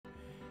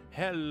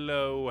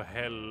Hello,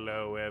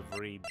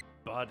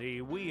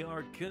 everybody. We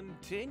are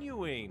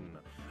continuing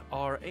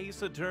our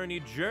Ace Attorney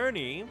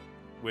journey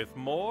with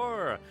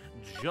more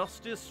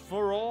Justice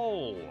for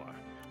All.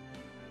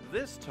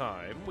 This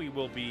time, we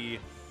will be,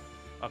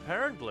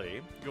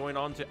 apparently, going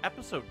on to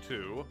Episode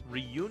 2,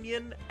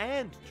 Reunion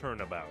and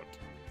Turnabout.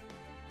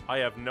 I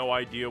have no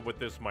idea what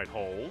this might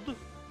hold,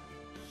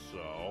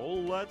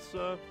 so let's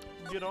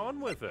get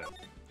on with it.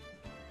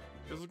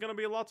 This is going to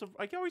be lots of...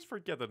 I always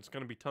forget that it's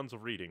going to be tons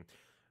of reading.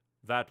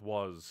 That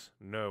was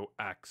no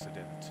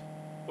accident.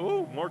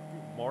 Ooh,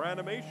 more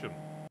animation.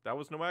 That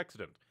was no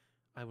accident.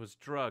 I was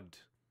drugged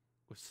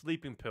with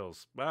sleeping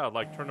pills. Wow,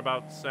 like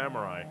Turnabout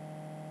Samurai.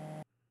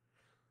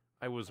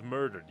 I was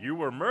murdered. You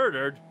were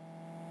murdered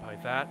by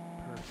that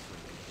person.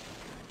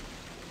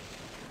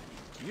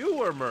 You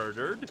were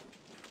murdered?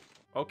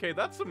 Okay,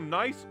 that's some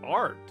nice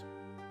art.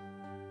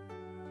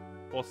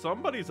 Well,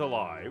 somebody's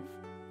alive.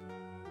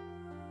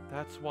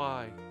 That's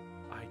why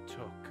I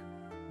took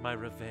my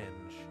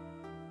revenge.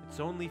 It's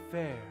only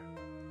fair,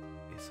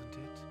 isn't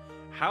it?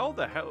 How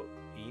the hell...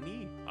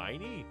 Eeny?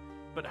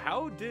 But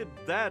how did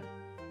that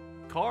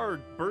car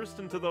burst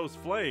into those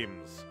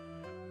flames?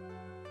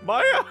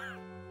 Maya!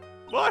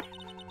 What?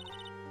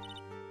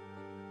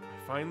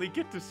 I finally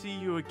get to see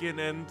you again,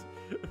 and...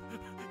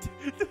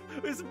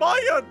 Is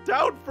Maya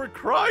down for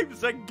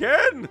crimes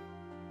again?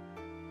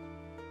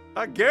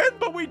 Again?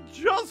 But we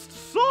just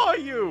saw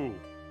you!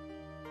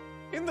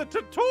 In the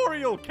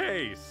tutorial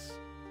case!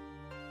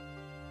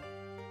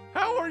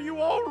 How are you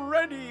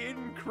already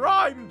in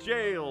crime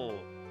jail?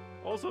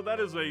 Also, that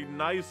is a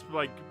nice,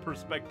 like,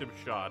 perspective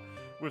shot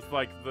with,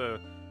 like, the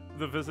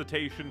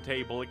visitation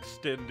table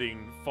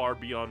extending far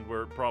beyond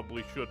where it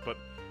probably should, but,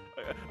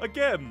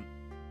 again,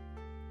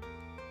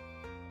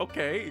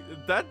 okay,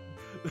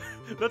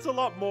 that's a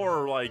lot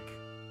more, like,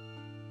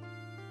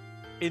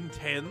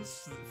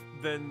 intense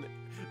than...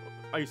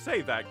 I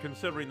say that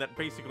considering that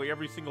basically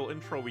every single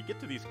intro we get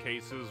to these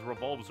cases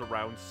revolves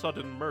around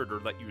sudden murder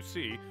that you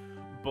see,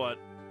 but...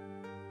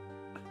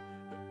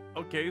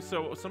 Okay,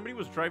 so somebody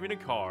was driving a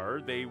car,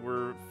 they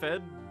were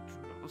fed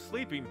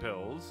sleeping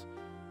pills,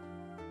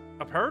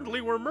 apparently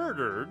were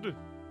murdered,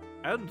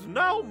 and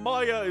now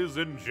Maya is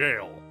in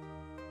jail.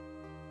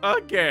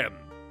 Again.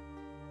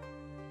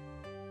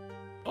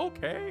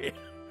 Okay.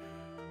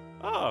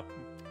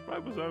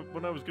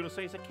 When I was gonna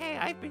say, it's like, hey,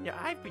 I've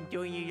been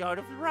doing a lot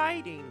of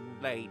writing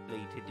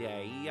lately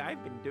today.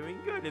 I've been doing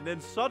good, and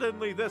then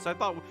suddenly this. I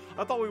thought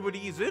we would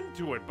ease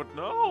into it, but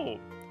no.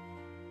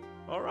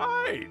 All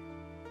right.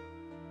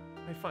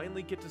 I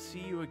finally get to see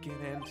you again,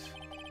 and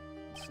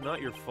it's not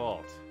your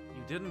fault.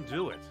 You didn't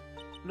do it.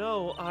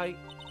 No, I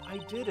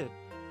did it.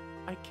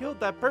 I killed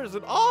that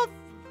person.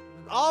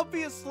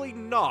 Obviously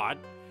not.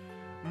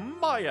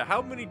 Maya,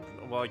 how many...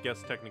 Well, I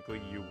guess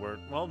technically you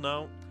weren't. Well,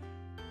 no.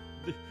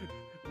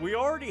 We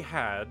already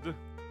had,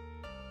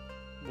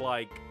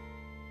 like,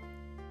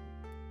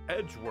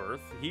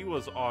 Edgeworth. He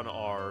was on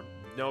our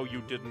no,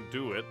 you didn't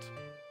do it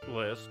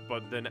list,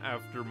 but then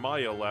after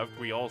Maya left,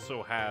 we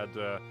also had...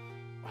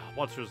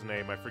 what's her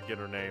name? I forget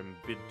her name.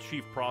 The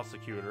chief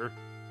prosecutor.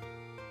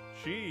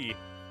 She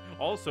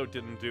also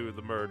didn't do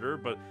the murder,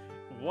 but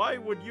why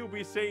would you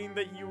be saying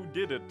that you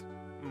did it,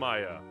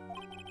 Maya?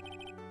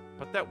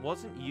 But that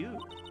wasn't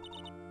you.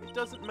 It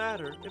doesn't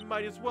matter. It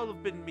might as well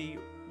have been me.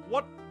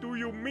 What do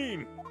you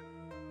mean?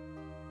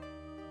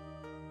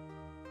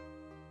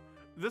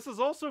 This is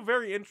also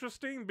very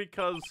interesting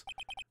because...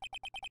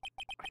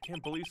 I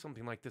can't believe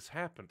something like this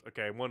happened.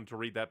 Okay, I wanted to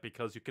read that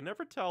because you can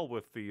never tell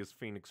with these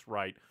Phoenix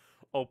Wright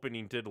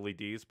opening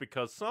diddly-dees,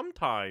 because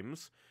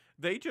sometimes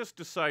they just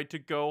decide to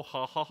go,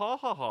 ha ha ha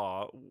ha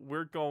ha,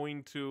 we're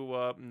going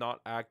to not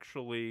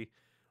actually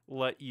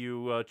let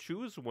you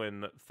choose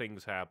when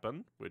things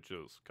happen, which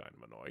is kind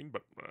of annoying,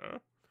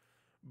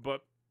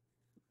 but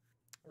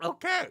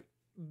okay,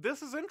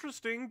 this is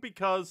interesting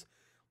because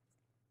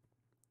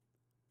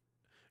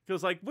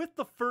like with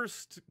the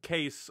first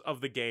case of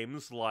the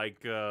games,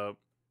 like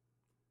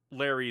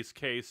Larry's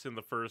case in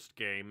the first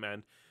game,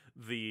 and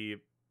the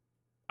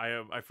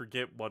I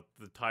forget what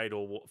the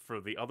title for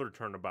the other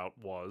turnabout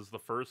was, the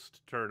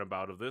first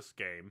turnabout of this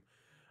game,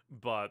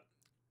 but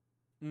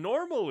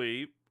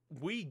normally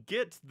we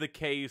get the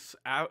case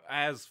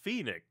as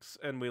Phoenix,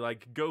 and we,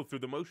 like, go through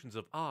the motions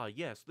of,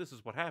 yes, this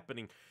is what's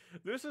happening.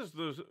 This is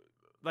the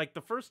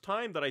first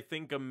time that I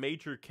think a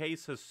major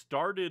case has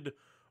started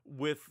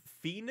with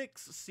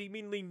Phoenix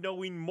seemingly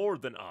knowing more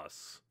than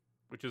us,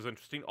 which is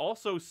interesting.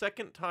 Also,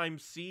 second time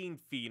seeing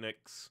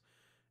Phoenix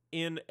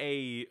in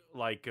a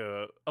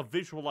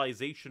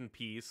visualization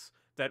piece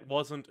that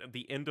wasn't at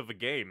the end of a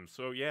game.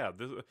 So yeah,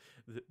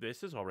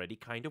 this is already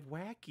kind of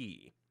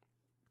wacky.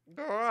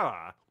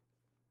 I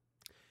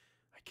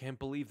can't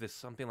believe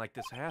something like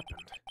this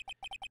happened.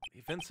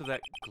 The events of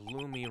that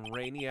gloomy and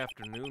rainy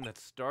afternoon that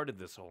started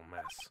this whole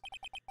mess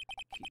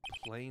keep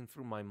playing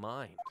through my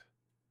mind.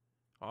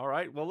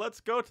 Alright, well, let's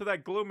go to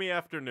that gloomy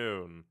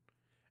afternoon.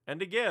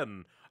 And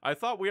again, I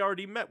thought we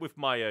already met with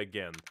Maya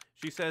again.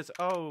 She says,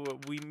 oh,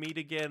 we meet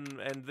again,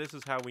 and this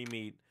is how we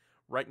meet.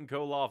 Wright &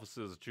 Co.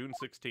 offices, June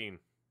 16.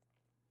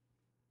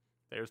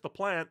 There's the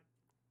plant.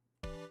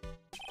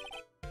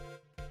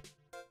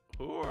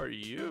 Who are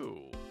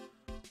you?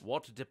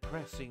 What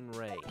depressing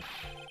ray.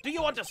 Do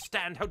you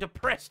understand how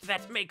depressed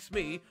that makes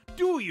me?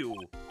 Do you?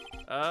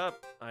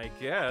 I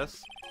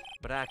guess.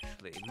 But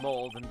actually,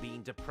 more than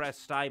being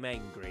depressed, I'm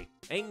angry.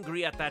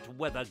 Angry at that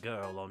weather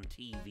girl on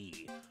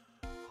TV.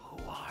 Who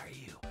are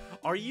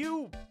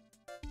you?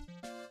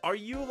 Are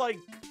you like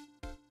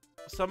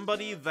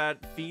somebody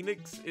that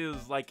Phoenix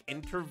is like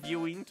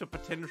interviewing to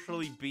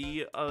potentially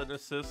be an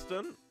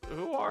assistant?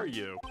 Who are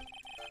you?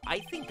 I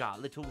think our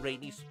little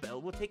rainy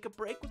spell will take a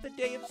break with a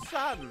day of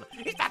sun.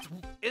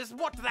 Is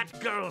what that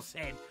girl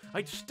said.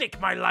 I'd stake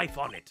my life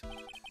on it.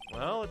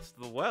 Well, it's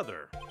the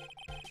weather.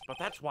 But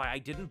that's why I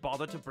didn't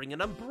bother to bring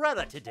an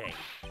umbrella today.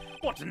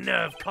 What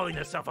nerve calling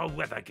herself a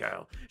weather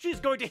girl? She's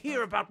going to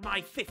hear about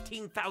my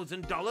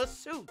 $15,000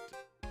 suit.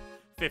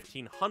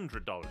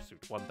 $1,500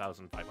 suit,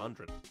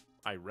 $1,500.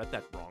 I read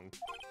that wrong.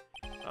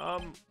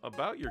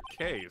 About your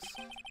case.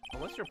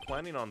 Unless you're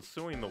planning on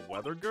suing the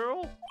weather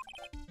girl?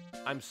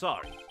 I'm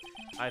sorry.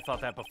 I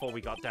thought that before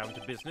we got down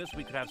to business,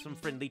 we could have some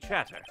friendly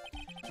chatter.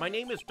 My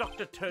name is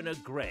Dr. Turner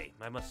Gray.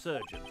 I'm a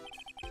surgeon.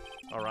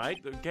 Alright,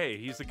 okay,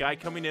 he's the guy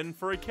coming in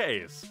for a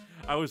case.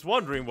 I was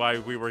wondering why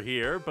we were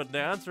here, but the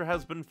answer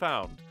has been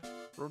found.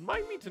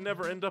 Remind me to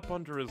never end up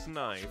under his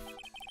knife.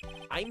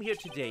 I'm here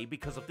today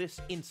because of this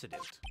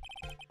incident.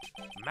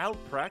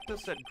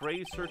 Malpractice at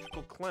Gray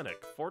Surgical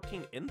Clinic.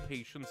 14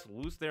 inpatients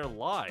lose their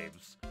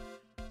lives.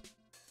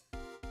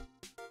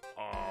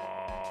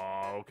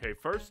 Okay,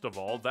 first of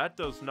all, that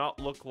does not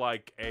look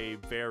like a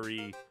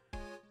very,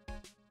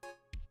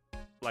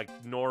 like,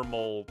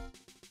 normal,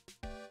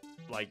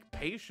 like,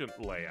 patient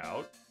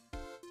layout.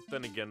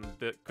 Then again,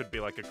 that could be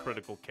like a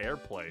critical care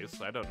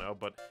place, I don't know,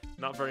 but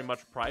not very much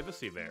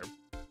privacy there.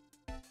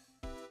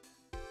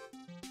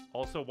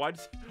 Also, why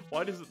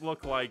does it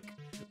look like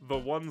the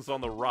ones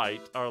on the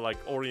right are, like,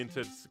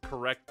 oriented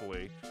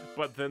correctly,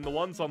 but then the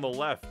ones on the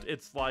left,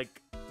 it's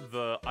like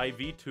the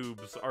IV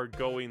tubes are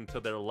going to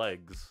their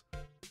legs,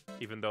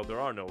 even though there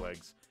are no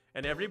legs.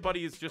 And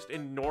everybody is just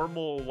in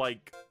normal,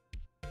 like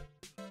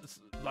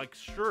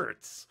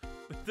shirts.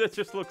 That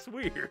just looks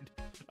weird.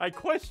 I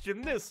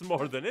question this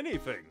more than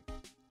anything.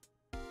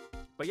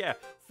 But yeah,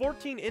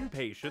 14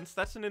 inpatients,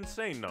 that's an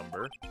insane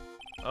number.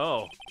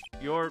 Oh,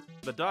 you're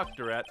the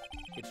doctor at...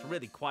 It's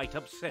really quite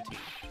upsetting.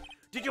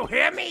 Did you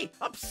hear me?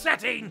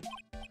 Upsetting!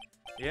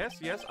 Yes,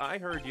 I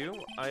heard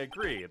you. I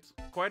agree. It's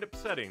quite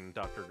upsetting,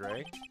 Dr.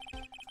 Gray.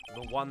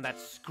 The one that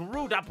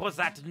screwed up was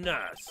that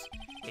nurse.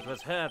 It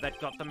was her that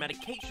got the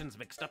medications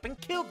mixed up and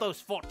killed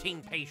those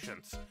 14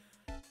 patients.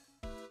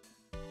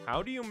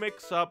 How do you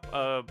mix up,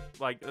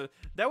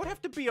 that would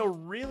have to be a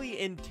really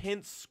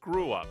intense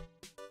screw-up.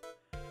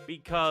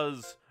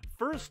 Because,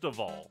 first of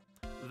all,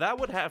 that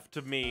would have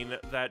to mean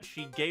that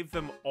she gave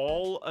them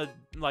all a,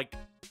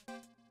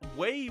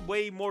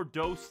 way more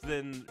dose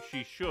than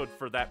she should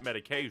for that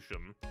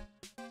medication.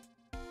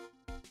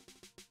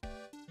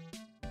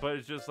 But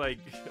it's just like,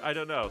 I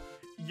don't know.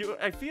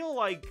 I feel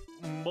like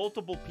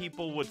multiple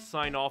people would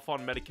sign off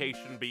on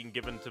medication being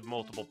given to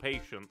multiple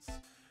patients,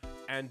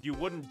 and you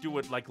wouldn't do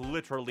it, like,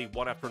 literally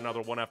one after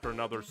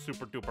another,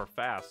 super duper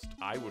fast,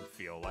 I would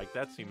feel. Like,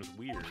 that seems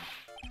weird.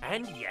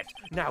 And yet,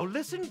 now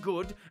listen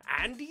good,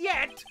 and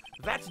yet,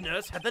 that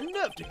nurse had the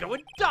nerve to go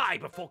and die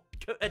before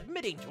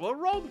admitting to her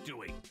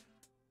wrongdoing.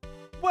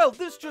 Well,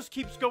 this just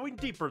keeps going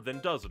deeper then,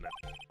 doesn't it?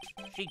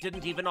 She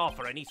didn't even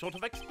offer any sort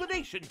of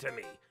explanation to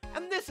me.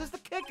 And this is the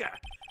kicker.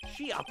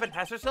 She up and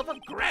has herself a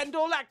grand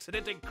old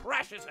accident and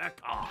crashes her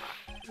car.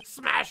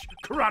 Smash,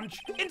 crunch,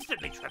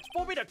 instantly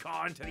transforming her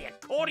car into the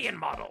accordion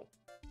model.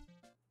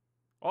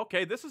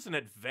 Okay, this is an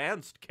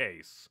advanced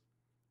case.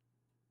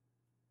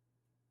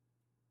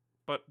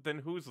 But then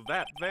who's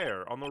that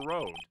there on the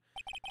road?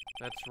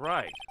 That's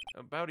right.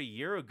 About a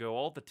year ago,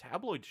 all the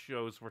tabloid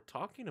shows were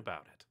talking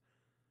about it.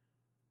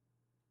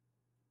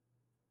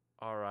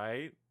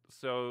 Alright,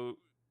 so...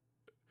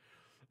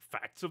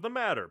 Facts of the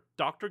matter.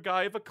 Dr.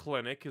 Guy of a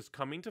clinic is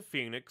coming to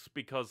Phoenix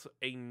because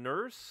a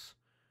nurse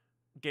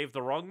gave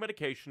the wrong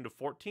medication to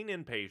 14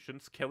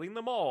 inpatients, killing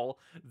them all,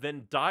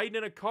 then died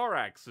in a car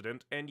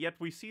accident, and yet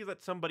we see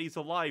that somebody's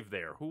alive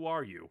there. Who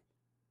are you?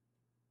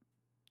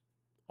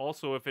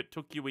 Also, if it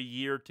took you a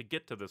year to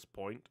get to this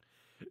point,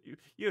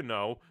 you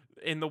know,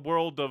 in the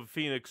world of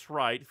Phoenix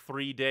Wright,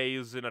 3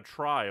 days in a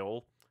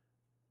trial,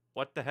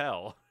 what the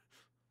hell?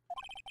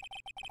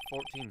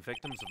 14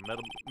 victims of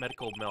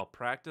medical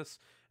malpractice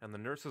and the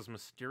nurse's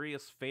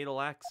mysterious fatal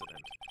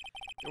accident.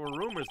 There were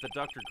rumors that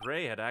Dr.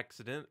 Gray had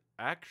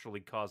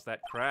actually caused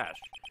that crash.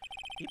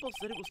 People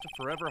said it was to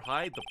forever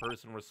hide the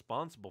person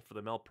responsible for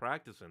the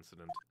malpractice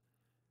incident.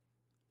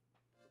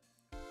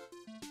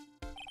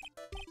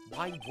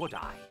 Why would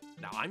I?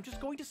 Now, I'm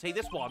just going to say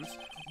this once.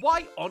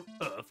 Why on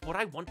earth would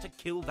I want to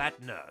kill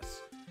that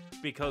nurse?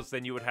 Because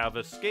then you would have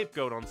a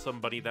scapegoat on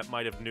somebody that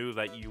might have knew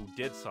that you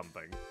did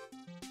something.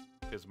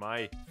 Is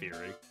my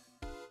theory.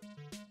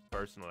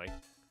 Personally.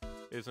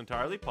 It is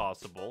entirely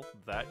possible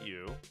that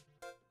you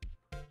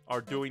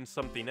are doing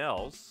something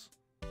else.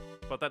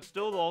 But that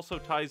still also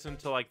ties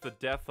into, like, the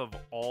death of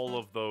all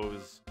of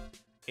those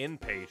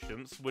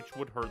inpatients, which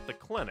would hurt the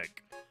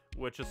clinic,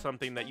 which is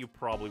something that you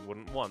probably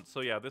wouldn't want.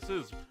 So yeah, this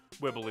is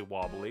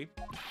wibbly-wobbly.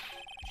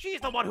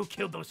 She's the one who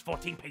killed those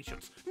 14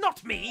 patients,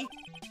 not me!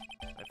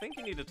 I think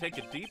you need to take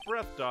a deep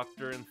breath,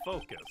 Doctor, and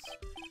focus.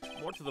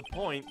 More to the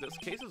point, this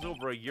case is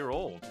over a year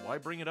old. Why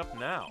bring it up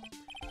now?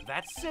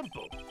 That's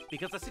simple,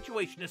 because the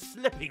situation is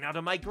slipping out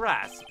of my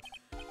grasp.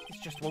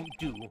 This just won't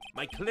do.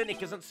 My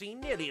clinic isn't seeing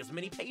nearly as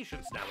many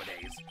patients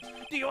nowadays.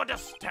 Do you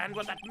understand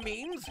what that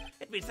means?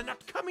 It means they're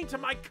not coming to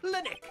my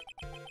clinic.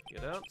 You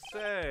don't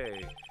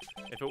say.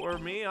 If it were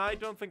me, I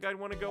don't think I'd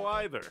want to go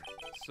either.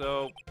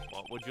 So,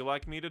 what would you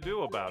like me to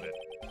do about it?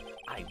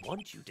 I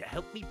want you to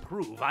help me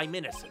prove I'm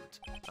innocent.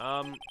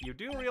 You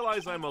do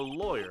realize I'm a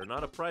lawyer,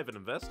 not a private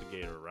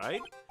investigator,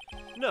 right?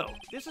 No,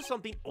 this is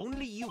something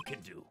only you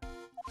can do.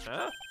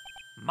 Huh?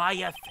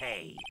 Maya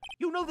Fey.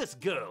 You know this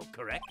girl,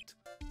 correct?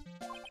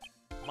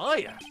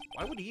 Maya?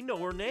 Why would he know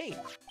her name?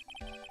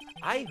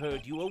 I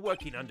heard you were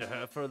working under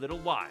her for a little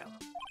while.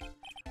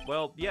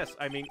 Well, yes,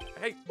 I mean,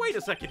 hey, wait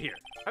a second here.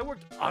 I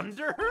worked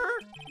under her?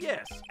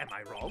 Yes, am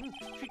I wrong?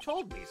 She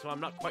told me, so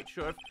I'm not quite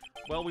sure if...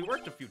 Well, we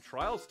worked a few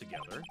trials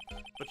together,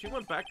 but she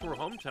went back to her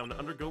hometown to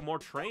undergo more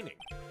training.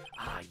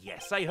 Ah,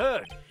 yes, I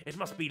heard. It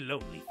must be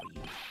lonely for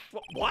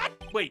you. What?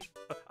 Wait,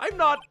 I'm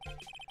not...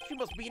 She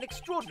must be an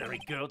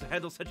extraordinary girl to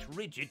handle such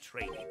rigid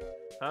training.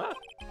 Huh?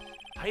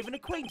 I have an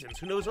acquaintance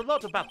who knows a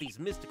lot about these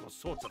mystical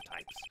sorts of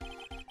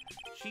types.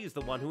 She's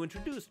the one who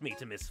introduced me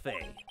to Miss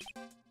Fey.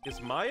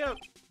 Is Maya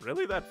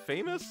really that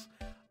famous?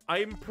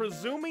 I'm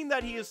presuming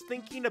that he is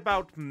thinking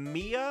about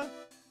Mia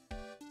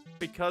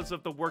because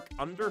of the work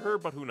under her,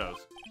 but who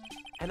knows?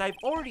 And I've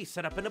already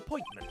set up an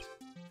appointment.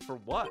 For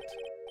what?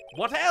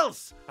 What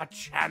else? A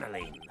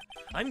channeling.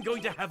 I'm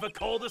going to have her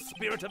call the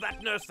spirit of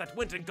that nurse that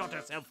went and got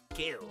herself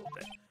killed.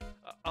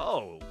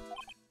 Oh.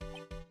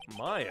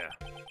 Maya.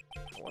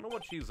 I wonder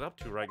what she's up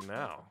to right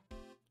now.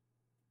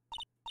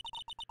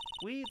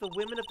 We, the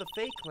women of the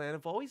Fey clan,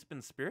 have always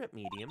been spirit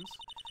mediums.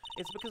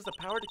 It's because the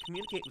power to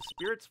communicate with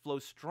spirits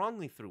flows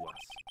strongly through us.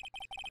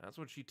 That's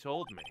what she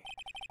told me.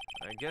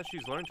 I guess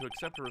she's learned to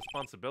accept her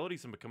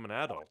responsibilities and become an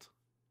adult.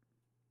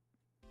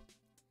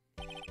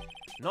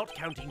 Not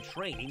counting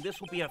training, this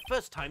will be her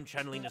first time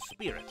channeling a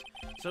spirit.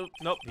 So,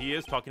 nope, he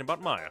is talking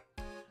about Maya.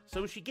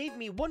 So she gave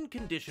me one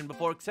condition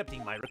before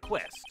accepting my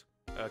request.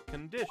 A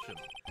condition?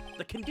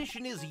 The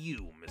condition is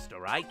you, Mr.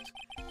 Wright.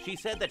 She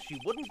said that she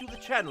wouldn't do the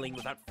channeling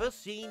without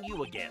first seeing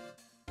you again.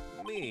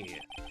 Me?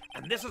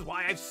 And this is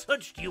why I've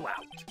searched you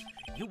out.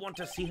 You want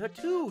to see her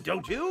too,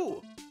 don't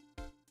you?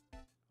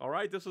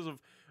 Alright, this is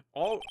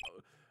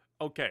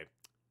okay.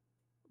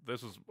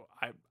 This is...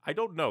 I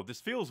don't know.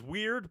 This feels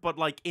weird, but,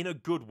 like, in a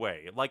good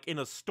way. Like, in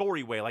a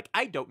story way. Like,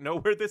 I don't know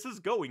where this is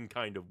going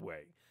kind of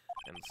way.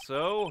 And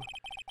so...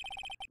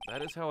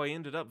 that is how I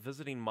ended up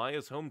visiting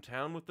Maya's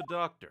hometown with the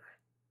doctor.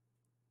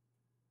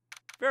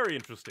 Very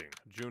interesting.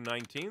 June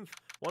 19th,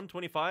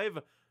 125,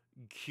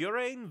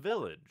 Curain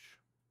Village.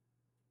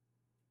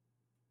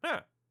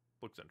 Huh.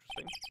 Looks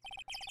interesting.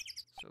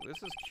 So this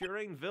is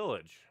Curain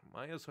Village,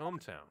 Maya's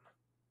hometown.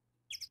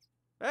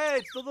 Hey,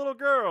 it's the little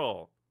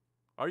girl!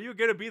 Are you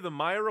gonna be the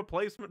Maya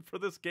replacement for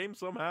this game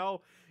somehow?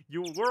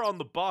 You were on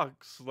the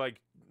box,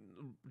 like,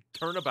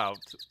 turnabout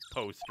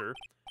poster.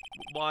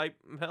 Why,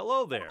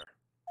 hello there.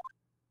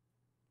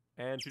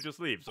 And she just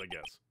leaves, I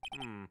guess.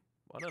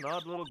 What an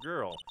odd little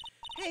girl.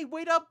 Hey,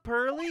 wait up,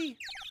 Pearly!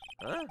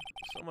 Huh?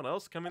 Someone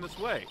else coming this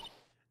way.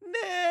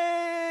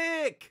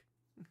 Nick!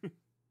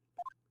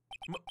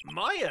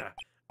 Maya!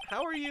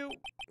 How are you?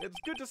 It's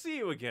good to see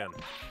you again.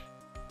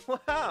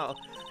 Wow,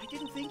 I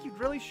didn't think you'd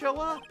really show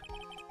up.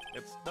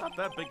 It's not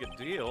that big a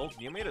deal.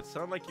 You made it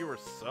sound like you were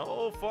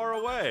so far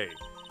away.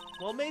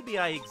 Well, maybe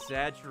I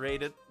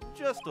exaggerated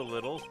just a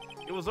little.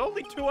 It was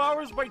only 2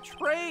 hours by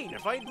train.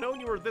 If I'd known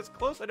you were this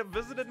close, I'd have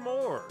visited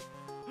more.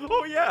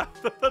 Oh yeah,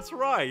 that's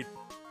right.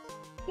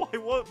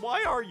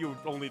 Why are you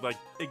only like,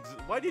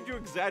 why did you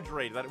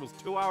exaggerate that it was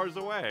 2 hours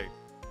away?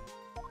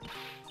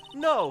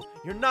 No,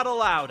 you're not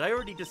allowed. I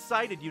already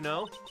decided, you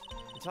know.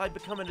 Until I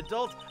become an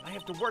adult, I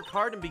have to work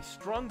hard and be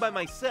strong by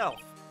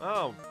myself.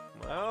 Oh,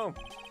 well.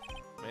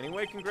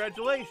 Anyway,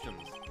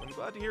 congratulations. I'm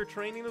glad to hear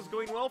training is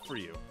going well for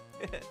you.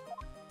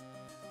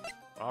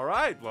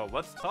 Alright, well,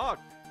 let's talk.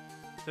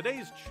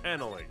 Today's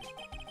channeling.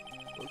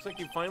 Looks like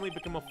you've finally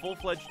become a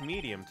full-fledged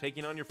medium,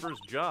 taking on your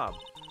first job.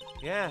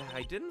 Yeah,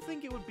 I didn't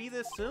think it would be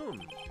this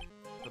soon.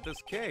 But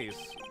this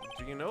case,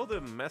 do you know the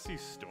messy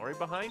story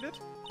behind it?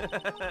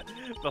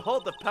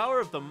 Behold the power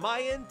of the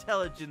Maya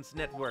Intelligence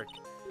Network.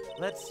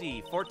 Let's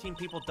see, 14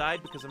 people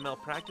died because of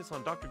malpractice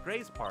on Dr.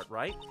 Gray's part,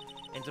 right?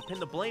 And to pin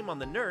the blame on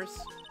the nurse,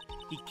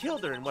 he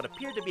killed her in what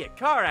appeared to be a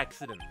car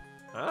accident.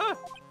 Huh?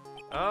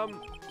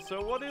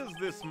 So what is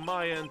this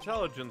Maya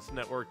Intelligence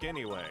Network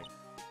anyway?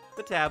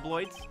 The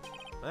tabloids.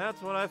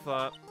 That's what I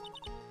thought.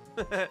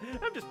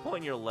 I'm just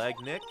pulling your leg,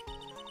 Nick.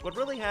 What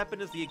really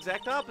happened is the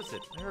exact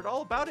opposite. I heard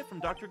all about it from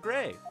Dr.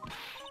 Gray.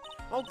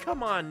 Oh,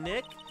 come on,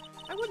 Nick.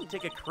 I wouldn't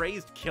take a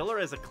crazed killer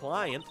as a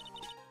client.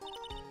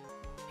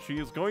 She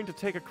is going to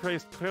take a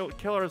crazed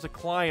killer as a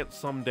client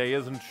someday,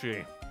 isn't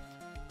she?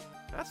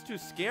 That's too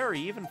scary,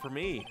 even for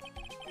me.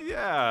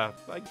 Yeah,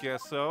 I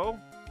guess so.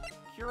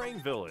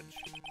 Curane Village.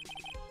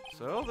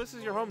 So, this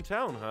is your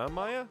hometown, huh,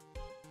 Maya?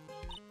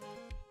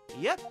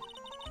 Yep.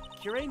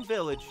 Curane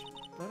Village.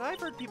 But I've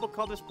heard people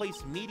call this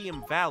place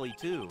Medium Valley,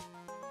 too.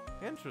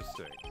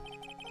 Interesting.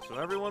 So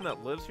everyone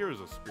that lives here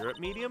is a spirit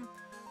medium?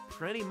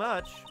 Pretty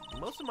much.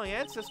 Most of my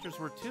ancestors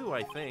were too,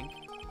 I think.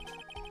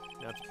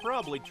 That's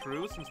probably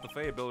true, since the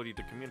Fae ability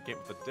to communicate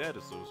with the dead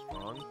is so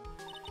strong.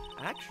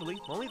 Actually,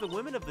 only the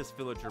women of this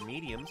village are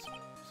mediums.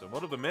 So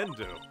what do the men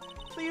do?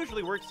 They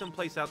usually work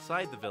someplace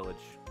outside the village.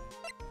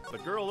 The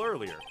girl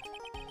earlier.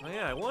 Oh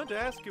yeah, I wanted to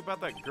ask you about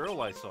that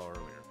girl I saw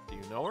earlier. Do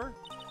you know her?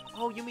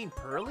 Oh, you mean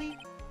Pearly?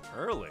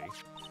 Pearly?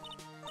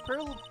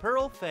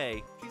 Pearl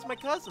Fae. She's my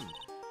cousin.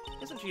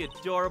 Isn't she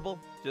adorable?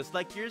 Just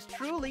like yours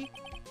truly.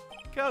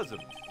 Cousin.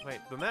 Wait,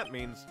 then that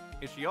means,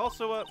 is she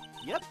also a...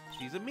 Yep,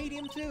 she's a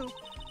medium too.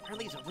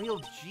 Pearly's a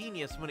real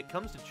genius when it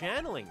comes to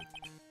channeling.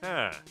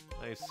 Huh,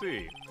 I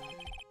see.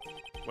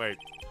 Wait.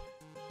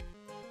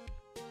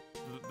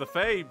 The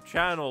Fae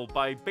channel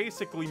by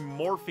basically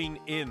morphing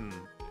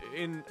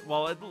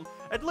well,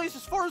 at least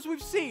as far as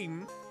we've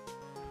seen,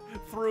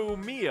 through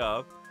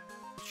Mia,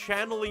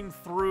 channeling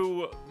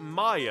through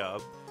Maya,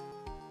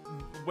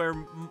 where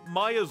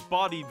Maya's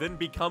body then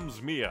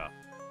becomes Mia.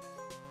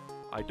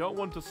 I don't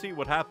want to see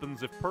what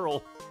happens if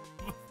Pearl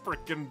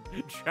frickin'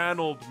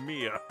 channeled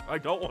Mia. I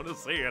don't want to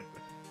see it.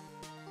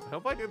 I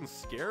hope I didn't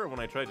scare her when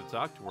I tried to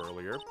talk to her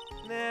earlier.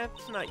 Nah,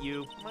 it's not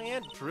you. My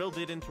aunt drilled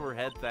it into her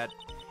head that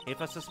if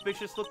a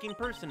suspicious-looking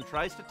person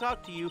tries to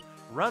talk to you,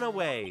 run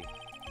away.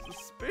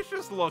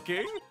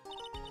 Suspicious-looking?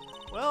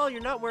 Well,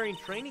 you're not wearing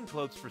training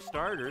clothes for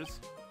starters.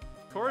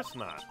 Of course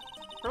not.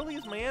 Pearly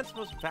is my aunt's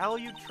most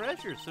valued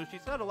treasure, so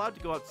she's not allowed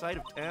to go outside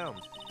of town.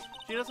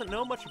 She doesn't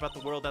know much about the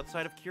world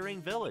outside of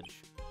Curane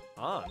Village.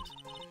 Aunt?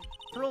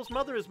 Pearl's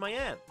mother is my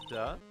aunt.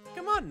 Duh.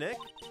 Come on, Nick.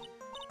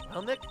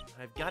 Well, Nick,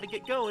 I've got to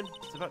get going.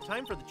 It's about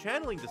time for the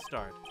channeling to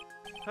start.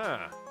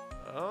 Huh.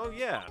 Oh,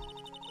 yeah.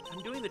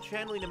 I'm doing the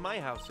channeling in my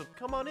house, so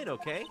come on in,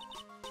 okay?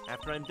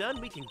 After I'm done,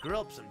 we can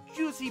grill up some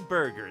juicy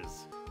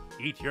burgers.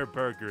 Eat your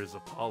burgers,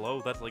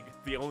 Apollo. That's like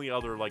the only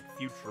other like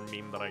future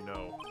meme that I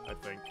know, I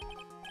think.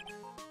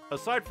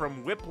 Aside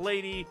from Whip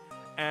Lady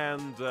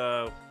and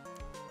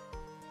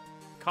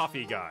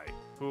Coffee Guy,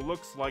 who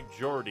looks like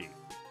Jordy.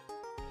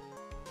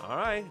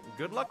 Alright,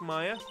 good luck,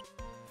 Maya.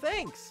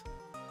 Thanks!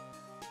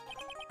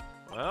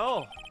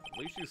 Well, at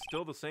least she's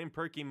still the same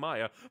perky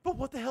Maya. But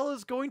what the hell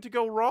is going to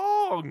go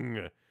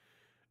wrong?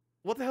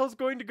 What the hell is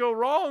going to go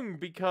wrong?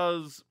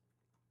 Because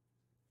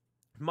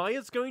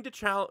Maya's going to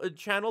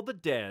channel the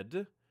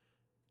dead,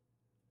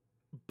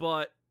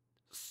 but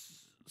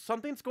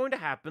something's going to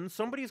happen.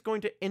 Somebody's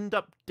going to end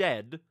up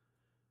dead.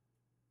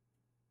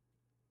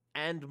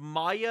 And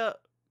Maya...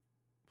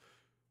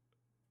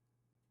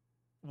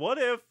 What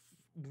if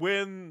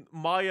when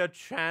Maya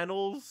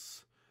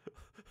channels...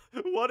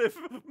 What if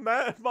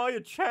Maya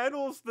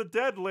channels the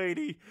dead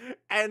lady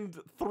and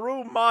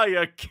through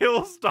Maya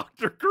kills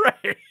Dr.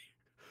 Gray?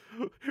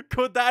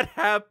 Could that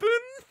happen?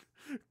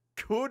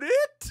 Could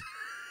it?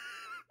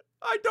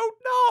 I don't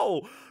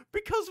know.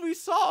 Because we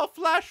saw a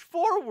flash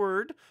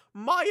forward.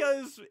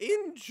 Maya is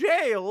in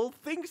jail,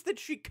 thinks that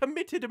she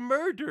committed a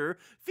murder.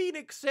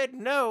 Phoenix said,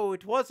 no,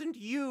 it wasn't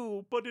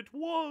you, but it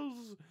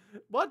was.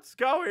 What's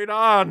going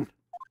on?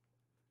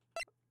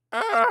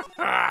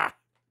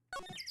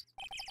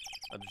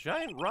 A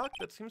giant rock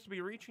that seems to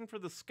be reaching for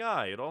the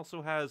sky. It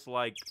also has,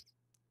 like,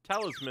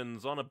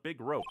 talismans on a big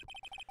rope.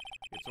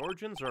 Its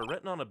origins are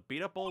written on a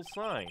beat-up old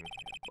sign. It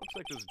looks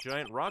like this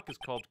giant rock is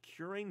called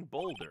Curane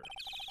Boulder.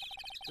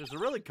 There's a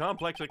really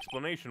complex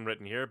explanation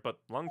written here, but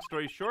long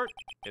story short,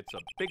 it's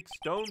a big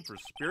stone for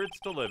spirits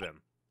to live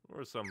in.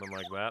 Or something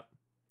like that.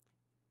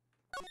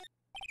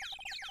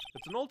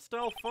 It's an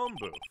old-style phone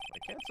booth. I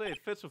can't say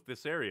it fits with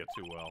this area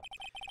too well.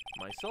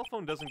 My cell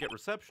phone doesn't get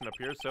reception up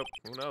here, so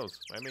who knows?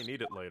 I may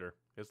need it later.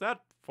 Is that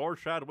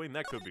foreshadowing?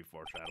 That could be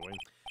foreshadowing.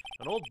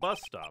 An old bus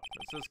stop.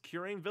 It says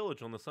Curane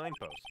Village on the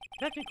signpost.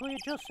 Technically,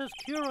 it just says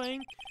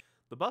Curane.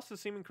 The buses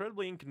seem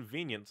incredibly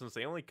inconvenient since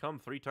they only come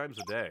 3 times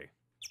a day.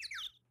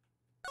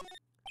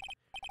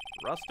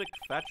 Rustic,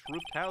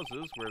 thatch-roofed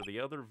houses where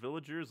the other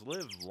villagers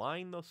live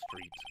line the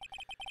street.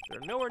 They're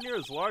nowhere near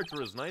as large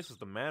or as nice as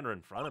the manor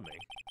in front of me.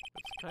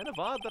 It's kind of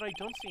odd that I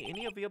don't see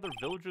any of the other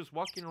villagers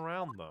walking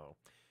around, though.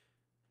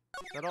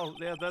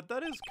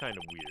 That is kind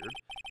of weird.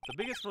 The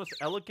biggest, most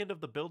elegant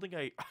of the building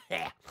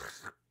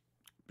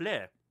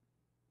Bleh.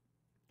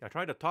 I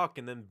try to talk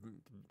and then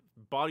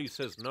body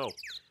says no.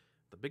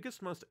 The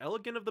biggest, most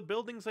elegant of the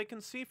buildings I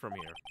can see from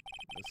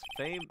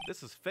here.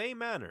 This is Fae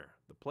Manor,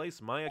 the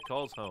place Maya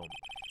calls home.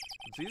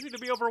 It's easy to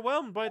be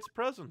overwhelmed by its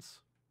presence.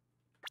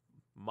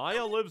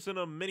 Maya lives in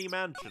a mini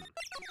mansion.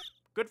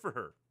 Good for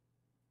her.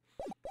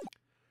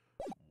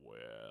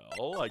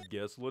 Well, I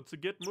guess let's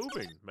get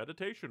moving.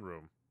 Meditation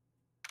room.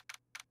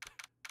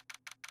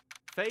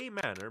 Fae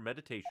Manor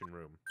Meditation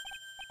Room.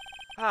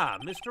 Ah,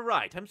 Mr.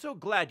 Wright, I'm so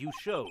glad you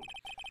showed.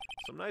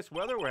 Some nice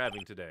weather we're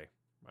having today.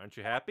 Aren't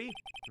you happy?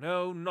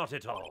 No, not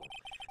at all.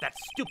 That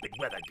stupid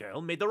weather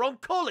girl made the wrong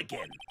call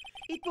again.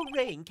 It will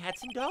rain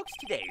cats and dogs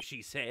today,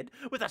 she said,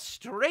 with a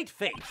straight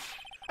face.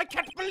 I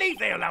can't believe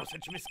they allow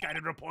such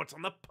misguided reports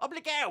on the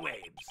public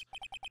airwaves.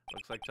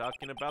 Looks like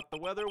talking about the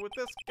weather with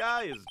this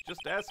guy is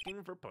just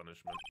asking for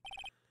punishment.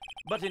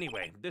 But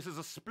anyway, this is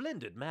a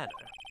splendid manor.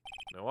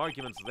 No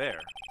arguments there.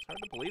 It's hard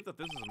to believe that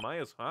this is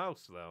Maya's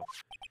house, though.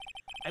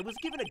 I was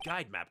given a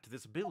guide map to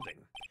this building.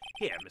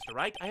 Here, Mr.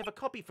 Wright, I have a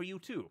copy for you,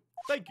 too.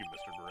 Thank you,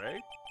 Mr. Gray.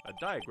 A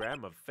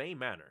diagram of Fay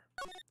Manor.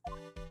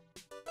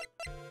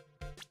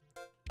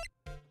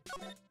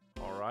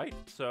 Alright,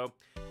 so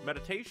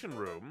meditation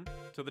room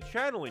to the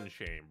channeling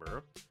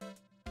chamber,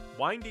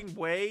 winding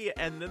way,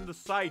 and then the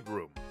side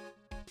room.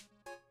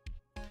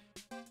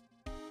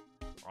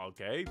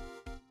 Okay.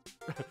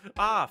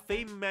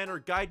 Fay Manor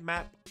guide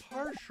map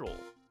partial.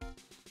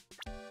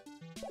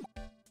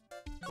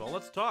 Well,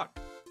 let's talk.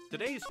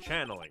 Today's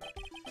channeling.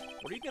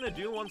 What are you gonna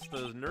do once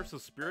the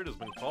nurse's spirit has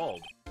been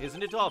called?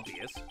 Isn't it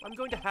obvious? I'm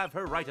going to have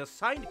her write a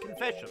signed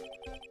confession.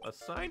 A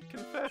signed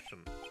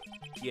confession?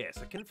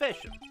 Yes, a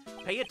confession.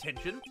 Pay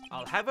attention.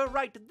 I'll have her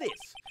write this.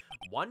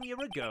 1 year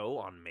ago,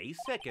 on May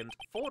 2nd,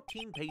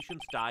 14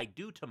 patients died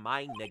due to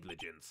my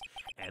negligence.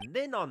 And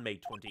then on May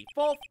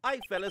 24th, I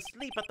fell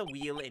asleep at the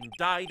wheel and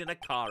died in a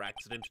car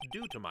accident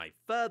due to my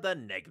further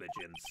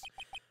negligence.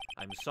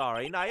 I'm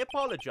sorry, and I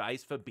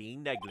apologize for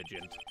being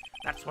negligent.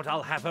 That's what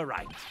I'll have her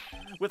write.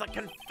 With a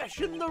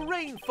confession, the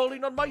rain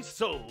falling on my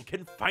soul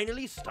can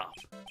finally stop.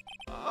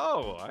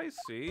 Oh, I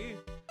see.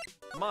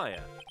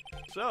 Maya.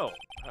 So,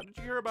 how did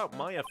you hear about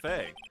Maya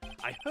Fay?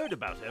 I heard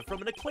about her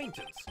from an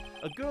acquaintance,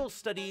 a girl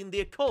studying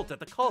the occult at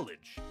the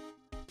college.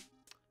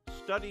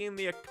 Studying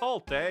the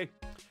occult, eh?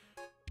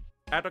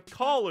 At a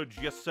college,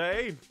 you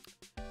say?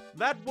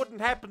 That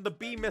wouldn't happen to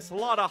be Miss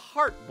Lotta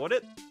Hart, would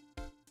it?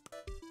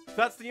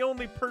 That's the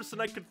only person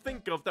I could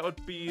think of that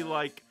would be,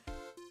 like,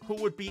 who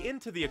would be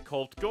into the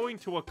occult, going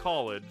to a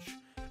college,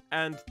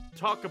 and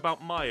talk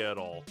about Maya at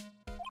all.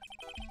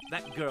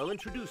 That girl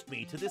introduced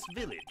me to this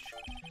village.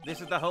 This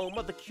is the home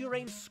of the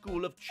Curaine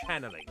School of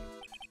Channeling.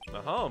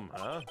 The home,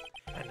 huh?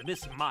 And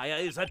Miss Maya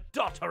is a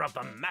daughter of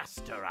the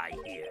Master, I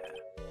hear.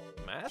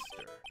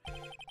 Master?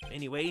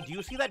 Anyway, do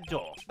you see that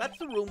door? That's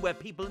the room where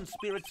people and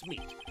spirits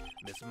meet.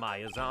 Miss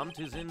Maya's aunt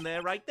is in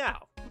there right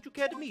now. Would you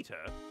care to meet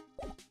her?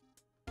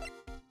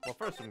 Well,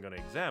 first I'm gonna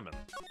examine.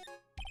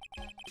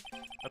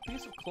 A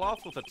piece of cloth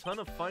with a ton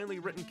of finely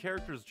written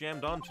characters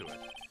jammed onto it.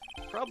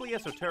 Probably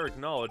esoteric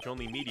knowledge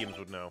only mediums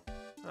would know.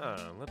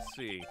 Let's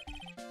see.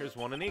 Here's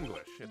one in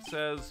English. It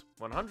says,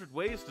 100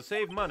 ways to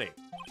save money.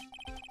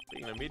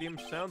 Being a medium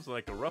sounds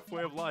like a rough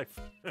way of life.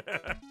 Dang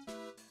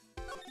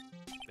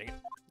it.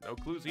 No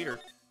clues here.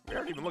 We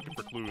aren't even looking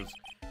for clues.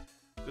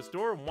 This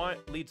door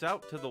leads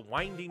out to the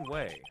winding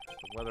way.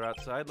 The weather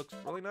outside looks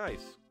really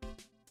nice.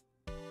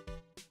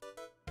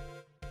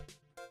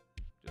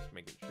 Just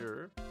making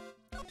sure.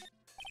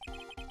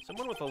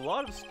 Someone with a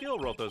lot of skill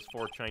wrote those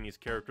 4 Chinese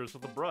characters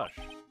with a brush.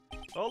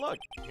 Oh look,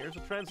 here's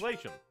a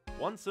translation.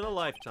 Once in a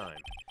lifetime.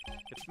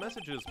 Its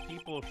message is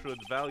people should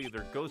value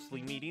their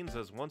ghostly meetings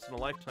as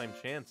once-in-a-lifetime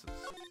chances.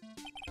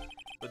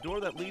 The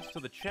door that leads to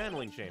the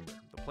channeling chamber,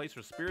 the place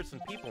where spirits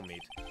and people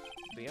meet.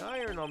 The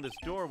iron on this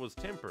door was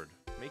tempered,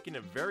 making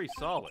it very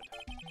solid.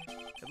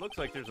 It looks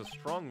like there's a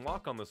strong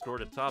lock on this door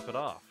to top it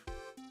off.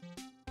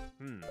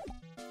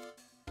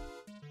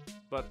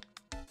 But,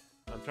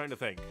 I'm trying to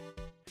think.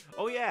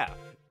 Oh yeah,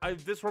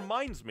 this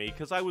reminds me,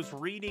 because I was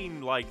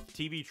reading, like,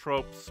 TV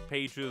tropes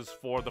pages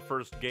for the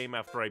first game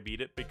after I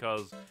beat it,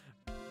 because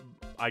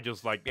I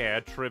just, like,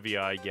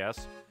 trivia, I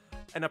guess.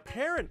 And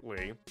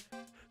apparently,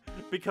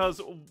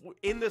 because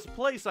in this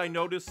place I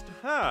noticed,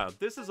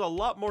 this is a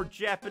lot more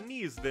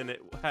Japanese than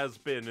it has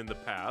been in the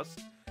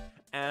past.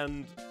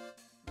 And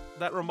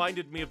that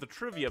reminded me of the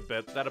trivia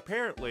bit, that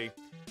apparently,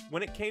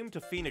 when it came to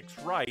Phoenix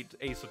Wright,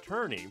 Ace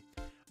Attorney,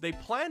 they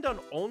planned on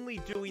only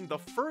doing the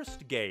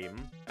first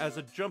game as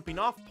a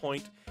jumping-off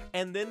point,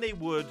 and then they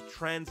would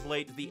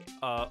translate the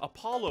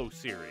Apollo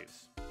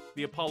series,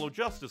 the Apollo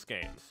Justice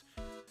games.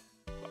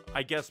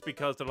 I guess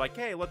because they're like,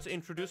 hey, let's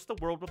introduce the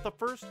world with the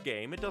first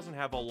game. It doesn't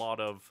have a lot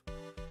of,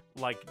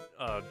 like,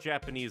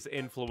 Japanese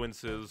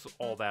influences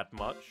all that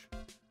much.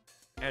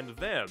 And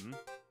then,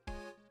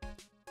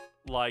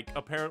 like,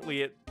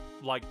 apparently it,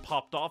 like,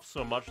 popped off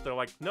so much, they're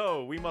like,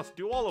 no, we must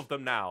do all of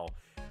them now.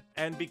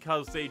 And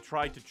because they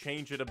tried to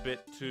change it a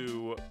bit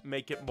to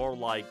make it more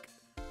like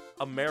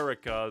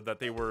America that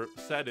they were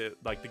set in,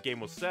 like the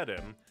game was set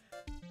in,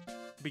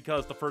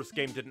 because the first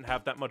game didn't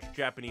have that much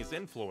Japanese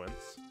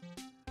influence,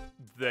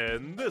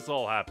 then this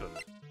all happened.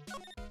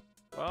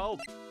 Well,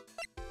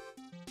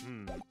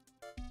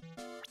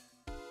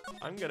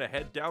 I'm gonna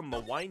head down the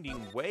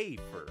winding way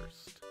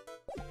first.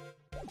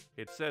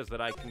 It says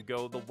that I can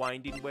go the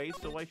winding way,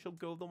 so I shall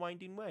go the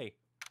winding way.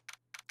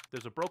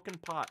 There's a broken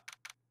pot.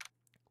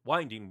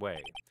 Winding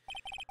way.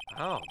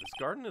 Wow, this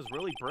garden is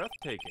really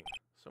breathtaking.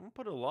 Someone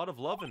put a lot of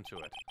love into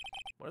it.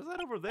 What is that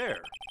over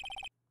there?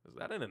 Is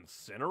that an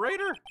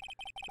incinerator?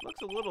 It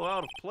looks a little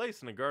out of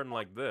place in a garden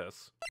like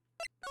this.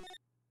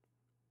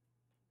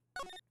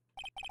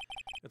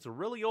 It's a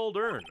really old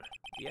urn.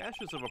 The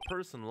ashes of a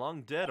person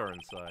long dead are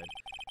inside.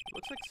 It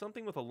looks like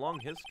something with a long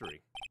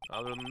history.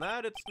 Other than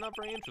that, it's not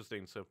very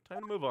interesting, so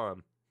time to move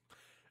on.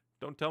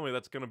 Don't tell me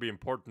that's going to be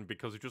important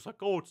because you're just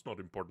like, oh, it's not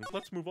important.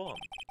 Let's move on.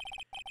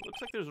 It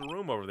looks like there's a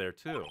room over there,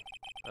 too.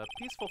 A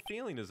peaceful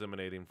feeling is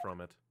emanating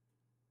from it.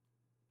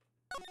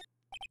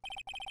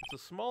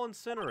 It's a small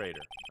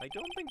incinerator. I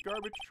don't think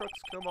garbage trucks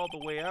come all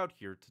the way out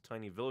here to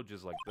tiny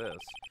villages like this,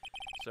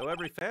 so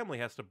every family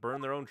has to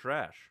burn their own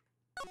trash.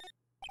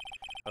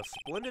 A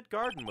splendid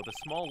garden with a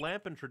small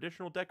lamp and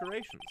traditional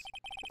decorations.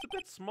 It's a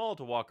bit small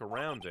to walk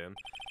around in,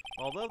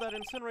 although that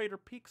incinerator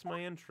piques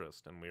my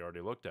interest, and we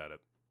already looked at it.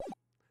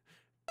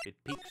 It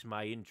piques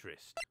my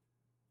interest.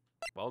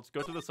 Well, let's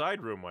go to the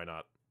side room, why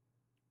not?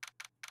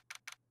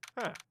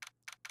 Huh.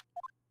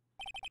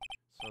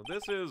 So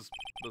this is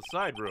the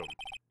side room.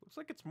 Looks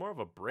like it's more of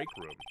a break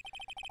room.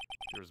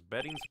 There's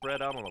bedding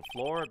spread out on the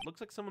floor. It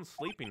looks like someone's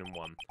sleeping in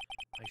one.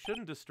 I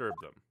shouldn't disturb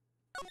them.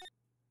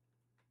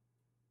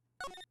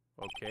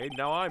 Okay,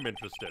 now I'm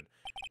interested.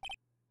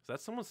 Is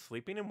that someone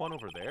sleeping in one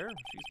over there?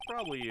 She's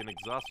probably an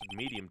exhausted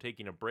medium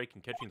taking a break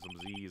and catching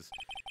some Z's.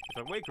 If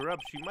I wake her up,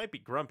 she might be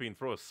grumpy and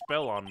throw a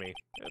spell on me.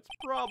 It's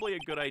probably a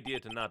good idea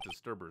to not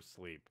disturb her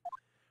sleep.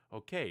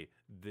 Okay,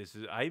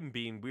 I'm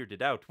being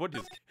weirded out.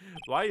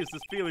 Why is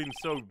this feeling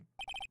so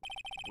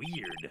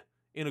weird?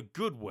 In a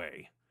good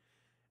way.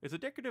 It's a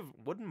decorative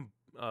wooden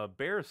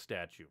bear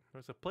statue.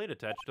 There's a plate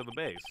attached to the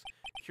base.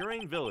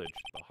 Curing Village,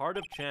 the heart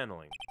of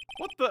channeling.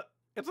 What the?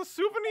 It's a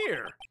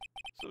souvenir!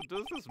 So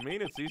does this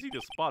mean it's easy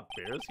to spot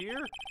bears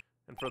here?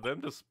 And for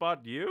them to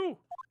spot you?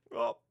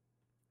 Well,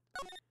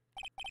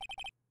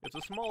 it's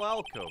a small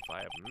alcove. I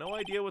have no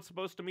idea what it's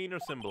supposed to mean or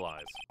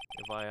symbolize.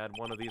 If I had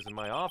one of these in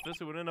my office,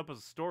 it would end up as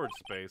a storage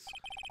space.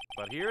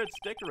 But here it's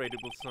decorated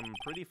with some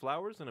pretty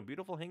flowers and a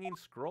beautiful hanging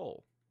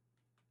scroll.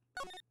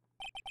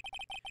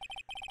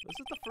 This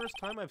is the first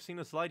time I've seen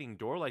a sliding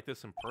door like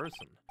this in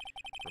person.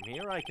 From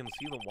here I can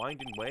see the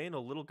winding way and a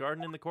little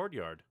garden in the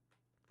courtyard.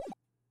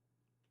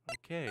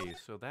 Okay,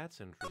 so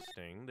that's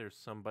interesting. There's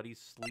somebody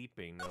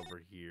sleeping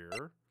over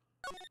here.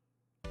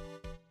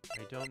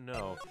 I don't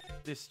know.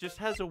 This just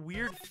has a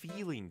weird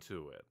feeling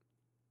to it.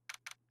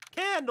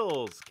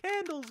 Candles!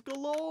 Candles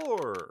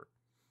galore!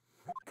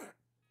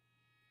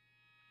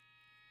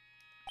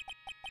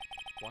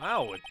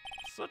 Wow,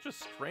 it's such a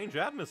strange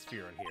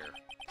atmosphere in here.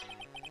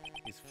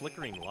 These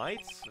flickering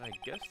lights, I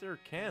guess they're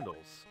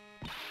candles.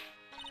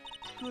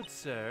 Good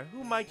sir,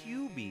 who might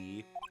you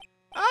be?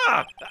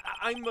 Ah!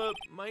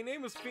 My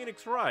name is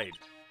Phoenix Wright.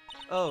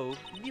 Oh,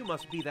 you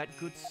must be that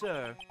good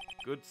sir.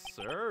 Good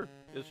sir?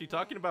 Is she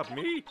talking about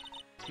me?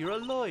 You're a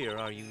lawyer,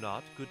 are you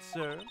not, good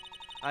sir?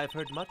 I've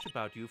heard much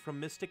about you from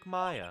Mystic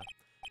Maya.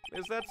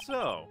 Is that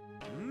so?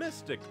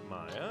 Mystic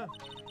Maya?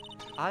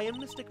 I am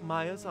Mystic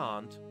Maya's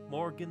aunt,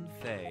 Morgan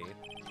Fay.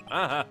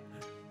 Ah,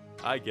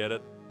 I get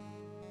it.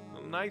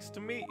 Nice to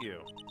meet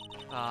you.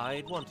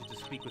 I'd wanted to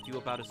speak with you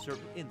about a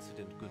certain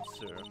incident, good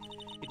sir.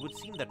 It would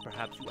seem that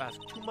perhaps you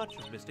asked too much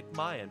of Mystic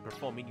Maya in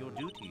performing your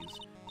duties.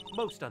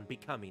 Most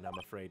unbecoming, I'm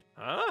afraid.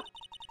 Huh?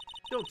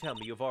 Don't tell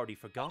me you've already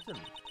forgotten.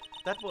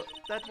 That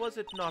was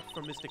it not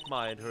for Mystic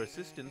Maya and her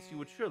assistants, you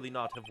would surely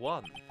not have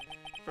won.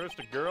 First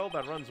a girl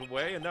that runs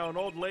away, and now an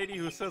old lady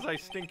who says I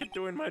stink at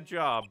doing my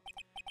job.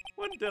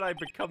 When did I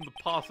become the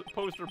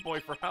poster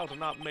boy for how to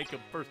not make a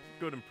first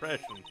good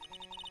impression?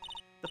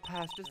 The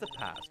past is the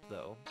past,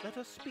 though. Let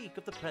us speak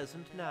of the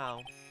present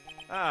now.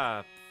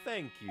 Ah,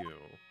 thank you.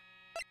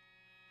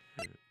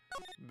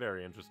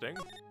 Very interesting.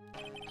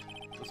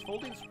 This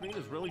folding screen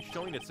is really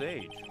showing its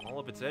age. All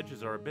of its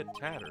edges are a bit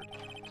tattered.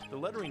 The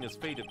lettering is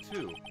faded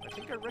too. I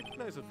think I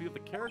recognize a few of the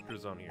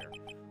characters on here.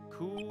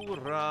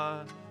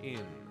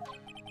 Kura-in.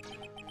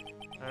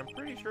 I'm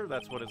pretty sure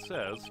that's what it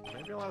says.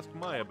 Maybe I'll ask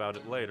Maya about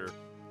it later.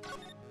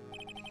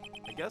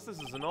 I guess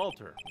this is an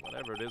altar.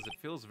 Whatever it is, it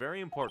feels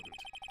very important.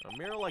 A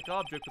mirror-like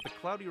object with a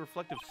cloudy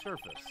reflective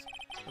surface.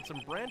 And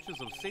some branches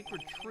of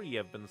sacred tree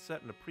have been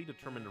set in a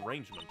predetermined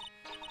arrangement.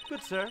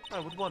 Good sir, I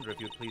would wonder if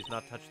you'd please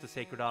not touch the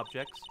sacred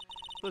objects.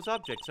 Those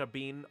objects are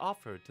being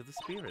offered to the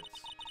spirits.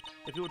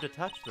 If you were to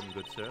touch them,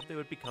 good sir, they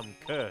would become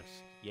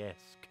cursed. Yes,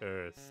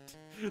 cursed.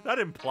 That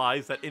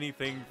implies that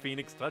anything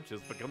Phoenix touches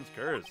becomes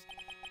cursed.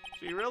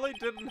 She really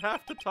didn't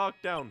have to talk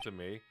down to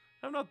me.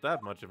 I'm not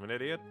that much of an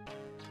idiot.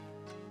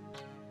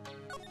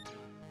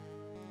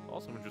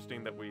 Also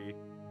interesting that we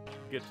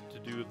get to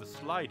do the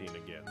sliding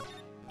again.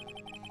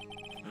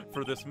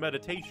 For this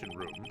meditation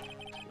room.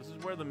 This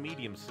is where the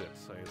medium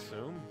sits, I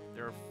assume.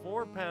 There are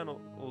 4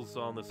 panels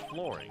on this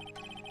flooring.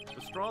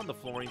 The straw on the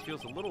flooring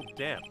feels a little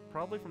damp,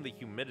 probably from the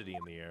humidity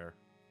in the air.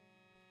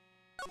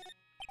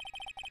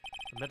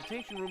 The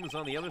meditation room is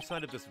on the other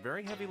side of this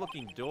very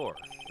heavy-looking door.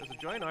 There's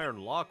a giant iron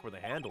lock where the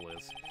handle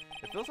is.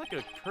 It feels like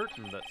a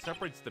curtain that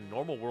separates the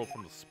normal world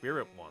from the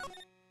spirit one.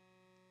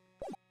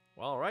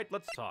 Well, alright,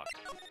 let's talk.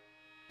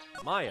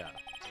 Maya.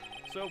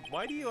 So,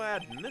 why do you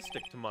add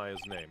Mystic to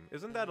Maya's name?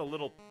 Isn't that a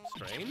little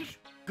strange?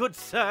 good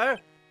sir!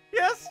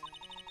 Yes?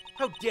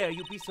 How dare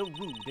you be so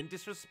rude and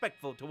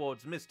disrespectful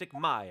towards Mystic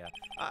Maya?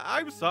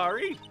 I'm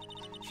sorry.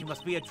 She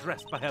must be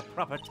addressed by her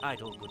proper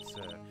title, good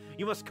sir.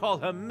 You must call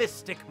her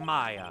Mystic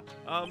Maya.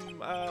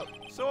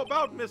 So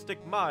about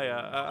Mystic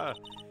Maya,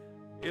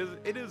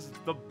 it is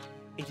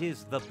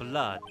the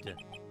blood.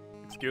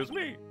 Excuse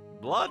me?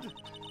 Blood?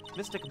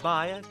 Mystic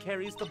Maya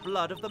carries the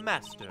blood of the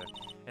Master.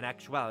 In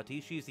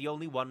actuality, she's the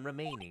only one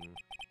remaining.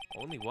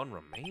 Only one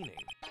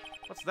remaining?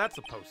 What's that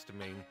supposed to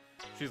mean?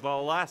 She's the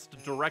last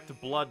direct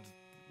blood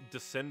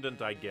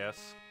descendant, I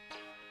guess.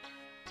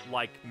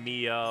 Like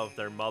Mia,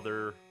 their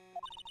mother.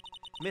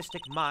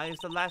 Mystic Maya is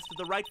the last of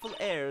the rightful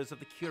heirs of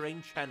the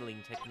Curang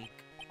channeling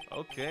technique.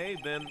 Okay,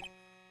 then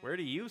where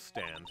do you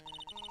stand?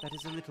 That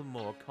is a little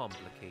more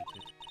complicated.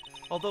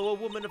 Although a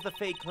woman of the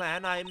Fae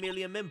clan, I am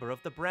merely a member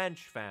of the Branch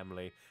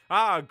family.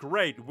 Ah,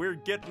 great. We're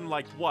getting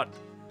like what?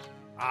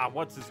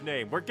 What's his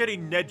name? We're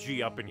getting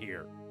Neji up in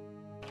here.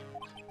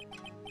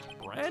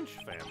 Branch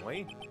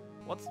family?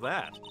 What's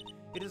that?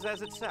 It is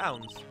as it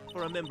sounds.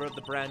 For a member of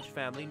the Branch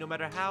family, no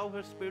matter how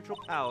her spiritual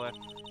power,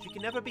 she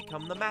can never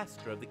become the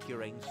master of the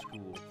Curang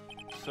school.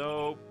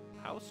 So,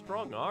 how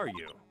strong are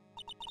you?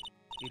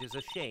 It is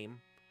a shame,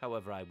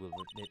 however I will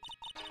admit.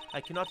 I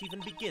cannot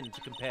even begin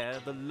to compare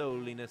the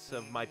lowliness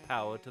of my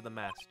power to the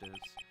Master's.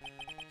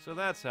 So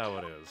that's how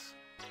it is.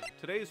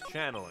 Today's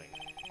channeling.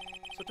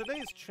 So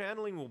today's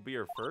channeling will be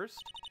your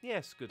first?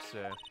 Yes, good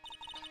sir.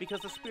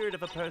 Because the spirit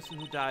of a person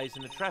who dies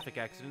in a traffic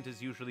accident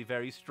is usually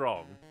very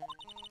strong.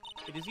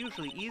 It is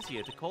usually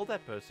easier to call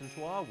that person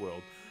to our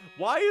world.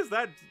 Why is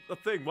that a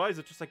thing? Why is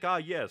it just like,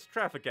 yes,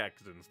 traffic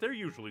accidents, they're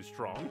usually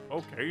strong.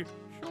 Okay,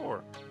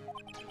 sure.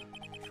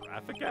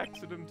 Traffic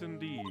accident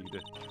indeed.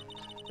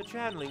 The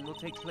channeling will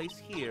take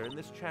place here in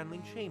this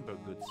channeling chamber,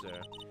 good sir.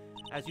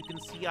 As you can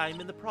see, I am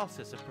in the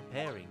process of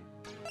preparing.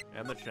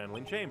 And the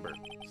channeling chamber.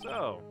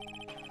 So,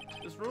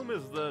 this room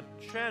is the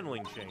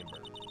channeling chamber.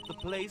 The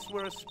place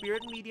where a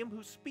spirit medium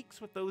who speaks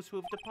with those who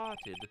have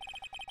departed.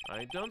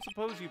 I don't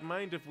suppose you'd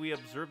mind if we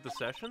observe the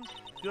session?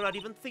 Do not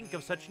even think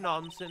of such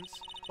nonsense.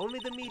 Only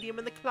the medium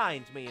and the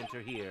client may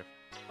enter here.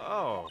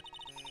 Oh.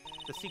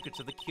 The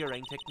secrets of the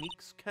Curang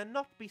techniques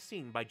cannot be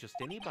seen by just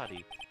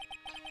anybody.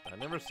 I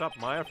never stopped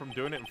Maya from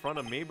doing it in front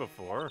of me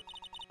before.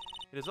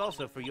 It is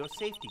also for your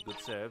safety, good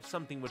sir, if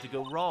something were to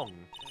go wrong.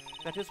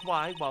 That is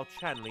why, while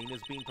channeling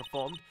is being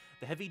performed,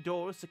 the heavy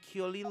door is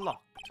securely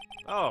locked.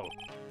 Oh,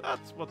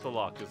 that's what the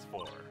lock is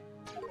for.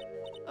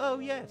 Oh,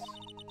 yes.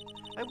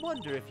 I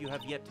wonder if you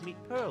have yet to meet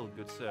Pearl,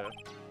 good sir.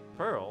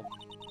 Pearl?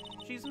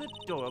 She's an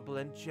adorable,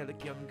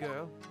 angelic young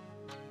girl.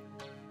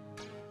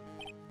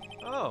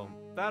 Oh,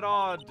 that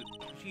odd...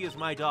 She is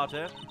my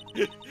daughter.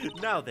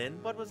 Now then,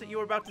 what was it you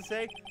were about to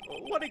say?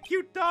 What a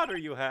cute daughter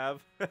you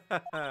have!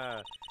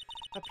 A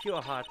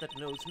pure heart that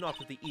knows not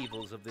of the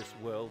evils of this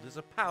world is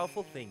a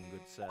powerful thing,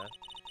 good sir.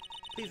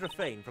 Please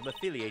refrain from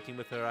affiliating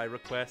with her, I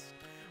request.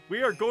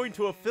 We are going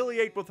to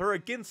affiliate with her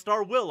against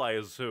our will, I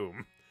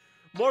assume.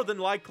 More than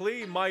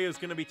likely, Maya's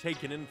gonna be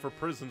taken in for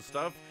prison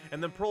stuff,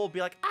 and then Pearl will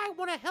be like, I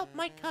want to help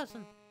my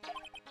cousin.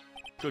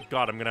 Good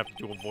God, I'm gonna have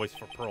to do a voice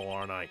for Pearl,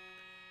 aren't I?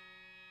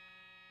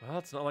 Well,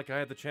 it's not like I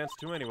had the chance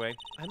to anyway.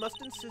 I must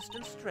insist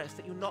and stress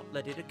that you not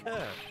let it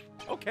occur.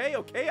 Okay,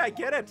 I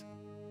get it.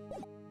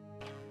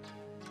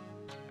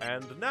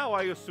 And now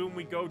I assume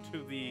we go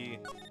to the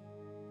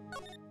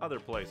other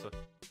place.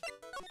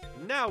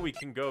 Now we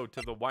can go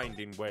to the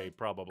winding way,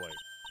 probably.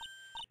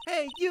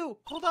 Hey, you!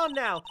 Hold on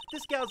now!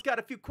 This gal's got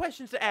a few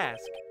questions to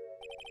ask.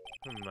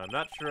 I'm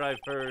not sure I've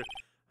heard...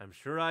 I'm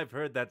sure I've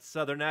heard that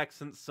southern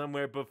accent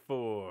somewhere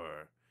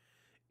before.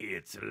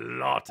 It's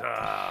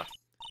Lotta!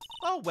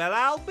 Oh, well,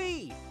 I'll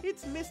be!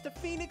 It's Mr.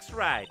 Phoenix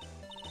Wright.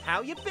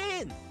 How you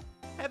been?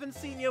 Haven't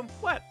seen you in,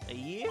 what, a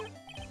year?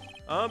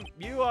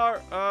 You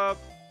are,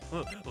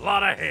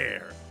 lot of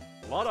hair.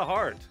 Lot of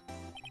heart.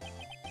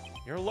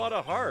 You're a lot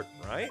of heart,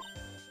 right?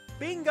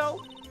 Bingo!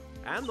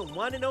 I'm the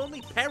one and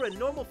only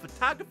paranormal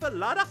photographer,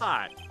 Lotta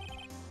Hart.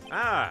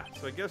 Ah,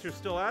 so I guess you're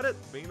still at it?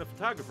 Being a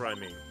photographer, I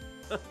mean.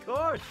 Of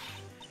course.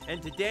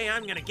 And today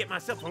I'm gonna get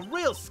myself a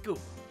real scoop.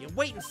 You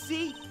wait and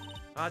see.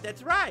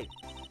 That's right.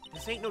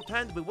 This ain't no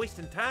time to be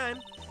wasting time.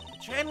 The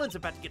channeling's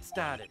about to get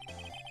started.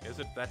 Is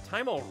it that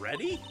time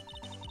already?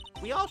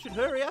 We all should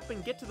hurry up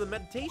and get to the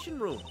meditation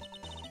room.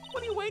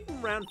 What are you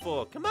waiting around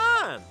for? Come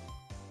on!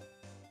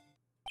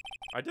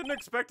 I didn't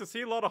expect to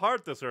see a lot of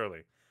heart this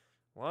early.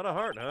 A lot of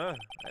heart, huh?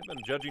 I've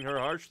been judging her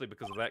harshly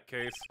because of that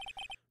case.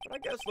 But I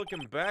guess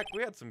looking back,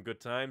 we had some good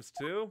times,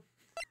 too.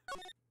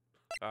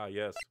 Ah,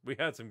 yes, we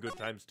had some good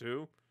times,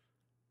 too.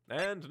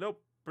 And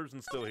nope,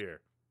 person's still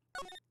here.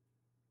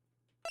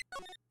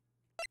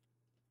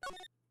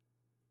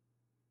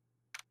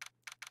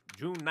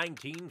 June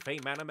 19, Fae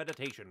Manor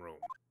Meditation Room.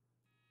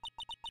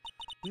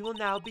 We will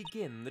now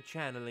begin the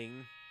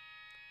channeling.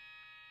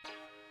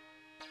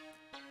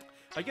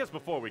 I guess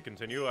before we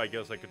continue, I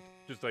guess I could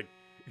just, like,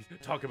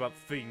 talk about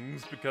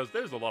things, because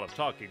there's a lot of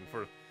talking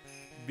for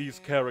these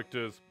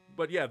characters.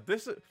 But yeah,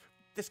 this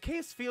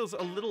case feels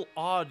a little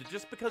odd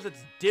just because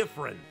it's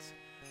different.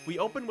 we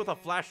opened with a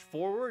flash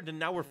forward, and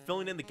now we're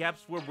filling in the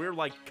gaps where we're,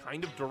 like,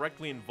 kind of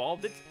directly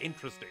involved. It's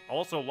interesting.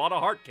 Also, a lot of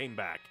heart came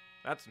back.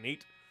 That's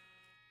neat.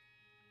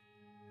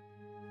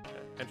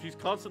 And she's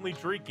constantly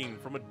drinking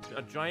from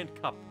a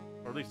giant cup.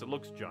 Or at least it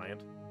looks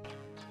giant,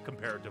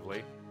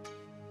 comparatively.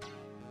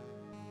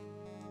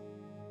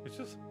 It's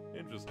just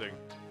interesting.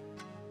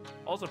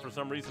 Also, for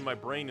some reason, my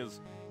brain is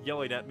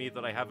yelling at me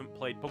that I haven't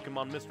played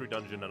Pokemon Mystery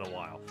Dungeon in a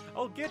while.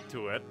 I'll get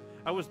to it.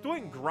 I was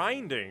doing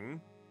grinding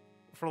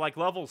for, like,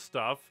 level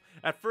stuff.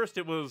 At first,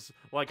 it was,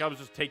 like, I was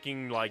just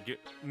taking, like,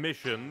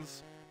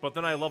 missions. But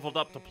then I leveled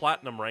up to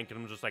Platinum rank, and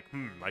I'm just like,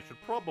 I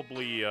should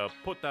probably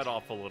put that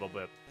off a little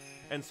bit.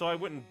 And so I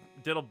went and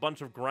did a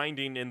bunch of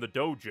grinding in the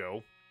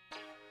dojo.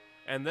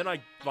 And then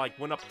I, like,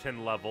 went up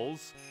 10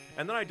 levels.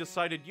 And then I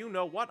decided, you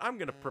know what? I'm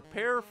gonna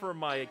prepare for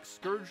my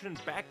excursion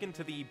back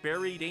into the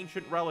buried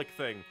ancient relic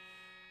thing.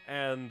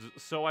 And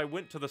so I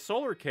went to the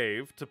Solar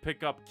Cave to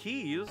pick up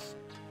keys.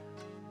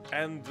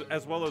 And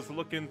as well as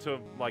look into,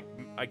 like,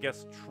 I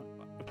guess,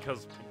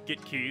 because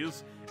get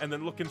keys. And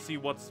then look and see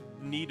what's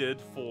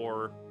needed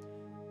for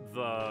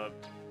the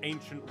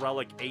ancient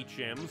relic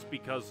HMs.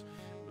 Because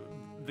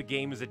the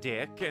game is a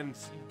dick, and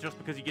just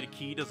because you get a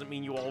key doesn't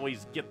mean you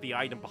always get the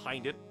item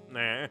behind it.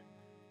 Nah.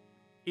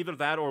 Either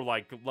that or,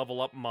 like, level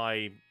up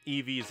my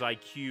Eevee's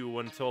IQ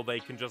until they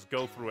can just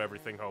go through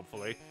everything,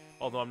 hopefully.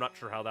 Although I'm not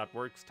sure how that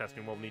works.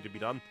 Testing will need to be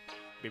done.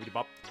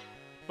 Bibbidi-bop.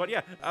 But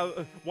yeah,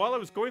 while I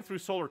was going through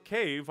Solar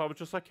Cave, I was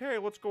just like, hey,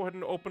 let's go ahead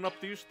and open up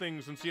these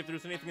things and see if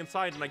there's anything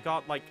inside. And I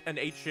got, like, an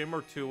HM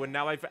or two, and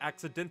now I've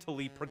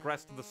accidentally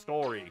progressed the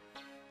story.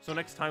 So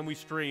next time we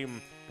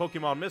stream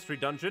Pokemon Mystery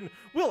Dungeon,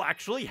 we'll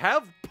actually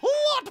have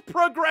plot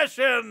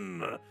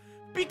progression!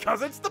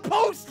 Because it's the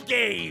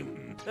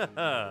post-game!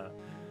 Oh,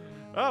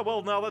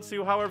 well, now let's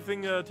see how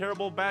everything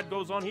terrible bad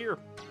goes on here.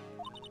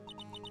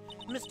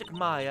 Mystic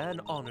Maya,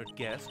 an honored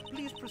guest,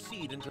 please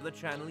proceed into the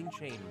channeling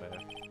chamber.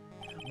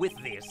 With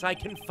this, I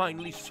can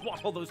finally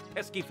swat all those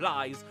pesky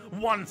flies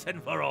once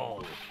and for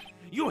all.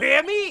 You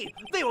hear me?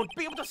 They won't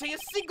be able to say a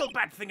single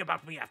bad thing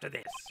about me after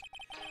this.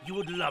 You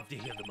would love to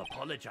hear them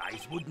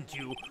apologize, wouldn't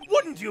you?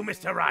 Wouldn't you,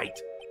 Mr. Wright?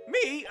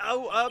 Me?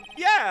 Oh,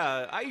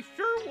 yeah, I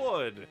sure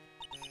would.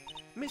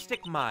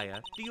 Mystic Maya,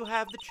 do you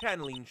have the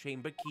channeling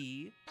chamber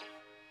key?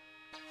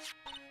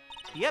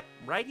 Yep,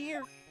 right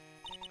here.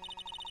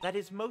 That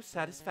is most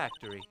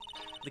satisfactory.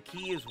 The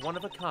key is one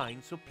of a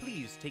kind, so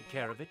please take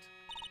care of it.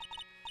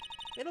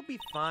 It'll be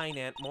fine,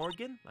 Aunt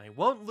Morgan. I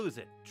won't lose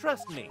it.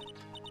 Trust me.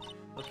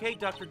 Okay,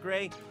 Dr.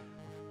 Gray.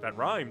 That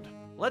rhymed.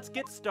 Let's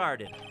get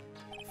started.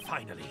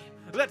 Finally.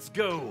 Let's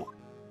go.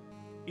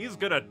 He's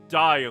gonna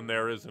die in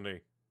there, isn't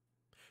he?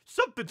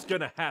 Something's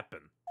gonna happen.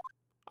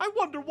 I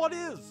wonder what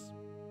is.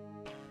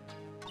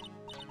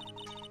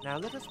 Now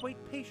let us wait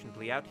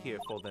patiently out here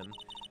for them.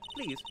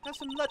 Please, have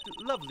some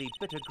lovely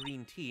bitter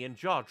green tea and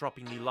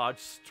jaw-droppingly large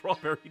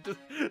strawberry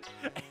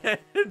and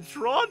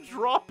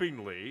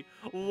jaw-droppingly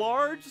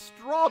large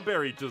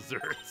strawberry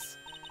desserts.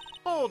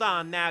 Hold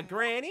on now,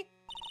 Granny.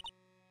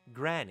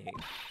 Granny?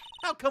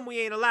 How come we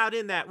ain't allowed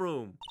in that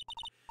room?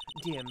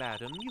 Dear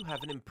madam, you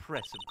have an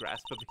impressive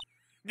grasp of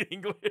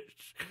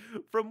English.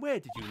 From where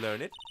did you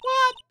learn it?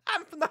 What?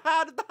 I'm from the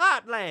heart of the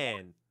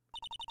Heartland.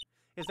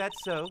 Is that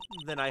so?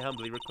 Then I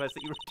humbly request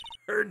that you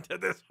return to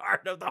this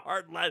heart of the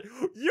Heartland.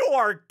 You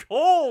are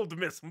cold,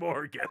 Miss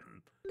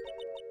Morgan.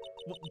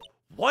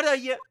 What are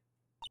you?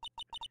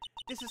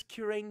 This is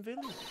Curane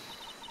Village.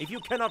 If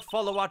you cannot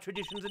follow our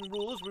traditions and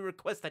rules, we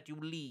request that you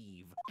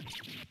leave.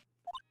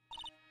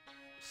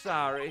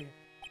 Sorry.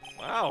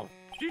 Wow,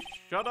 she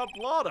shut up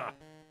Lotta.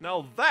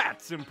 Now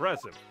that's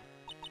impressive.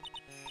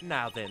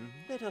 Now then,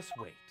 let us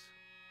wait.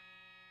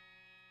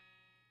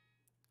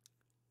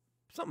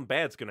 Something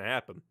bad's gonna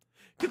happen.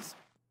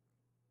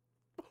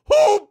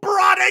 Who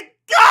brought a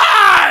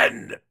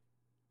gun?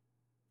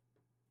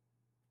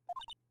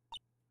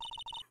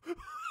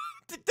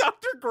 Did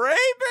Dr. Gray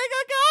bring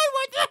a gun?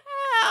 What the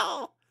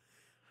hell?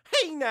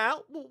 Hey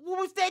now, what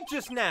was that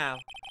just now?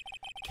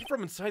 Came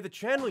from inside the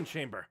channeling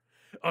chamber.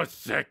 A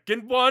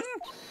second one?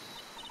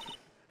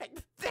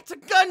 That's a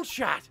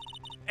gunshot!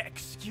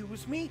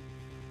 Excuse me?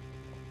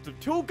 The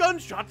 2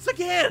 gunshots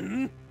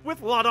again?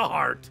 With a lot of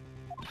heart.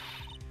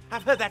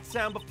 I've heard that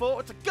sound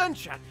before. It's a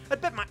gunshot. I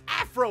bet my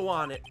afro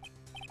on it.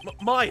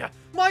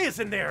 Maya's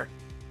in there.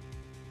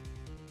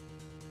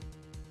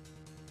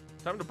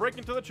 Time to break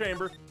into the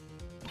chamber.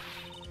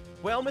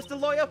 Well, Mr.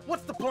 Lawyer,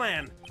 what's the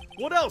plan?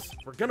 What else?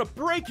 We're gonna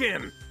break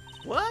in.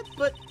 What?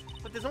 But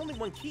there's only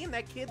one key and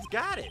that kid's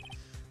got it.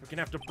 We're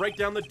gonna have to break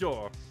down the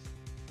door.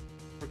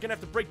 We're gonna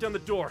have to break down the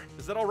door.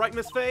 Is that all right,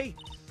 Miss Faye?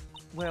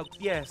 Well,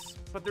 yes,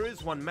 but there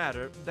is one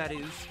matter. That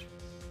is...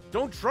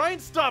 Don't try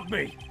and stop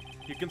me!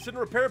 You can send a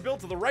repair bill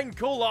to the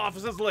Rancola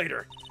offices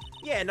later.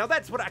 Yeah, now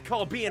that's what I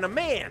call being a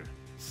man.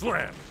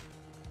 Slam.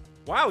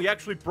 Wow, he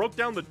actually broke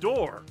down the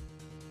door.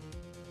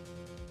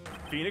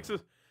 Phoenix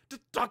is...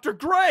 Dr.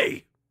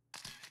 Gray!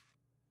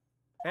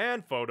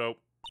 And photo.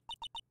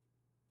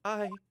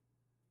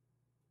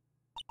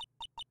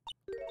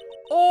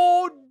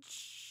 Oh,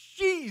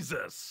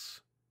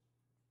 Jesus!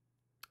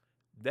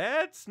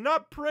 That's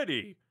not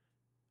pretty.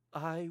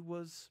 I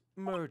was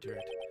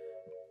murdered.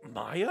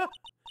 Maya?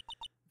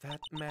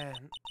 That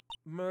man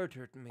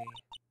murdered me.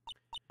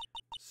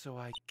 So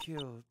I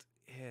killed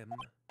him.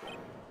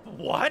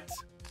 What?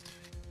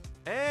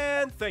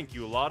 And thank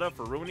you, Lotta,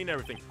 for ruining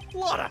everything.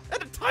 Lotta,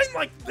 at a time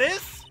like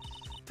this?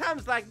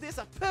 Times like this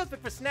are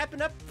perfect for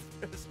snapping up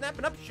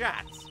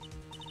shots.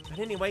 But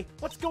anyway,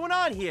 what's going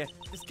on here?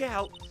 This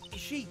gal, is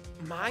she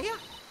Maya?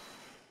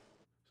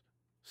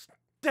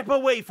 Step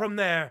away from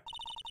there.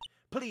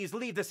 Please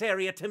leave this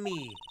area to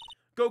me.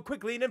 Go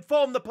quickly and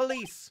inform the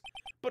police.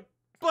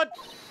 But,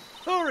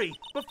 hurry,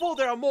 before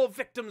there are more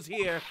victims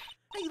here.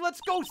 Hey,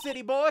 let's go,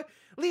 city boy.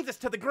 Leave this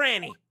to the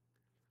granny.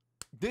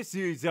 This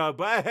is,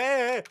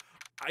 I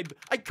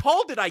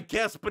called it, I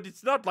guess, but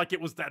it's not like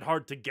it was that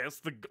hard to guess.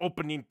 The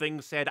opening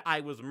thing said I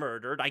was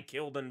murdered, I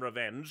killed in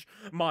revenge.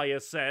 Maya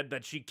said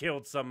that she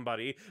killed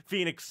somebody.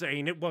 Phoenix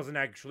saying it wasn't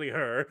actually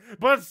her.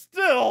 But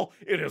still,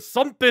 it is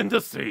something to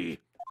see.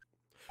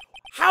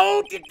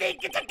 How did they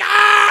get the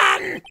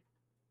gun?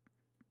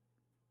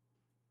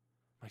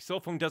 My cell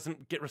phone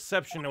doesn't get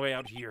reception way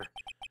out here,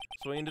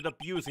 so I ended up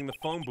using the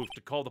phone booth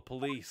to call the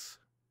police.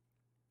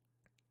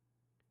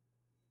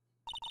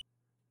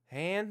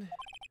 And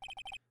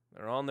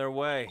they're on their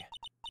way.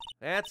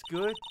 That's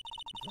good.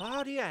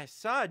 Bloody, I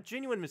saw a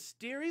genuine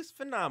mysterious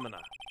phenomena.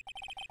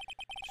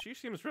 She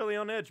seems really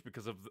on edge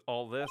because of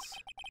all this.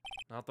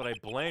 Not that I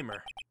blame her.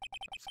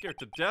 I'm scared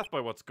to death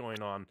by what's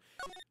going on.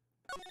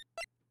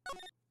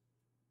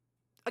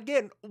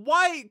 Again,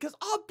 why? Because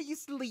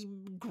obviously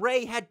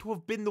Gray had to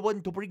have been the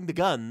one to bring the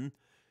gun.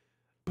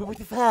 But what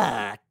the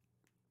fuck?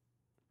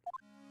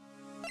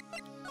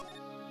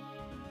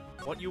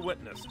 What you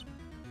witnessed?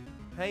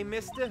 Hey,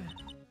 mister.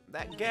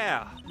 That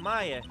gal,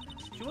 Maya,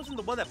 she wasn't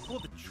the one that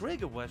pulled the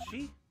trigger, was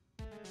she?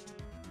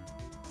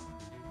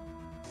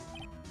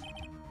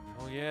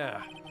 Oh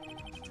yeah.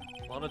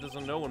 Lana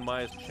doesn't know when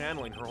Maya's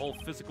channeling, her whole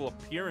physical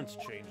appearance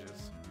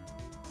changes.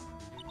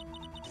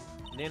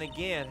 And then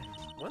again,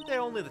 weren't there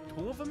only the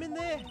two of them in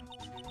there?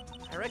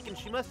 I reckon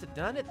she must have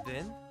done it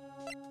then.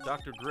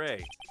 Dr.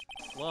 Gray.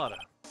 Lana,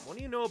 what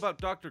do you know about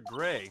Dr.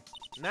 Gray?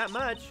 Not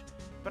much,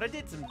 but I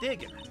did some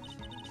digging.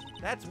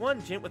 That's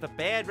one gent with a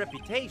bad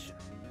reputation.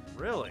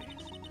 Really?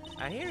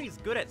 I hear he's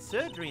good at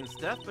surgery and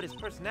stuff, but his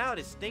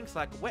personality stinks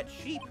like a wet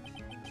sheep.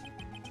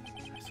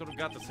 I sort of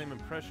got the same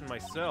impression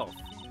myself.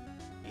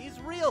 He's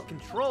real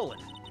controlling.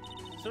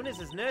 Soon as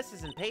his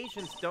nurses and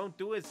patients don't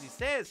do as he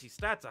says, he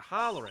starts a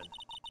hollering.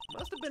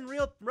 Must have been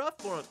real rough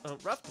to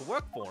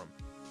work for him.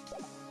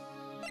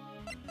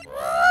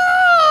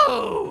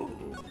 Whoa!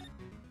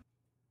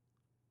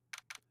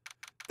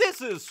 This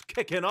is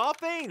kicking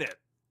off, ain't it?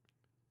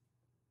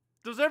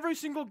 Does every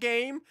single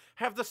game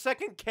have the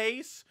second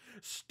case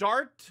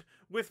start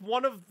with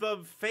one of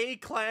the Fae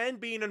clan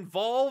being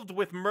involved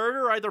with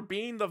murder, either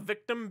being the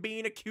victim,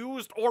 being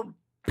accused, or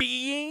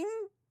being?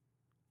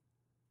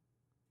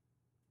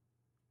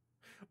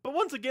 But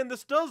once again,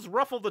 this does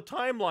ruffle the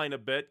timeline a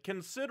bit,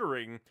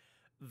 considering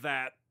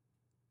that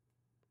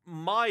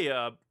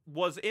Maya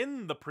was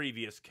in the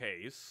previous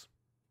case,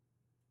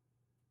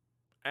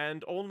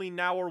 and only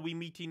now are we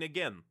meeting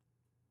again.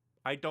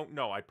 I don't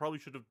know. I probably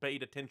should have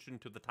paid attention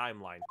to the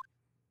timeline.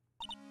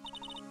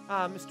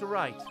 Ah, Mr.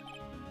 Wright.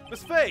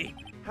 Miss Faye,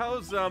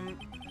 how's,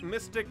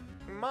 Mystic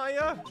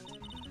Maya?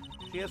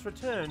 She has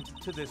returned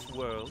to this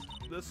world.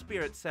 The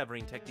spirit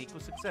severing technique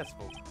was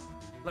successful.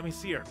 Let me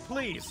see her,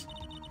 please.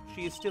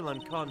 She is still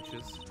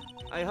unconscious.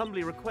 I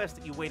humbly request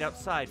that you wait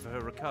outside for her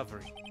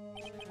recovery.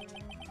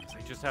 Guess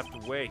I just have to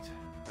wait.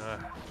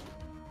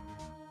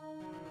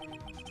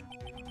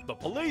 The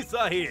police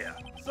are here.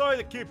 Sorry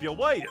to keep you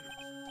waiting.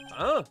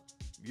 Huh?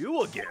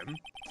 You again?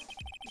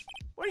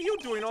 What are you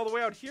doing all the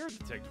way out here,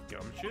 Detective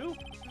Gumshoe?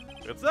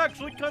 It's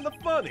actually kind of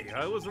funny.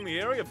 I was in the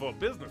area for a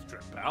business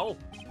trip, pal.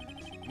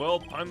 Well,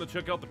 time to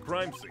check out the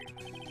crime scene.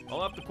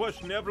 I'll have to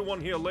question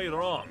everyone here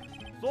later on.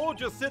 So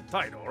just sit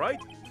tight, alright?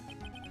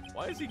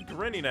 Why is he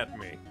grinning at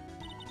me?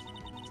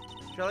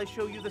 Shall I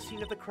show you the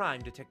scene of the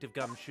crime, Detective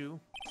Gumshoe?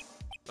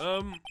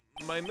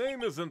 My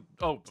name isn't...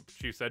 Oh,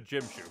 she said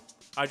Jimshoe.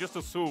 I just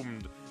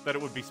assumed that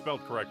it would be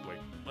spelled correctly.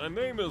 My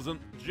name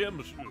isn't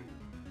Jimshoe.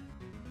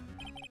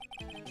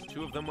 The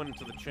two of them went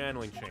into the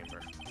channeling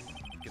chamber.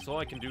 Guess all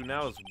I can do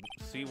now is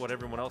see what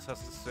everyone else has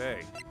to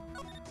say.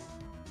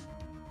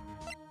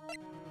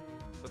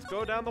 Let's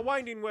go down the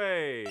winding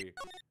way!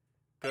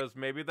 Because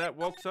maybe that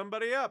woke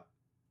somebody up.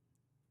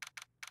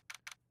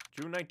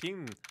 June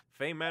 19th,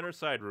 Faye Manor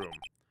side room.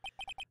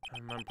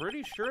 I'm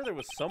pretty sure there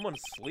was someone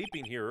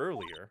sleeping here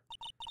earlier.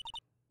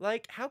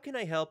 Like, how can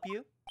I help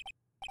you?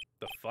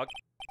 The fuck?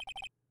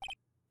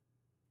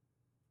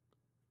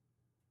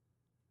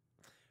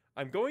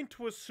 I'm going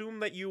to assume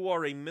that you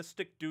are a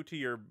mystic due to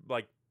your,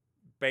 like,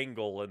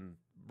 bangle and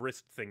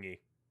wrist thingy.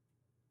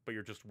 But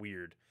you're just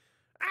weird.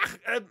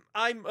 Like,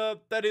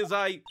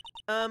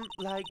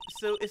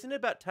 so isn't it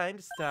about time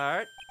to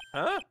start?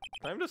 Huh?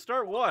 Time to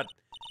start what?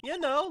 You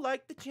know,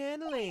 like the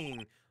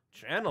channeling.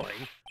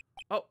 Channeling?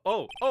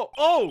 Oh!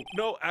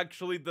 No,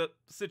 actually, the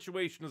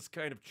situation has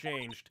kind of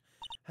changed.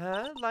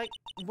 Huh? Like,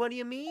 what do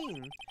you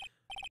mean?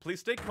 Please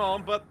stay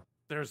calm, but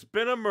there's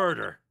been a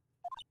murder.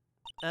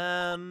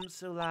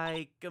 So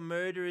like, a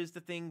murder is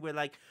the thing where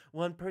like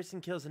one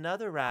person kills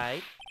another,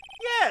 right?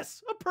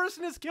 Yes, a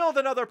person has killed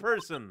another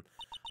person.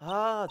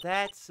 Oh,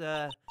 that's,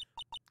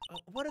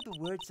 what are the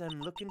words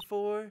I'm looking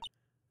for?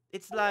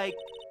 It's like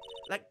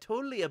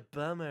totally a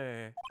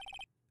bummer.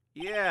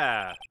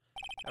 Yeah.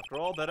 After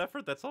all that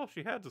effort, that's all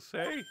she had to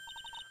say.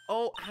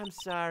 Oh, I'm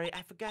sorry.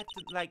 I forgot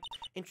to, like,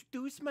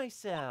 introduce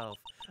myself.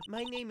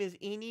 My name is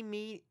Eeny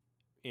Meeny.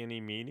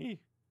 Eeny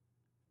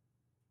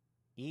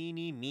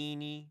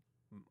Meeny?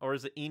 Or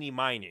is it Eeny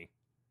Miny?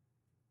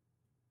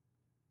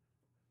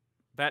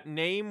 That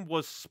name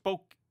was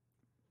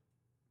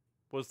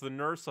Was the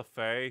nurse a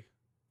fae?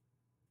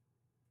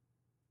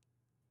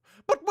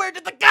 But where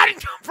did the gun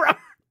come from?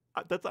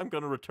 I'm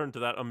gonna return to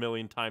that a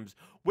million times.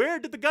 Where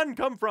did the gun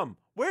come from?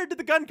 Where did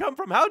the gun come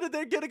from? How did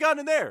they get a gun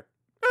in there?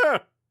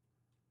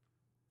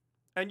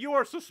 And you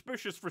are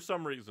suspicious for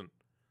some reason.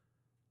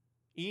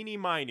 Eeny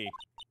Miny.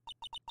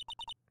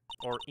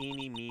 Or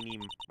Eeny Meeny,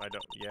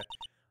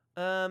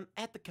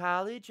 At the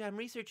college, I'm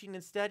researching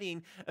and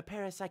studying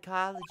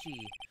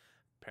parapsychology.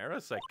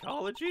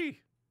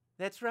 Parapsychology?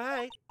 That's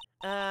right.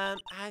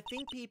 I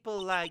think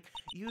people, like,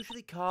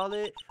 usually call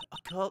it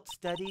occult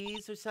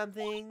studies or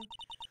something.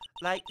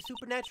 Like,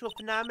 supernatural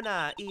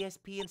phenomena,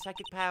 ESP and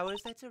psychic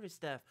powers, that sort of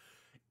stuff.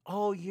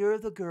 Oh, you're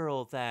the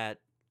girl that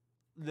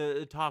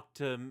talked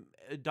to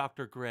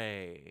Dr.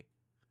 Gray.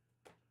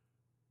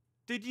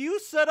 Did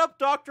you set up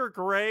Dr.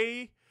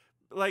 Gray?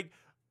 Like,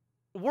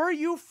 were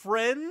you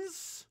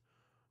friends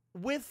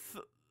with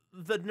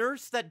the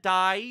nurse that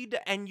died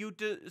and you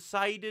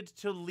decided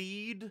to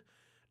lead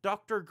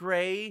Dr.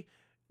 Gray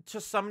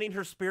to summoning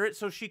her spirit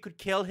so she could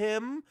kill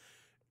him?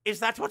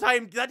 That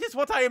is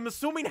what I am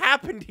assuming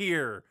happened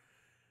here.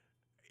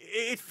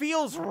 It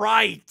feels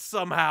right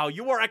somehow.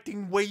 You are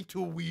acting way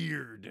too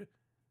weird.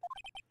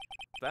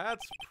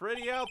 That's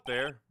pretty out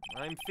there.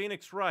 I'm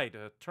Phoenix Wright,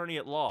 attorney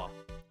at law.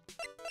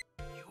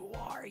 Who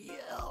are you?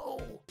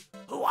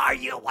 Who are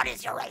you? What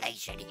is your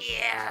relation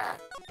here?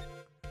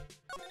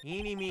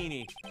 Eeny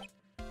Meeny.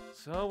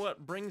 So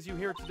what brings you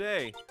here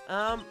today?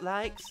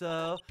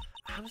 So,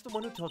 I was the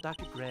one who told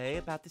Dr. Gray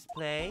about this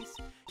place.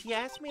 He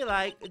asked me,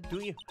 like,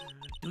 do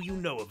you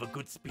know of a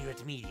good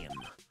spirit medium?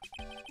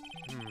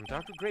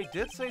 Dr. Gray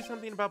did say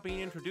something about being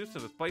introduced to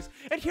this place,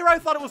 and here I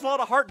thought it was Lot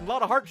of Heart, and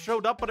Lot of Heart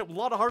showed up, but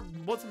Lot of Heart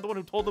wasn't the one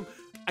who told them.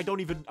 I don't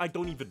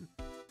even.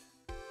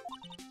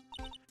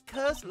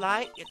 Cause,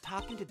 like,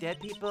 talking to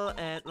dead people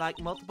and, like,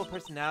 multiple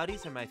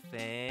personalities are my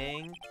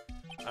thing.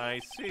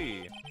 I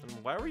see. And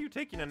why were you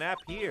taking a nap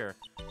here?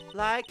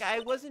 Like,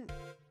 I wasn't...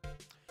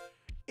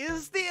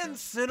 Is the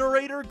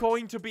incinerator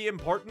going to be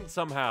important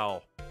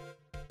somehow?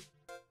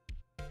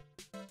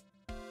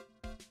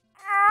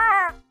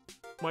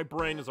 My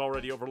brain is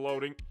already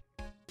overloading.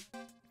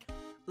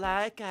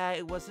 Like,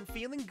 I wasn't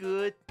feeling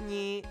good.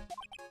 Nyeh.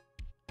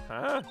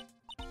 Huh?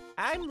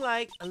 I'm,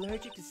 like,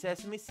 allergic to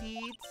sesame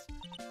seeds.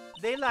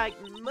 They, like,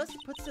 must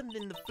have put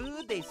something in the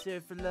food they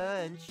serve for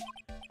lunch.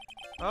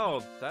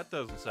 Oh, that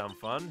doesn't sound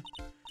fun.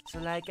 So,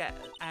 like,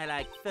 I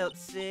like, felt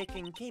sick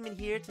and came in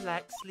here to,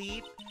 like,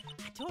 sleep.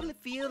 I totally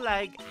feel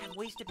like I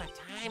wasted my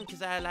time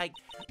because I, like,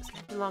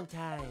 slept a long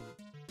time.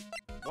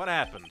 What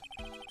happened?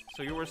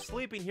 So you were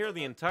sleeping here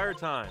the entire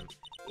time?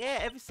 Yeah,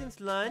 ever since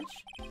lunch.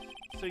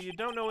 So you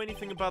don't know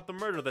anything about the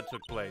murder that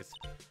took place?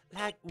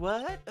 Like,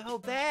 what? Oh,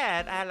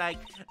 that. I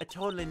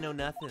totally know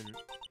nothing.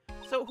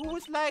 So who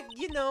was, like,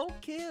 you know,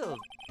 killed?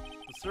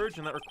 The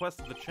surgeon that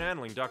requested the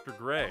channeling, Dr.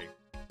 Gray.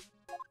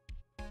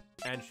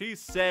 And she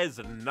says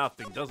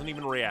nothing, doesn't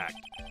even react.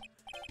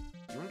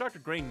 You and Dr.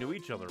 Gray knew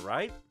each other,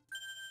 right?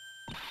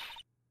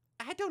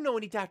 I don't know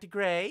any Dr.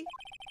 Gray.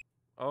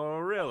 Oh,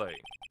 really?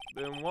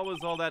 Then what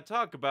was all that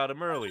talk about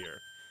him earlier?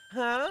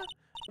 Huh?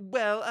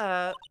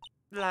 Well,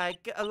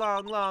 like, a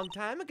long, long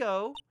time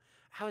ago.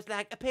 I was,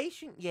 like, a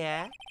patient,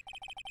 yeah.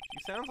 She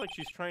sounds like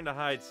she's trying to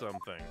hide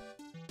something.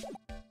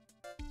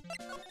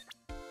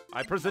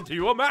 I present to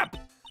you a map!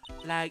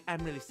 Like,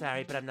 I'm really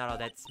sorry, but I'm not all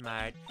that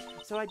smart.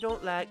 So I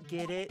don't, like,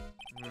 get it.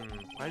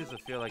 Why does it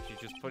feel like she's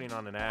just putting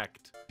on an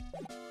act?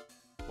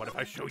 What if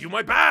I show you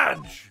my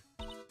badge?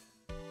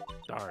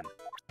 Darn.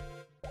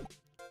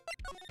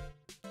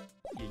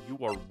 Yeah, you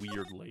are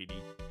weird,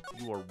 lady.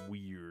 You are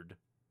weird.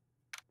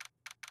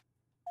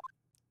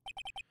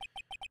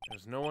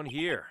 There's no one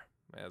here,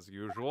 as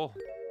usual.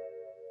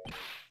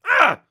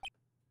 Ah!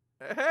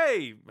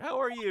 Hey,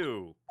 how are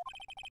you?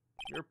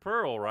 You're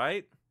Pearl,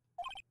 right?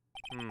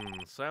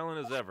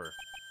 Silent as ever.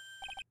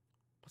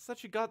 What's that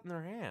she got in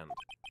her hand?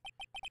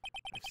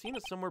 I've seen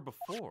it somewhere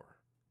before.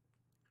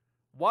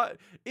 What?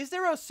 Is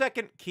there a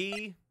second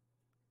key?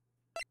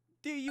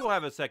 Do you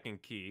have a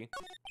second key?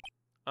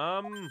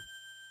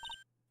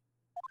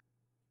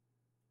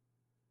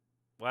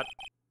 What?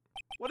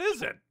 What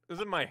is it? Is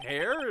it my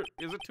hair?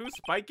 Is it too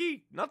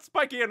spiky? Not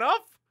spiky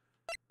enough?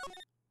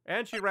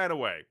 And she ran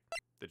away.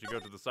 Did she go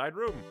to the side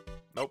room?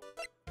 Nope.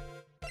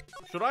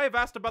 Should I have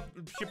asked about...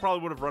 She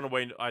probably would have run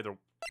away either...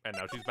 And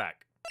now she's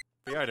back.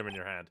 The item in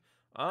your hand.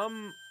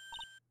 And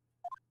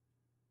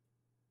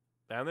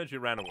then she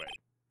ran away.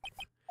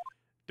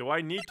 Do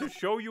I need to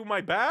show you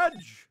my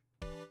badge?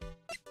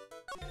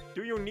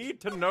 Do you need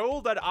to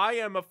know that I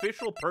am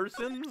official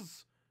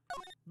person's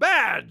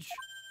badge?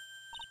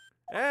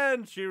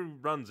 And she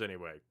runs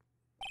anyway.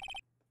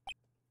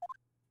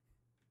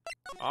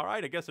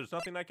 Alright, I guess there's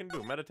nothing I can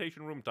do.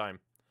 Meditation room time.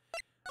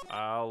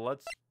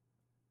 Let's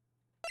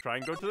try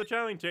and go to the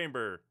channeling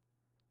chamber.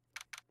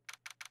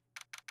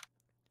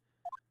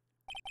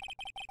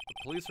 The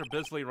police are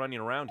busily running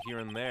around here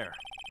and there,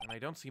 and I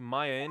don't see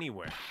Maya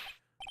anywhere.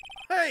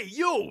 Hey,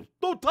 you!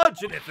 Don't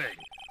touch anything!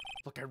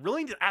 Look, I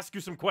really need to ask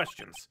you some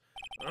questions.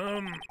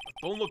 Don't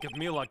look at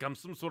me like I'm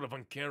some sort of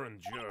uncaring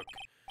jerk.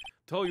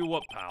 Tell you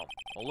what, pal.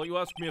 I'll let you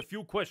ask me a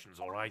few questions,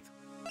 alright?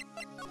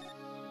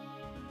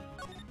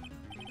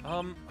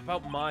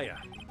 About Maya.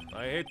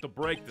 I hate to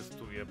break this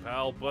to you,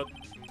 pal, but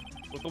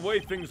with the way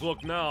things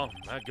look now,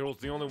 that girl's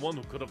the only one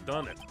who could have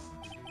done it.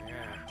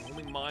 Yeah,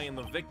 only Maya and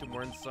the victim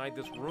were inside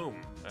this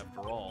room,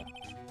 after all.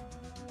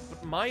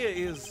 But Maya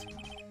is...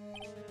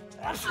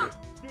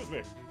 Excuse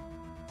me.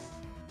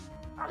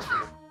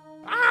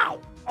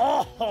 Ow!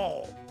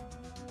 Oh!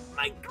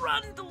 My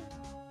grundle!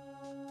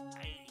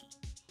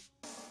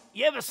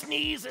 You ever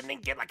sneeze and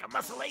then get like a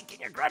muscle ache in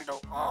your grundle?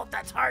 Oh,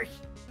 that's harsh.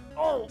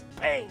 Oh,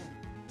 pain.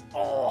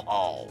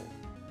 Oh.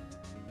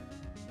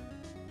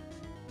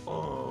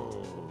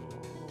 Oh.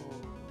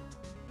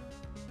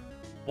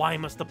 Why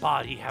must the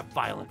body have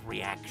violent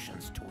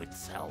reactions to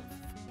itself?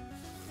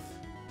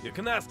 You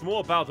can ask more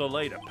about her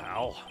later,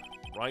 pal.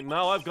 Right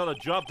now, I've got a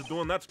job to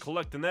do, and that's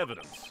collecting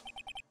evidence.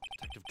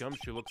 Detective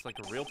Gumshoe looks like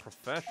a real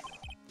professional.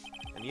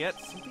 And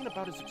yet, something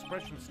about his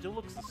expression still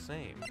looks the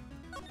same.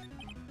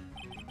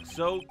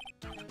 So,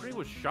 Dr. Gray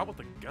was shot with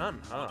a gun,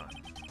 huh?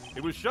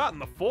 He was shot in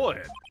the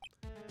forehead.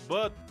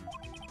 But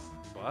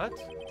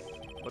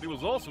he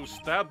was also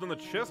stabbed in the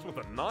chest with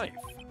a knife.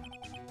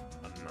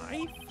 A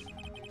knife?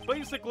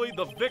 Basically,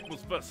 the Vic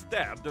was first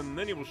stabbed, and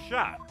then he was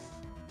shot.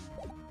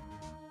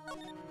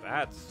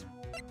 That's...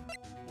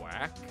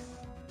 whack.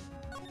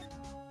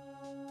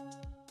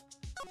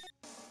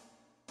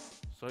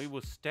 So he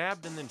was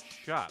stabbed and then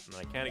shot, and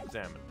I can't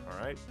examine,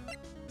 alright?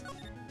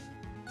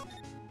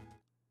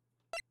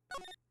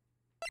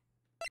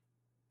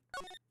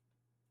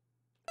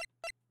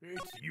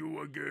 It's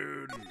you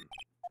again.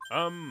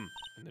 And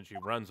then she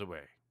runs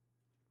away.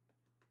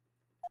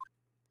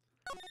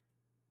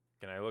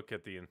 Can I look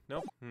at the...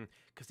 Nope.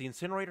 Because the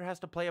incinerator has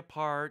to play a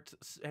part.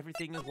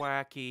 Everything is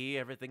wacky.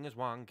 Everything is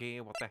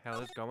wonky. What the hell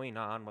is going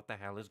on? What the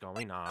hell is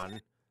going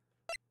on?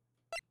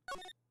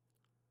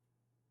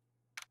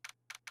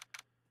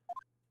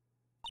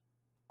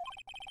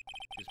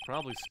 She's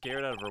probably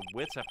scared out of her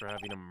wits after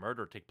having a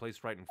murder take place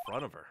right in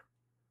front of her.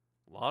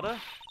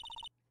 Lotta?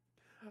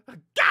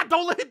 God,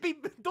 don't let me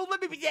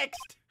be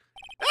next!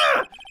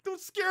 Ah! Don't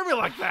scare me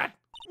like that!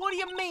 What do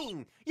you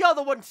mean? You're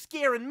the one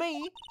scaring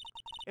me.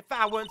 If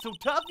I weren't so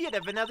tough, you'd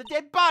have another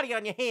dead body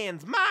on your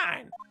hands.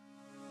 Mine!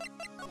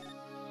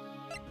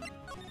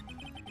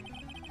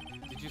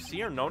 Did you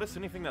see or notice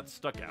anything that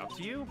stuck out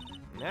to you?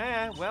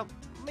 Nah, well,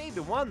 maybe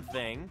one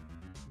thing.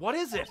 What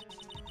is it?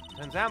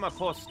 Turns out my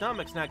poor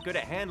stomach's not good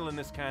at handling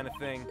this kind of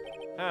thing.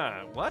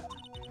 What?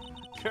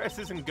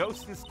 Curses and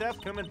ghosts and stuff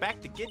coming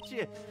back to get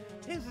you.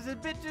 This is a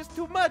bit just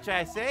too much,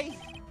 I say.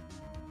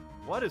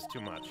 What is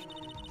too much?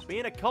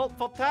 Being a cult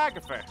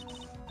photographer.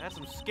 That's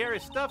some scary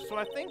stuff, so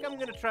I think I'm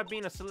gonna try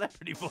being a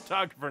celebrity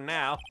photographer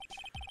now.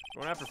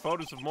 Going after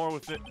photos of more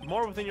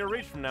within your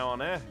reach from now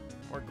on, eh?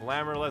 More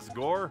glamour, less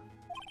gore?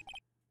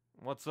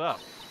 What's up?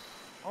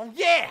 Oh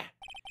yeah!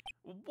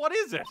 What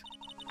is it?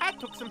 I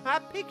took some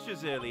hot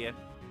pictures earlier.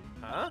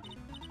 Huh?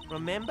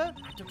 Remember?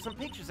 I took some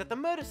pictures at the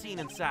murder scene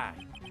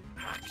inside.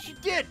 She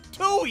did,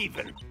 two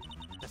even!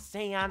 The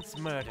seance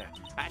murder.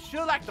 I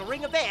sure like the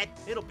ring of that.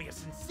 It'll be a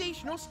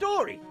sensational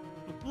story.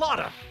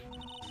 Lotta!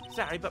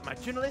 Sorry, but my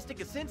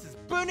journalistic sense is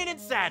burning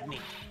inside me.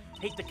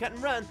 Hate to cut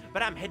and run,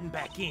 but I'm heading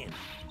back in.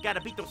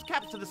 Gotta beat those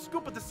cops to the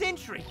scoop of the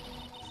century.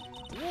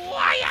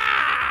 Why?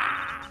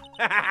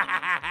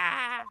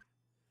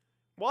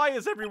 Why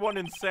is everyone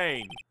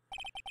insane?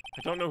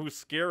 I don't know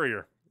who's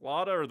scarier,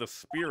 Lotta or the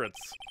spirits.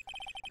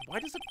 Why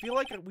does it feel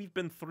like we've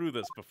been through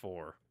this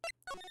before?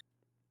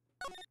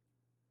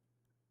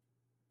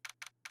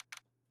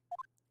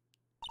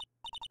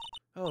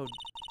 Oh,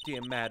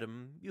 dear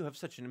madam, you have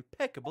such an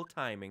impeccable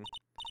timing.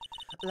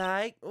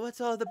 Like, what's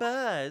all the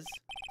buzz?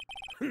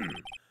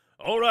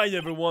 Alright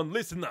everyone,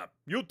 listen up.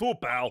 You too,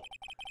 pal.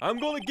 I'm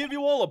gonna give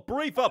you all a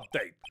brief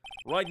update.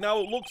 Right now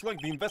it looks like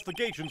the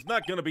investigation's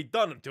not gonna be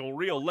done until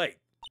real late.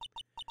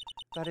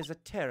 That is a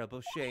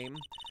terrible shame.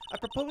 I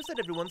propose that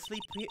everyone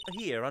sleep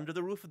here under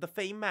the roof of the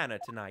Fame Manor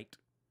tonight.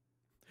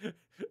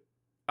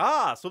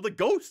 Ah, so the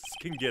ghosts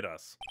can get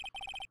us.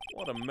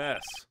 What a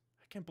mess.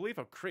 I can't believe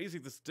how crazy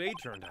this day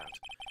turned out.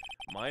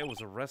 Maya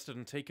was arrested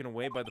and taken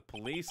away by the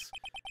police.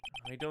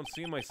 I don't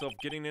see myself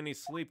getting any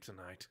sleep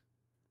tonight.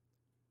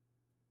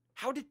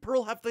 How did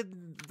Pearl have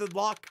the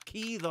lock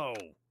key, though?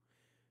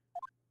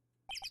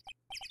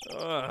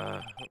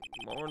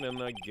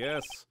 Morning, I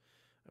guess.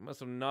 I must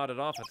have nodded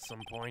off at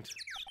some point.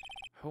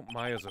 Hope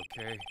Maya's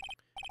okay.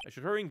 I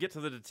should hurry and get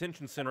to the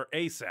detention center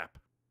ASAP.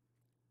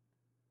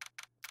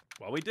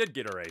 Well, we did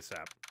get her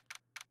ASAP.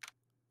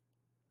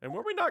 And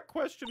were we not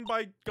questioned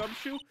by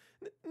Gumshoe?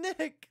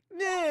 Nick!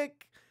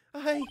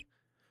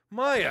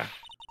 Maya!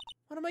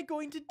 What am I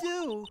going to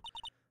do?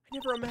 I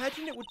never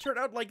imagined it would turn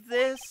out like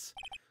this.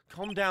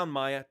 Calm down,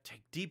 Maya.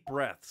 Take deep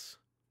breaths.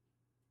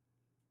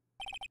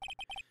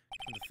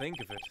 Come to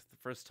think of it, the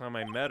first time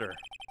I met her,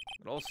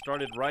 it all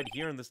started right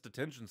here in this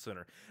detention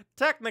center.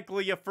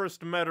 Technically, you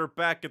first met her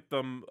back at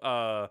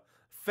the,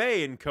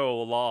 Faye &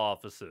 Co. law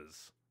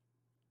offices.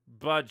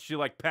 But she,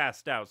 like,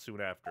 passed out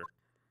soon after.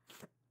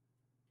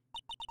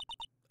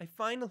 I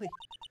finally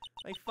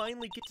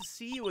get to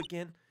see you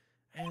again,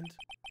 and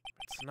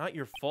it's not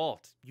your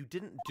fault. You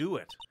didn't do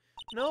it.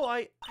 No,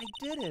 I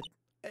did it.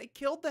 I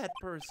killed that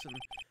person,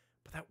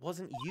 but that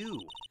wasn't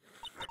you.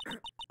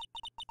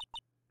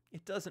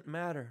 It doesn't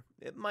matter.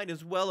 It might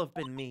as well have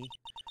been me.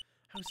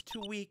 I was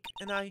too weak,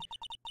 and I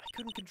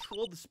couldn't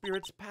control the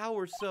spirit's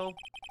power, so I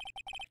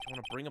don't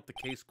want to bring up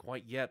the case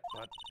quite yet,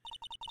 but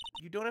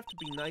you don't have to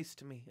be nice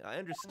to me. I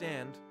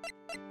understand.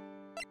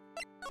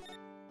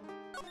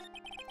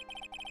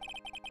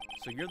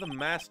 So you're the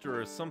master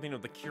or something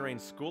of the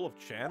Curane School of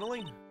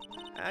Channeling?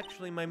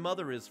 Actually, my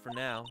mother is for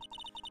now.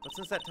 But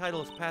since that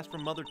title has passed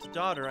from mother to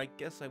daughter, I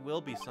guess I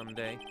will be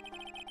someday.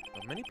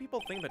 But many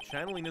people think that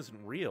channeling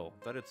isn't real,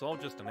 that it's all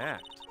just an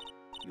act.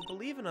 You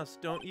believe in us,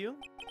 don't you?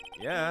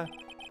 Yeah,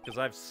 because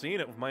I've seen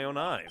it with my own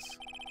eyes.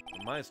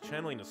 Maya's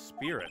channeling a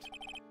spirit.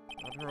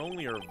 Not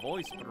only her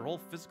voice, but her whole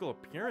physical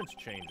appearance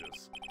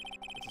changes.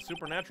 It's a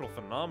supernatural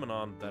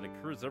phenomenon that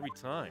occurs every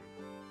time.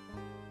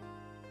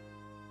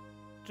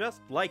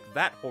 Just like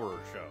that horror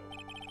show.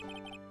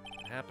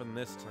 It happened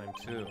this time,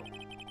 too.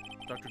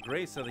 Dr.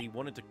 Gray said that he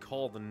wanted to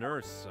call the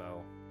nurse,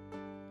 so...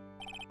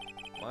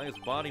 Maya's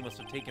body must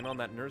have taken on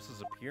that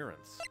nurse's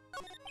appearance.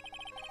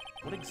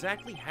 What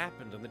exactly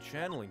happened in the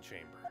channeling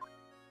chamber?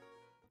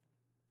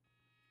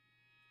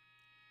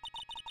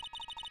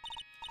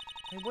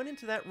 I went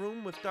into that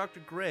room with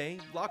Dr. Gray,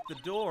 locked the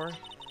door,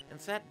 and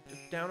sat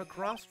down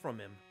across from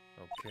him.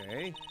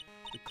 Okay.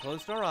 We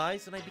closed our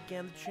eyes and I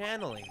began the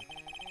channeling.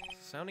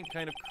 Sounding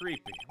kind of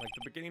creepy, like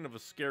the beginning of a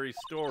scary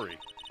story.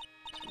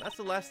 And that's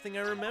the last thing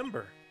I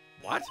remember.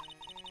 What?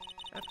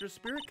 After a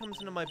spirit comes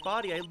into my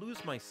body, I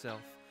lose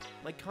myself,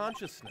 my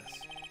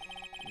consciousness.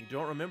 You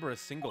don't remember a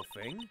single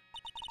thing?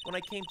 When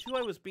I came to,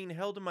 I was being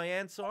held in my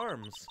aunt's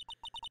arms.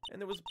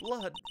 And there was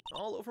blood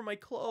all over my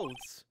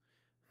clothes.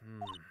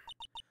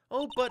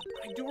 Oh, but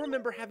I do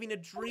remember having a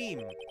dream.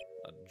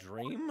 A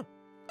dream?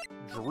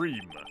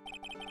 Dream.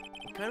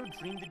 What kind of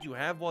dream did you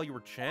have while you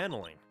were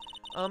channeling?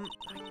 I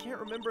can't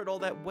remember it all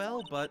that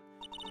well, but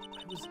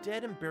I was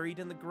dead and buried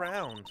in the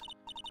ground.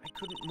 I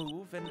couldn't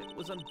move, and it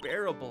was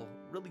unbearable,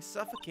 really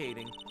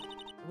suffocating.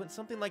 It went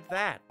something like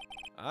that.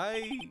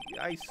 I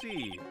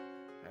see.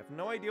 I have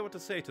no idea what to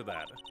say to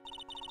that.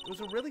 It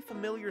was a really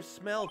familiar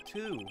smell,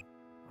 too.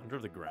 Under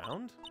the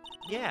ground?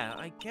 Yeah,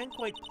 I can't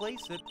quite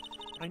place it,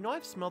 but I know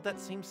I've smelled that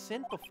same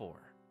scent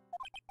before.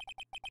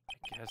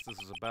 I guess this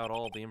is about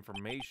all the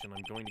information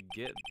I'm going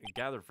to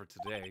gather for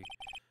today.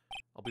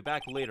 I'll be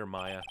back later,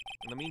 Maya.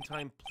 In the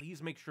meantime,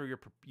 please make sure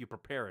you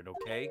prepare it,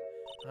 okay?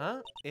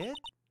 Huh? It?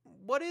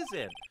 What is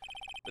it?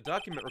 The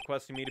document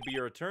requesting me to be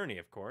your attorney,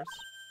 of course.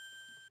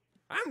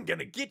 I'm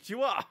gonna get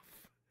you off!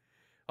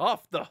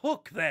 Off the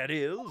hook, that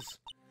is!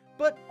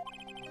 But...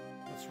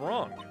 what's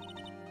wrong?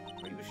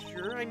 Are you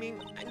sure? I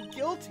mean, I'm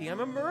guilty.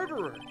 I'm a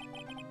murderer.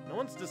 No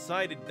one's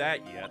decided that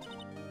yet.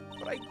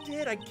 But I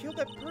did. I killed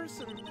that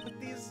person with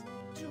these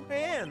 2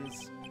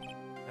 hands.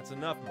 That's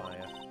enough,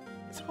 Maya.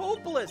 It's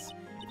hopeless.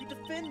 If you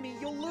defend me,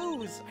 you'll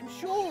lose. I'm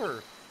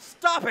sure.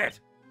 Stop it!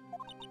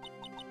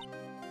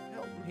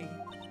 Help me.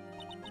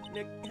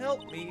 Nick,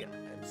 help me.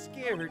 I'm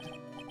scared.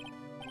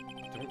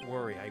 Don't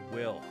worry, I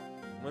will.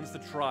 When's the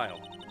trial?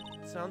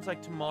 Sounds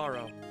like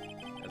tomorrow.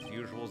 As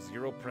usual,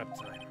 0 prep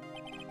time.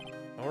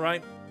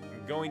 Alright,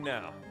 I'm going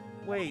now.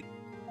 Wait.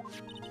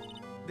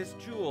 This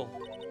jewel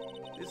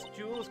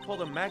is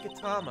called a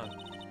Magatama.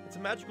 It's a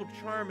magical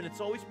charm and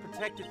it's always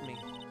protected me.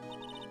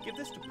 Give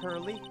this to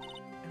Pearlie,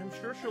 and I'm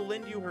sure she'll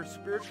lend you her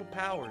spiritual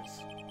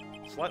powers.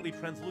 Slightly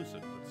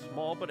translucent, it's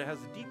small, but it has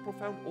a deep,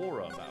 profound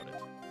aura about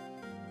it.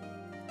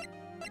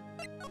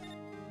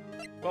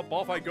 Well,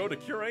 off I go to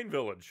Curane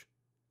Village.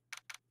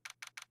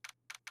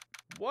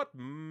 What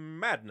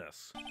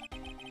madness.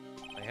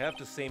 I have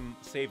to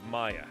save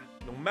Maya,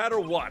 no matter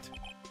what.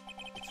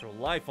 It's her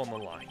life on the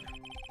line.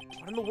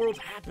 What in the world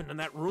happened in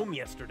that room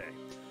yesterday?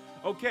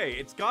 Okay,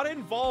 it's gotta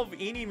involve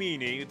Eenie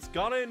Meenie. It's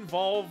gotta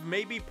involve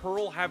maybe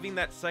Pearl having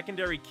that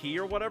secondary key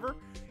or whatever.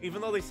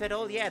 Even though they said,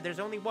 oh yeah, there's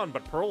only one,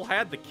 but Pearl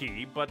had the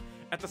key. But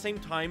at the same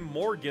time,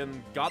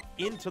 Morgan got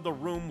into the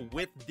room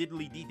with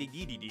Diddly Dee Dee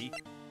Dee Dee Dee.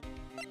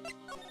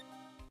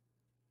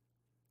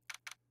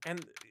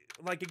 And,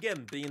 like,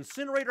 again, the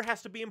incinerator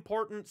has to be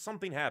important.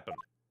 Something happened.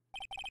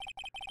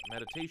 The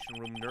meditation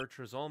room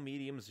nurtures all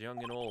mediums,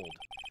 young and old.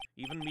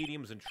 Even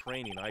mediums in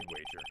training, I'd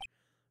wager.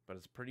 But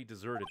it's pretty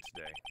deserted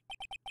today.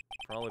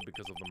 Probably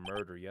because of the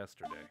murder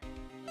yesterday.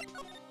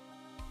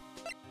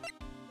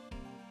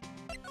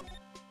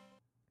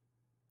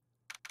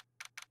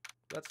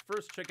 Let's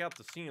first check out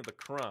the scene of the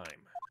crime.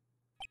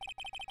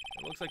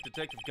 It looks like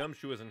Detective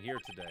Gumshoe isn't here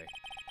today.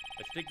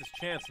 I should take this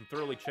chance and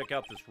thoroughly check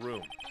out this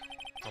room.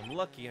 If I'm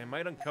lucky, I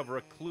might uncover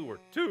a clue or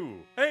two.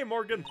 Hey,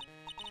 Morgan!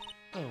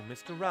 Oh,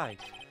 Mr. Wright.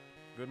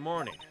 Good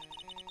morning.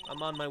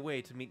 I'm on my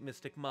way to meet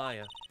Mystic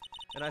Maya,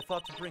 and I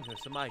thought to bring her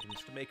some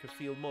items to make her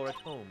feel more at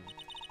home.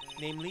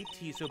 Namely,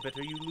 tea so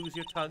bitter you lose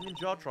your tongue and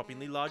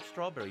jaw-droppingly large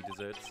strawberry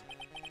desserts.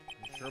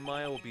 I'm sure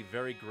Maya will be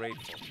very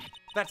grateful.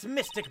 That's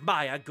Mystic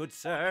Maya, good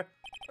sir!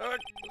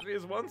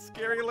 She's one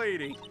scary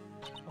lady.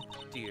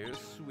 Oh, dear,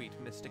 sweet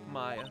Mystic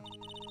Maya.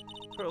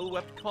 Pearl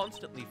wept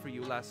constantly for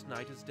you last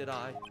night, as did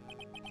I.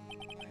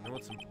 I know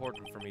it's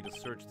important for me to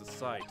search the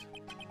site.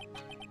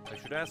 I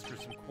should ask her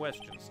some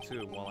questions,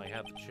 too, while I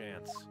have the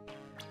chance.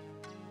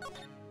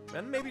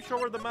 And maybe show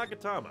her the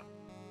Magatama.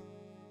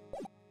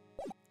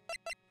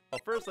 Well,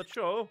 first let's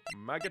show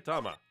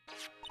Magatama.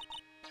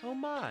 Oh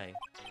my.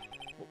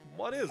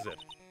 What is it?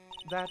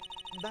 That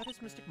is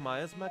Mystic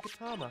Maya's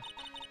Magatama.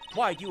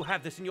 Why do you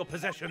have this in your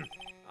possession?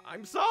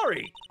 I'm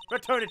sorry!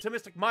 Return it to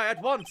Mystic Maya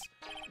at once!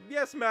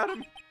 Yes,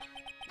 madam.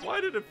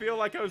 Why did it feel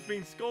like I was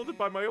being scolded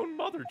by my own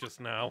mother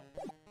just now?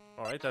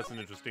 Alright, that's an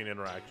interesting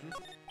interaction.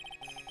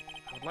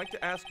 I would like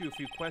to ask you a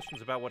few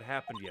questions about what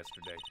happened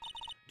yesterday.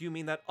 Do you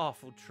mean that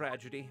awful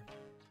tragedy?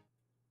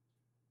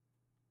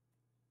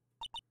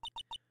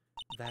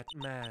 That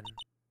man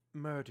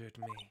murdered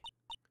me.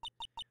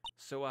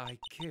 So I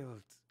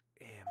killed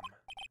him.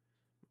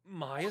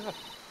 Maya?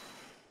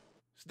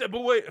 Step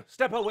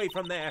away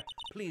from there!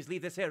 Please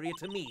leave this area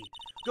to me.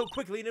 Go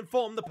quickly and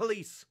inform the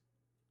police!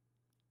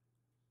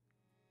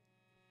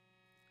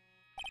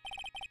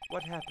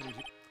 What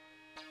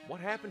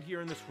happened here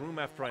in this room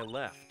after I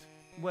left?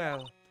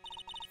 Well,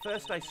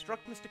 first I struck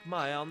Mystic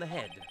Maya on the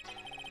head.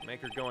 To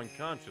make her go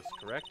unconscious,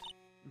 correct?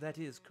 That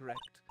is correct.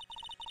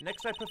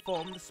 Next I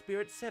performed the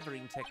spirit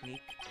severing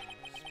technique.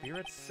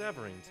 Spirit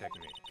severing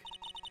technique?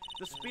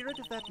 The spirit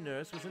of that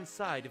nurse was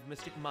inside of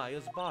Mystic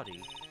Maya's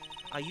body.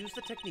 I used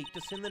the technique to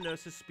send the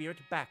nurse's spirit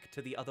back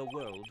to the other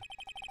world.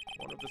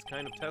 One of this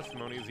kind of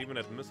testimony is even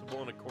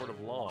admissible in a court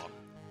of law.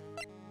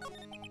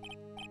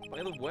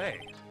 By the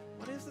way,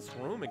 what is this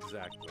room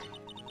exactly?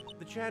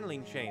 The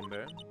channeling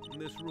chamber.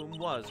 This room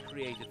was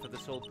created for the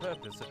sole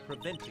purpose of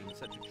preventing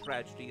such a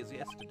tragedy as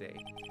yesterday.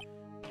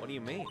 What do you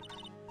mean?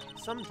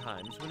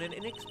 Sometimes, when an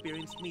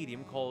inexperienced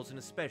medium calls an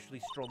especially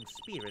strong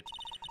spirit,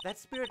 that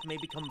spirit may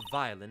become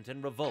violent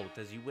and revolt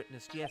as you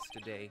witnessed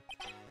yesterday.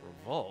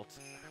 Revolt?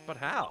 But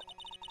how?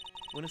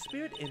 When a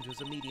spirit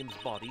enters a medium's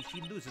body,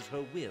 she loses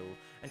her will,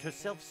 and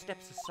herself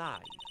steps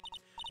aside.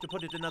 To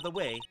put it another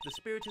way, the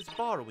spirit is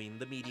borrowing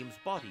the medium's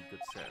body,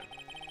 good sir.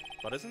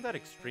 But isn't that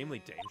extremely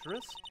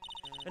dangerous?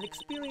 An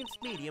experienced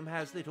medium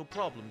has little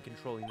problem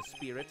controlling the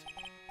spirit.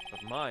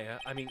 But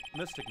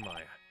Mystic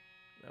Maya,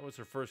 that was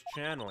her first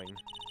channeling.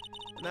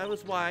 And that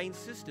was why I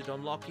insisted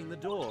on locking the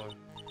door.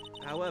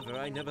 However,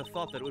 I never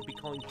thought that it would be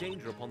calling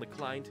danger upon the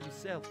client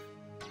himself.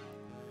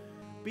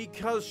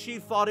 Because she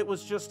thought it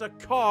was just a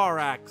car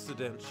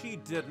accident. She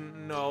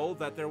didn't know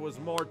that there was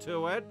more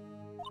to it.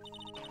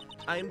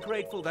 I am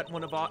grateful that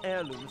one of our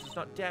heirlooms is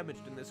not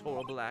damaged in this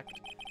horrible act.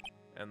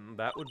 And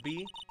that would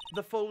be?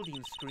 The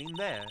folding screen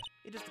there.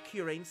 It is the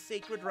Curane's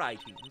sacred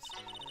writings,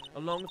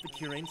 along with the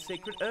Curane's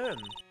sacred urn.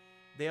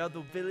 They are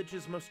the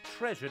village's most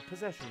treasured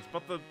possessions.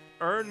 But the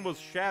urn was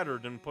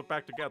shattered and put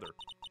back together.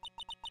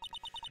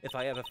 If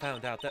I ever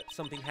found out that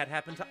something had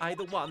happened to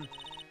either one,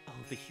 oh,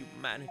 the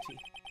humanity.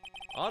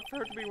 Odd for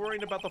her to be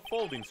worrying about the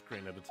folding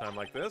screen at a time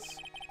like this.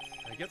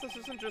 I guess this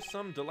isn't just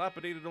some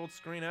dilapidated old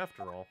screen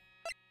after all.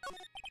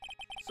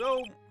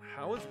 So,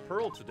 how is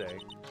Pearl today?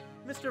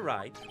 Mr.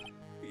 Wright?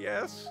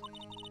 Yes?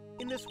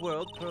 In this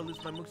world, Pearl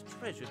is my most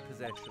treasured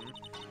possession.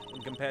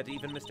 When compared to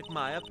even Mystic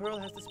Maya, Pearl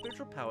has the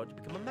spiritual power to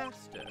become a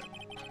master.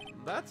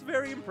 That's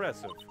very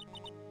impressive.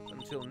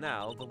 Until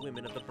now, the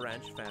women of the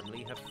Branch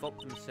family have felt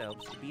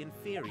themselves to be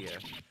inferior.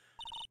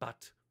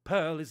 But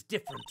Pearl is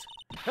different.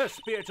 Her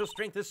spiritual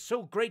strength is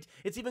so great,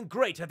 it's even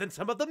greater than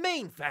some of the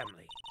main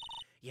family.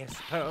 Yes,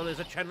 Pearl is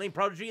a channeling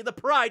prodigy and the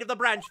pride of the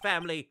Branch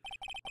family.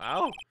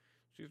 Wow,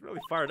 she's really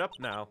fired up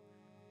now.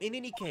 In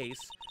any case,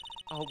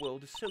 our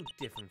world is so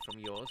different from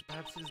yours,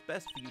 perhaps it is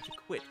best for you to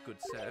quit, good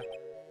sir.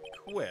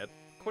 Quit?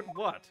 Quit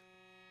what?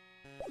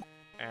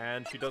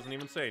 And she doesn't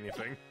even say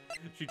anything.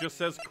 She just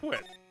says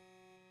quit.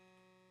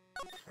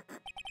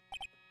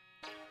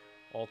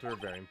 Altar,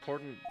 very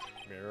important.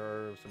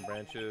 Mirror, some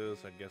branches.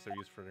 I guess they're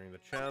used for doing the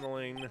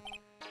channeling.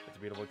 It's a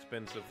beautiful,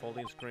 expensive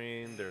folding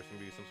screen. There's going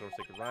to be some sort of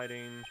sacred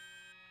writing.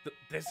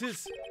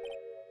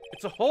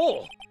 It's a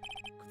hole!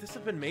 Could this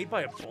have been made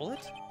by a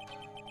bullet?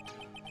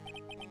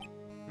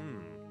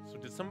 So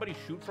did somebody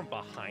shoot from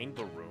behind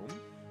the room?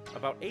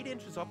 About 8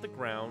 inches off the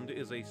ground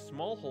is a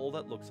small hole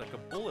that looks like a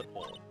bullet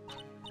hole.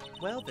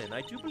 Well then,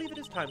 I do believe it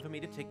is time for me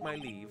to take my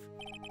leave.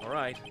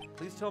 Alright,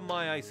 please tell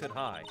Maya I said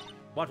hi.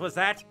 What was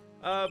that?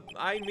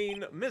 I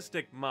mean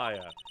Mystic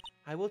Maya.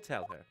 I will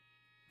tell her.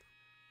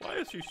 Why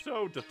is she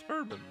so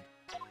determined?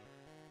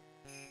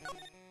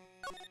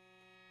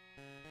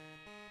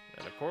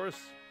 And of course,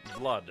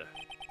 blood.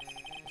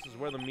 This is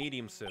where the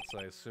medium sits,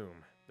 I assume.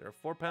 There are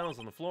 4 panels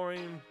on the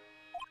flooring.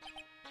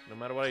 No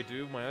matter what I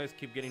do, my eyes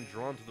keep getting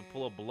drawn to the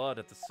pool of blood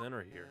at the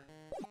center here.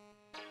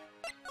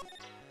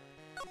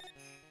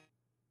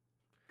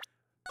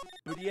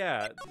 But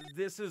yeah,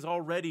 this is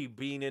already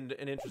being an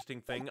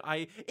interesting thing.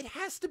 It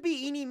has to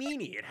be Eenie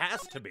Meenie. It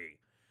has to be.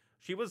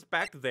 She was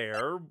back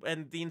there,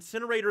 and the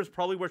incinerator is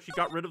probably where she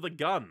got rid of the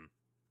gun.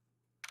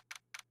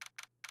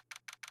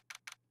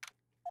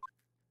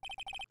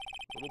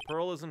 Little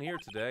Pearl isn't here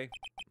today.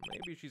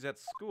 Maybe she's at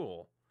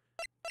school.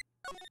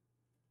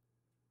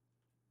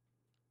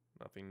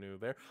 Nothing new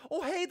there.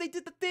 Oh, hey, they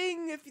did the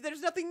thing! If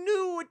there's nothing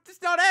new,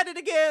 it's not added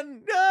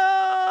again!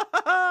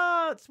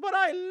 Ah, it's what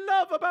I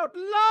love about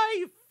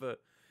life!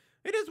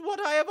 It is what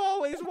I have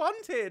always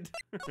wanted!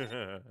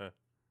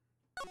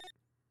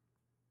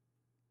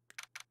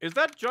 Is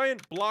that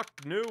giant block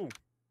new?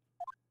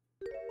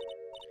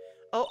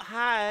 Oh,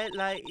 hi,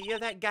 like, you're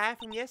that guy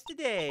from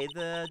yesterday,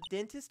 the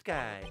dentist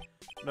guy.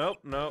 Nope,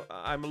 no,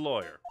 I'm a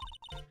lawyer.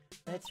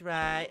 That's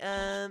right.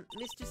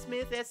 Mr.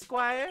 Smith,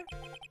 Esquire?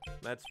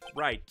 That's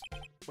right.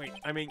 Wait,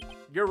 I mean,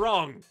 you're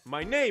wrong.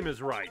 My name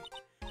is Wright.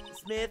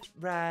 Smith,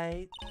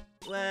 right.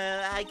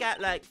 Well, I got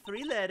like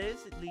 3 letters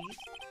at least.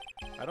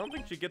 I don't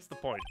think she gets the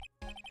point.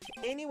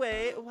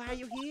 Anyway, why are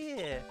you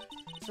here?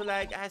 So,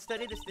 like, I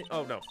studied this thing.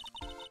 Oh, no.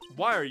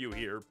 Why are you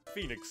here?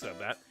 Phoenix said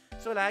that.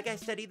 So, like, I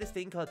studied this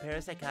thing called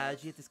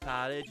parapsychology at this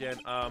college, and,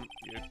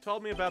 you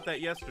told me about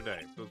that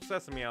yesterday. The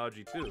sesame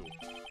allergy, too.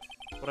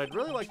 What I'd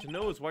really like to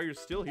know is why you're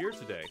still here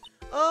today.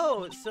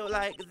 Oh, so,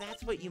 like,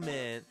 that's what you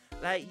meant.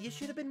 Like, you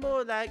should have been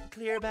more, like,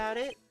 clear about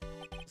it.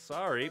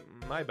 Sorry,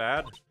 my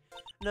bad.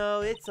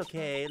 No, it's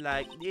okay.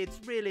 Like, it's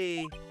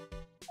really...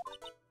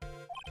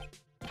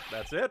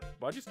 That's it?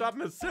 Why'd you stop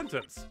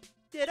mid-sentence?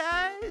 Did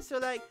I? So,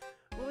 like,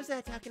 what was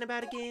I talking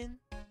about again?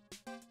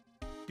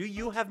 Do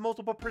you have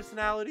multiple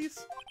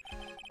personalities?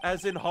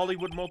 As in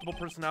Hollywood multiple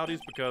personalities?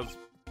 Because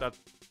that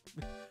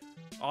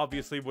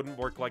obviously wouldn't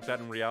work like that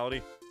in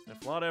reality.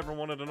 If Lotta ever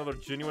wanted another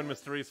genuine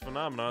mysterious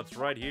phenomenon, it's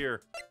right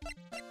here.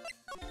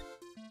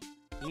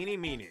 Eenie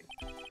Meenie.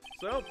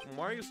 So,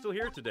 why are you still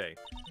here today?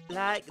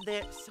 Like,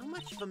 there's so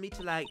much for me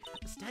to, like,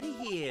 study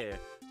here.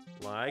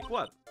 Like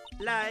what?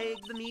 Like,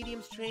 the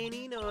medium's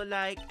training, or,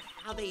 like,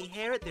 how they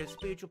inherit their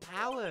spiritual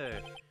power.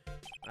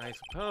 I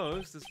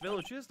suppose this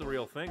village is the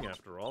real thing,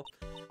 after all.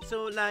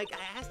 So, like,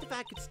 I asked if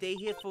I could stay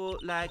here for,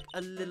 like,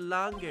 a little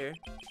longer.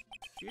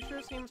 She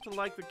sure seems to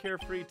like the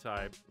carefree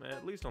type,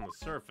 at least on the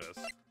surface.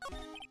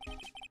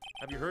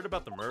 Have you heard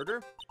about the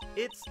murder?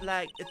 It's,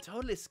 like,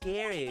 totally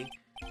scary.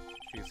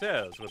 She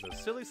says, with a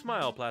silly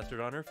smile plastered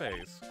on her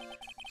face.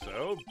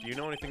 So, do you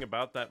know anything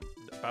about it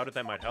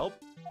that might help?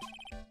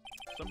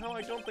 Somehow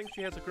I don't think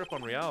she has a grip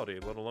on reality,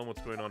 let alone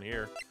what's going on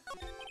here.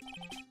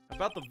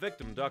 About the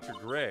victim, Dr.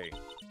 Gray.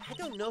 I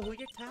don't know who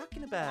you're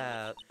talking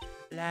about.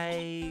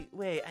 Like,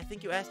 wait, I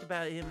think you asked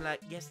about him,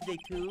 like, yesterday,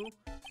 too?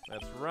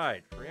 That's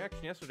right. Her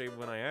reaction yesterday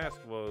when I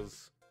asked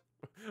was...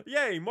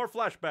 Yay, more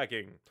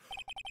flashbacking!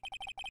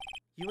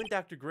 You and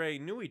Dr. Gray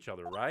knew each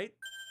other, right?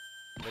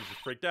 And then she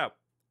freaked out.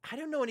 I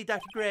don't know any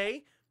Dr.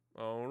 Gray.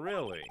 Oh,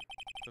 really?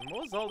 Then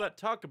what was all that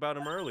talk about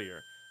him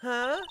earlier?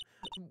 Huh?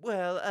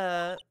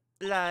 Well,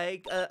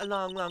 like, a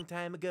long, long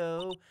time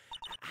ago,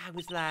 I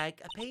was,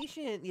 like, a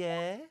patient,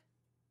 yeah?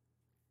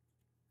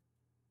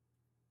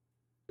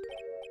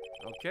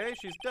 Okay,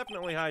 she's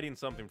definitely hiding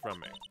something from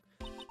me.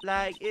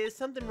 Like, is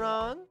something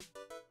wrong?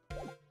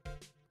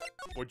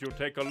 Would you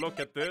take a look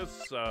at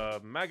this,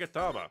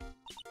 Magatama?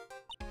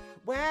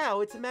 Wow,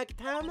 it's a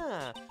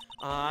Magatama.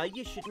 Aw,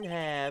 you shouldn't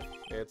have.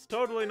 It's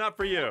totally not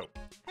for you.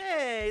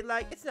 Hey,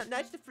 like, it's not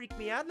nice to freak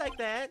me out like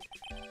that.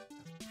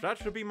 That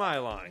should be my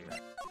line.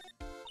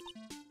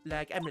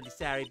 Like, I'm really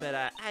sorry, but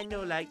I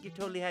know, like, you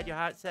totally had your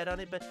heart set on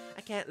it, but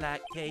I can't,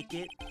 like, take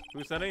it.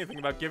 Who said anything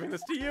about giving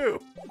this to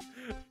you?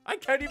 I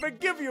can't even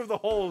give you the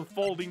whole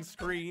folding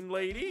screen,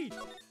 lady.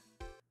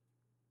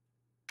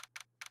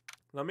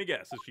 Let me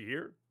guess, is she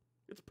here?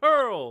 It's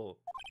Pearl!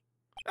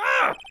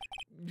 Ah!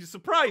 You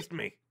surprised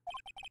me!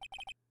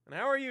 And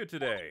how are you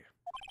today?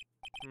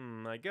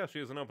 I guess she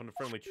isn't open to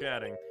friendly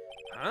chatting.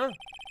 Huh?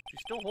 She's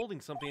still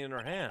holding something in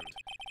her hand.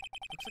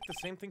 Looks like the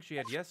same thing she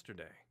had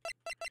yesterday.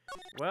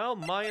 Well,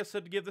 Maya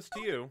said to give this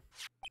to you.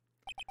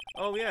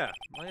 Oh yeah,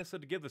 Maya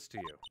said to give this to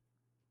you.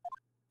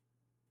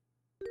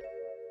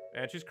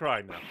 And she's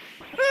crying now.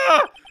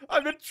 Ah!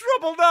 I'm in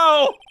trouble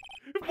now!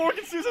 If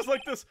Morgan sees us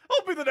like this,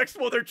 I'll be the next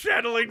one they're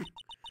channeling!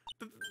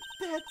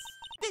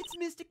 That's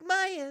Mystic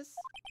Maya's.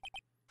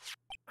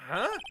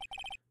 Huh?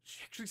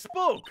 She actually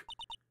spoke!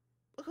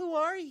 Who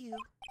are you?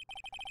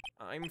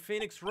 I'm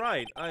Phoenix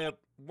Wright. I,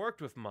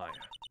 worked with Maya.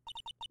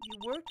 You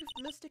worked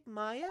with Mystic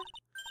Maya?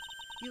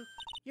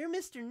 You're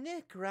Mr.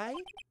 Nick, right?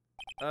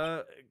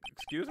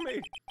 Excuse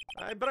me?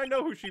 But I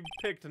know who she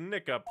picked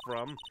Nick up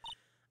from.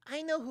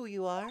 I know who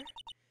you are.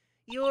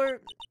 You're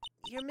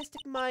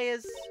Mystic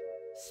Maya's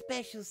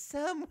special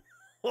someone.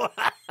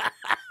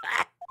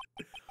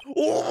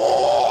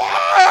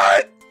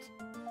 What?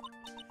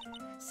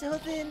 So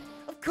then,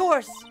 of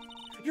course,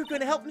 you're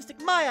going to help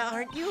Mystic Maya,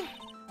 aren't you?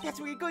 That's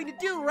what you're going to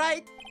do,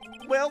 right?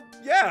 Well,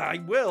 yeah, I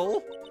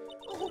will.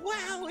 Oh,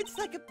 wow, it's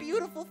like a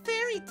beautiful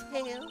fairy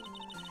tale.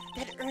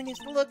 That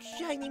earnest look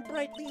shining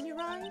brightly in your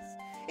eyes.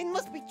 It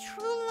must be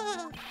true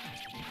love.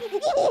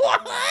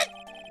 What?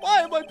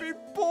 Why am I being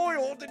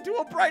boiled into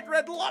a bright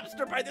red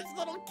lobster by this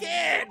little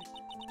kid?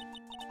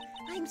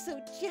 I'm so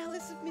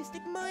jealous of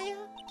Mystic Maya.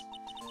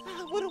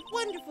 Ah, what a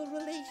wonderful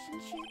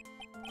relationship.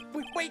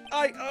 Wait,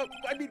 I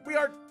mean,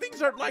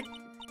 things aren't like...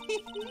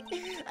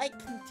 I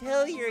can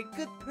tell you're a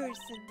good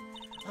person.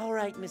 All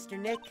right, Mr.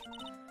 Nick.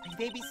 I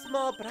may be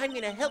small, but I'm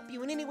gonna help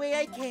you in any way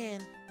I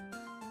can.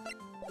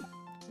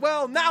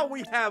 Well, now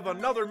we have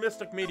another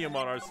mystic medium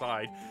on our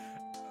side.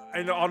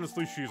 And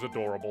honestly, she's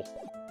adorable.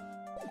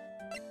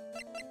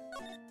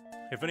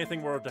 If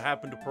anything were to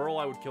happen to Pearl,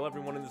 I would kill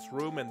everyone in this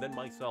room and then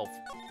myself.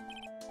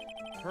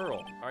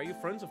 Pearl, are you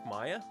friends of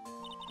Maya?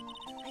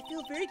 I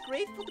feel very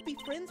grateful to be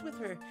friends with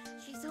her.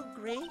 She's so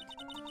great.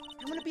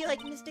 I want to be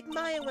like Mystic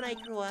Maya when I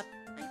grow up.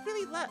 I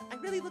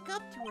really look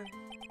up to her.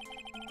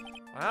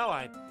 Wow,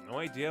 I had no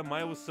idea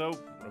Maya was so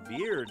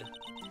revered.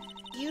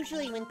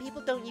 Usually when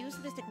people don't use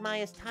Mystic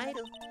Maya's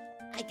title,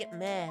 I get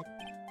mad.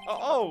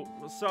 Oh,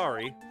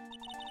 sorry.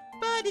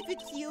 But if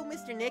it's you,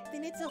 Mr. Nick,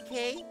 then it's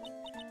okay.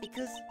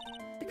 Because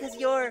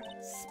you're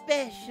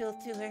special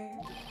to her.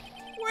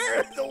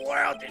 Where in the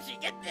world did she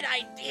get an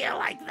idea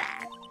like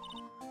that?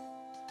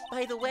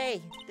 By the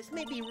way, this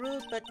may be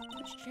rude, but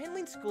which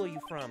channeling school are you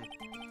from?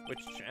 Which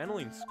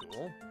channeling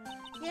school?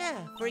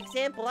 Yeah, for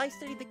example, I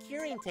studied the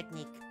curing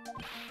technique.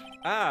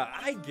 Ah,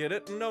 I get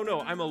it.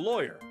 No, I'm a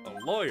lawyer.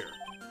 A lawyer.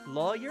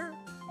 Lawyer?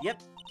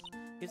 Yep.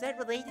 Is that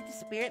related to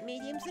spirit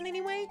mediums in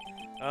any way?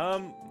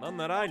 None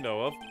that I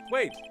know of.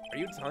 Wait, are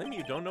you telling me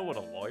you don't know what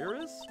a lawyer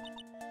is?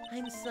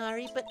 I'm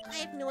sorry, but I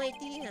have no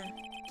idea.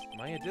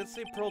 Maya did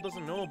say Pearl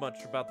doesn't know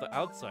much about the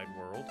outside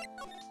world.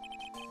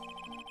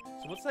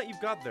 So what's that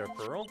you've got there,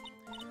 Pearl?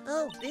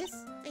 Oh, this?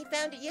 I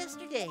found it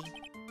yesterday.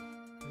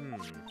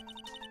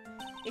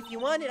 If you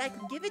want it, I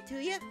can give it to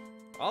you.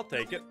 I'll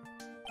take it.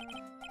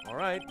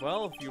 Alright,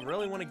 well, if you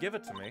really want to give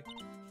it to me.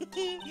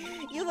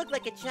 You look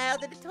like a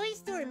child at a toy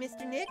store,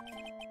 Mr. Nick.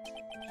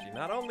 She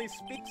not only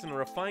speaks in a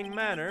refined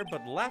manner,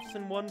 but laughs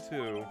in one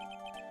too.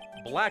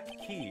 Black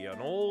key,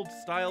 an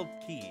old-styled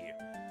key.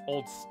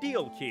 Old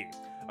steel key.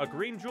 A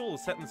green jewel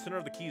is set in the center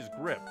of the key's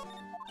grip.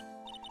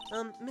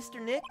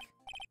 Mr. Nick?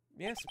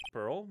 Yes,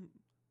 Pearl.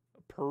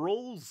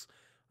 Pearls?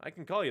 I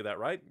can call you that,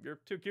 right? You're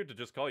too cute to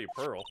just call you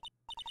Pearl.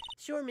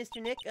 Sure,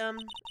 Mr. Nick. Are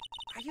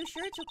you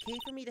sure it's okay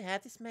for me to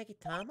have this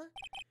Magatama?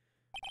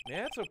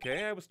 Yeah, it's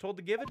okay. I was told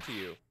to give it to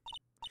you.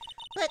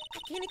 But I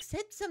can't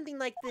accept something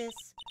like this.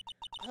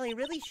 All I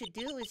really should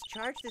do is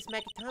charge this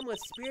Magatama with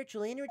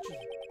spiritual energy.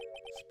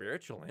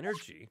 Spiritual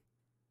energy?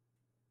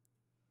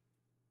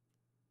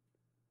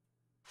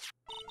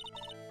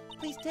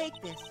 Please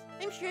take this.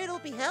 I'm sure it'll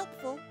be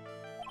helpful.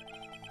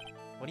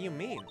 What do you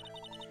mean?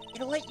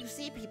 It'll let you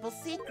see people's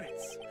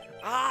secrets.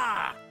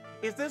 Ah!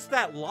 Is this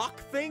that lock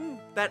thing?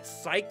 That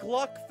psych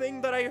lock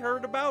thing that I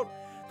heard about?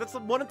 That's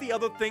one of the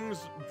other things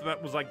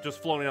that was like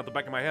just floating out the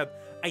back of my head.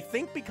 I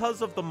think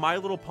because of the My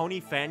Little Pony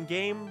fan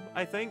game,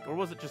 I think? Or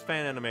was it just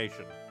fan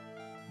animation?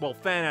 Well,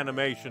 fan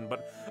animation,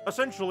 but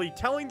essentially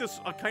telling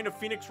this a kind of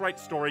Phoenix Wright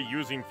story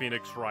using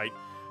Phoenix Wright,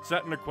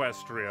 set in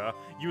Equestria,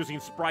 using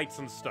sprites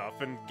and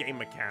stuff, and game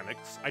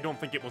mechanics. I don't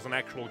think it was an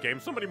actual game.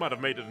 Somebody might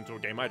have made it into a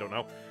game, I don't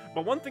know.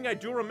 But one thing I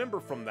do remember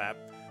from that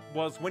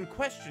was when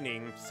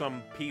questioning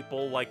some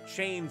people, like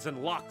chains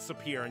and locks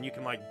appear and you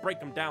can like break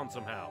them down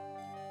somehow.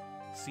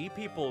 See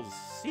people's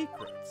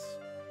secrets.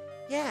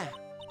 Yeah.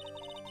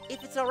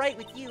 If it's alright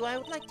with you, I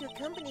would like to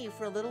accompany you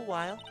for a little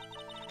while.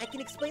 I can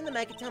explain the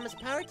Magatama's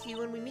power to you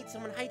when we meet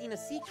someone hiding a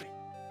secret.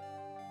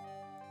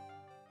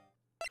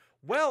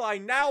 Well, I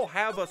now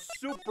have a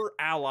super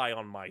ally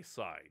on my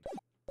side.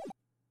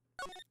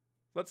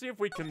 Let's see if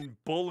we can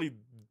bully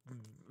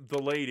the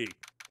lady.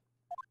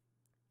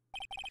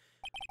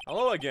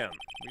 Hello again.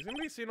 We seem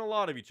to be seeing a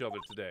lot of each other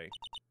today.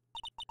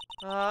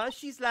 Aw,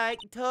 she's like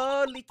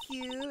totally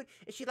cute.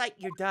 Is she like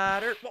your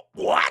daughter?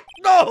 What?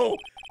 No!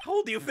 How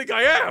old do you think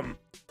I am?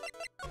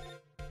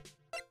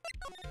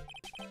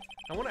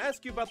 I want to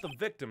ask you about the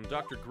victim,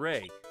 Dr.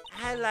 Gray.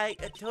 I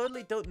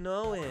totally don't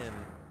know him.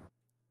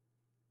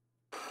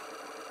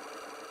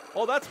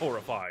 Oh, that's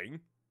horrifying.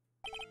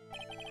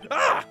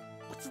 Ah!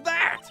 What's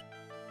that?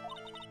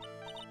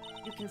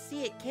 You can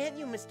see it, can't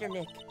you, Mr.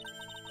 Nick?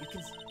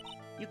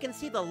 You can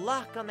see the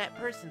lock on that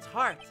person's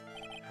heart.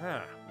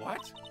 Huh,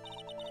 what?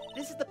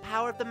 This is the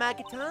power of the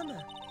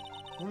Magatama.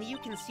 Only you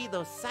can see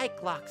those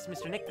psych locks,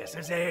 Mr. Nick. This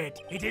is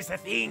it. It is the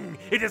thing.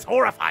 It is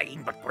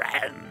horrifying but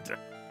grand.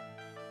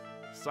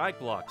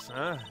 Cyclops,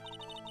 huh?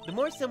 The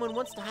more someone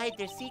wants to hide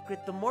their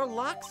secret, the more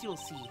locks you'll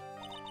see.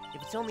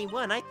 If it's only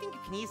one, I think you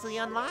can easily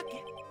unlock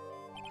it.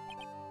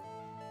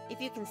 If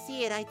you can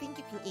see it, I think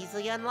you can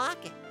easily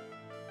unlock it.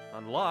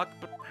 Unlock?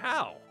 But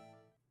how?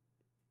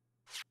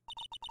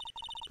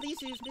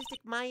 Please use Mystic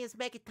Maya's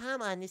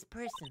Magatama on this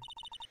person.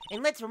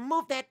 and let's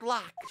remove that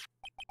lock.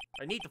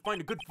 I need to find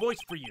a good voice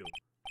for you.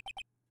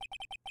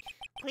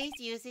 Please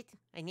use it.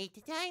 I need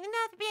to tell you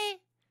another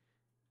bit.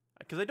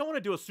 Because I don't want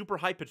to do a super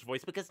high-pitched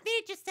voice because... Because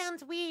it just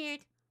sounds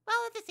weird. Well,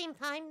 at the same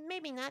time,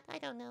 maybe not. I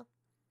don't know.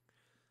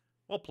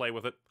 We'll play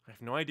with it. I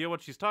have no idea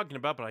what she's talking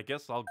about, but I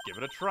guess I'll give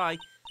it a try.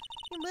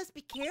 You must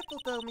be careful,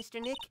 though, Mr.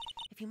 Nick.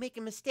 If you make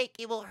a mistake,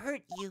 it will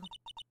hurt you.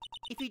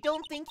 If you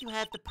don't think you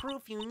have the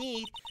proof you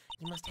need,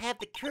 you must have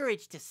the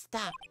courage to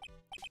stop.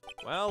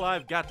 Well,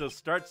 I've got to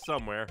start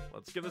somewhere.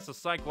 Let's give this a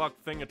Cyclock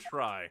thing a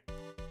try.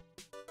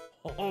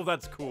 Oh,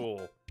 that's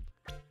cool.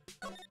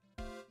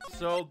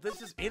 So,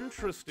 this is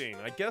interesting.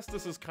 I guess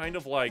this is kind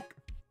of like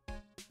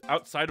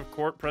outside of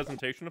court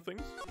presentation of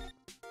things.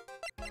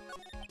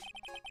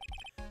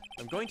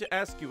 I'm going to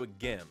ask you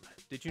again.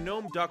 Did you know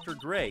him, Dr.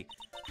 Gray?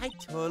 I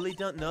totally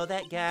don't know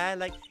that guy.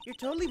 Like, you're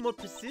totally more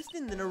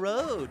persistent than a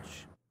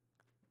roach.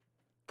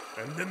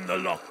 And then the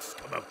locks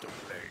come out to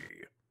play.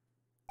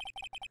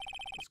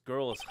 This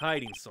girl is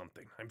hiding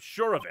something. I'm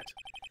sure of it.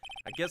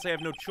 I guess I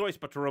have no choice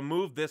but to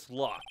remove this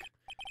lock.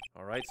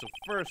 Alright, so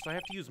first I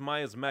have to use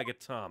Maya's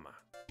Magatama.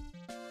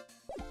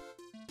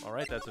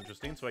 Alright, that's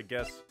interesting. So I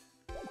guess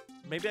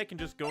maybe I can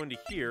just go into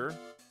here.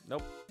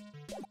 Nope.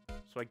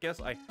 So I guess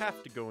I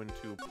have to go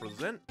into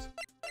present.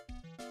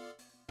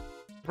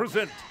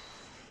 Present!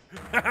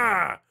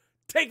 Haha!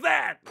 Take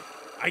that!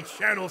 I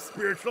channel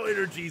spiritual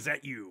energies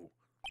at you.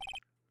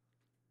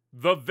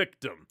 The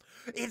victim.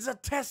 It's a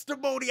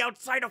testimony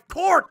outside of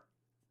court!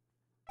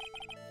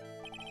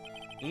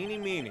 Eeny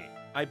meeny.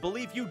 I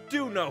believe you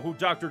do know who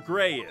Dr.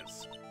 Gray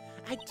is.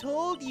 I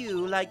told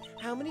you, like,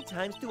 how many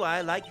times do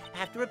I, like,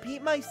 have to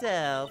repeat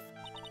myself?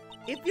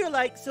 If you're,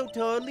 like, so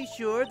totally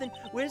sure, then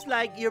where's,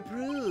 like, your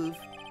proof?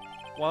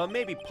 While it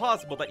may be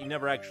possible that you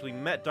never actually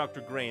met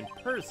Dr. Gray in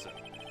person,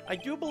 I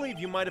do believe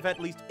you might have at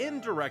least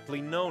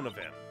indirectly known of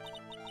him.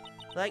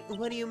 Like,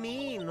 what do you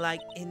mean,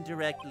 like,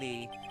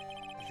 indirectly?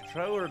 I should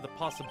try where the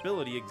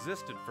possibility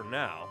existed for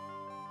now.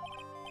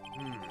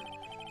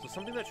 So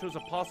something that shows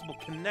a possible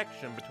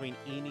connection between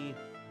Eeny...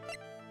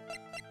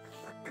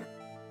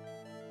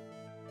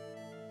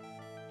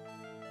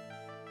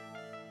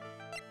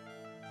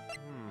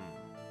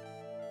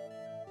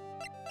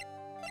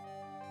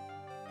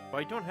 But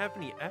I don't have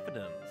any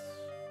evidence.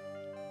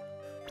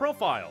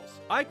 Profiles!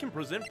 I can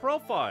present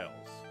profiles!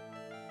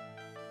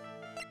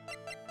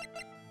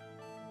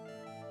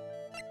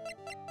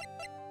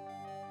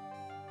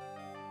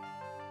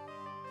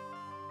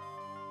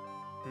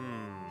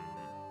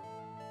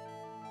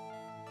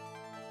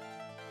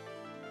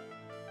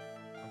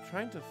 I'm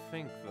trying to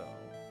think, though.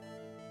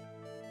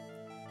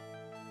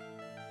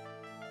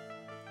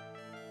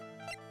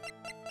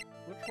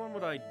 Which one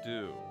would I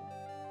do?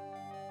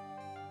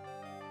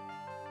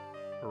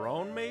 Her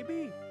own,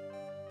 maybe?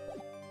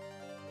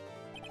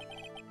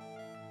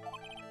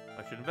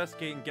 I should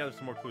investigate and gather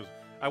some more clues.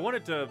 I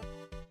wanted to...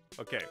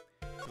 Okay,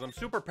 because I'm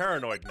super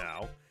paranoid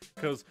now.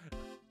 Because...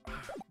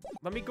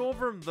 Let me go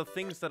over the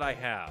things that I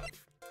have.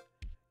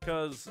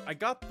 Because I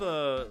got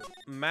the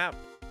map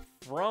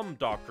from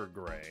Dr.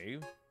 Gray,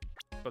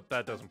 but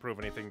that doesn't prove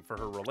anything for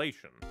her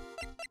relation.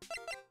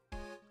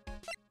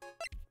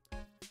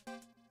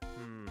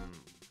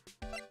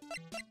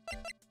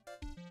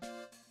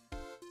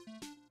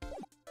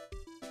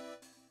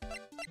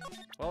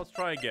 Well, let's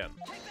try again.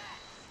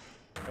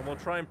 And we'll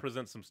try and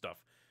present some stuff.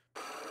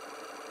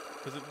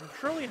 Because it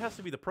surely has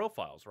to be the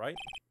profiles, right?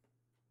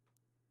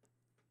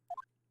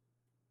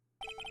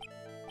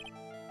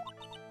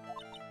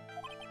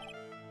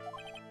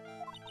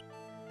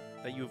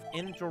 That you've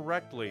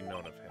indirectly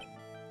known of him.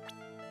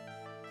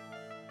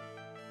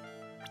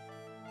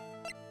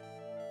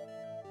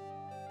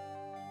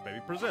 Maybe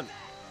present.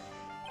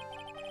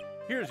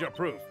 Here's your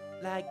proof.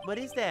 Like, what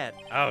is that?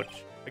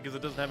 Ouch. I guess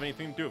it doesn't have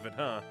anything to do with it,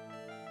 huh?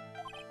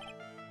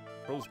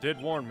 Rose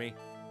did warn me.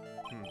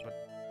 But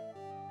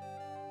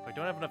I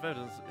don't have enough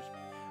evidence.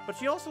 But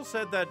she also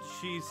said that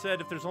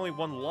if there's only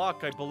one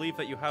lock, I believe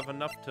that you have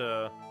enough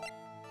to...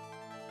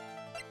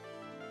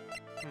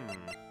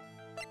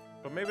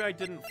 But maybe I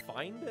didn't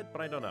find it,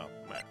 but I don't know.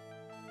 Meh.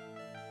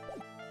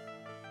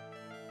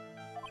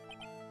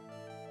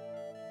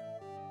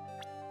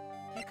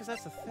 Yeah, because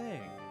that's the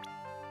thing.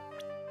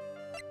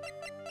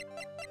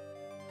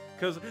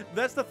 Because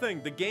that's the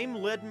thing. The game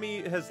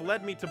has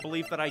led me to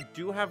believe that I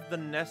do have the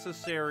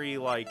necessary,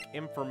 like,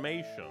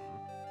 information.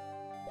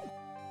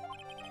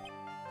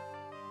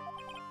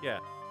 Yeah,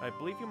 I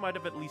believe you might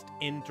have at least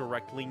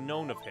indirectly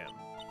known of him.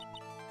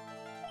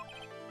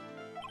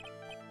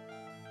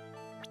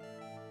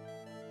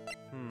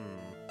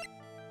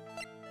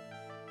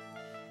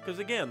 Because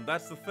again,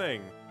 that's the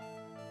thing.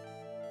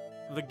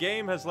 The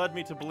game has led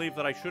me to believe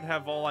that I should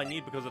have all I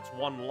need because it's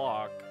one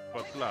lock,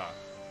 but blah.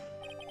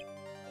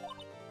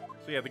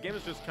 So yeah, the game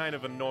is just kind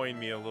of annoying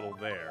me a little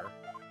there.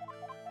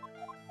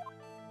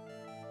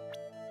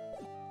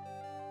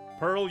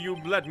 Pearl, you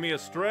led me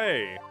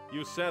astray.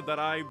 You said that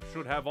I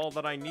should have all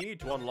that I need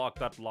to unlock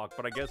that lock,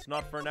 but I guess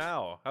not for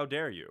now. How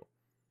dare you?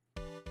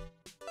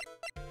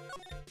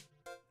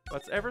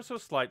 That's ever so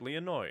slightly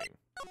annoying.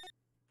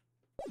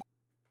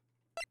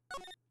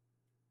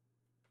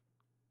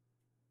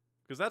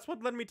 Because that's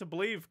what led me to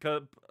believe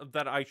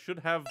that I should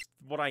have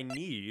what I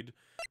need,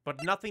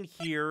 but nothing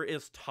here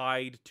is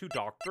tied to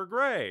Dr.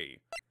 Gray.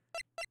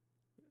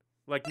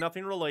 Like,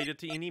 nothing related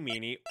to Eeny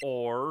Meeny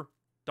or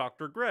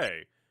Dr.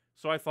 Gray.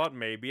 So I thought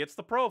maybe it's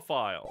the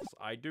profiles.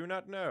 I do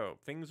not know.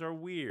 Things are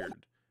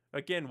weird.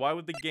 Again, why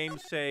would the game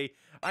say,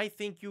 I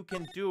think you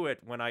can do it,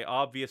 when I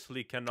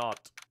obviously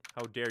cannot?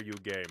 How dare you,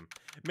 game?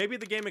 Maybe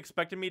the game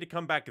expected me to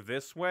come back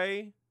this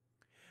way?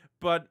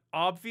 But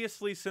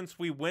obviously, since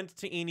we went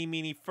to Eeny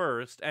Meeny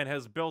first and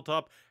has built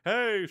up,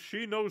 hey,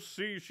 she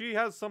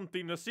has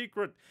something, a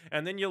secret,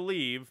 and then you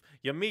leave,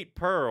 you meet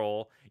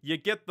Pearl, you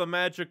get the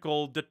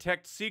magical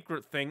detect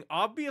secret thing,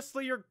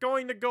 obviously you're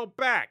going to go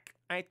back.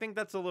 I think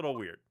that's a little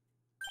weird.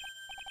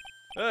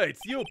 Hey,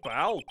 it's you,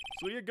 pal.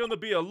 So you're gonna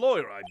be a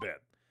lawyer, I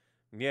bet.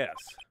 Yes.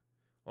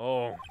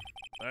 Oh,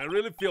 I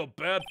really feel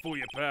bad for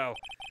you, pal.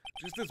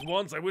 Just this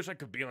once, I wish I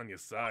could be on your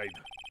side.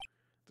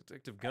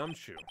 Detective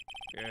Gumshoe.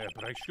 Yeah,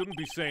 but I shouldn't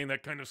be saying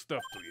that kind of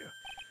stuff to you.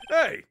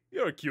 Hey,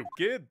 you're a cute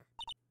kid.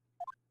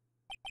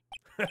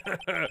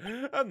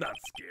 I'm not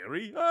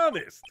scary,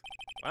 honest.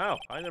 Wow,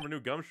 I never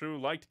knew Gumshoe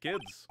liked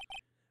kids.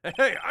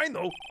 Hey, I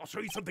know. I'll show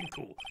you something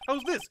cool.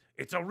 How's this?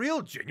 It's a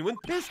real, genuine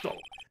pistol.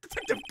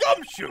 Detective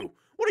Gumshoe!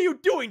 What are you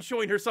doing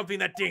showing her something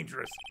that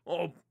dangerous?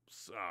 Oh,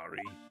 sorry.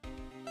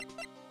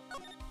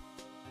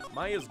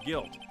 Maya's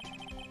guilt.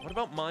 What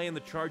about Maya and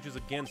the charges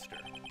against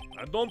her?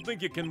 I don't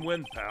think you can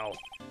win, pal.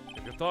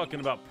 If you're talking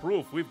about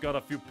proof, we've got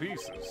a few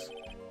pieces.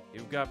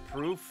 You've got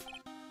proof?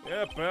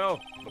 Yeah, pal.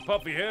 The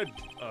puffy-head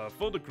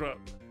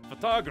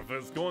photographer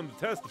is going to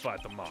testify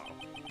tomorrow.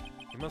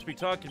 You must be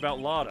talking about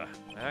Lotta.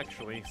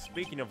 Actually,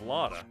 speaking of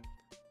Lotta,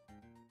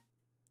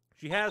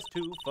 she has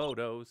 2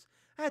 photos.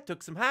 I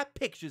took some hot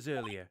pictures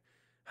earlier.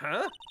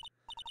 Huh?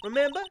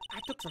 Remember? I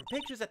took some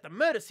pictures at the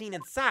murder scene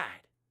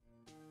inside.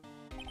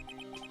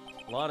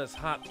 Lotta's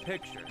hot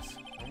pictures.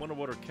 I wonder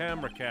what her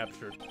camera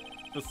captured.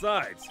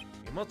 Besides,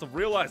 you must have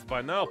realized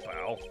by now,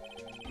 pal,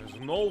 there's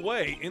no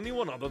way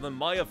anyone other than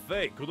Maya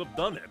Fey could have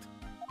done it.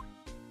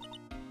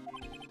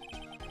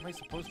 What am I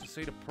supposed to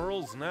say to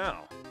Pearls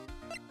now?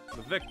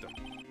 The victim.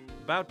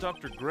 About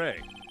Dr.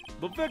 Gray.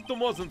 The victim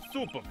wasn't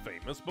super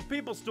famous, but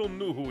people still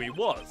knew who he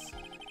was.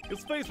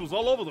 His face was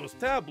all over those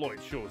tabloid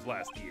shows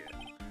last year.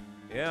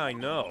 Yeah, I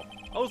know.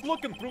 I was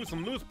looking through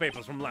some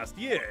newspapers from last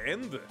year,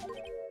 and...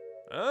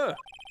 I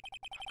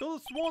could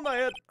have sworn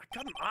I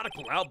got an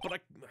article out, but I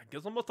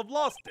guess I must have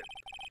lost it.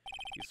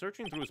 He's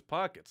searching through his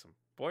pockets, and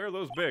boy are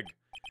those big.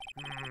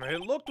 It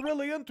looked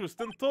really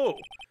interesting, too.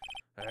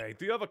 Hey,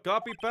 do you have a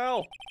copy,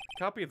 pal?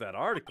 Copy of that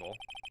article?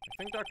 I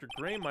think Dr.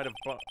 Gray might have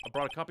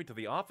brought a copy to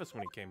the office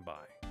when he came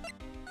by.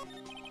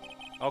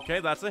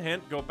 Okay, that's a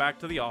hint. Go back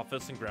to the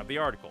office and grab the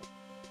article.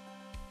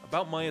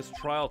 About Maya's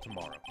trial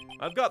tomorrow.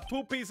 I've got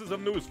 2 pieces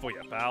of news for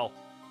you, pal.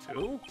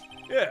 2?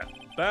 Yeah,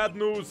 bad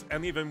news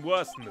and even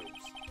worse news.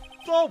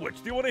 So,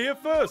 which do you want to hear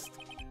first?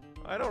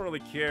 I don't really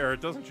care.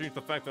 It doesn't change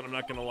the fact that I'm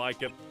not gonna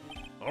like it.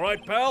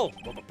 Alright, pal.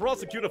 Well, the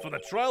prosecutor for the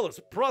trial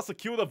is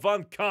Prosecutor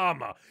Von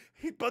Karma.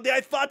 But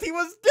I thought he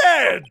was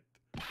dead!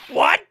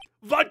 What?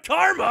 Von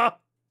Karma?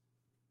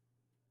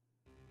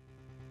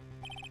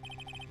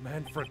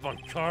 Manfred Von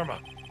Karma.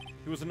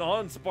 He was an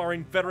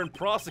awe-inspiring veteran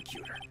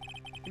prosecutor.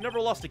 He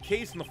never lost a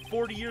case in the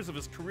 40 years of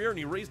his career, and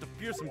he raised a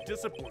fearsome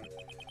discipline.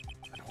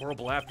 That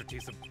horrible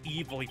aftertaste of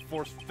evil he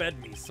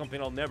force-fed me is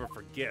something I'll never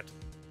forget.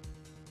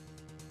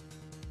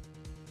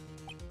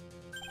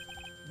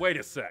 Wait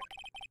a sec.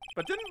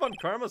 But didn't Von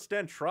Karma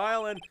stand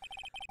trial? And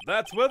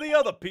that's where the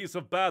other piece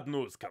of bad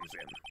news comes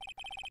in.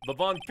 The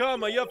Von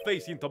Karma you're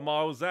facing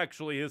tomorrow is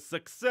actually his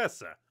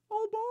successor.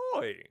 Oh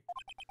boy.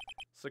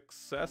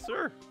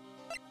 Successor?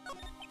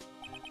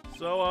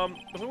 So,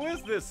 who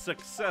is this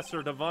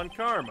successor to Von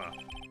Karma?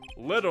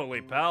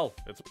 Literally, pal,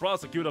 it's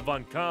Prosecutor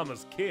Von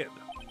Karma's kid.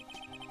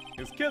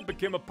 His kid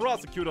became a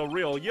prosecutor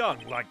real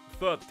young, like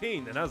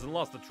 13, and hasn't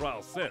lost a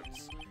trial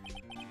since.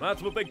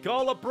 That's what they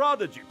call a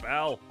prodigy,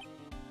 pal.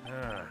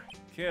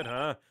 Kid,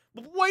 huh?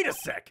 But wait a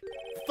sec!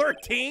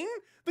 13?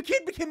 The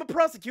kid became a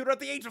prosecutor at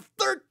the age of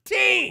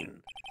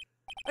 13!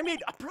 I mean,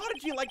 a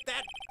prodigy like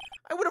that,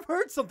 I would have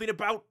heard something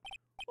about...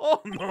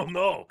 Oh,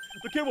 no.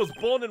 The kid was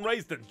born and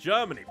raised in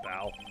Germany,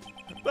 pal.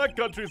 That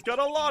country's got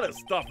a lot of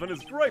stuff and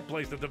is a great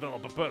place to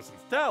develop a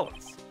person's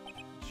talents.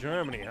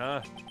 Germany,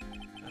 huh?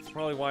 That's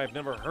probably why I've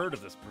never heard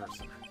of this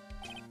person.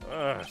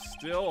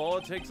 Still, all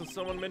it takes is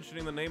someone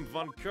mentioning the name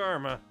Von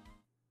Karma.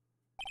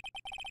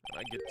 And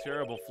I get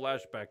terrible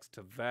flashbacks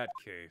to that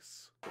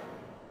case.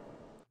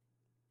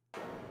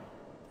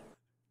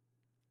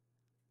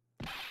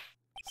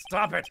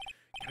 Stop it!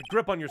 Get a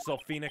grip on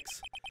yourself, Phoenix.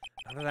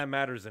 None of that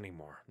matters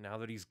anymore, now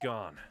that he's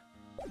gone.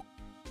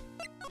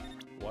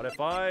 What if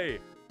I...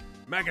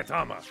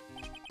 Magatama!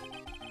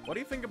 What do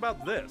you think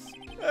about this?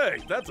 Hey,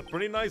 that's a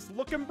pretty nice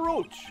looking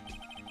brooch.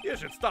 You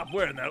should stop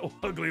wearing that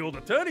ugly old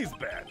attorney's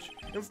badge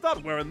and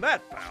start wearing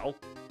that, pal.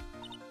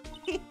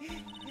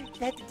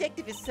 That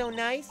detective is so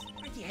nice.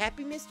 Aren't you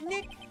happy, Mr.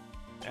 Nick?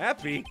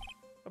 Happy?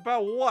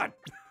 About what?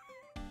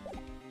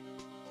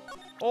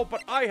 Oh,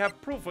 but I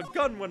have proof a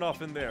gun went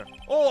off in there.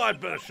 Oh, I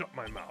better shut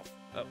my mouth.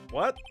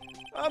 What?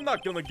 I'm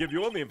not gonna give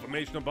you any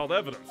information about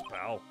evidence,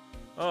 pal.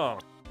 Oh.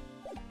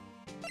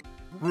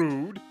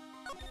 Rude.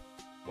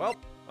 Well,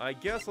 I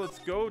guess let's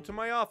go to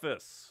my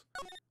office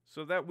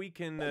so that we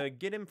can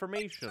get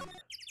information.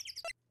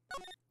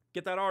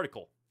 Get that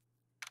article.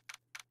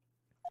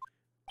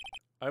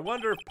 I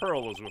wonder if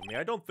Pearl was with me.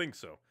 I don't think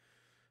so.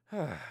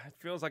 It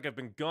feels like I've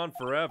been gone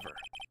forever.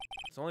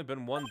 It's only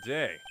been one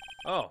day.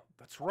 Oh,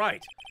 that's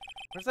right.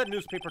 Where's that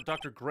newspaper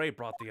Dr. Gray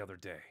brought the other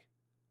day?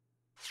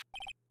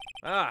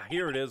 Ah,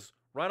 here it is,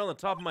 right on the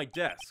top of my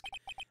desk.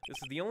 This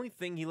is the only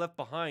thing he left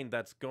behind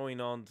that's going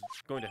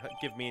to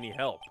give me any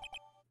help.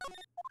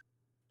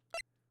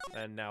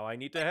 And now I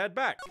need to head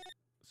back,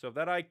 so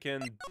that I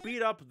can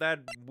beat up that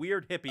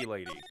weird hippie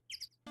lady.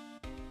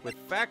 With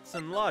facts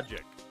and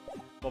logic.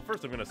 Well,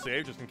 first I'm gonna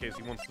save, just in case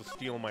he wants to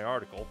steal my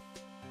article.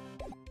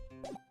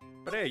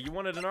 But hey, you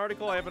wanted an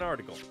article? I have an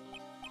article.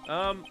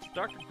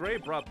 Dr. Gray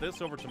brought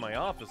this over to my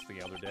office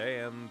the other day,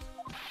 and...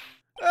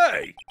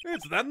 Hey!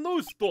 It's that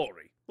news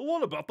story! The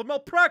one about the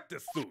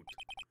malpractice suit!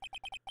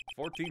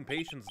 14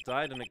 patients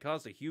died and it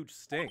caused a huge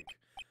stink.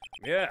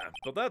 Yeah,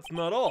 but that's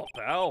not all,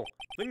 pal.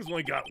 Things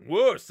only got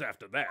worse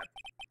after that.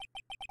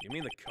 You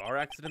mean the car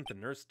accident the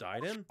nurse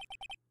died in?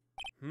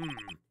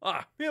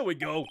 Ah, here we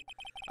go.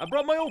 I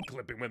brought my own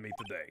clipping with me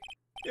today.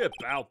 Here,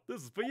 pal,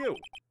 this is for you.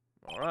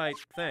 Alright,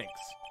 thanks.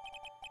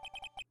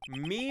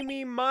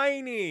 Mimi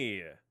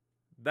Miney!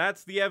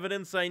 That's the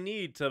evidence I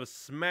need to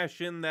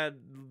smash in the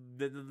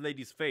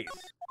lady's face.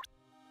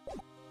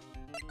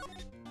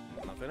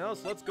 Nothing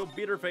else, let's go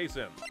beat her face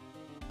in.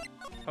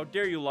 How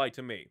dare you lie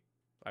to me?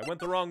 I went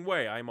the wrong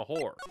way, I'm a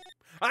whore.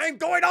 I'm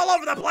going all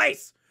over the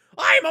place!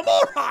 I'm a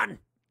moron!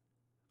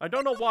 I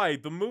don't know why,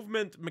 the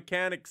movement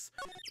mechanics,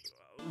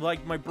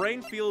 like, my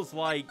brain feels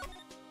like,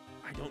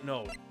 I don't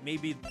know,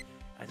 maybe,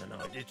 I don't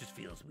know, it just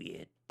feels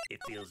weird. It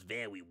feels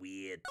very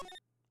weird.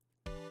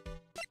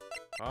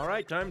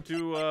 Alright, time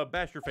to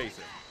bash your face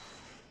in.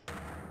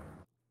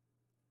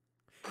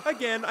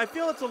 Again, I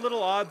feel it's a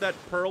little odd that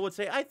Pearl would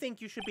say, I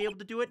think you should be able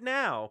to do it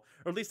now.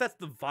 Or at least that's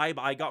the vibe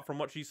I got from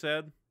what she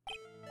said.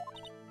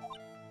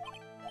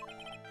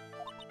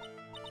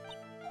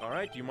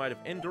 Alright, you might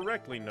have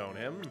indirectly known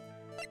him,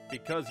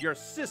 because your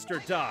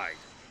sister died.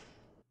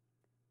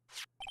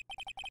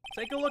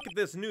 Take a look at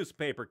this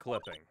newspaper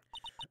clipping.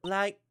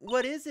 Like,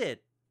 what is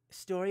it? A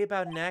story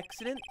about an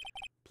accident?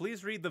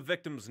 Please read the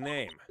victim's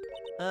name.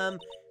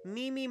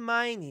 Mimi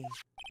Miney.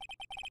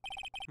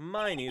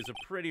 Miney is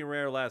a pretty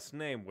rare last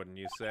name, wouldn't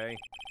you say?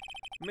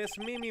 Miss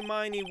Mimi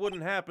Miney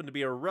wouldn't happen to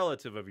be a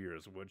relative of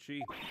yours, would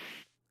she?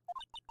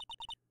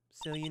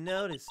 So you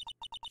noticed.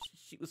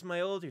 She was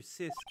my older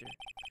sister.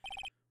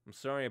 I'm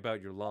sorry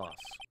about your loss.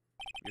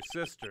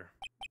 Your sister,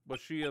 was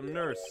she a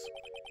nurse?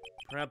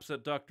 Perhaps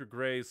at Dr.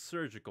 Gray's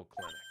surgical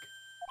clinic?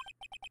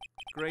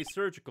 Gray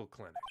Surgical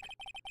Clinic.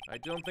 I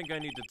don't think I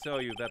need to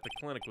tell you that the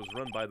clinic was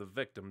run by the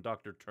victim,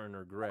 Dr.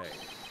 Turner Gray.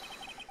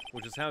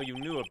 Which is how you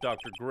knew of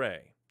Dr.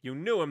 Gray. You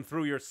knew him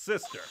through your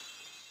sister.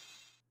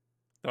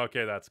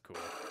 Okay, that's cool.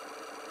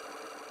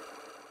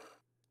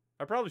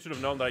 I probably should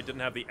have known that I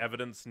didn't have the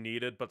evidence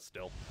needed, but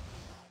still.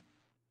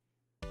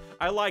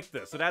 I like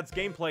this. It adds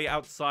gameplay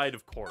outside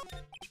of court.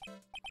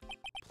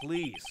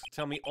 Please,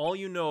 tell me all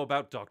you know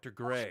about Dr.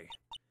 Gray.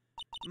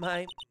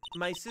 My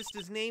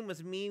sister's name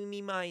was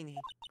Mimi Miney.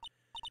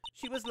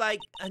 She was like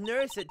a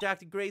nurse at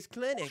Dr. Gray's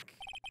clinic.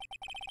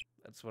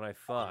 That's what I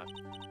thought.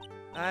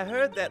 I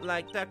heard that,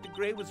 like, Dr.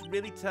 Gray was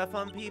really tough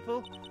on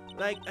people,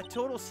 like a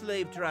total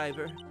slave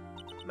driver.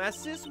 My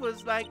sis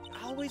was, like,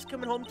 always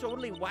coming home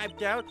totally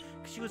wiped out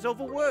because she was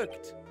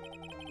overworked.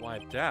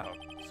 Wiped out?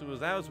 So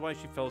that was why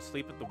she fell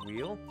asleep at the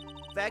wheel?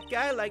 That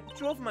guy, like,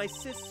 drove my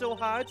sis so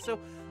hard, so,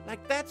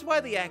 like, that's why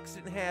the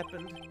accident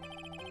happened.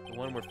 The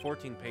one where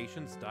 14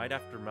 patients died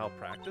after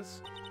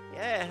malpractice?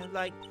 Yeah,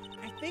 like,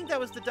 I think that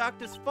was the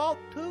doctor's fault,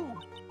 too.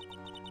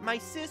 My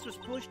sis was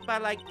pushed by,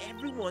 like,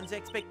 everyone's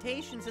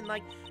expectations and,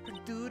 like, her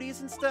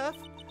duties and stuff.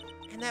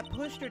 And that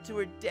pushed her to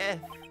her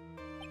death.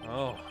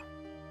 Oh,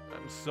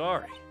 I'm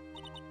sorry.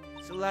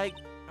 So, like,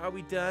 are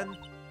we done?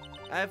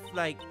 I've,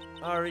 like,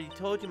 already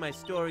told you my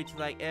story to,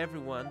 like,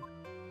 everyone.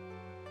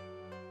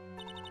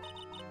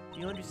 Do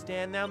you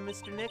understand now,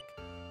 Mr. Nick?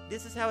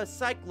 This is how a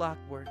psych lock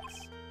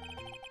works.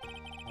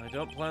 I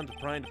don't plan to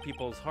pry into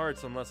people's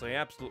hearts unless I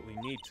absolutely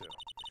need to.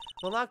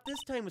 The lock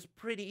this time was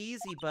pretty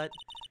easy, but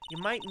you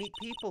might meet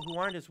people who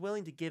aren't as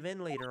willing to give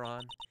in later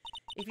on.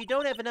 If you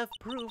don't have enough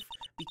proof,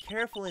 be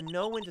careful and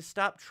know when to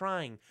stop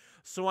trying.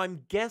 So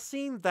I'm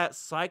guessing that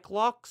psych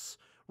locks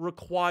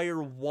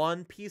require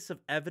one piece of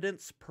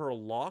evidence per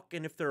lock,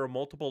 and if there are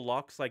multiple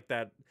locks like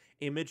that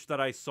image that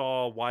I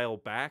saw a while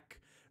back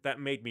that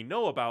made me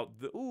know about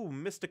the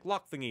mystic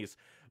lock thingies,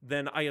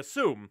 then I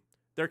assume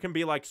there can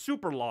be like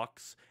super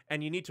locks,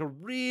 and you need to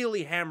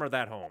really hammer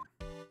that home.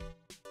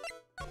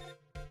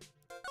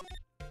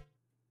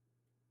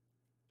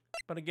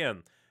 But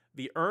again,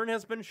 the urn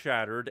has been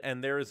shattered,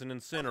 and there is an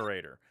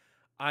incinerator.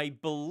 I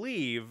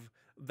believe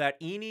that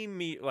Eeny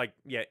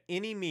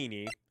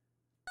Meeny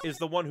is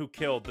the one who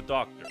killed the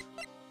doctor.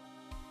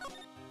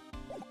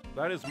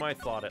 That is my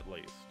thought, at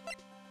least.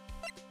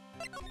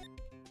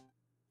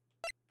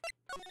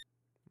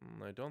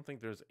 I don't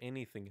think there's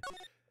anything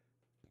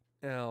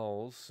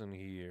else in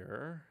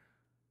here.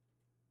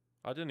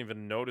 I didn't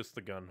even notice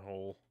the gun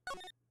hole.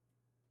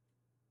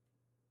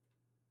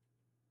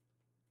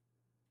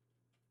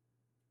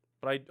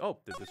 But oh,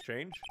 did this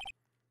change?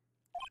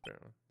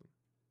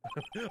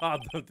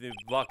 The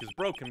lock is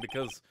broken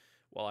because,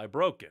 well, I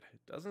broke it.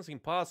 It doesn't seem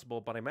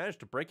possible, but I managed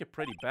to break it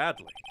pretty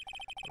badly.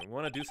 When we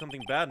want to do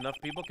something bad enough,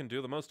 people can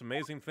do the most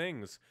amazing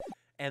things.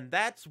 And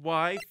that's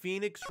why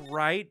Phoenix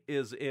Wright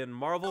is in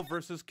Marvel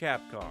vs.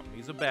 Capcom.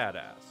 He's a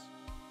badass.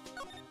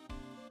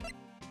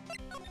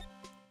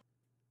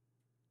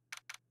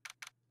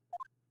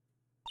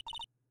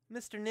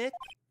 Mr. Nick?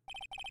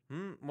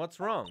 What's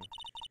wrong?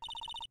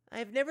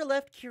 I've never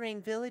left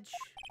Curane Village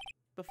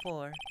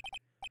before.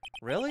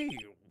 Really?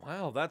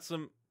 Wow, that's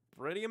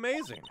pretty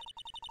amazing.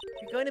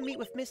 You're going to meet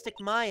with Mystic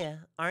Maya,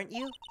 aren't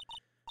you?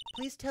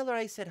 Please tell her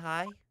I said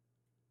hi.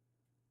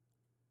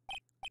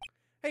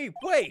 Hey,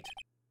 wait!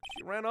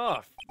 She ran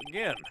off,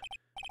 again.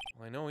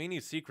 Well, I know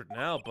Enie's secret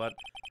now, but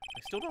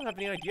I still don't have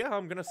any idea how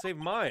I'm gonna save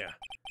Maya.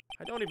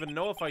 I don't even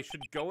know if I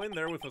should go in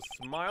there with a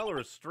smile or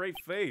a straight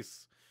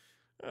face.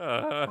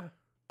 So,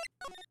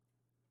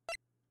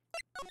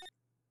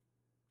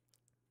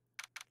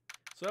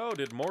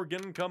 did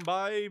Morgan come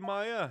by,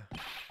 Maya?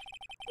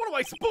 What am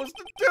I supposed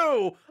to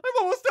do? I'm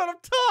almost out of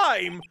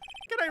time!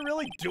 Can I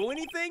really do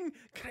anything?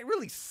 Can I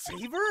really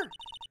save her?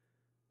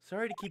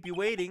 Sorry to keep you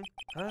waiting.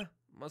 Huh?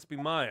 Must be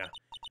Maya.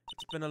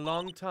 It's been a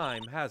long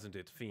time, hasn't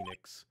it,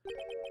 Phoenix?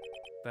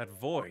 That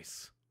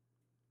voice.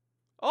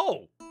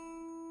 Oh!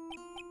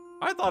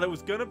 I thought it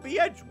was gonna be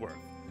Edgeworth.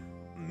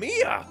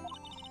 Mia!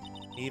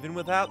 Even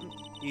without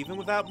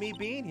me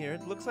being here,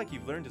 it looks like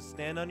you've learned to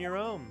stand on your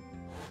own.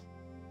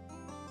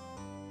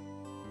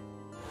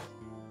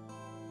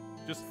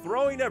 Just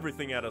throwing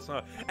everything at us,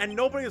 huh? And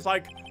nobody's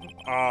like,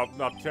 we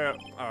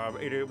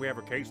have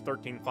a case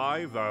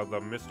 13-5, the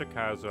Mystic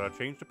has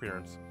changed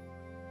appearance.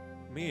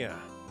 Mia.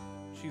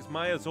 She's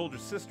Maya's older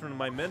sister and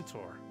my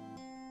mentor.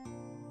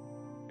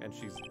 And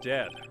she's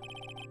dead.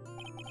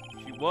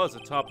 She was a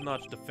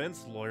top-notch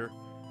defense lawyer,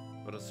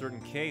 but a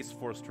certain case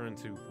forced her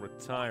into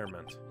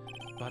retirement.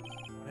 But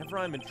whenever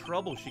I'm in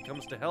trouble, she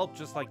comes to help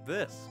just like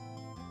this.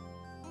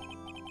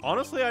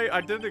 Honestly,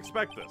 I didn't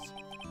expect this.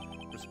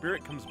 Her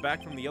spirit comes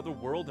back from the other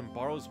world and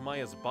borrows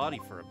Maya's body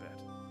for a bit.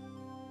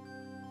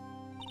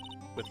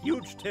 With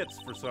huge tits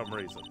for some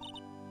reason.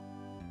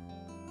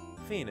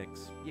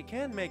 Phoenix, you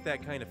can't make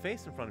that kind of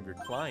face in front of your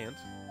client.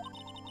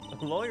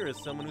 A lawyer is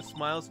someone who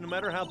smiles no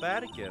matter how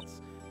bad it gets,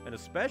 and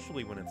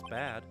especially when it's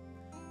bad.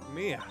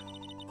 Mia.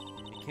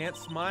 You can't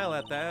smile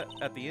at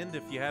the end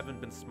if you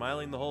haven't been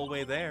smiling the whole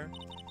way there.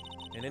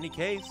 In any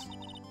case,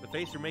 the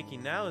face you're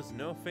making now is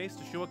no face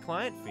to show a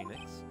client, Phoenix.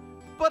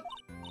 But...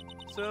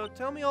 So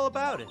tell me all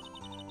about it.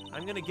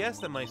 I'm gonna guess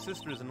that my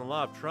sister's in a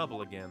lot of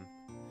trouble again.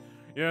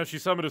 Yeah, she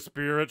summoned a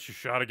spirit. She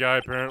shot a guy,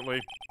 apparently.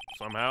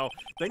 Somehow.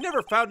 They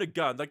never found a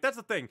gun. Like, that's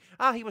the thing.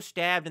 He was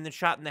stabbed and then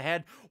shot in the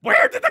head.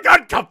 Where did the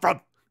gun come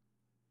from?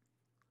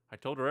 I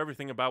told her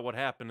everything about what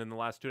happened in the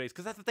last 2 days,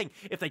 because that's the thing.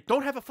 If they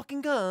don't have a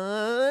fucking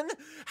gun,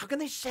 how can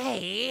they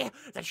say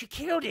that she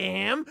killed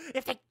him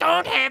if they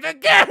don't have a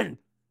gun?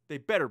 They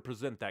better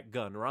present that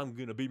gun, or I'm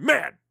gonna be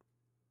mad.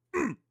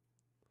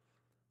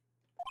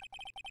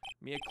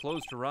 Mia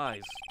closed her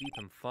eyes, deep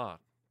in thought,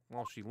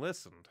 while she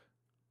listened.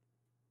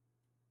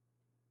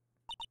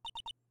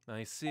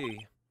 I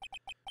see.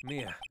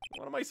 Mia,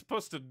 what am I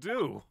supposed to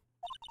do?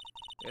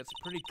 It's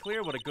pretty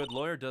clear what a good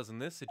lawyer does in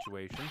this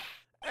situation.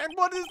 And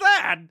what is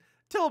that?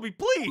 Tell me,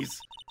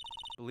 please.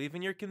 Believe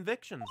in your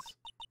convictions.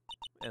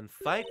 And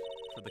fight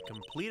for the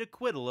complete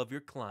acquittal of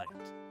your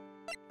client.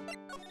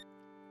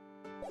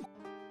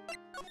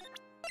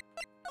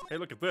 Hey,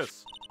 look at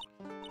this.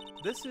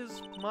 This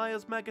is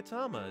Maya's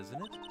Magatama,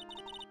 isn't it?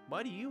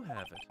 Why do you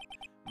have it?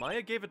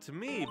 Maya gave it to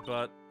me,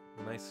 but...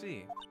 I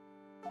see.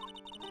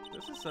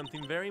 This is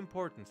something very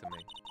important to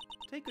me.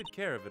 Take good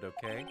care of it,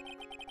 okay?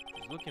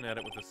 She's looking at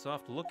it with a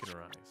soft look in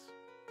her eyes.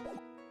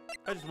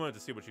 I just wanted to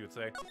see what she would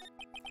say.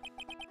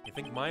 You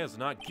think Maya's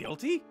not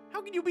guilty?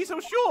 How can you be so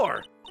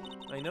sure?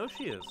 I know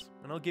she is,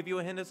 and I'll give you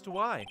a hint as to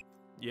why.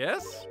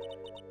 Yes?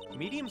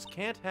 Mediums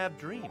can't have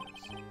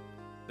dreams.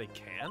 They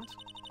can't?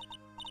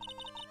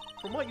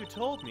 From what you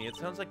told me, it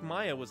sounds like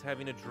Maya was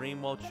having a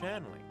dream while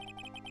channeling.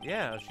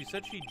 Yeah, she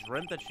said she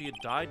dreamt that she had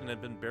died and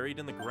had been buried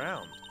in the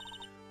ground.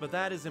 But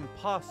that is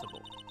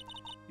impossible.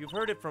 You've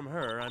heard it from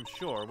her, I'm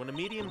sure. When a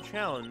medium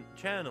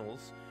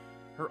channels,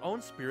 her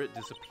own spirit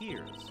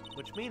disappears,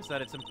 which means that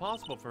it's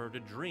impossible for her to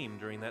dream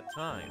during that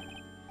time.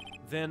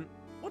 Then,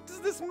 what does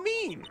this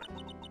mean?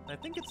 I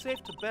think it's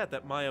safe to bet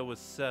that Maya was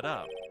set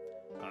up.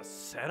 A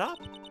setup?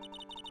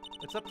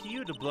 It's up to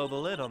you to blow the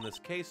lid on this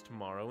case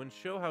tomorrow and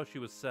show how she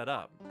was set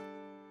up.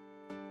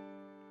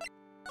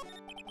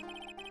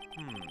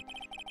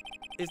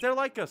 Is there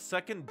like a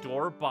second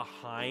door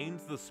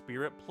behind the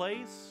spirit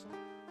place?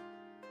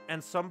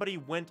 And somebody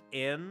went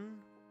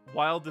in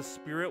while the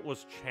spirit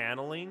was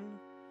channeling?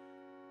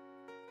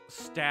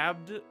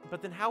 stabbed,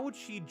 but then how would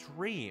she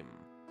dream?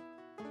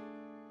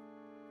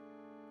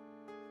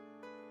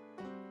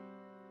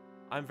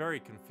 I'm very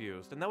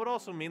confused. And that would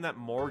also mean that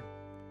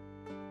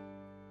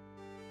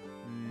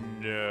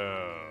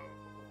No.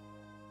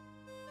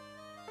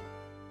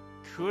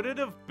 Could it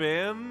have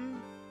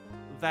been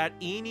that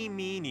Eenie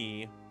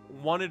Meenie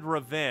wanted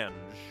revenge,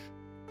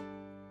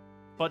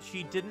 but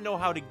she didn't know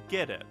how to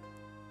get it?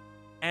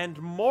 And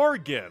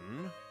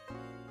Morgan...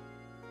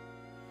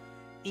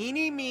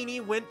 Eenie Meenie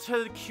went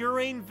to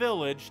Curane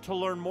Village to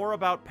learn more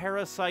about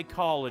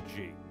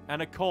parapsychology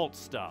and occult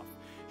stuff.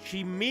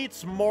 She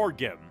meets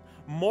Morgan.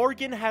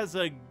 Morgan has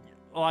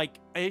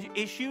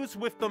issues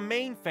with the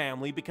main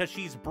family because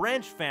she's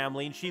branch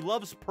family and she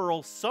loves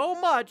Pearl so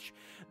much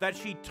that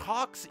she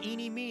talks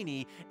Eenie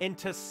Meenie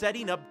into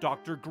setting up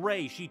Dr.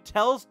 Gray. She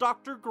tells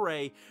Dr.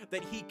 Gray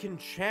that he can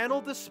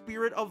channel the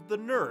spirit of the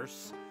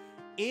nurse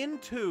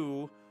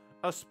into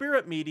a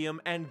spirit medium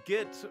and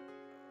get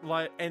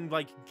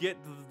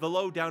the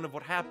lowdown of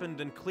what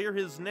happened and clear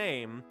his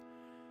name.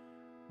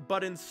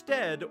 But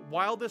instead,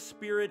 while the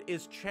spirit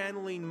is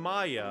channeling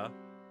Maya,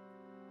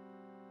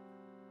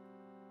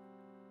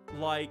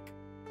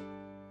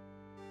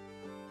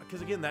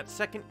 because again, that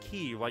second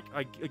key,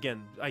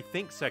 I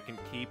think second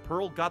key,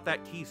 Pearl got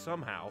that key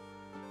somehow.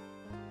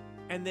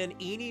 And then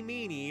Eenie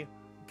Meenie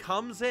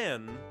comes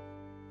in.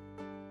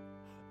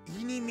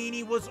 Eenie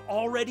Meenie was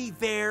already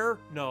there.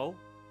 No.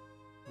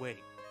 Wait.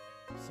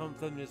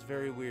 Something is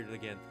very weird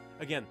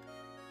again.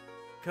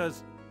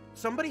 Because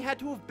somebody had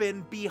to have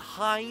been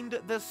behind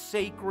the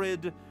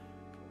sacred,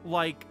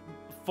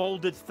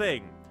 folded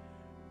thing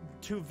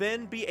to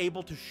then be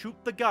able to shoot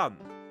the gun.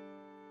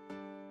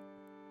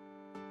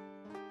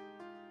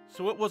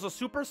 So it was a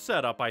super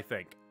setup, I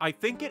think. I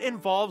think it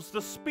involves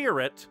the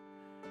spirit,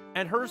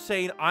 and her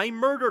saying, I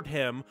murdered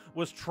him,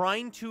 was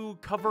trying to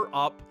cover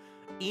up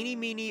Eenie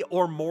Meenie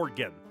or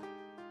Morgan.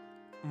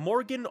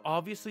 Morgan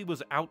obviously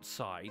was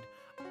outside.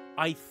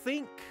 I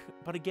think,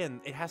 but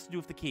again, it has to do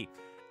with the key.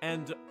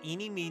 And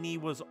Eenie Meenie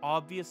was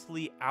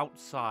obviously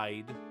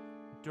outside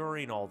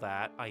during all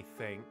that, I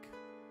think.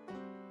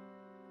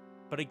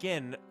 But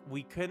again,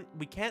 we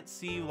can't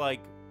see,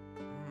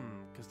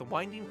 because the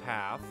winding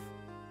path,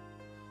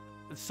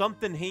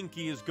 something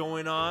hinky is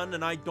going on,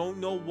 and I don't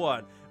know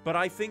what. But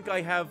I think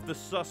I have the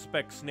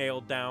suspects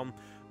nailed down.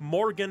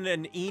 Morgan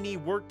and Eenie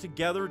worked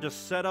together to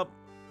set up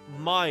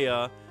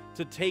Maya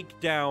to take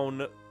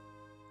down,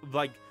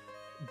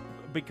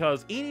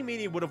 because Eenie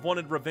Meenie would have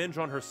wanted revenge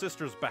on her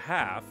sister's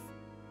behalf.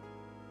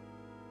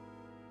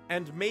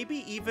 And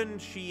maybe even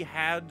she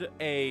had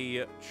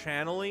a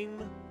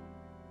channeling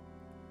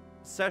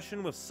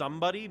session with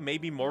somebody.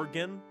 Maybe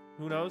Morgan.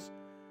 Who knows?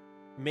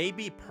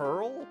 Maybe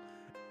Pearl?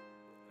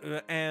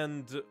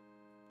 And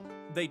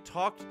they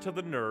talked to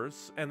the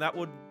nurse, and that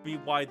would be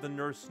why the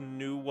nurse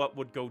knew what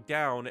would go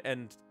down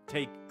and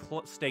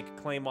stake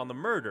claim on the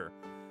murder.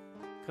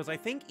 Because I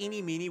think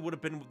Eenie Meenie would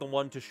have been the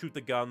one to shoot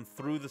the gun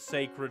through the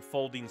sacred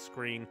folding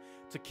screen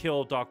to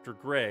kill Dr.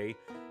 Gray.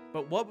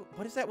 But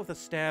what is that with a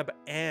stab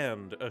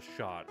and a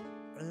shot?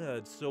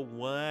 It's so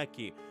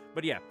wacky.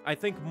 But yeah, I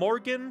think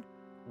Morgan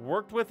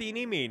worked with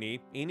Eenie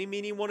Meenie. Eenie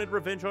Meenie wanted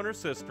revenge on her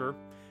sister.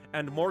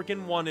 And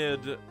Morgan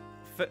wanted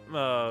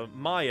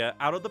Maya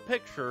out of the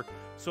picture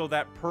so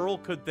that Pearl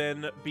could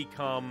then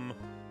become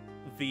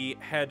the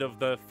head of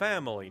the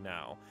family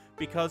now.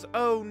 Because,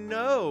 oh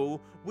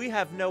no, we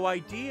have no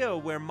idea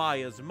where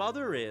Maya's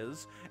mother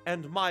is,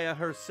 and Maya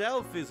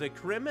herself is a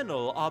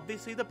criminal.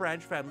 Obviously, the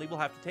Branch family will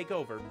have to take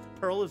over.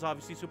 Pearl is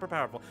obviously super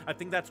powerful. I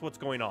think that's what's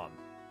going on.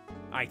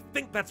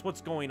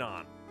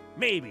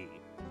 Maybe.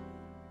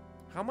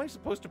 How am I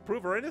supposed to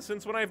prove her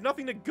innocence when I have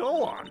nothing to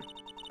go on?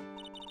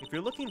 If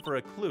you're looking for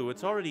a clue,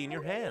 it's already in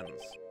your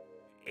hands.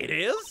 It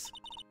is?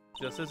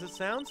 Just as it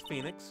sounds,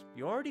 Phoenix.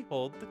 You already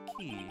hold the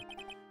key.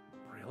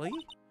 Really?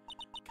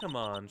 Come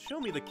on,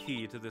 show me the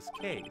key to this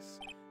case.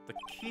 The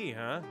key,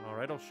 huh?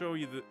 Alright, I'll show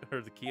you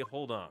the key.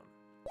 Hold on.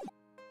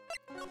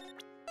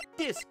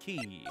 This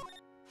key.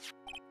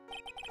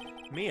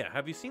 Mia,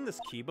 have you seen this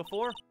key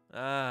before?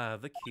 Ah,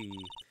 the key.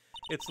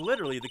 It's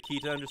literally the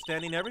key to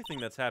understanding everything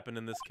that's happened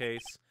in this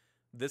case.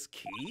 This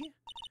key?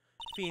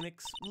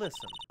 Phoenix,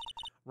 listen.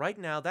 Right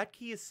now, that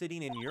key is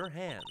sitting in your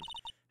hand.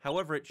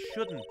 However, it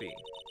shouldn't be.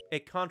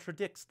 It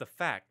contradicts the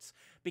facts,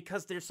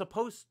 because there's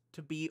supposed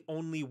to be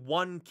only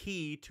one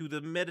key to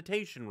the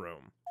meditation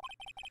room.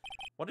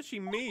 What does she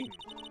mean?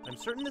 I'm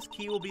certain this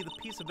key will be the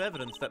piece of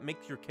evidence that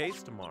makes your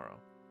case tomorrow.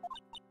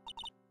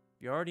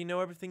 You already know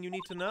everything you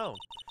need to know.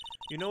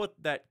 You know what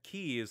that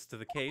key is to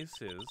the case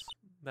is.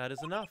 That is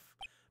enough.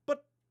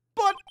 But,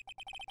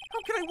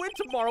 how can I win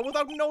tomorrow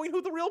without knowing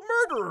who the real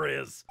murderer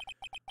is?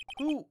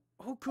 Who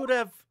could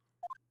have...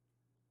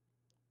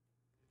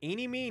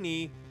 Eenie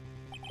Meenie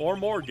or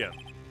Morgan?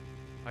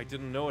 I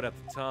didn't know it at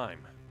the time.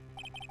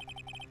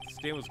 This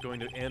day was going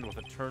to end with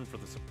a turn for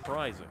the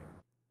surprising.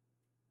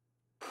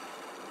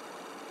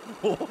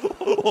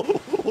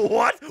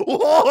 What?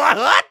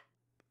 What?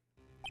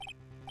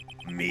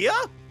 Mia?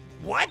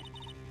 What?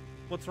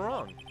 What's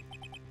wrong?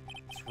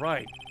 That's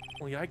right.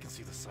 Only I can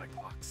see the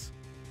Cyclops.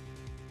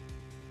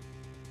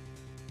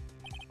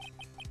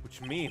 Which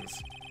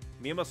means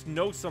Mia must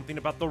know something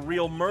about the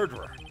real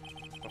murderer.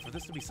 But for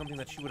this to be something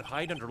that she would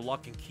hide under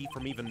lock and key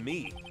from even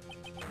me,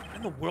 what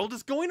in the world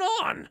is going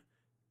on?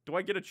 Do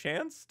I get a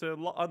chance to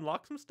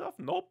unlock some stuff?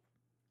 Nope.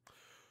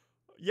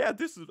 Yeah,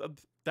 this is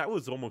that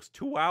was almost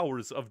 2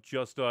 hours of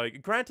just,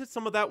 granted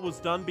some of that was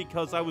done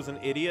because I was an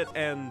idiot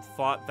and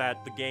thought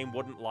that the game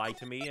wouldn't lie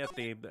to me at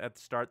the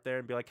start there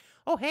and be like,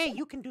 oh, hey,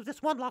 you can do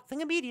this one lock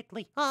thing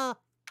immediately,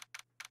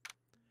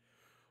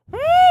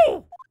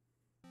 Woo!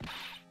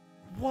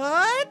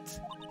 What?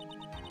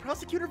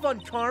 Prosecutor Von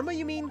Karma,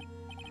 you mean?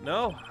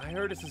 No, I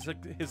heard it's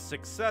his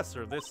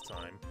successor this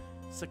time.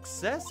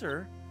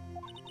 Successor?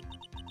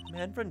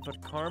 Manfred Von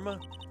Karma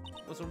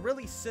was a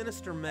really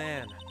sinister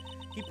man.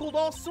 He pulled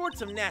all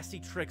sorts of nasty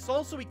tricks,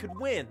 all so he could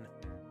win.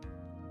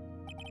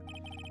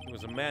 He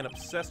was a man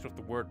obsessed with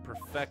the word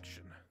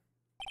perfection.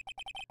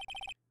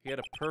 He had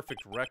a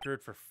perfect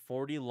record for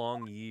 40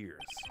 long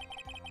years.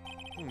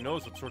 Who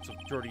knows what sorts of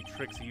dirty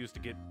tricks he used to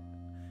get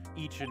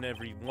each and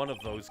every one of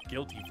those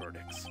guilty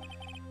verdicts.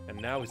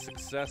 And now his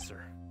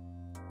successor.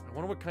 I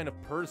wonder what kind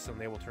of person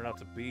they will turn out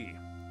to be.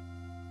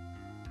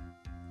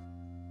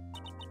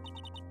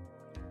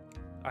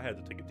 I had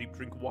to take a deep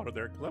drink of water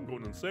there because I'm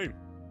going insane.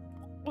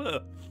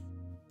 Ugh.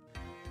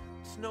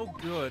 It's no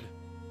good.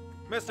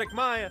 Mystic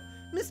Maya!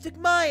 Mystic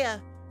Maya!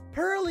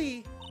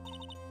 Pearly!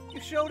 You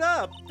showed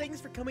up.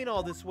 Thanks for coming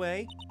all this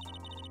way.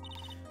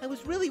 I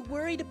was really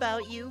worried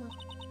about you.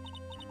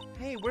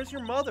 Hey, where's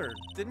your mother?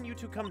 Didn't you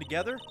two come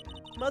together?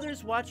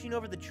 Mother's watching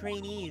over the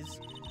trainees.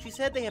 She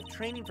said they have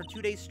training for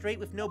 2 days straight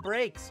with no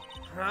breaks.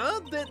 Huh?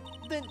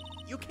 Then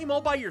you came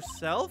all by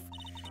yourself?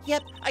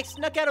 Yep, I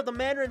snuck out of the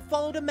manor and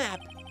followed a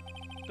map.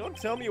 Don't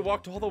tell me you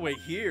walked all the way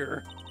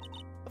here.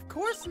 Of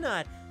course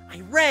not.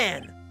 I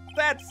ran.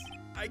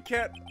 I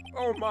can't,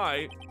 oh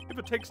my. If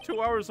it takes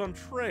 2 hours on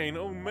train,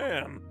 oh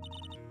man.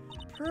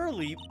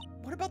 Pearly,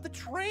 what about the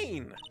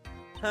train?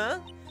 Huh?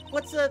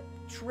 What's a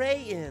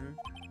tray in?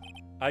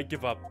 I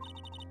give up.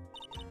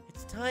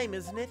 It's time,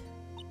 isn't it?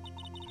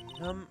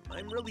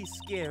 I'm really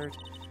scared.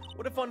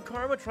 What if Von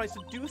Karma tries to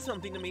do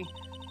something to me?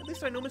 At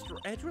least I know Mr.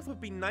 Edgeworth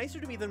would be nicer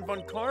to me than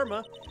Von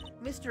Karma.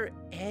 Mr.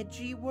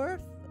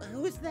 Edgeworth?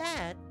 Who is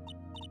that?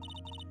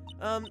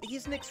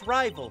 He's Nick's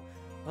rival.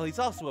 Well, he's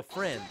also a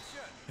friend.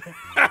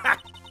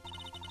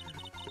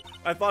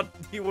 I thought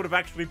he would have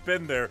actually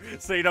been there,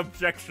 saying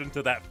objection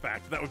to that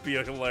fact. That would be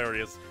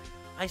hilarious.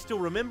 I still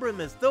remember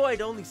him as though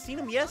I'd only seen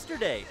him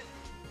yesterday.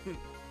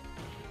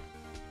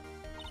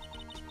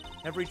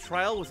 Every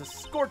trial was a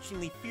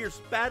scorchingly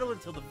fierce battle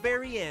until the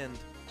very end.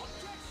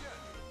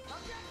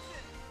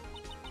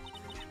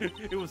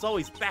 It was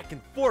always back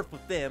and forth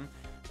with them.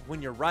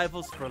 When you're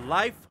rivals for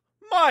life...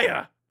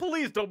 Maya!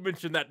 Please don't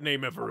mention that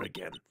name ever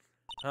again.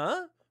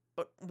 Huh?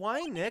 But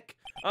why, Nick?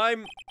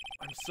 I'm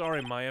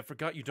sorry, Maya. I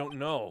forgot you don't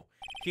know.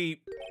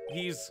 He's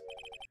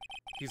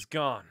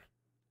gone.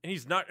 And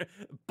he's not...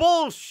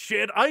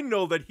 Bullshit! I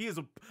know that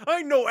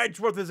I know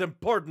Edgeworth is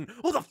important.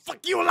 Who the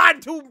fuck you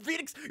lied to,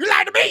 Phoenix? You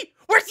lied to me?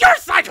 Where's your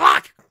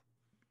Cyclops?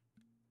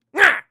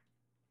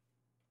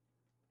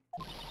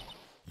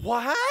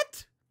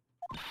 What?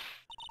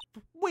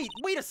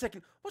 Wait a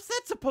second. What's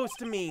that supposed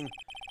to mean?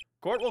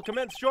 Court will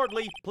commence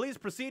shortly. Please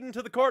proceed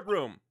into the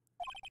courtroom.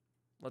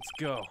 Let's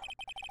go.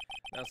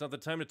 Now's not the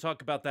time to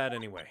talk about that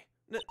anyway.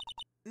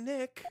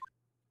 Nick...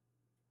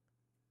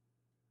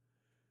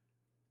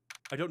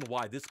 I don't know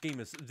why this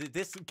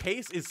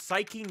case is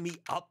psyching me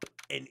up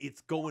and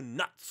it's going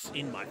nuts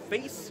in my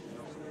face.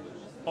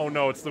 Oh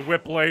no, it's the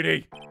whip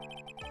lady.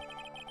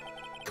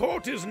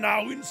 Court is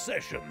now in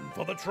session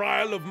for the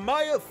trial of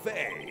Maya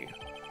Fey.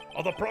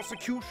 Are the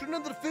prosecution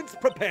and the defense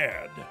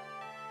prepared?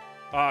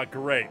 Ah,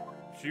 great.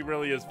 She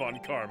really is Von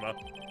Karma.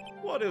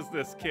 What is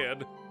this,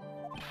 kid?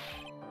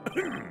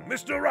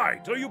 Mr.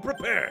 Wright, are you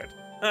prepared?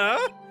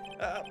 Huh?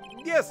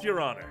 Yes,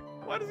 Your Honor.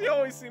 Why does he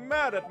always seem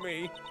mad at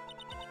me?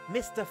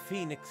 Mr.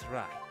 Phoenix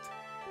Wright.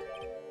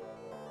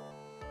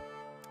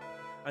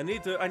 I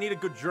need a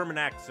good German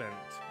accent.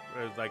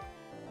 It's like,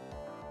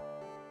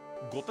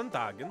 Guten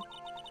Tagen.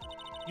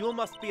 You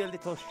must be a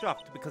little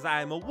shocked because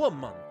I am a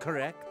woman,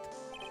 correct?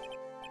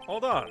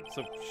 Hold on,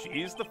 so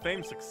she's the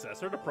famed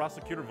successor to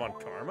Prosecutor Von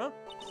Karma?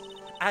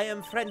 I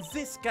am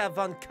Franziska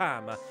Von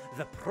Karma,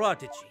 the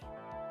prodigy.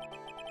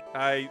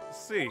 I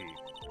see.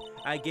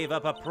 I gave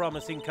up a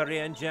promising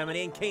career in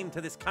Germany and came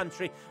to this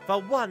country for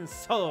one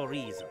sole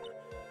reason.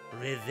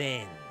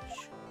 Revenge.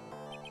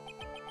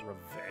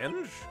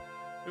 Revenge?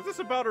 Is this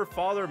about her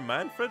father,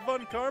 Manfred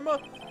Von Karma?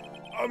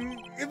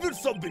 If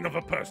it's something of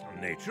a personal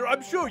nature,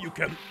 I'm sure you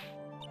can...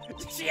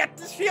 She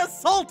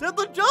assaulted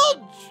the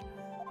judge!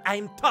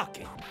 I'm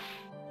talking.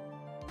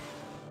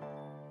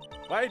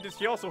 Why does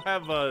she also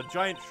have,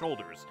 giant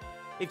shoulders?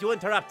 If you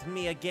interrupt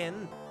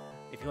again,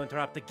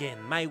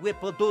 my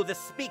whip will do the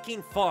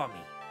speaking for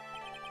me.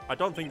 I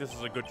don't think this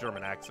is a good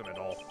German accent at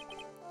all.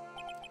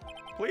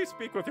 Please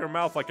speak with your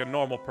mouth like a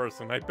normal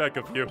person, I beg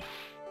of you.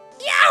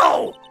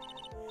 Yo!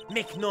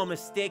 Make no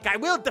mistake, I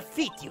will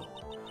defeat you.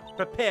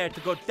 Prepare to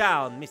go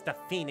down, Mr.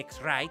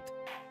 Phoenix Wright.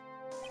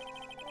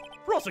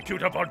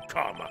 Prosecutor Von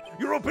Karma,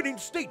 your opening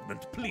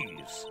statement,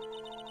 please.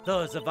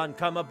 Those of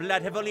uncommon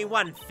blood have only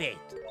one fate,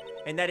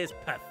 and that is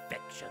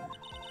perfection.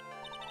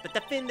 The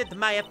defendant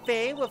Maya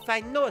Fey will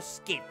find no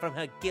escape from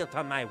her guilt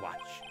on my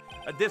watch.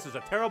 This is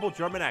a terrible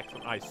German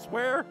accent, I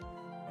swear.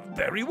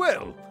 Very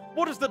well.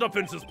 What is the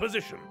defense's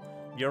position?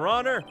 Your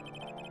Honor?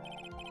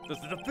 Does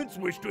the defense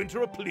wish to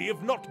enter a plea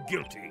of not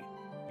guilty?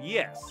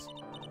 Yes.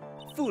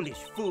 Foolish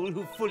fool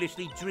who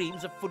foolishly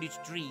dreams of foolish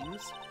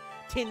dreams.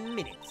 10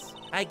 minutes.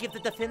 I give the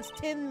defense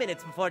 10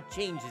 minutes before it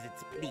changes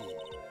its plea.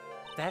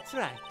 That's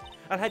right.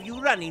 I'll have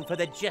you running for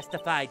the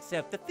justified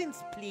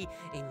self-defense plea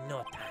in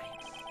no time.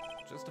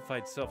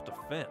 Justified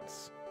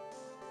self-defense.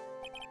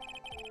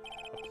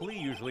 A plea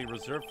usually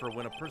reserved for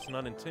when a person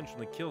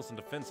unintentionally kills in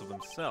defense of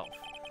themselves.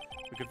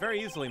 We could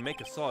very easily make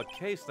a solid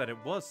case that it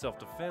was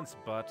self-defense,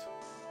 but...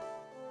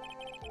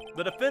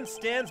 The defense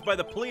stands by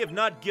the plea of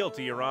not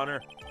guilty, Your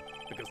Honor.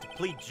 Because to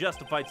plead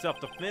justified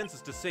self-defense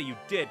is to say you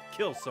did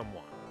kill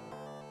someone.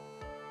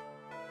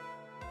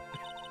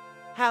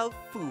 How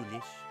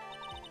foolish.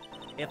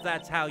 If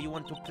that's how you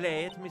want to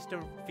play it,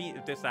 Mr.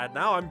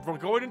 Now I'm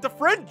going into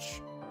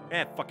French!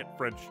 Fuck it,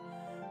 French.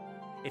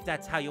 If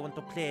that's how you want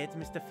to play it,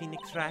 Mr.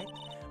 Phoenix Wright,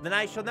 then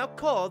I shall now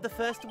call the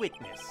first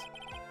witness.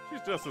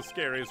 She's just as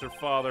scary as her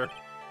father.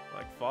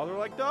 Like father,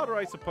 like daughter,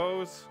 I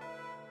suppose.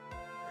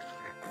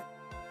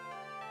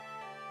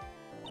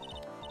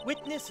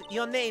 Witness,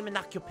 your name and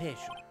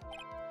occupation.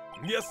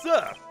 Yes,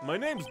 sir. My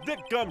name's Dick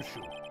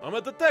Gumshoe. I'm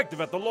a detective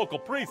at the local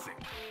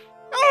precinct.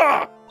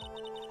 Ah!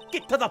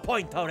 Get to the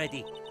point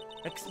already.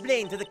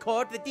 Explain to the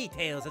court the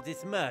details of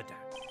this murder.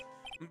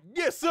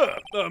 Yes, sir.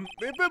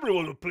 If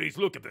everyone would please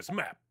look at this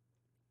map.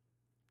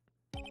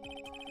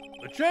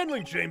 The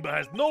channeling chamber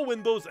has no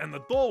windows and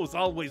the door was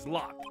always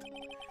locked.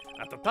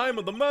 At the time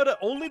of the murder,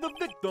 only the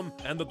victim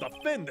and the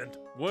defendant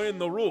were in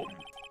the room.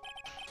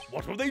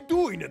 What were they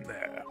doing in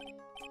there?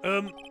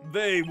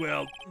 They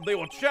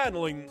were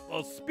channeling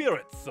a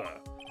spirit, sir.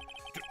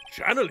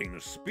 Channeling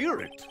a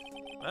spirit?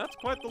 That's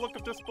quite the look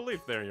of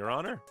disbelief there, Your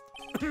Honor.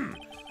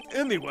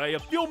 Anyway, a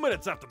few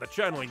minutes after the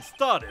channeling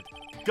started,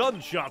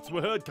 gunshots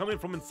were heard coming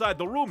from inside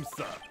the room,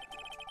 sir.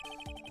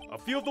 A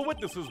few of the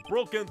witnesses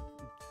broke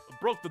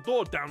the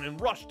door down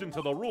and rushed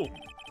into the room.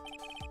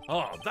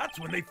 Ah, that's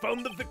when they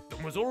found the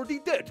victim was already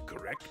dead,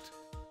 correct?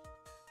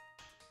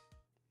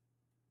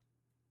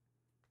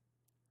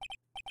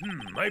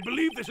 I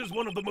believe this is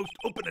one of the most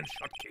open and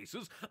shut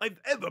cases I've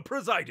ever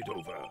presided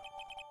over.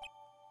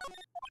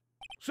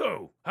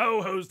 So,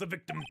 how was the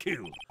victim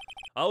killed?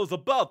 I was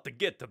about to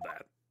get to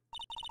that.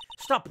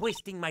 Stop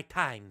wasting my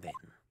time, then.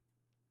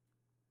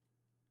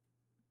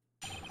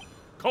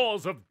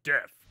 Cause of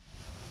death.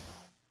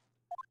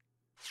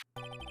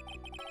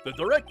 The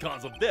direct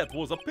cause of death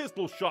was a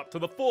pistol shot to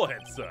the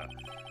forehead, sir.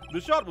 The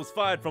shot was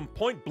fired from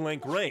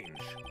point-blank range.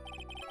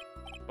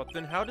 But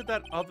then how did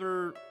that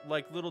other,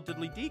 little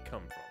diddly-dee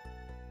come from?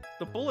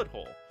 The bullet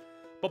hole.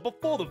 But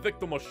before the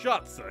victim was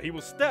shot, sir, he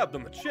was stabbed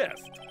in the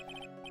chest.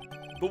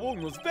 The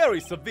wound was very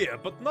severe,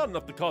 but not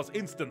enough to cause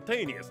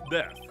instantaneous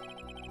death.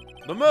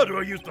 The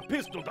murderer used the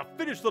pistol to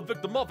finish the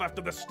victim off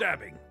after the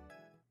stabbing.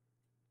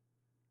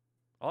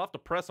 I'll have to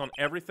press on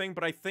everything,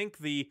 but I think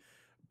the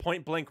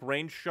point-blank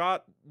range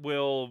shot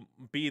will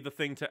be the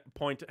thing to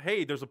point,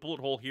 hey, there's a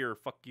bullet hole here,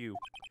 fuck you.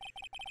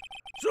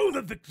 So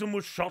the victim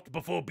was shot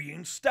before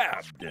being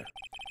stabbed.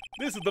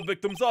 This is the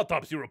victim's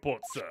autopsy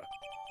report, sir.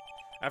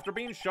 After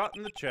being shot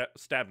in the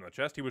stabbed in the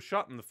chest, he was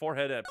shot in the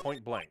forehead at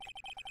point blank.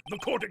 The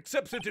court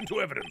accepts it into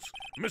evidence.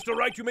 Mr.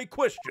 Wright, you may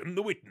question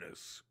the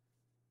witness.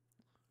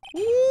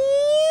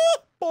 Ooh,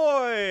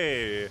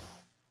 boy!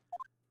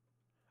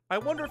 I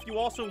wonder if you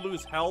also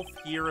lose health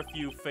here if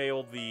you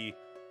fail the...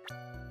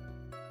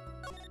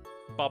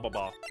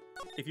 Ba-ba-ba.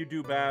 If you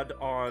do bad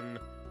on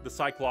the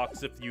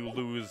Cyclops, if you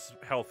lose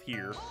health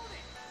here.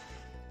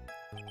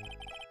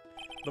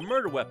 The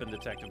murder weapon,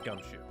 Detective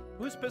Gumshoe.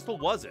 Whose pistol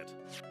was it?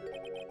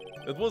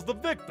 It was the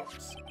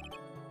victim's.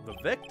 The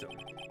victim?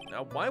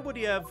 Now, why would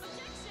he have...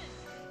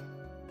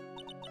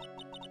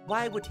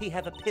 Why would he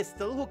have a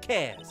pistol? Who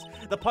cares?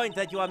 The point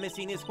that you are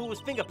missing is whose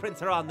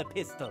fingerprints are on the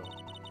pistol.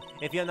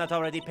 If you're not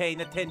already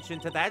paying attention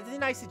to that,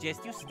 then I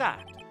suggest you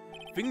start.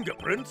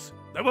 Fingerprints?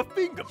 There were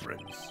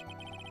fingerprints.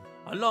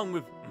 Along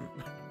with...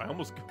 I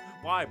almost...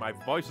 Why? My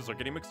voices are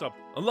getting mixed up.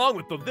 Along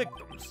with the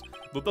victims,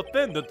 the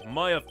defendant,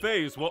 Maya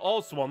Fays, were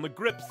also on the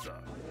grip, sir.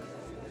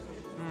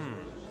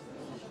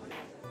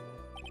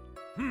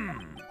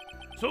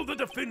 So the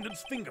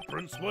defendant's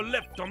fingerprints were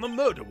left on the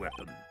murder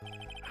weapon.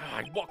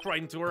 I walked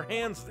right into her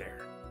hands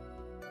there.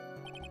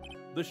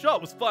 The shot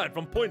was fired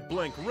from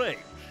point-blank range.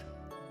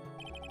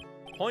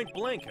 Point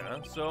blank, huh?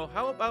 So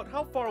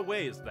how far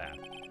away is that?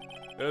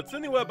 It's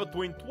anywhere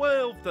between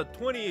 12 to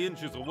 20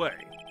 inches away.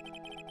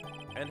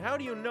 And how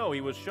do you know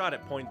he was shot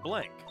at point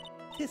blank?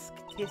 Tisk,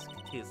 tisk,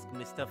 tisk,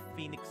 Mr.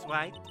 Phoenix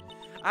Wright.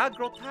 I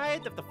grow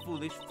tired of the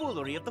foolish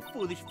foolery of the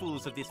foolish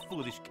fools of this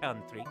foolish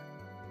country.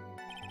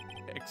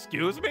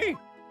 Excuse me?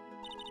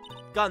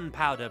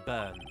 Gunpowder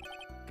burn.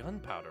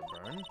 Gunpowder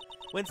burn?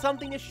 When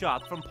something is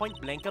shot from point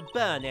blank, a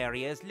burn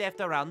area is left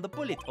around the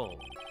bullet hole.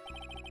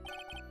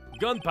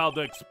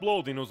 Gunpowder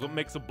exploding is what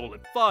makes a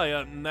bullet fire,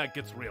 and that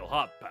gets real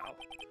hot, pal.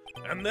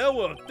 And there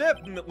were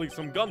definitely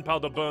some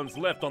gunpowder burns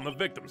left on the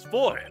victim's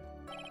forehead.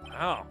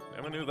 Wow,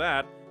 never knew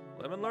that.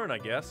 Live and learn, I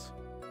guess.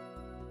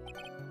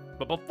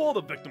 But before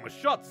the victim was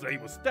shot, say, he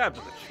was stabbed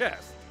in the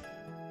chest.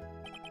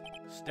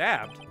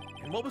 Stabbed?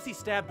 And what was he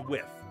stabbed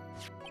with?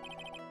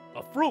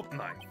 A fruit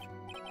knife.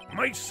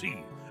 I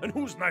see. And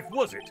whose knife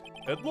was it?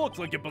 It looks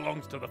like it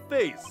belongs to the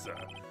face, sir.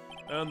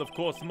 And of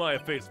course, my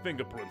face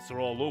fingerprints are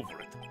all over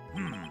it.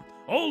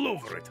 All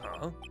over it,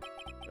 huh?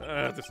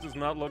 This does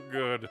not look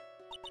good.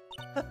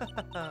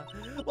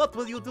 What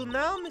will you do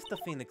now, Mr.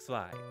 Phoenix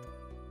Wright?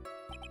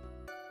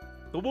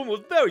 The wound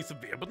was very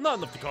severe, but not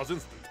enough to cause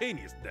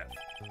instantaneous death.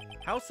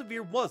 How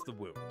severe was the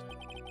wound?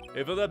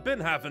 If it had been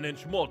half an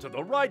inch more to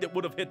the right, it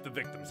would have hit the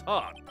victim's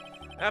heart.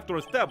 After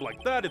a stab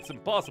like that, it's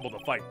impossible to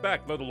fight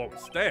back, let alone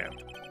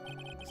stand.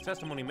 This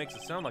testimony makes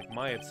it sound like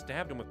Maya had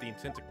stabbed him with the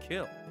intent to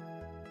kill.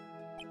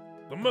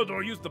 The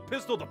murderer used the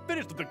pistol to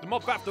finish the victim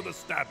up after the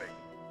stabbing.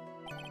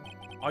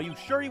 Are you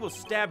sure he was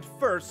stabbed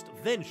first,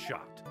 then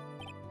shot?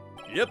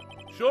 Yep,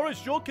 sure as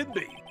sure can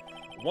be.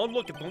 One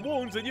look at the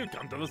wounds and you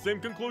come to the same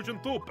conclusion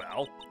too,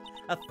 pal.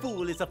 A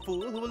fool is a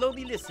fool who will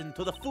only listen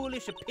to the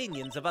foolish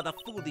opinions of other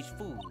foolish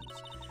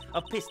fools.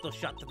 A pistol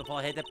shot to the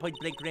forehead at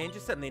point-blank range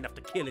is certainly enough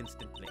to kill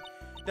instantly.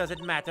 Does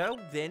it matter,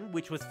 then,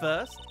 which was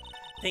first?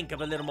 Think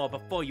of a little more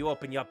before you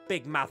open your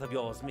big mouth of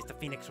yours, Mr.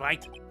 Phoenix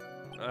Wright.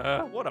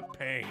 What a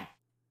pain.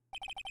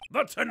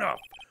 That's enough.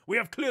 We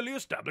have clearly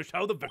established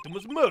how the victim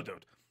was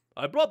murdered.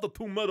 I brought the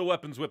 2 murder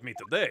weapons with me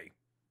today.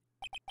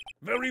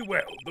 Very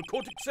well. The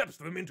court accepts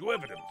them into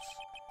evidence.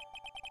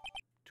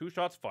 2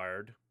 shots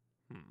fired.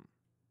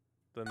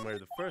 Then where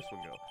did the first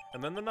one go?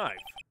 And then the knife.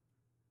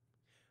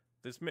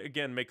 This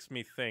again makes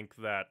me think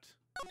that...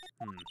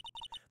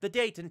 The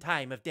date and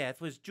time of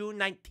death was June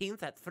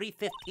 19th at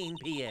 3:15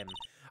 p.m.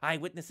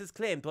 Eyewitnesses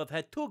claim to have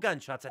heard 2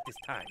 gunshots at this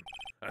time.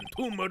 And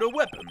 2 murder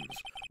weapons.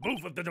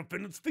 Both of the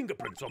defendant's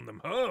fingerprints on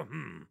them, huh?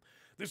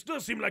 This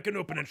does seem like an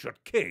open and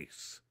shut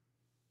case.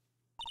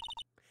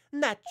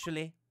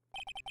 Naturally.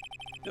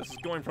 This is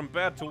going from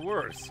bad to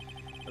worse.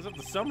 As if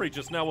the summary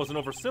just now wasn't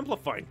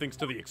oversimplifying things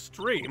to the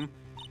extreme.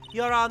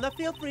 Your Honor,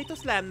 feel free to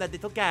slam that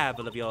little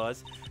gavel of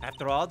yours.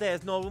 After all,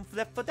 there's no room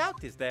left for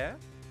doubt, is there?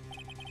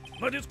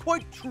 That is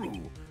quite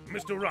true,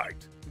 Mr.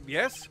 Wright.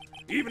 Yes?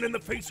 Even in the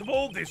face of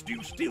all this, do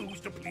you still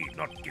wish to plead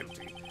not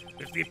guilty?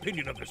 It's the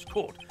opinion of this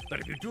court that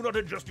if you do not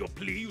adjust your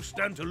plea, you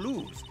stand to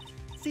lose.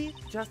 See,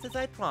 just as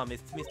I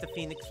promised, Mr.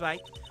 Phoenix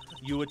Wright.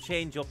 You would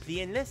change your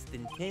plea in less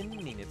than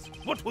 10 minutes.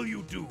 What will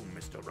you do,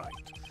 Mr. Wright?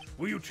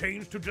 Will you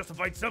change to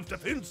justified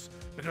self-defense?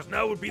 Because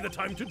now would be the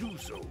time to do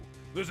so.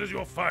 This is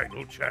your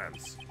final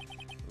chance.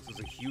 This is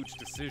a huge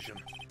decision.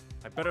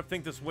 I better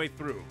think this way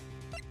through.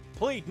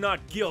 Plead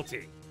not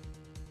guilty.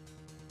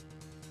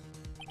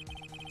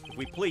 If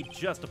we plead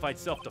justified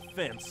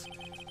self-defense,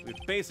 we'd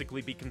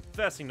basically be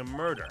confessing to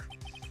murder.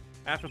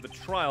 After the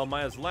trial,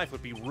 Maya's life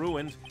would be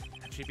ruined,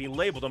 and she'd be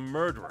labeled a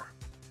murderer.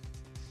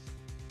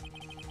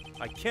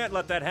 I can't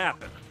let that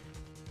happen.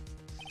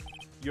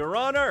 Your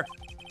Honor,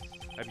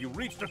 have you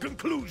reached a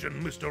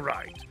conclusion, Mr.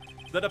 Wright?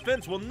 The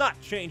defense will not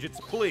change its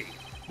plea.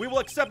 We will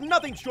accept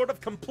nothing short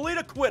of complete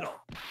acquittal.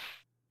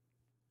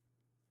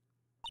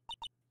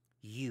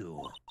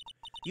 You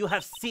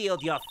have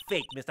sealed your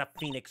fate, Mr.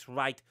 Phoenix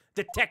Wright.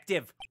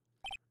 Detective!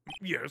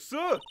 Yes,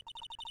 sir?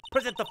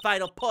 Present the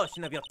final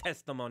portion of your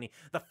testimony,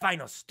 the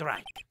final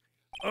strike.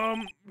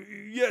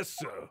 Yes,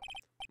 sir.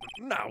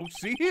 Now,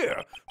 see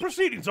here.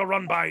 Proceedings are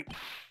run by...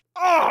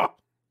 Ah!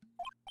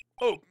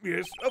 Oh,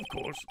 yes, of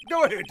course.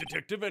 Go ahead,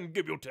 detective, and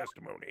give your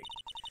testimony.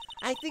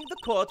 I think the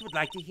court would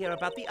like to hear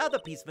about the other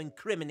piece of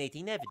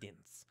incriminating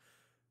evidence.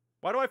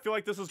 Why do I feel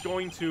like this is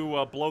going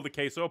to blow the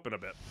case open a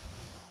bit?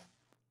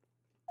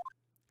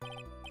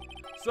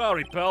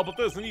 Sorry, pal, but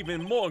there's an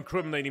even more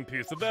incriminating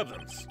piece of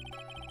evidence.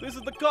 This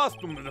is the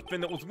costume the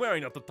defendant was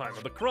wearing at the time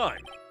of the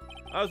crime.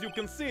 As you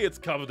can see, it's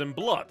covered in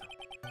blood.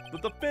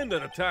 The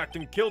defendant attacked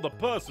and killed a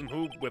person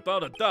who,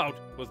 without a doubt,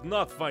 was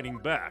not fighting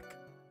back.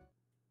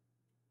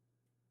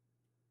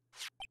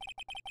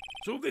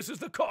 So this is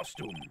the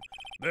costume.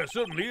 There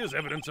certainly is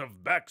evidence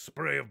of back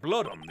spray of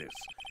blood on this.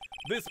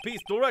 This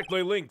piece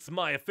directly links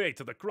Maya Fey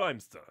to the crime,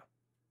 sir.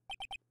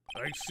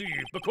 I see.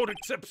 The court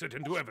accepts it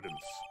into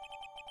evidence.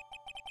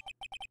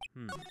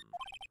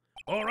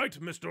 All right,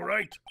 Mr.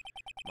 Wright.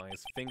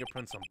 Maya's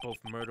fingerprints on both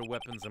murder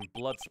weapons and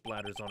blood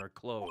splatters on her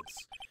clothes.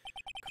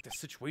 Could this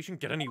situation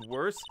get any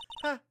worse?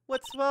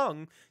 What's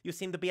wrong? You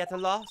seem to be at a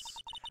loss.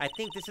 I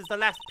think this is the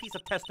last piece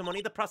of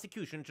testimony the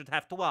prosecution should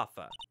have to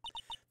offer.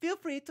 Feel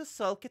free to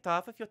sulk it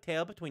off with your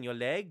tail between your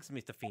legs,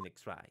 Mr.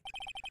 Phoenix Wright.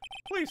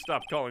 Please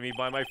stop calling me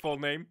by my full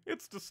name.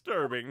 It's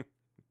disturbing.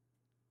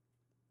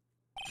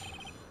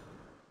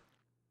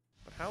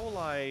 But how will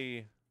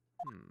I...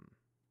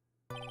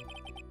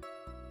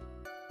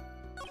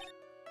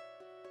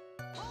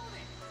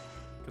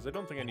 Because I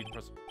don't think I need to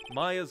press...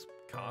 Maya's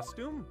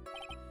costume?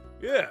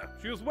 Yeah,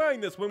 she was wearing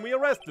this when we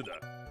arrested her.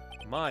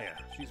 Maya,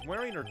 she's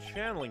wearing her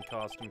channeling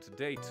costume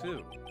today,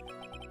 too.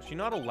 Is she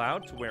not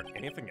allowed to wear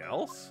anything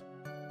else?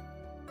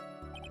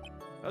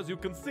 As you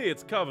can see,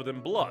 it's covered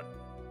in blood.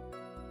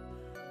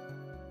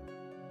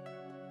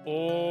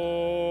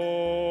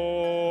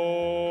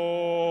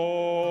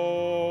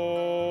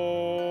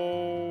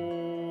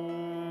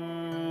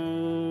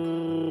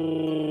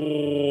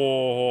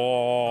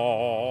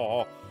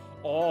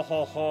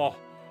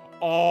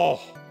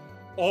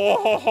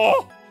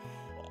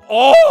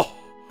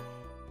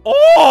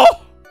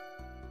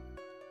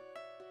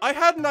 I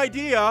had an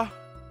idea.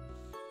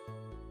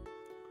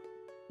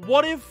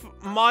 What if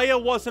Maya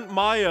wasn't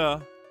Maya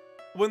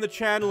when the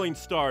channeling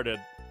started?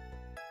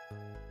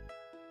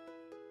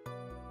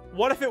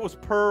 What if it was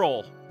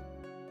Pearl?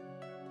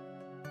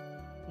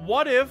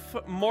 What if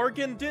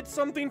Morgan did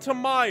something to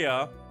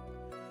Maya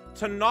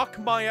to knock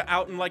Maya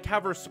out and, like,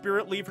 have her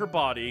spirit leave her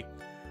body?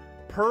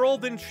 Pearl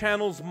then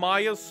channels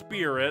Maya's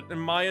spirit,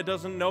 and Maya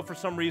doesn't know for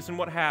some reason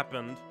what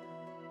happened.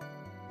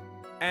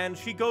 And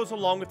she goes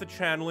along with the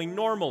channeling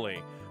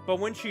normally. But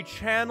when she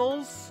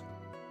channels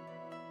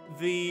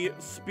the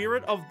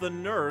spirit of the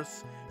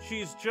nurse,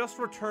 she's just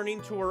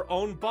returning to her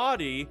own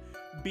body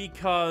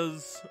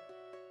because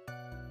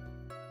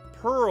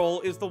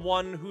Pearl is the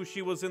one who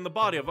she was in the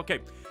body of. Okay,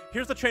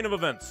 here's the chain of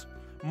events.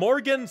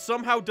 Morgan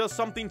somehow does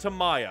something to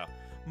Maya.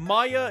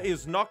 Maya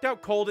is knocked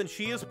out cold and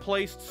she is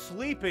placed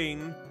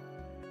sleeping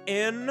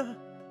in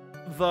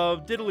the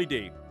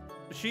diddly-dee.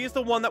 She is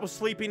the one that was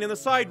sleeping in the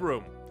side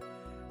room.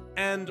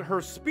 And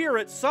her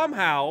spirit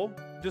somehow,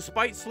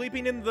 despite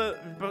sleeping in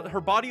her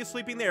body is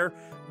sleeping there,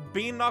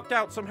 being knocked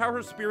out, somehow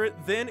her spirit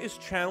then is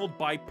channeled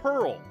by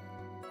Pearl.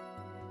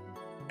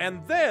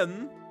 And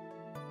then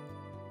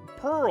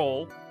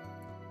Pearl,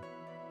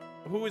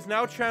 who is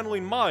now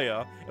channeling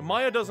Maya, and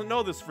Maya doesn't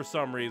know this for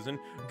some reason,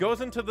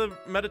 goes into the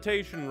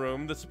meditation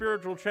room, the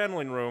spiritual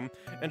channeling room,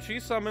 and she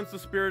summons the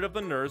spirit of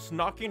the nurse,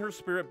 knocking her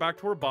spirit back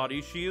to her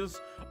body. She is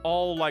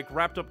all, like,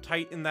 wrapped up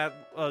tight in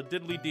that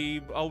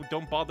diddly-dee, oh,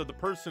 don't bother the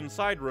person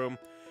side room,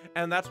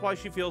 and that's why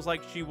she feels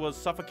like she was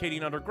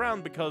suffocating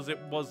underground, because it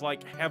was,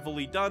 like,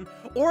 heavily done.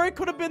 Or it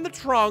could have been the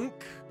trunk.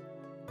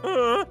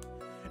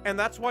 And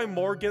that's why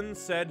Morgan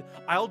said,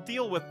 I'll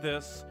deal with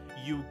this,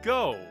 you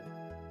go.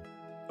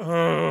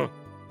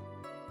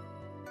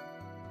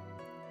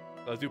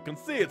 As you can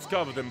see, it's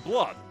covered in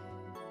blood.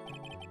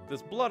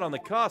 There's blood on the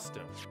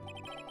costume.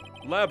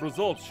 Lab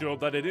results show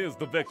that it is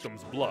the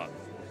victim's blood.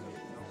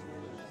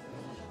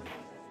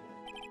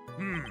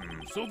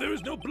 So there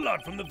is no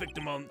blood from the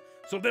victim on...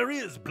 So there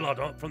is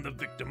blood from the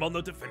victim on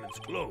the defendant's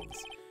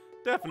clothes.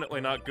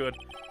 Definitely not good.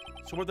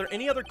 So were there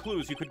any other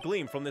clues you could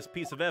glean from this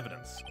piece of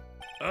evidence?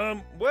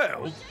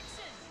 Well...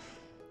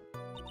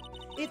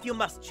 If you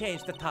must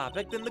change the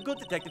topic, then the good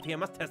detective here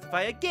must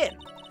testify again.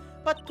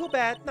 But too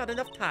bad, not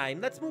enough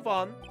time. Let's move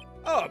on.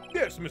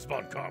 Yes, Miss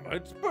Von Karma,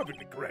 it's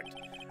perfectly correct.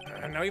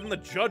 Now even the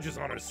judge is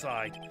on her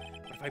side.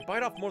 But if I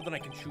bite off more than I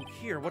can chew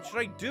here, what should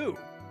I do?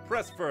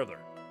 Press further.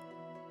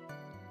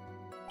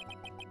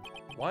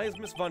 Why is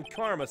Miss Von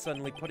Karma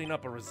suddenly putting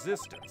up a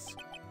resistance?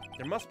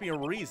 There must be a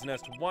reason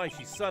as to why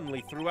she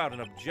suddenly threw out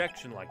an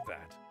objection like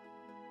that.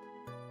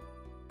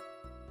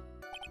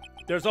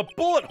 There's a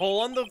bullet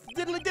hole on the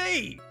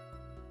diddly-dee!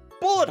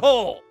 Bullet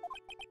hole!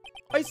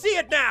 I see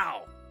it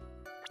now!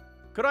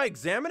 Could I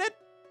examine it?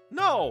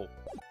 No,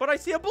 but I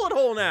see a bullet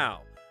hole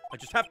now. I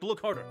just have to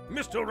look harder.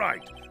 Mr.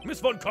 Wright,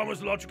 Miss Von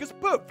Karma's logic is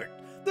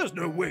perfect. There's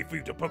no way for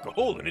you to poke a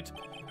hole in it.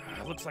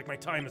 Looks like my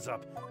time is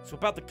up. So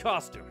about the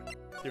costume,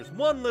 there's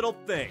one little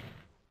thing.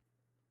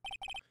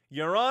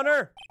 Your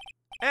Honor,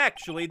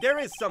 actually, there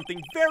is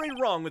something very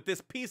wrong with this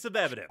piece of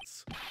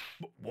evidence.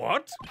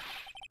 What?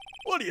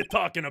 What are you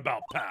talking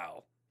about,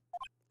 pal?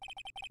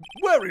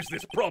 Where is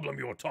this problem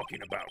you're talking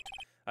about?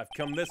 I've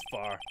come this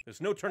far.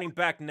 There's no turning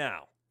back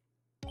now.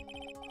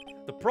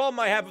 The problem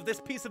I have with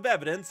this piece of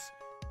evidence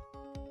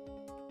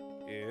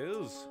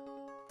is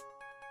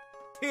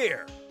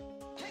here.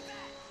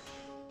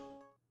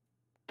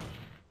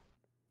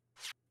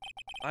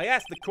 I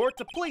asked the court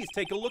to please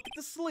take a look at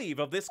the sleeve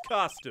of this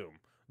costume.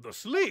 The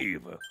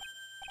sleeve?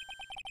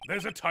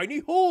 There's a tiny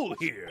hole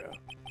here.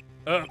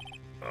 A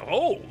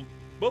hole?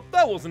 But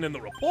that wasn't in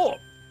the report.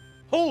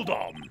 Hold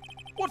on.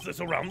 What's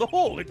this around the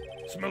hole? It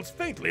smells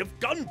faintly of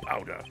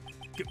gunpowder.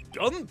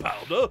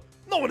 Gunpowder?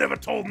 No one ever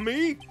told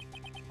me.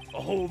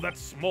 A hole that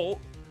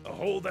small. A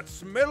hole that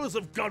smells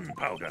of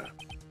gunpowder.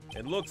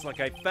 It looks like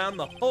I found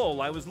the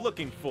hole I was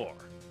looking for.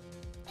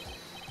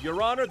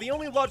 Your Honor, the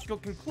only logical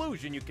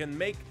conclusion you can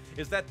make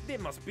is that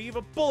it must be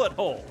a bullet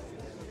hole.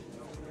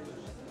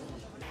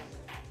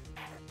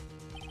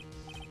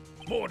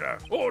 Order!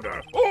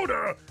 Order!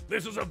 Order!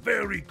 This is a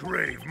very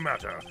grave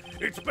matter.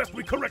 It's best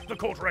we correct the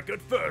court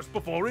record first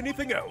before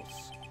anything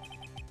else.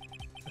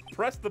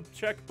 Press the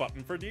check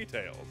button for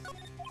details.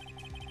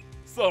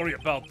 Sorry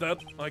about that.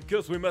 I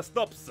guess we messed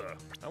up, sir.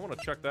 I want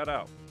to check that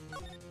out.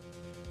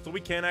 So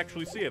we can't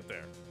actually see it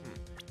there.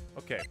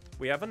 Okay,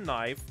 we have a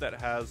knife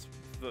that has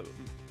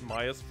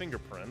Maya's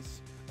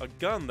fingerprints, a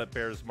gun that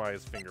bears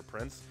Maya's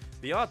fingerprints.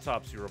 the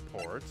autopsy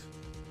report,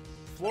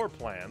 floor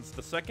plans,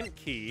 the second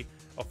key,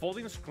 a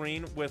folding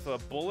screen with a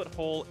bullet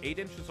hole 8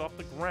 inches off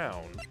the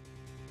ground,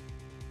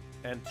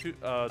 and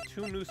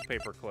two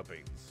newspaper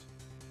clippings.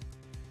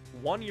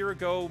 1 year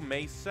ago,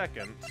 May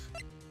 2nd,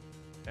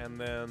 and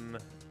then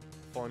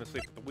falling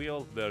asleep at the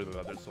wheel. There's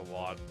a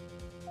lot.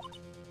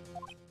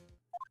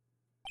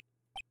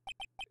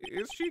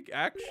 Is she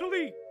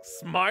actually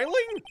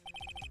smiling?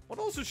 What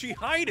else is she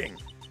hiding?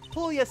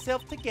 Pull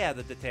yourself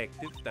together,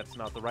 detective. That's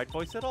not the right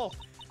voice at all.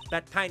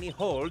 That tiny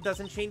hole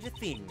doesn't change a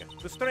thing.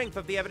 The strength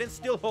of the evidence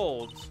still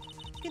holds.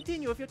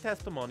 Continue with your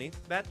testimony.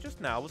 That just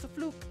now was a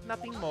fluke,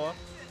 nothing more.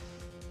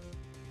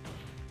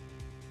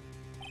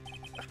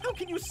 How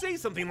can you say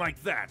something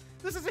like that?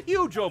 This is a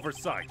huge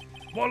oversight.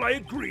 While I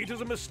agree it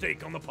is a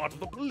mistake on the part of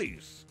the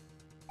police.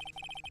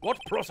 What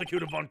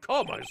Prosecutor Von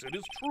Karma said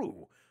is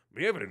true.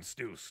 The evidence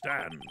still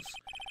stands.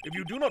 If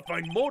you do not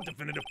find more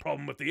definitive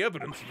problem with the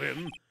evidence,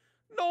 then...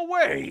 No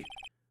way!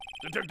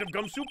 Detective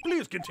Gumshoe,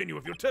 please continue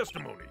with your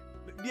testimony.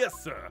 Yes,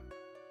 sir.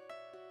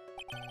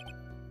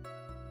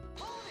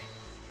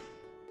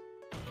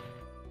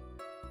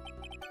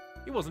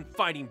 He wasn't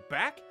fighting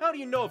back? How do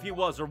you know if he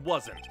was or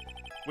wasn't?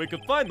 We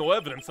could find no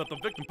evidence that the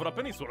victim put up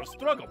any sort of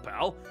struggle,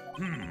 pal.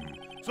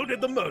 So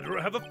did the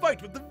murderer have a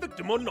fight with the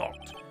victim or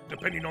not?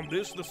 Depending on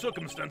this, the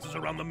circumstances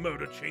around the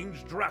murder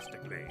change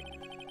drastically.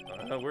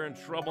 We're in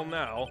trouble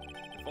now.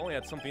 If only I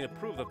had something to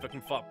prove the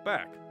victim fought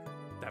back.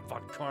 That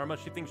Von Karma,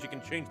 she thinks she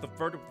can change the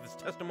verdict with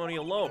this testimony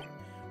alone.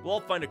 We'll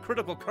all find a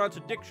critical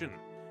contradiction.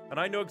 And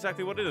I know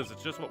exactly what it is,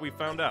 it's just what we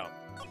found out.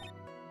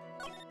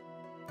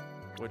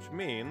 Which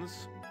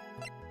means...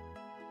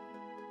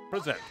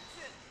 present.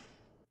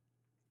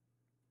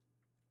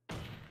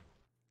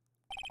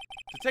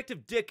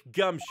 Detective Dick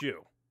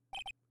Gumshoe.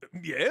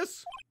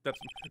 Yes? That's...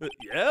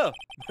 yeah.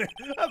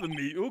 Having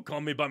you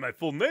call me by my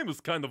full name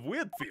is kind of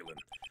weird feeling.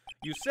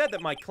 You said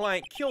that my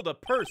client killed a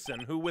person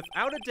who,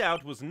 without a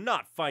doubt, was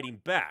not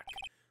fighting back.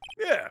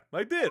 Yeah,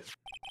 I did.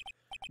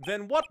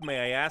 Then what, may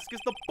I ask, is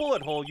the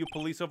bullet hole you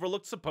police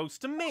overlooked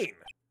supposed to mean?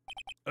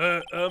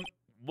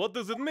 What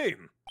does it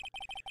mean?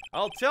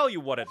 I'll tell you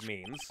what it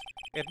means.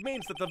 It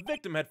means that the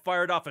victim had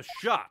fired off a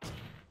shot.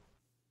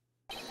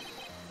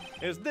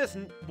 Is this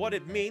what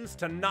it means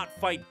to not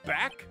fight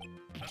back?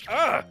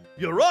 Ah,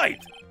 you're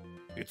right!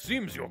 It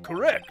seems you're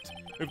correct.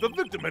 If the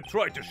victim had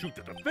tried to shoot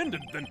the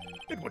defendant, then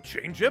it would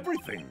change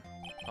everything.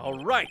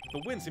 All right,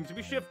 the wind seems to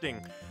be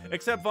shifting.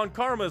 Except Von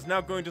Karma is now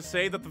going to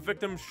say that the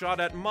victim shot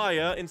at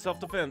Maya in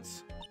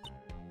self-defense.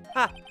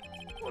 Ha!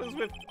 What is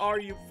with "are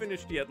you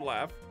finished yet"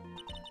 laugh?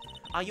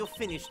 Are you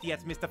finished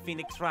yet, Mr.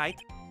 Phoenix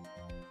Wright?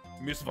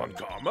 Miss Von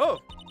Karma?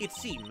 It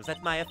seems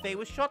that Maya Fey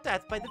was shot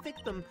at by the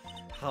victim.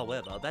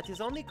 However, that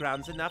is only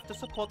grounds enough to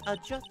support a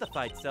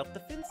justified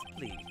self-defense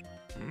plea.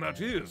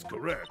 That is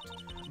correct.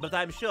 But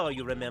I'm sure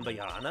you remember,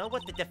 Your Honor,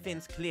 what the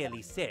defense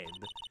clearly said.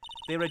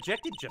 They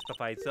rejected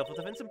justified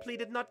self-defense and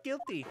pleaded not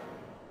guilty.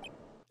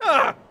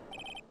 Ah!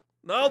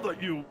 Now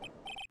that you...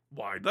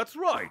 Why, that's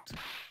right.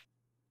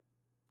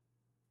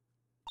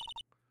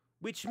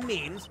 Which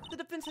means the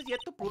defense has yet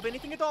to prove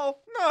anything at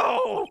all.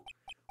 No!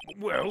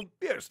 Well,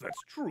 yes,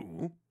 that's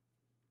true.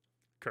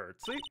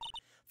 Curtsy.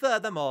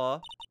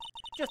 Furthermore,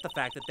 just the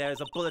fact that there is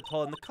a bullet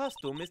hole in the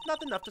costume is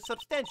not enough to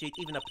substantiate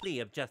even a plea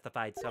of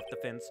justified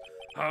self-defense.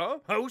 Huh?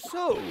 How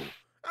so?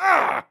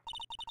 Ah!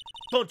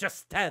 Don't just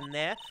stand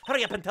there.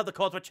 Hurry up and tell the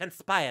court what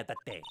transpired that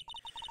day.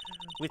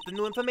 With the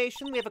new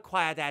information we have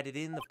acquired added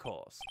in, of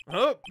course.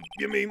 Huh?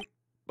 You mean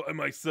by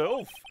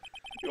myself?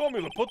 You want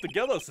me to put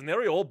together a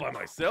scenario all by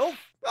myself?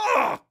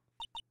 Ah!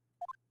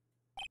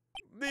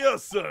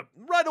 Yes, sir.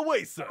 Right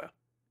away, sir.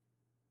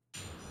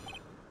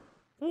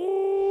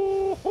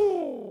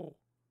 Woo-hoo!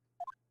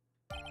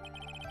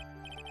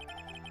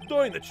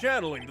 During the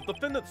channeling, the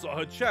defendant saw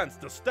her chance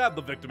to stab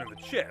the victim in the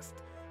chest.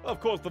 Of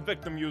course, the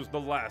victim used the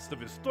last of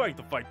his strength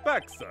to fight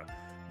back, sir.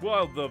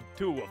 While the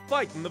two were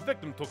fighting, the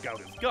victim took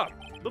out his gun.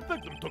 The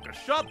victim took a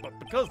shot, but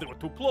because they were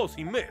too close,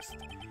 he missed.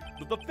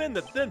 The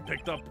defendant then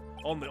picked up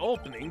on the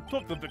opening,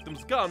 took the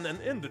victim's gun,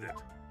 and ended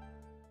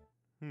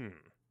it.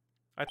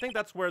 I think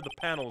that's where the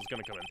panel is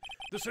going to come in.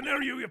 The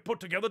scenario you put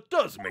together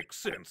does make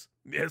sense.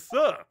 Yes,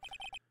 sir.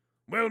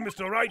 Well,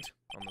 Mr. Wright,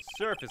 on the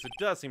surface, it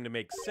does seem to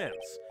make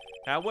sense.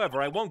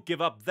 However, I won't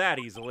give up that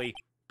easily.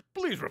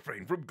 Please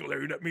refrain from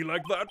glaring at me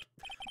like that.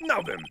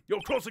 Now then,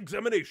 your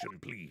cross-examination,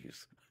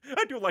 please.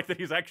 I do like that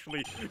he's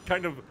actually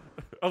kind of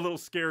a little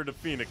scared of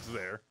Phoenix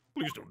there.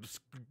 Please don't just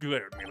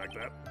glare at me like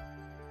that.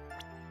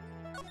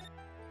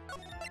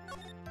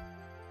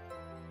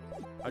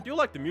 I do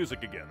like the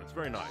music again. It's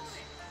very nice.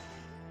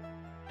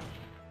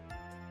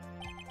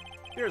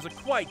 There's a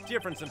quite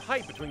difference in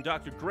height between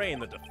Dr. Gray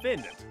and the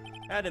defendant.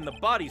 Add in the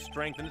body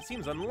strength, and it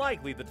seems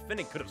unlikely the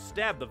defendant could have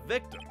stabbed the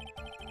victim.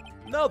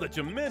 Now that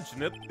you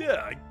mention it,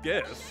 yeah, I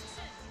guess.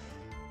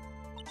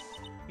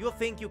 You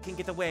think you can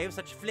get away with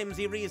such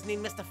flimsy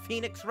reasoning, Mr.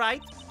 Phoenix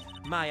Wright?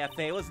 Maya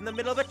Fey was in the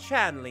middle of a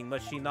channeling,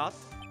 was she not?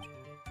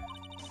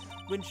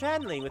 When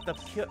channeling with the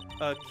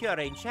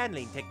Current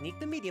channeling technique,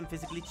 the medium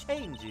physically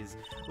changes.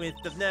 With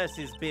the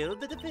nurse's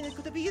build, the defendant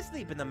could be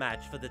asleep in the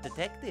match for the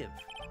detective.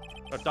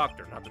 A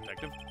doctor, not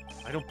detective.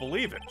 I don't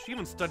believe it. She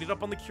even studied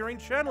up on the curing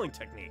channeling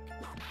technique.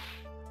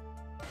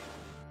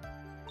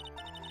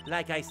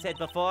 Like I said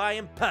before, I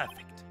am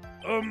perfect.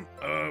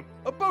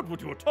 About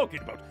what you were talking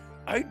about,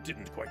 I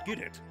didn't quite get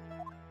it.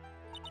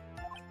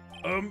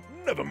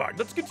 Never mind.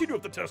 Let's continue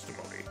with the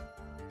testimony.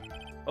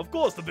 Of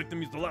course, the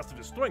victim used the last of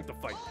his strength to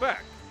fight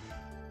back.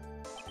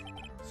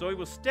 So he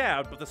was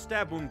stabbed, but the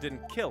stab wound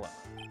didn't kill him.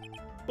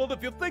 But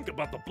if you think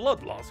about the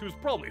blood loss, he was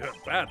probably hurt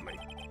badly.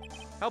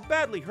 How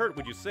badly hurt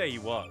would you say he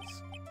was?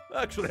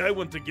 Actually, I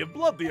went to give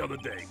blood the other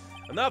day,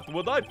 and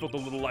afterward I felt a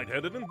little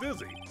lightheaded and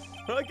dizzy.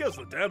 I guess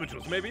the damage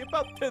was maybe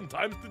about 10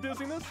 times the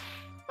dizziness.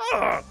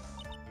 Ah!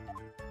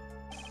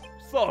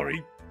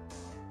 Sorry.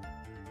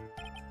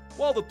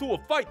 While the two were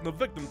fighting, the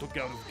victim took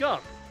out his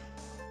gun.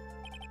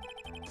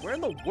 Where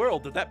in the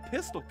world did that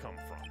pistol come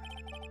from?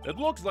 It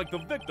looks like the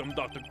victim,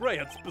 Dr. Gray,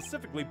 had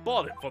specifically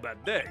bought it for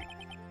that day.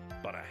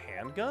 But a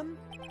handgun?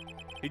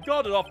 He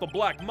got it off the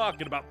black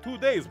market about 2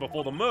 days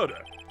before the murder.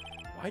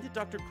 Why did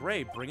Dr.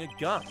 Gray bring a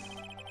gun?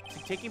 Is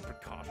he taking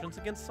precautions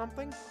against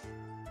something?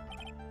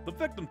 The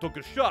victim took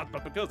a shot,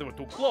 but because they were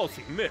too close,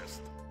 he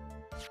missed.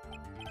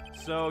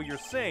 So you're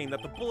saying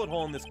that the bullet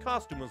hole in this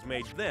costume was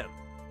made then?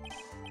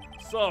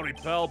 Sorry,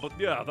 pal, but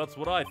yeah, that's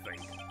what I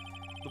think.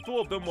 The two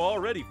of them were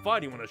already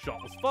fighting when a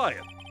shot was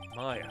fired.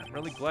 Maya, I'm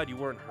really glad you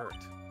weren't hurt.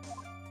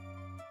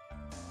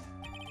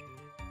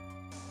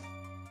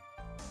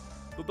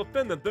 The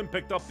defendant then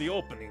picked up the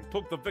opening,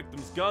 took the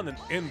victim's gun, and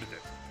ended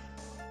it.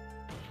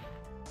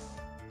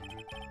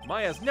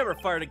 Maya's never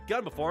fired a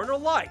gun before in her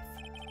life.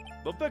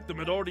 The victim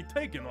had already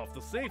taken off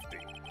the safety.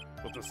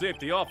 With the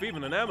safety off,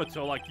 even an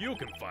amateur like you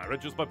can fire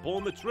it just by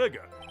pulling the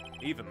trigger.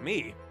 Even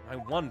me, I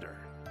wonder.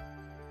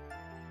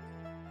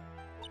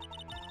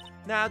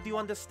 Now, do you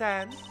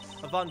understand?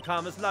 Von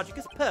Karma's logic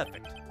is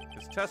perfect.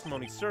 His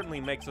testimony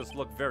certainly makes us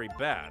look very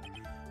bad,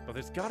 but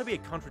there's gotta be a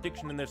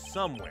contradiction in there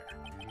somewhere.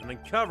 And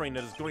uncovering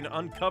it is going to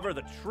uncover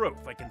the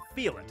truth. I can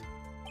feel it.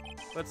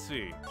 Let's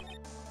see.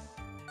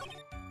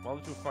 While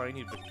the two were fighting,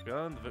 he took the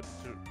gun. The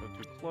victim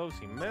too close.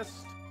 He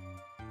missed.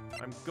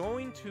 I'm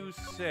going to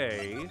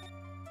say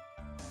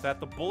that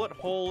the bullet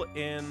hole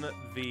in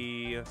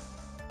the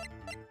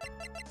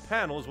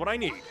panel is what I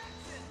need.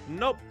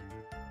 Nope.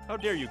 How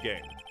dare you,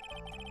 game?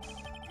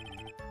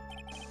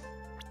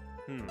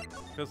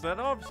 Because that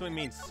obviously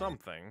means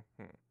something.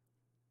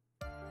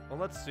 Well,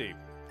 let's see.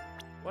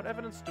 What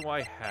evidence do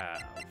I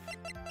have?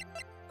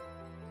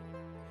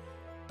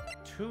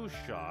 2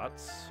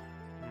 shots.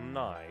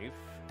 Knife.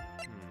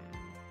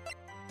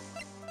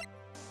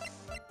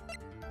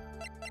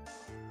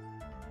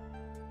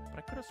 But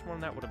I could have sworn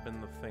that would have been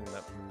the thing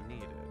that we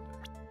needed.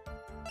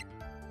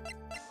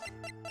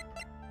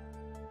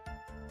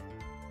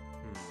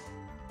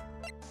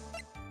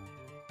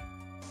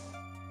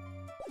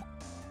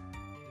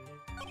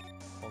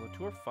 While the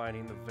two were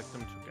fighting, the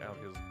victim took out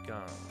his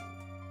gun.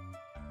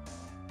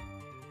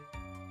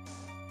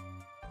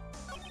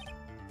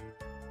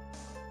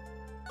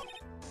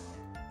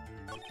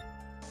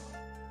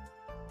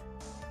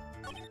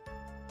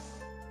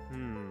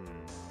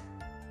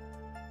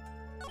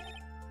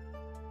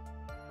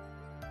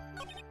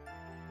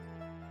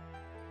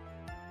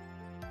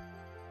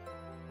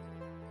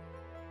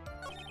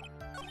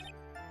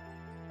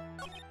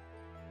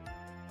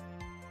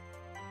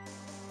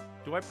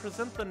 Do I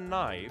present the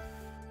knife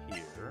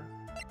here?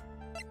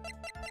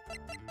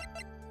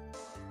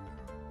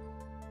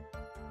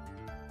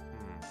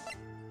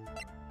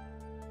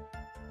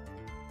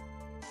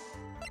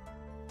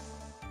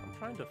 I'm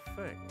trying to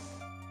think.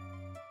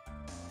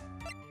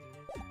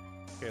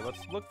 Okay,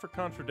 let's look for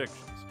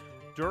contradictions.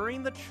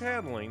 During the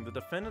channeling, the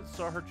defendant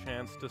saw her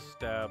chance to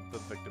stab the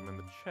victim in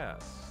the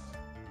chest.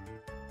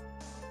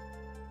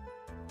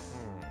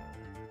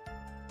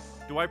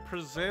 Do I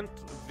present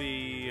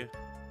the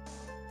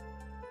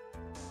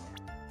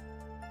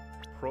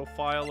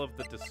profile of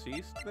the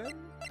deceased, then?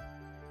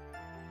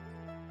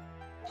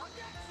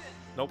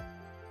 Nope.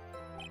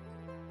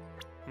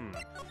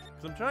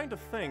 Because I'm trying to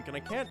think, and I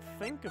can't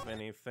think of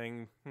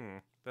anything,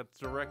 that's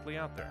directly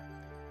out there.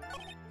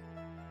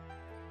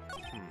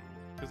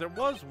 Because there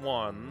was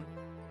one...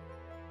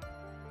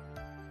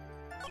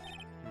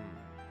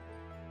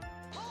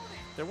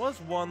 There was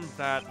one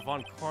that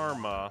Von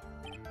Karma...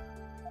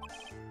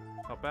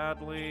 How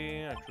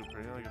badly? Actually,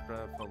 pretty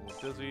felt a little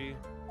dizzy.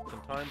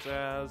 Sometimes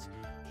as...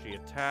 She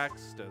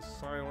attacks, as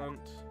silent.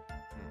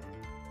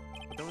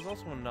 But there was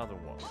also another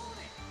one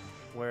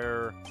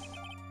where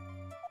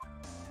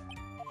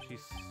she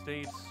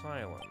stayed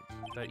silent.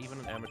 That even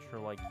an amateur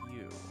like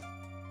you.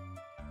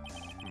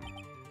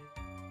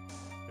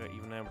 Yeah,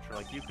 even an amateur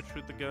like you could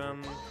shoot the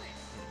gun.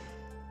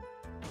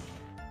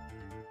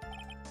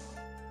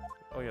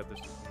 Oh yeah,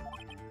 this is.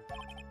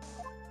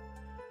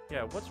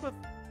 Yeah, what's with?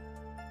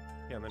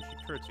 Yeah, and then she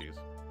curtsies.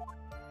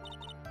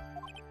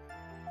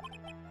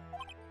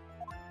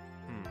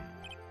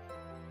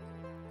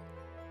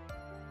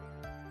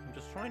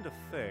 just trying to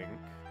think.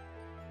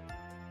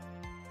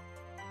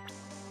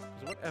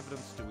 Because what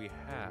evidence do we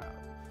have?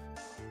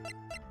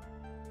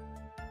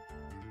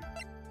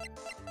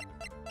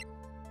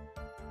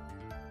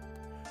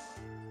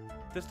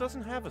 This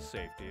doesn't have a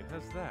safety, it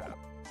has that.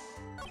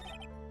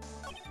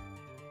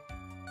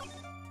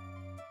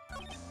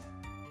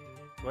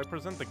 Do I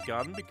present the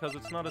gun because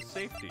it's not a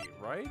safety,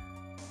 right?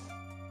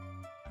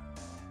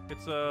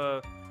 It's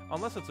a...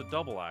 unless it's a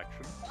double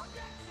action.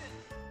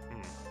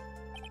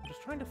 I'm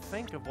just trying to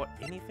think of what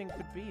anything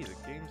could be. The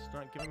game's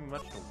not giving me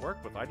much to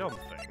work with, I don't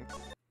think.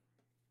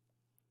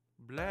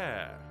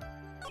 Blah.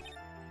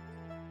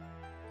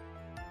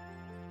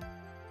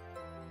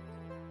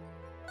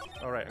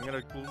 Alright, I'm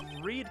gonna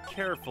read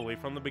carefully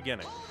from the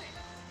beginning.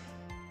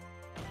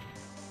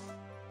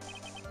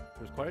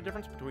 There's quite a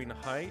difference between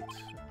height,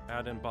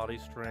 add in body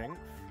strength,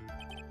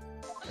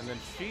 and then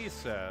she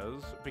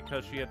says,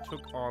 because she had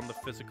took on the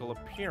physical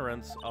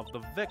appearance of the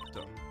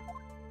victim.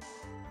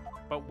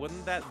 But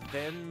wouldn't that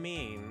then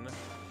mean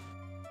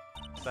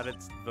that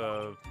it's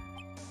the...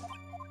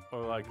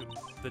 or like,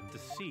 the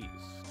deceased?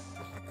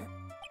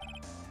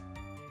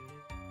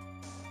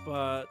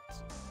 But...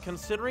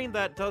 considering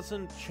that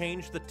doesn't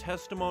change the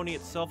testimony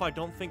itself, I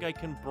don't think I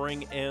can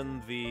bring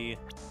in the...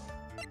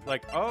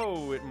 like,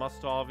 oh, it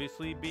must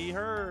obviously be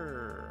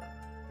her.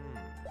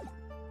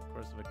 Of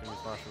course, the victim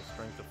has lost the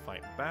strength to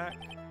fight back.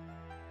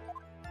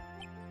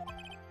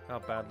 How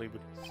badly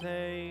would you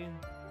say?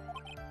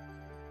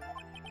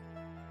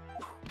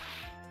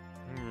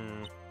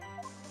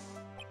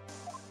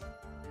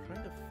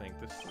 Trying to think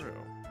this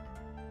through.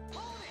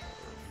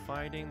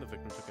 Fighting, the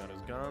victim took out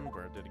his gun.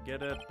 Where did he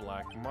get it?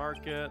 Black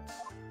market.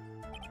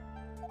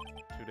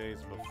 2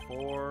 days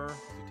before. Was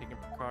he taking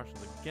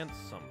precautions against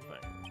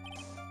something?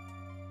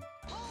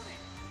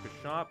 Took a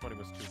shot, but he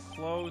was too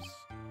close.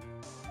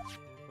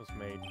 Was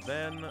made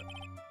then.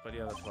 But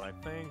yeah, that's what I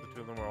think. The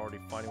two of them were already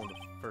fighting when the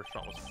first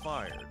shot was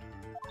fired.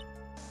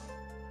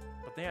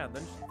 But yeah,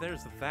 then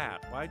there's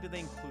that. Why did they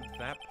include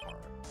that part?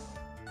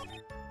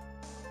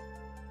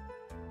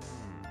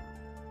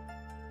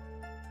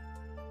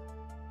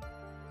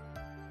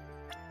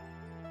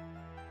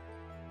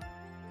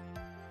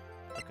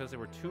 Because they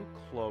were too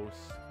close,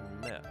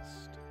 he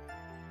missed.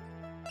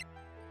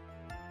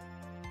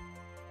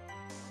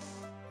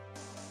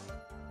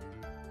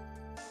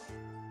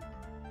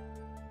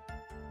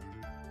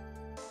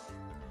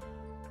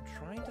 I'm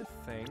trying to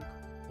think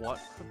what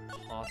could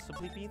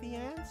possibly be the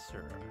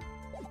answer.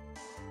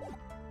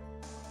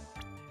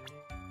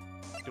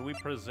 Do we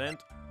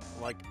present,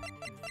 like,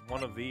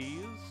 one of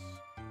these?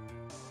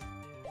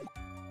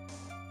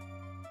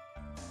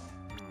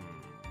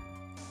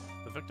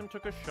 The victim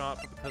took a shot,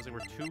 but because they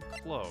were too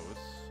close,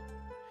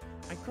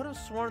 I could have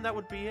sworn that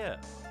would be it.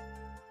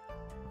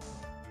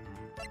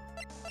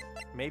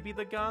 Maybe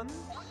the gun?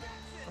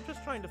 I'm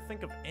just trying to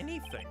think of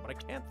anything, but I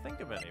can't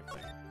think of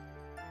anything.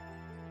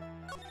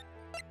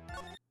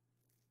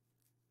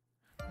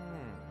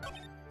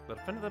 The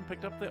defendant then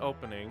picked up the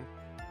opening,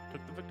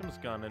 took the victim's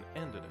gun, and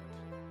ended it.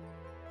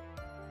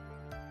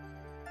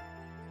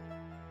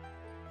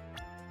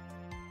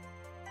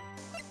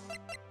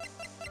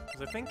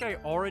 I think I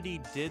already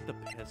did the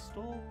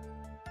pistol.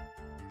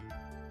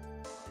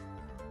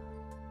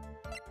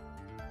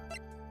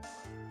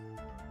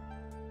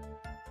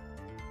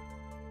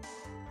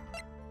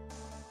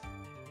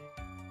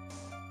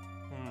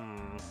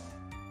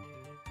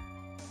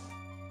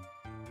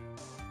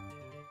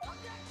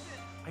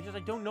 I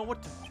don't know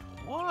what to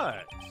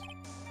put.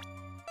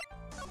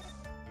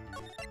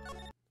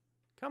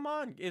 Come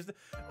on,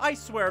 I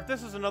swear, if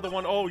this is another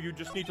one, oh, you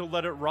just need to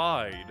let it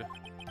ride,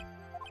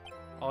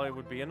 I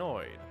would be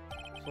annoyed.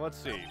 So let's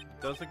see.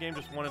 Does the game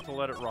just want it to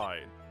let it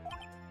ride?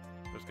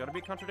 There's got to be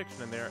a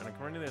contradiction in there, and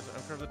according to this,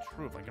 I'm sure of the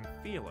truth. I can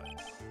feel it.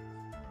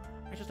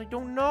 I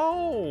don't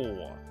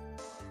know.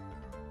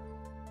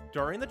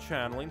 During the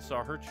channeling,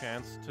 saw her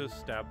chance to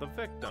stab the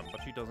victim,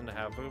 but she doesn't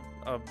have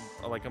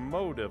a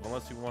motive,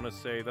 unless you want to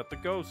say that the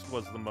ghost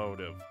was the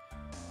motive.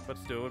 But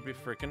still, it would be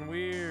freaking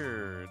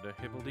weird.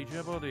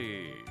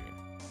 Hibbledy-jibbledy.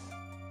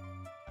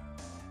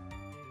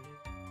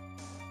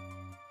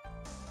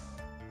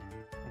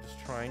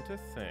 Trying to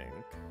think.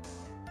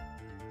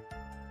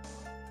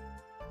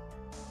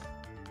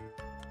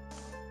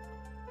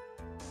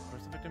 Of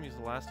course, the victim used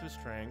the last of his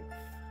strength.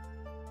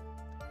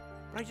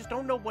 But I just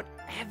don't know what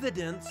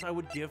evidence I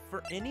would give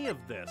for any of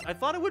this. I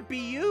thought it would be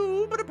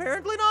you, but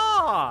apparently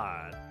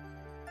not.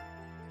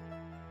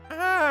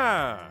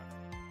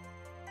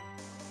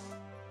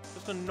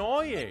 Just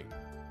annoying.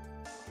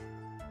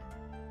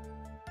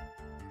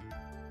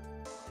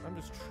 I'm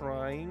just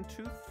trying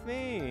to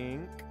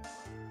think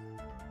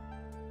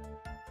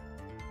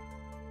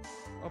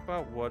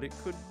about what it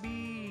could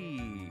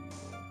be.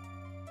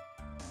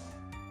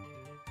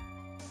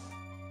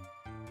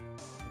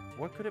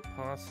 What could it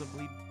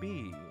possibly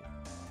be?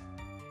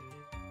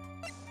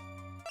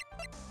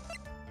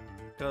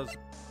 Because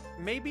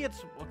maybe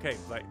it's... okay,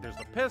 like, there's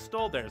the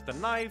pistol, there's the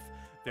knife,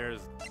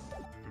 there's...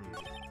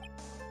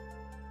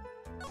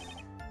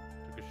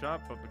 Took a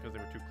shot, but because they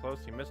were too close,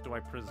 he missed. Do I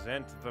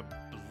present the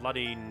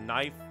bloody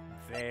knife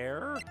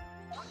there?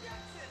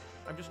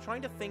 I'm just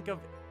trying to think of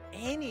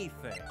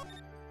anything.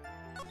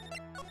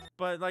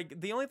 But, like,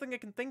 the only thing I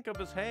can think of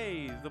is,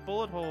 hey, the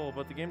bullet hole,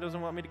 but the game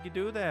doesn't want me to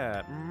do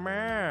that.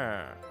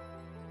 Meh.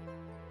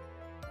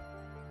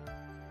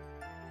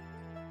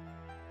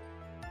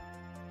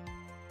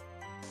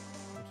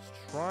 I'm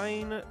just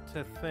trying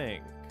to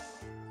think.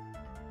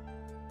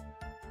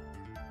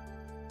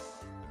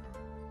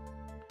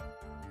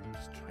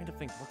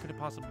 What could it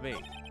possibly be?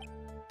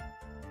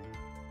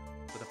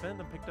 The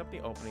defendant picked up the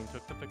opening,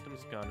 took the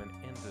victim's gun, and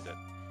ended it.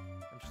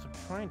 I'm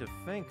trying to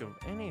think of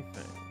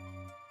anything.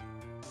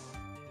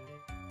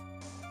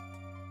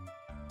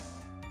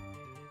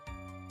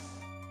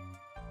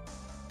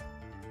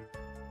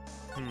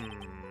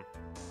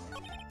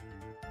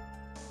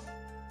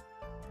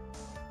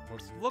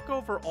 Let's look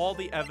over all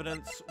the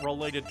evidence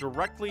related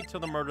directly to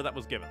the murder that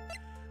was given.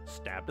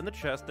 Stabbed in the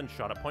chest and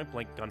shot at point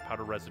blank,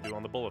 gunpowder residue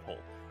on the bullet hole.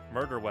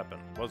 Murder weapon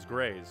was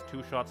grazed.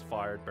 2 shots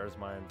fired. Bears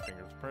Maya's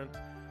fingerprint.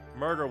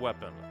 Murder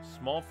weapon.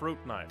 Small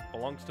fruit knife.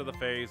 Belongs to the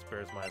face.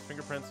 Bears Maya's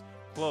fingerprints.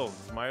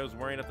 Clothes Maya was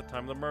wearing at the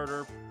time of the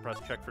murder. Press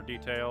check for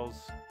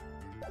details.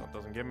 That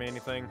doesn't give me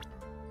anything.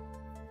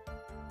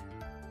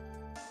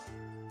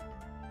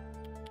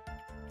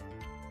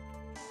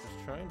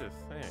 Just trying to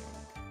think.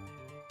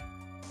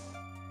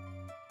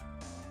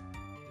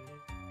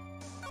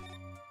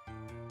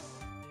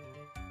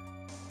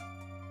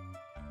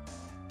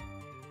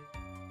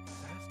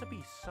 To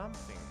be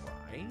something,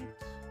 right?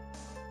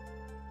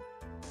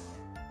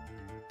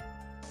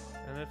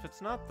 And if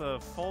it's not the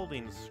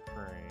folding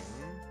screen,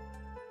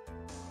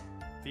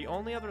 the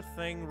only other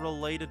thing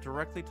related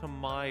directly to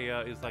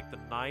Maya is like the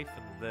knife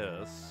and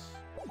this.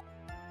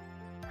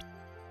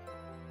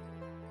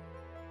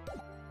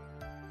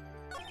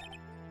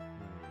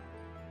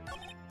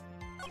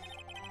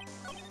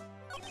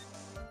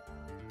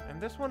 And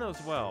this one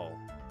as well,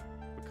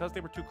 because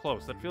they were too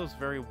close. That feels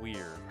very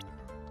weird.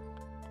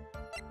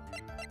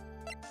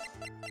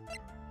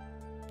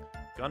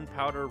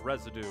 Gunpowder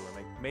residue, and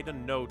they made a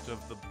note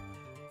of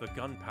the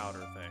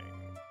gunpowder thing.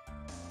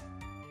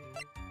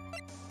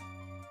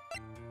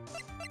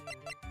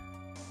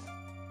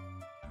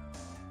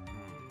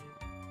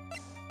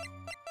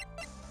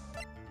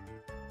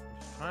 I'm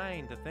just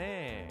trying to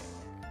think.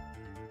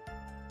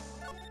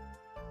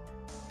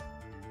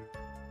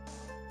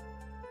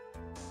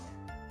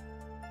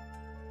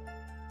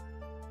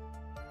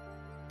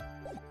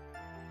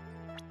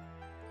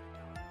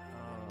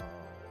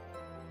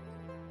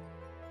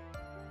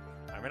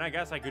 I mean, I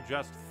guess I could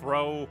just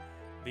throw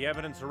the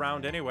evidence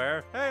around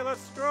anywhere. Hey,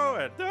 let's throw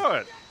it. Do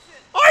it.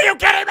 Are you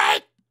kidding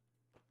me?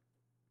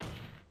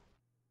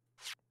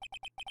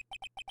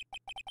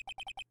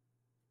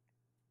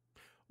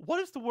 What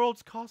is the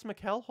world's cosmic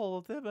hellhole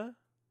of Thibba?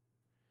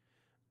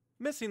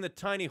 Missing the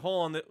tiny hole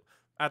on the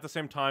at the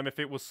same time if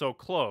it was so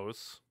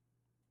close.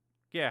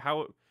 Yeah,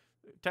 how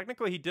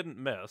technically he didn't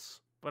miss,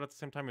 but at the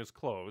same time he was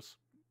close.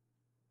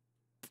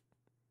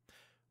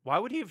 Why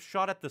would he have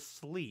shot at the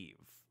sleeve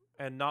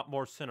and not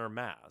more center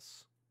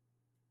mass?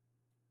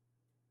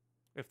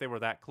 If they were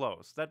that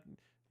close. That,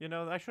 you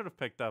know, I should have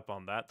picked up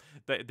on that.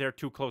 They're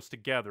too close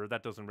together.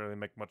 That doesn't really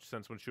make much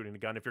sense when shooting a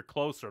gun. If you're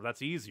closer,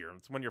 that's easier.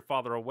 It's when you're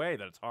farther away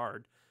that it's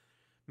hard.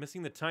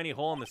 Missing the tiny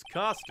hole in this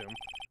costume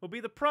will be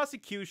the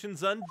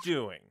prosecution's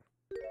undoing.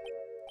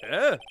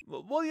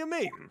 What do you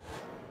mean?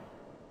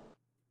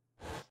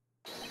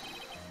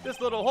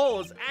 This little hole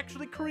has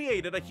actually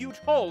created a huge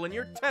hole in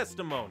your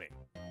testimony.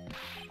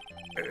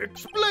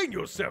 Explain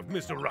yourself,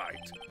 Mr.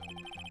 Wright.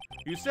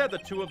 You said the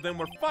two of them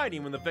were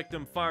fighting when the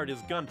victim fired his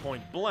gun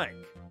point blank.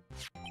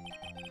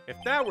 If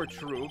that were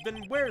true,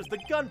 then where's the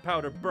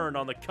gunpowder burn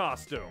on the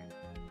costume?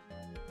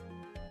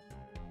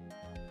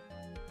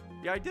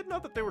 Yeah, I did know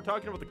that they were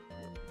talking about the...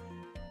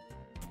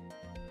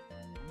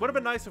 Would have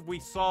been nice if we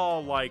saw,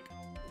 like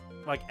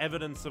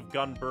evidence of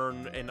gun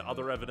burn and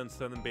other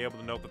evidence and then be able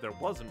to note that there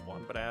wasn't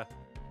one, but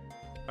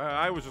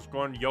I was just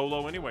going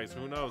YOLO anyways,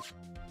 who knows?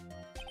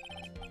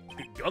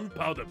 The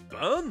gunpowder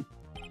burn?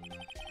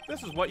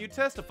 This is what you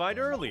testified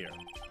earlier.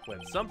 When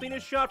something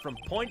is shot from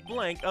point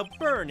blank, a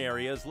burn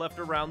area is left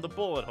around the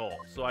bullet hole.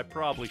 So I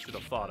probably should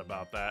have thought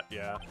about that,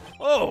 yeah.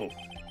 Oh,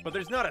 but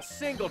there's not a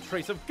single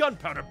trace of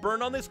gunpowder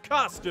burn on this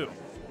costume.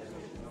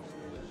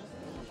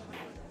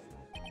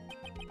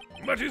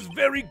 That is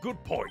very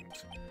good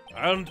point.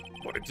 And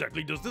what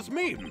exactly does this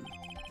mean?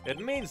 It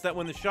means that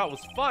when the shot was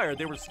fired,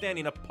 they were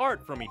standing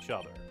apart from each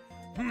other.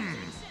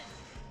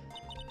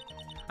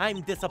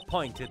 I'm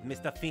disappointed,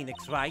 Mr.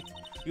 Phoenix Wright.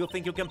 You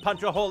think you can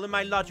punch a hole in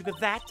my logic with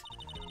that?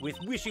 With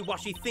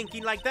wishy-washy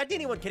thinking like that,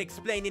 anyone can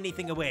explain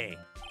anything away.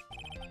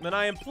 Then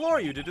I implore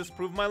you to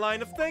disprove my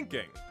line of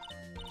thinking.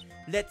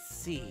 Let's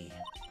see.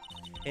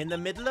 In the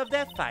middle of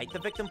their fight, the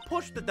victim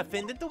pushed the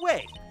defendant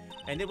away.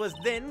 And it was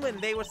then when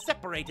they were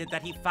separated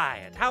that he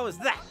fired. How is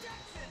that?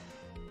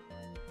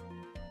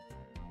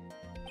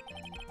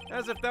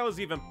 As if that was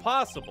even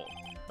possible.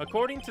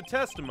 According to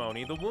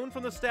testimony, the wound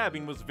from the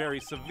stabbing was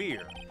very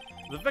severe.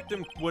 The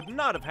victim would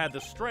not have had the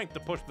strength to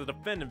push the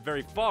defendant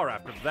very far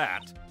after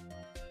that.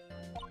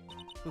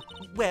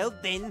 Well,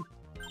 then...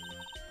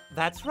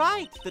 That's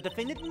right. The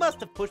defendant must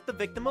have pushed the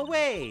victim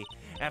away.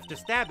 After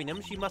stabbing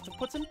him, she must have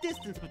put some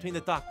distance between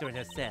the doctor and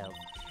herself.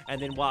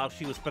 And then while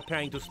she was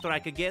preparing to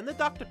strike again, the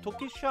doctor took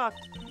his shot.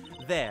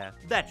 There,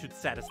 that should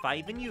satisfy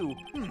even you.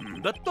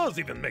 That does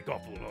even make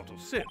awful lot of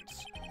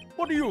sense.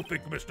 What do you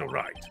think, Mr.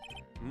 Wright?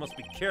 You must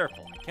be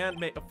careful. I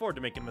can't afford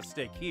to make a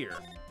mistake here.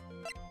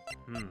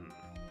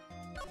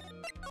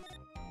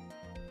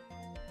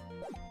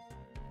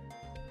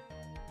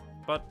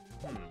 But,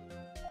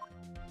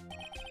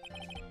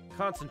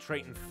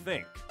 Concentrate and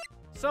think.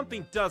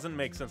 Something doesn't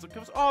make sense,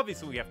 because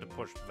obviously we have to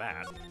push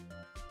that.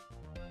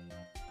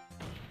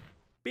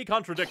 Be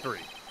contradictory.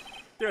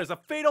 There is a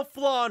fatal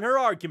flaw in her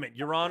argument,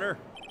 Your Honor.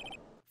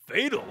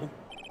 Fatal?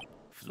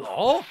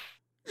 Flaw?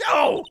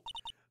 No!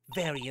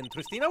 Very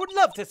interesting. I would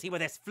love to see where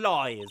this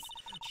flaw is.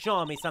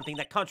 Show me something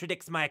that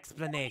contradicts my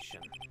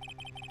explanation.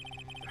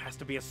 There has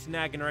to be a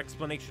snag in her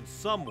explanation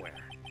somewhere.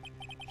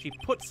 She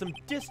put some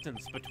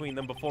distance between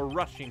them before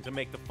rushing to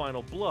make the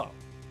final blow.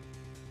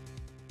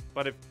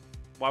 But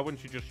why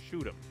wouldn't she just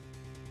shoot him?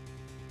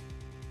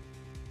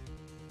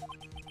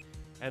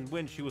 And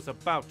when she was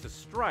about to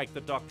strike,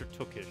 the doctor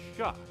took his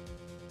shot.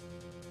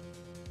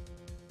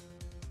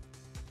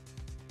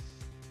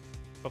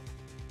 But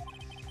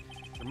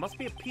there must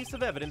be a piece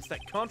of evidence that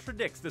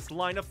contradicts this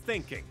line of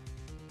thinking.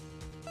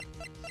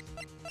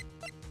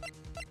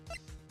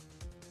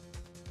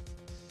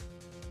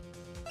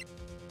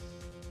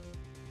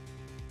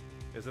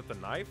 Is it the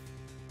knife?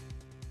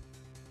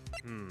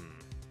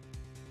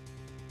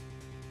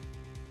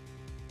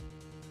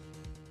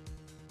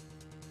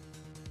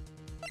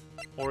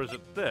 Or is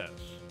it this?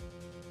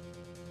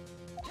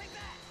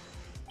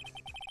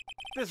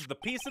 This is the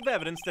piece of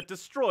evidence that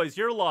destroys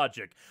your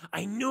logic.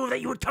 I knew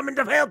that you would come in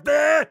to help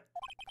there!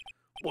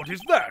 What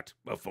is that?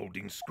 A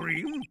folding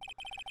screen?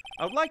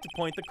 I would like to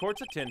point the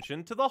court's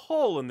attention to the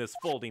hole in this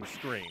folding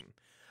screen.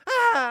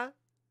 Ah!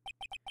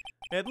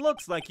 It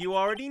looks like you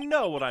already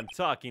know what I'm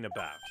talking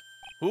about.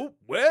 Who?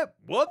 Where?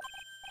 What?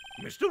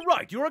 Mr.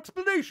 Wright, your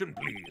explanation,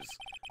 please.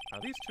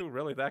 Are these two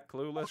really that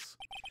clueless?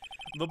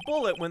 The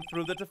bullet went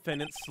through the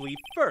defendant's sleeve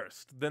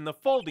first, then the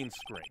folding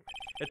screen.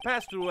 It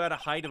passed through at a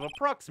height of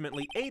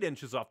approximately 8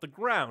 inches off the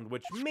ground,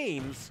 which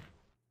means...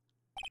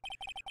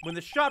 when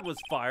the shot was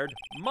fired,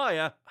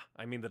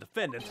 the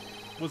defendant,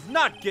 was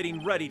not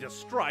getting ready to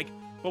strike,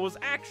 but was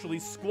actually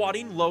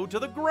squatting low to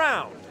the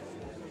ground.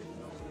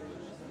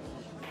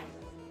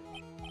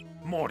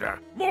 Mortar!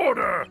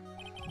 Mortar!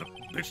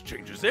 This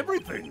changes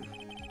everything.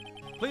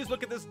 Please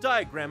look at this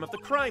diagram of the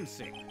crime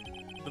scene.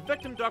 The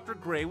victim, Dr.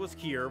 Gray, was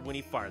here when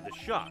he fired the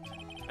shot,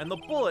 and the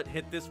bullet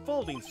hit this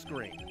folding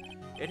screen.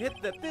 It hit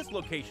at this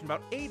location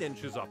about 8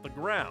 inches off the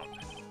ground.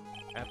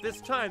 At this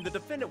time, the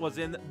defendant was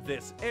in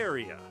this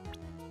area.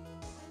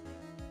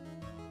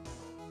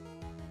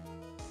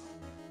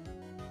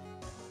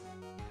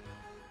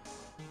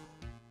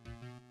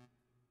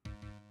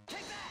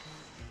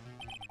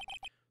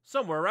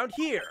 Somewhere around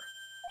here.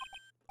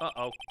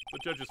 Uh-oh, the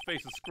judge's face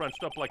is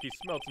scrunched up like he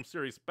smelled some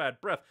serious bad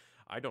breath.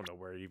 I don't know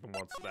where he even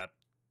wants that.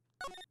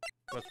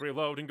 Let's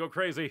reload and go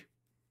crazy.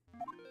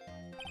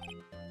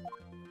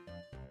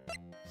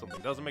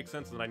 Something doesn't make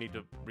sense and I need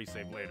to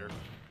resave later.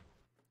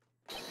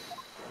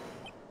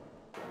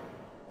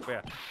 But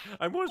yeah,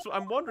 I'm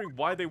wondering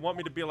why they want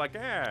me to be like,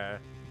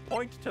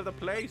 point to the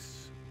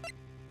place,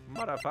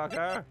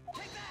 motherfucker.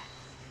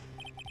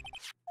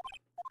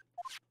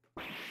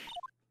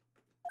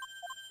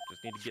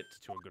 Just need to get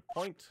to a good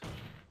point.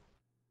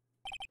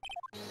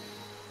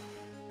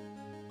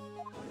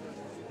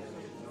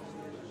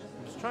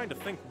 I'm just trying to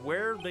think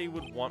where they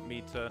would want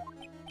me to...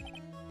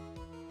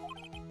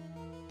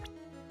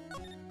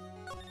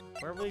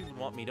 where they would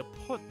want me to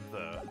put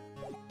the...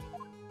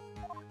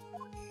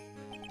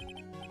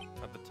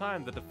 At the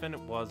time, the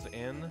defendant was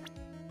in...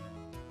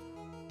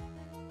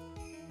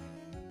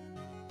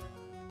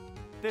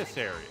 this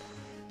area.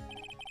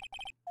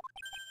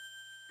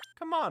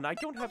 Come on, I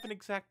don't have an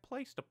exact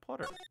place to put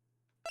her.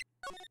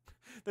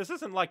 This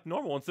isn't like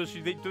normal ones. Do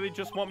they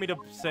just want me to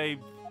say...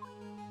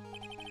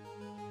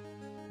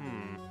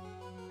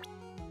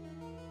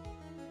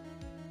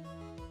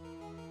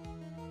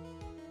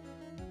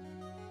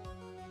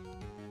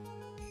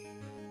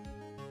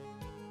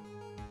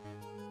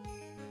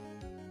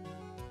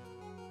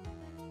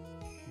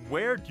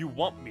 Where do you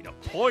want me to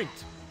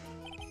point?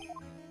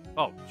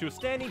 Oh, she was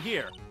standing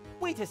here.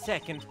 Wait a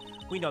second.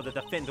 We know the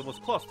defendant was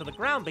close to the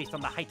ground based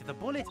on the height of the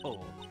bullet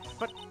hole.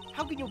 But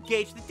how can you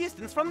gauge the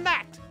distance from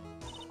that?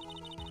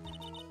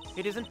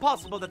 It isn't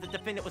possible that the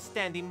defendant was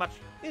standing much...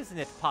 Isn't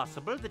it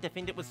possible the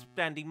defendant was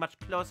standing much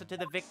closer to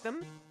the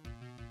victim?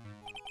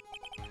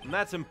 And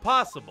that's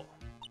impossible.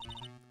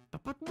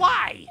 But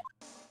why?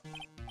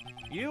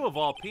 You, of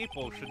all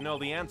people, should know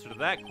the answer to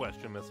that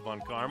question, Miss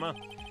Von Karma.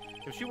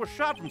 If she were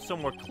shot from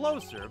somewhere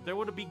closer, there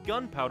would be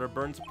gunpowder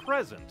burns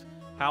present.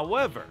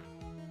 However,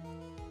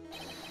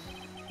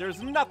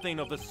 there's nothing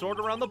of the sort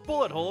around the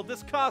bullet hole of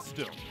this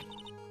costume.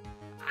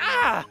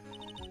 Ah!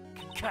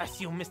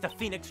 Curse you, Mr.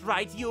 Phoenix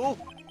Wright, you!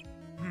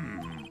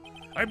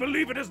 I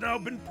believe it has now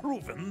been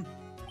proven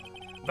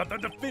that the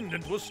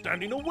defendant was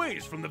standing a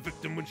ways from the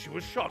victim when she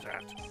was shot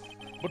at.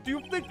 But do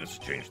you think this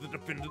changed the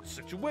defendant's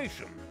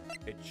situation?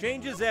 It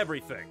changes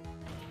everything.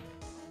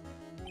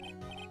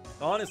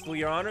 Honestly,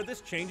 Your Honor, this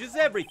changes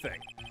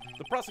everything.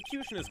 The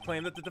prosecution has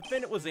claimed that the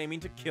defendant was aiming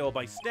to kill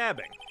by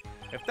stabbing.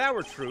 If that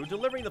were true,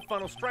 delivering the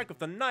final strike with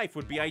the knife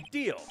would be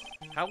ideal.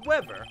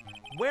 However,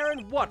 where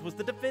and what was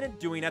the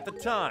defendant doing at the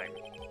time?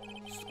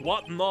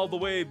 Squatting all the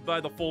way by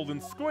the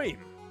folding screen.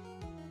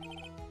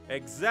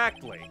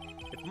 Exactly.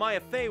 If Maya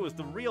Fey was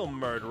the real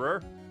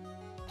murderer,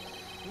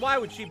 why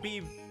would she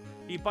be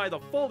by the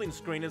folding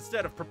screen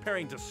instead of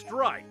preparing to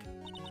strike?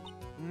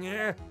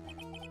 Yeah.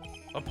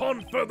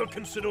 Upon further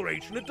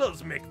consideration, it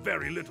does make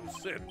very little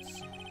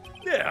sense.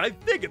 Yeah, I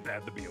figured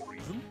that to be a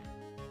reason.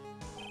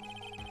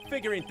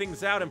 Figuring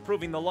things out and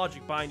proving the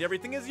logic behind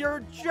everything is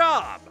your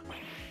job!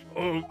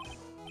 Oh.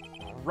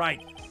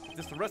 Right.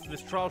 The rest of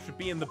this trial should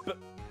be in the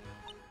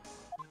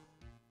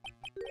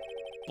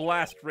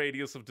blast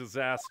radius of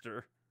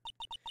disaster.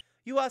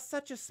 You are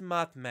such a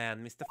smart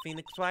man, Mr.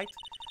 Phoenix Wright.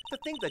 To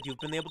think that you've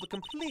been able to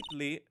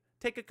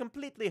take a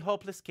completely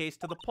hopeless case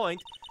to the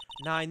point.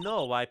 Now I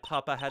know why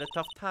Papa had a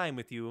tough time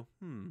with you.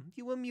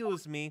 You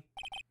amuse me.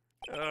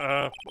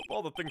 Of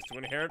all the things to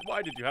inherit,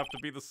 why did you have to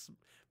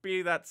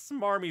be that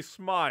smarmy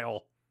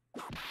smile?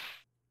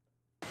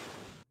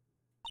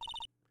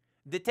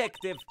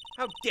 Detective,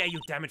 how dare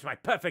you damage my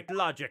perfect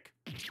logic?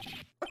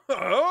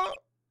 How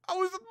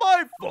is it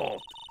my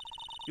fault?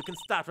 You can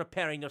start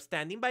repairing your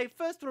standing by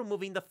first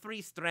removing the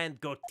 3-strand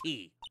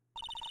goatee.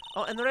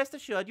 Oh, and rest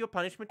assured, your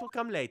punishment will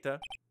come later.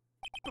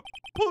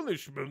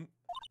 Punishment?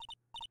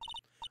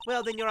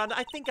 Well then, Your Honor,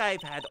 I think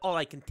I've had all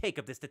I can take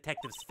of this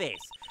detective's face.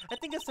 I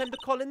think it's time to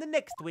call in the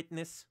next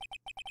witness.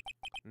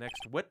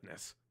 Next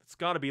witness? It's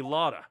gotta be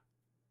Lotta.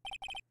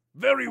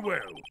 Very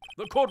well.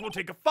 The court will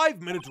take a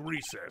 5-minute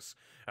recess.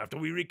 After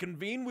we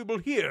reconvene, we will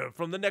hear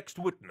from the next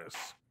witness.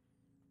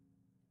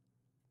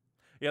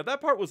 Yeah,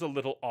 that part was a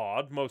little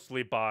odd,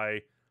 mostly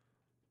by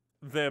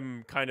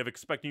them kind of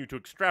expecting you to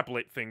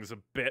extrapolate things a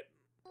bit.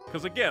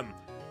 Because again,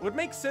 it would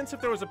make sense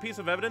if there was a piece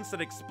of evidence that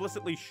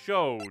explicitly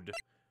showed,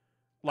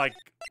 like,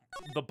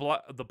 the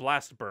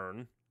blast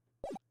burn.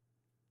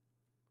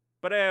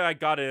 But I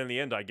got it in the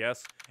end, I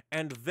guess.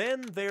 And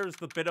then there's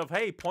the bit of,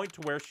 hey, point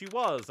to where she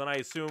was. And I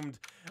assumed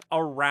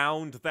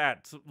around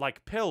that,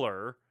 like,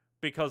 pillar,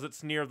 because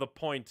it's near the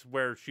point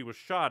where she was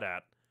shot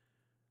at.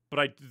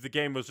 But the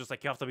game was just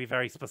like, you have to be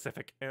very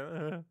specific.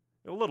 A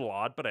little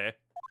odd, but eh.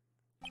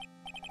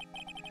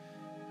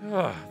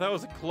 That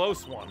was a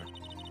close one.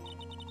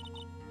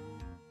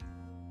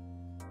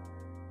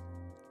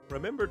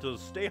 Remember to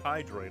stay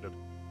hydrated.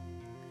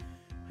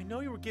 I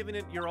know you were giving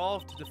it your all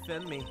to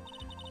defend me,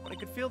 but I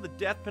could feel the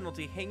death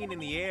penalty hanging in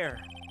the air.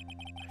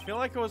 I feel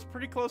like I was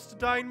pretty close to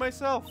dying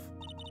myself.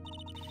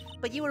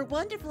 But you were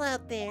wonderful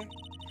out there.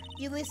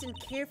 You listened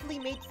carefully,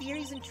 made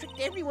theories, and tricked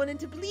everyone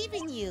into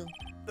believing you.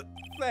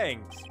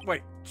 Thanks.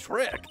 Wait,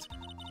 tricked?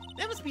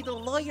 That must be the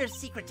lawyer's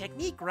secret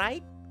technique,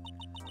 right?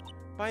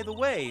 By the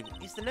way,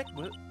 is the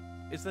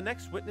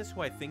next witness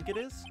who I think it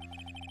is?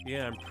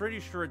 Yeah, I'm pretty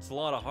sure it's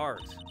Lotta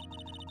Hart.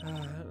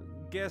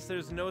 Guess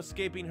there's no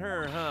escaping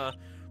her, huh?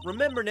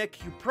 Remember,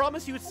 Nick, you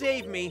promised you would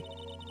save me.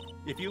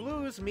 If you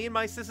lose, me and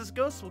my sister's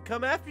ghosts will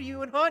come after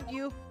you and haunt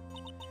you.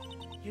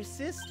 Your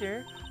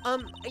sister? Are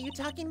you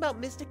talking about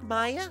Mystic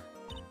Maya?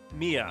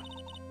 Mia.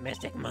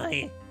 Mystic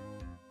Maya?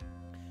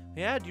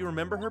 Yeah, do you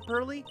remember her,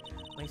 Pearly?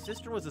 My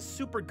sister was a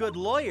super good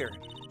lawyer.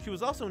 She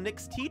was also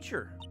Nick's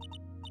teacher.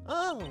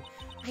 Oh,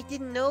 I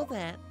didn't know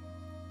that.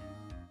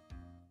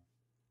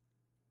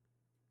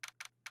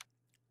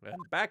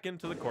 And back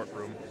into the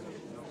courtroom.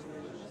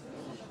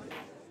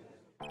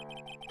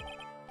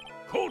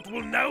 Court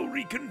will now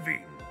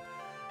reconvene.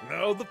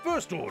 Now the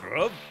first order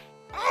of...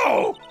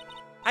 Oh!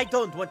 I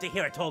don't want to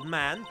hear it, old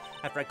man.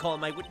 After I call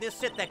my witness,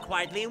 sit there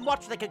quietly and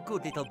watch like a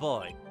good little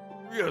boy.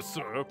 Yes,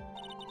 sir.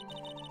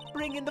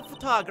 Bring in the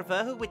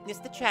photographer who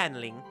witnessed the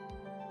channeling.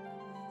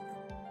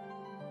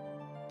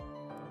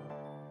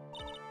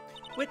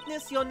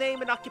 Witness, your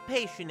name and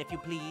occupation, if you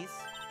please.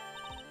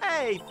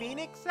 Hey,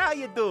 Phoenix, how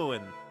you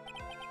doing?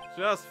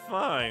 Just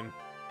fine.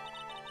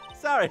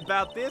 Sorry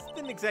about this.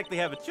 Didn't exactly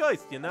have a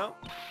choice, you know?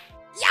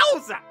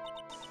 Yowza!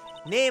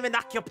 Name and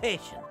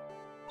occupation.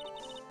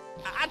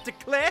 I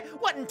declare,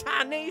 what in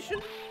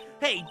tarnation?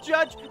 Hey,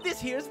 Judge,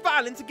 this here's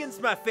violence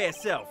against my fair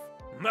self.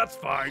 That's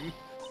fine.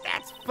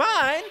 That's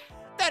fine?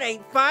 That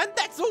ain't fine,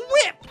 that's a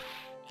whip!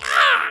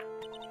 Ah!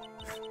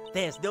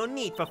 There's no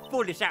need for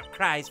foolish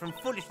outcries from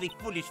foolishly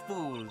foolish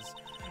fools.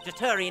 Just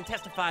hurry and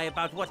testify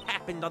about what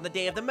happened on the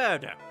day of the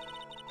murder.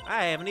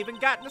 I haven't even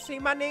gotten to see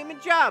my name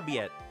and job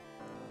yet.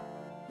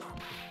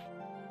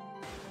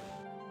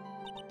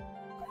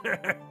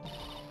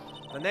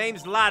 My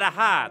name's Lotta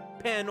Hart,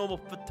 paranormal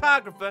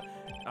photographer.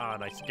 Ah,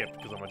 and I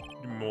skipped because I'm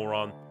a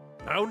moron.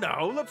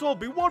 Now, let's all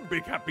be one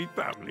big happy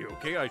family, okay?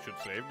 Okay, I should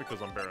save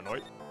because I'm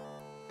paranoid.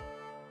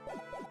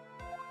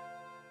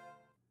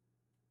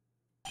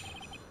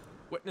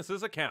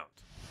 Witness's account.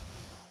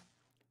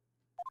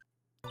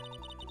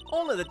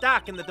 Only the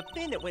doc and the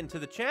defendant went to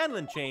the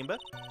channeling chamber.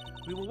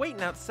 We were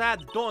waiting outside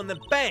the door and then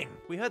bang!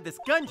 We heard this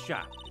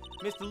gunshot.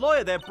 Mr.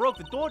 Lawyer there broke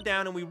the door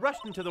down and we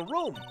rushed into the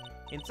room.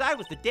 Inside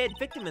was the dead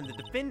victim and the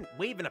defendant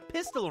waving a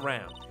pistol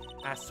around.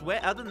 I swear,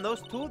 other than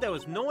those two, there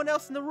was no one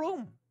else in the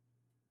room.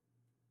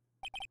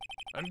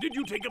 And did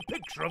you take a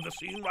picture of the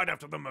scene right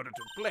after the murder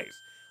took place?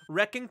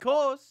 Reckon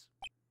course.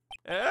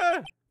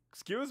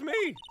 Excuse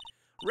me.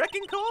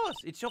 Reckon course.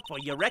 It's your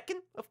fault, you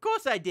reckon? Of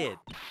course I did.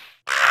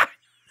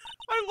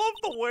 I love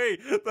the way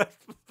that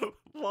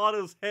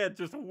Lana's head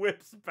just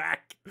whips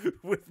back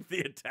with the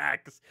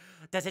attacks.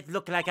 Does it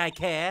look like I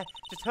care?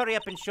 Just hurry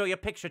up and show your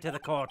picture to the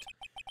court.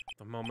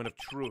 The moment of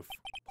truth.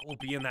 What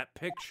will be in that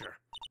picture?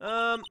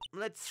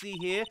 Let's see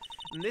here.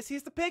 And this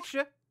here's the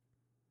picture.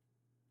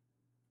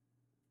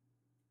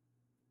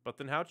 But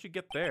then how'd she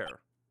get there?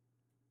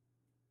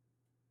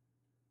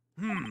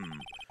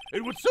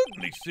 It would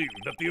certainly seem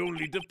that the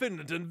only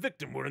defendant and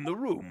victim were in the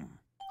room.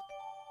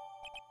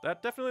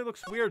 That definitely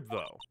looks weird,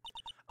 though.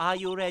 Are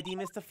you ready,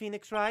 Mr.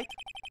 Phoenix Wright?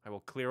 I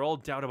will clear all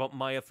doubt about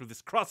Maya through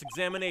this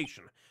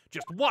cross-examination.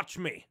 Just watch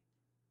me!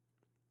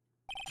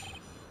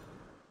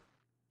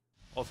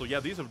 Also, yeah,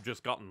 these have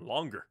just gotten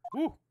longer.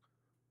 Whew.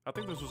 I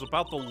think this was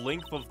about the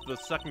length of the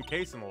second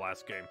case in the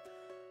last game.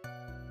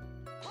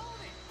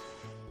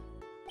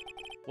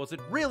 Was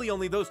it really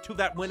only those two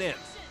that went in?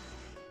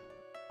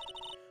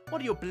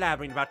 What are you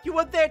blabbering about? You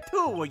were there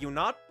too, were you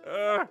not?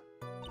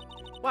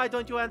 Why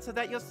don't you answer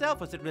that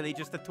yourself? Was it really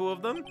just the two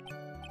of them?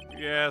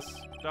 Yes,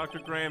 Dr.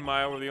 Gray and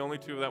Maya were the only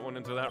two that went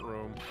into that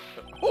room.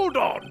 Hold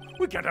on!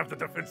 We can't have the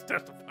defense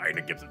testifying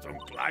against its own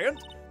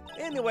client.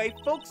 Anyway,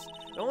 folks,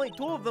 only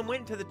two of them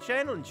went into the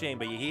channeling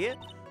chamber, you hear?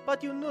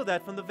 But you knew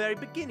that from the very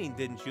beginning,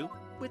 didn't you?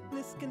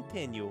 Witness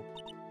continue.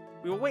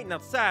 We were waiting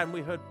outside and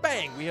we heard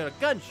bang, we heard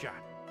a gunshot.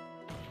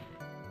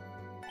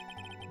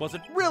 Was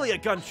it really a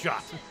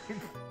gunshot?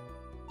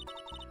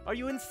 Are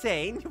you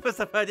insane? You must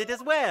have heard it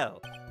as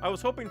well. I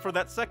was hoping for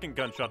that second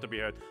gunshot to be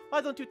heard.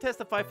 Why don't you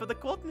testify for the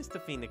court,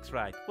 Mr. Phoenix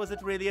Wright? Was it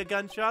really a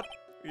gunshot?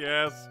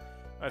 Yes,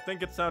 I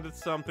think it sounded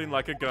something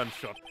like a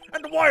gunshot.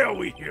 And why are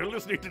we here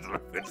listening to the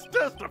defense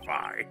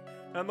testify?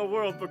 And the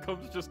world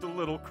becomes just a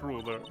little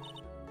crueler.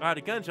 I heard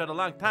a gunshot a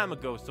long time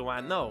ago, so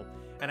I know.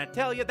 And I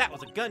tell you, that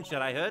was a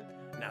gunshot I heard.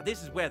 Now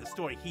this is where the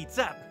story heats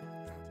up.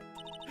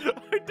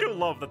 I do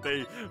love that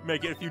they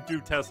make it if you do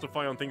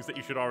testify on things that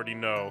you should already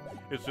know.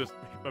 It's just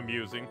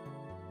amusing.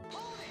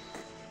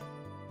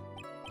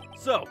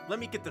 So, let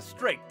me get this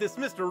straight. This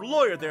Mr.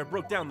 Lawyer there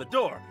broke down the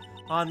door.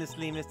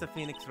 Honestly, Mr.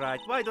 Phoenix Wright,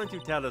 why don't you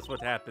tell us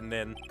what happened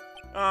then?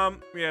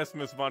 Yes,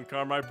 Miss Von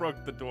Karma, I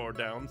broke the door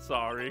down,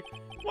 sorry.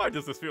 Why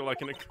does this feel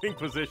like an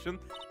inquisition?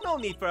 No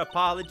need for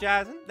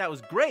apologizing. That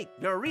was great.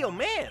 You're a real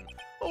man.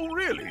 Oh,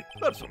 really?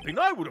 That's something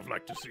I would have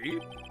liked to see.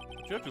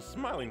 The judge is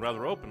smiling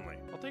rather openly.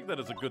 I'll take that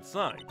as a good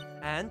sign.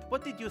 And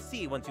what did you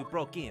see once you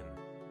broke in?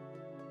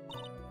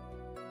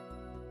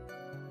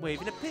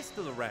 Waving a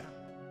pistol around.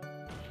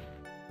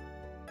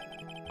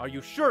 Are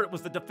you sure it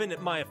was the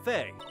defendant Maya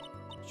Fey?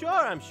 Sure,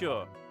 I'm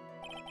sure.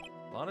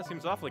 Lana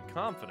seems awfully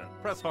confident.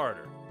 Press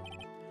harder.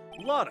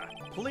 Lana,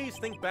 please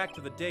think back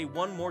to the day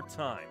one more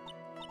time.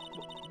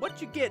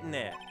 What you getting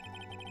at?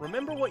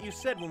 Remember what you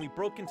said when we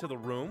broke into the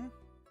room?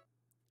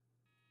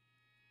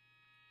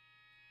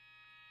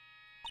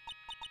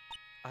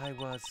 I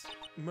was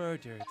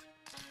murdered.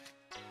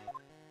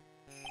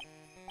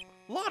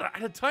 Lana,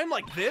 at a time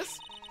like this?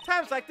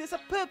 Times like this are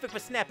perfect for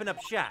snapping up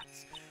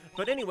shots.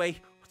 But anyway,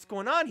 what's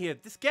going on here?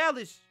 This gal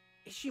is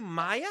she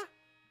Maya?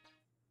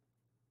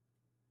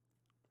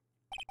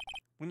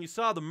 When you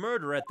saw the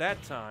murder at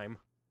that time,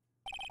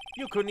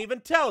 you couldn't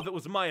even tell if it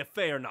was Maya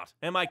Fey or not.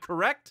 Am I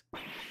correct?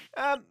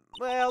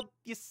 Well,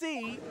 you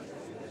see...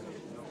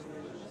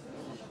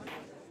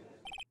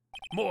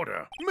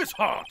 Mortar, Miss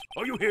Hart,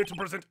 are you here to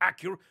present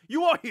accurate?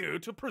 You are here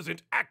to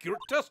present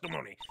accurate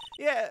testimony.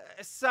 Yeah,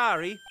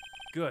 sorry.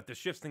 Good, this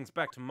shifts things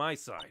back to my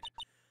side.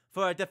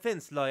 For a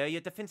defense lawyer,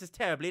 your defense is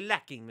terribly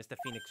lacking, Mr.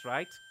 Phoenix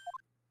Wright.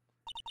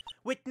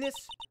 Witness,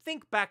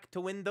 think back to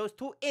when those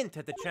two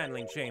entered the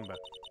channeling chamber.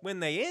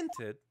 When they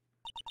entered?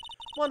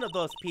 One of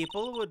those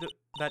people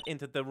that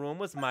entered the room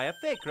was Maya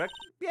Fey, correct?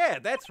 Yeah,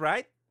 that's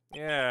right.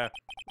 Yeah,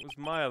 it was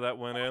Maya that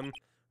went in.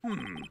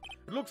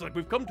 It looks like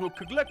we've come to a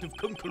collective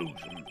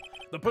conclusion.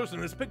 The person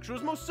in this picture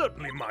is most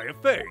certainly Maya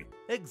Fey.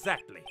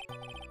 Exactly.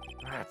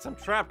 Rats, I'm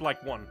trapped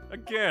like one.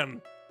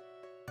 Again.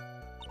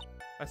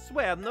 I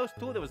swear, in those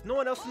two, there was no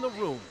one else in the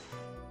room.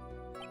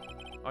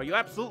 Are you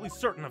absolutely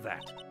certain of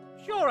that?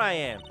 Sure I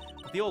am.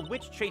 But the old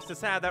witch chased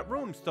us out of that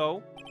room,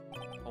 so...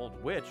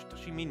 Old witch? Does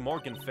she mean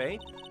Morgan Fey?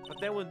 But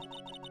there was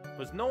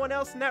no one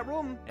else in that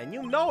room, and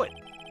you know it.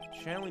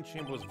 The channeling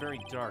chamber was very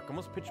dark,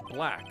 almost pitch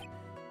black.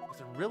 Was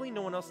there really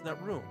no one else in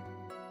that room?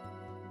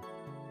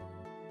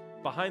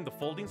 Behind the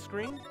folding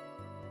screen?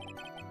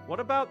 What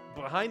about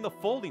behind the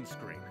folding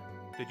screen?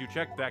 Did you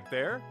check back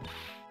there?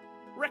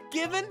 Rick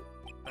Given?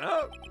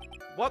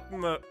 What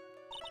in the...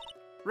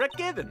 Rick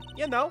Given,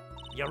 you know.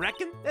 You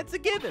reckon? That's a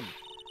given.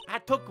 I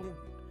took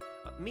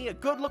me a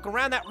good look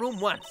around that room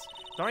once,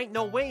 There ain't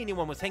no way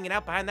anyone was hanging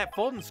out behind that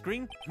folding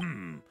screen.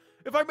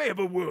 If I may have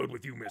a word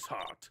with you, Miss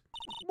Hart.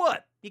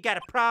 What? You got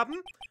a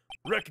problem?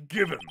 Wreck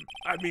given.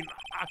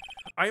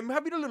 I am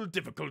having a little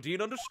difficulty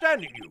in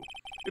understanding you.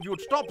 If you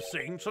would stop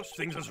saying such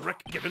things as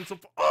wreck given so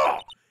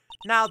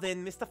Now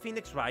then, Mr.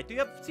 Phoenix Wright, do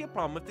you see a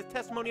problem with this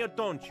testimony or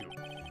don't you?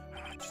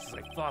 Just as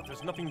I thought,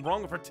 there's nothing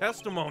wrong with her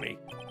testimony.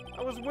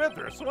 I was with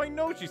her, so I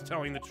know she's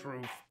telling the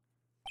truth.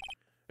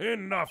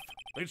 Enough.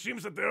 It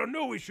seems that there are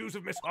no issues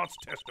of Miss Hart's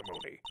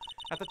testimony.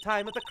 At the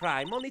time of the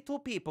crime, only 2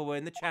 people were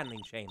in the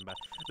channeling chamber.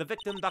 The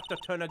victim, Dr.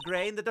 Turner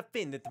Gray, and the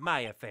defendant,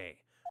 Maya Fey.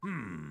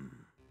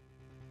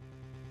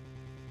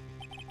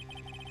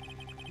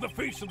 The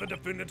face of the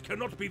defendant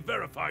cannot be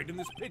verified in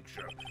this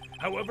picture.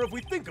 However, if we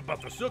think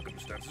about the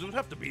circumstances, it would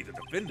have to be the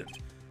defendant.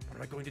 What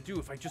am I going to do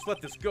if I just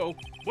let this go?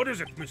 What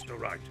is it, Mr.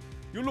 Wright?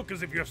 You look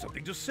as if you have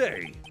something to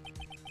say.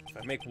 If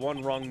I make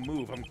one wrong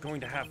move, I'm going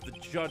to have the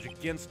judge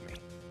against me.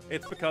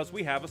 It's because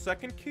we have a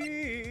second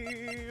key.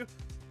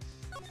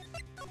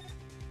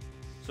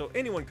 So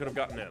anyone could have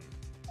gotten in.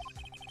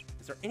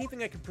 Is there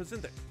anything I can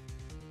present that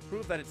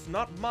prove that it's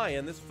not Maya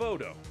in this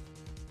photo?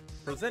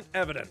 Present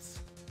evidence.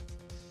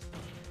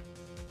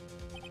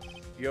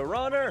 Your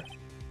Honor,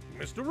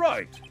 Mr.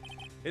 Wright.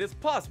 it is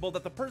possible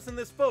that the person in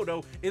this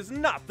photo is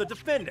not the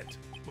defendant.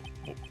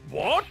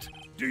 What?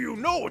 Do you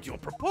know what you're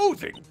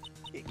proposing?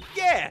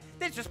 Yeah,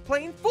 that's just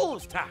plain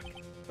fool's talk.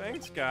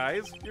 Thanks,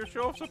 guys. Your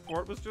show of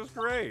support was just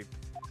great.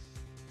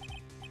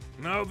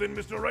 Now then,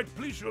 Mr. Wright,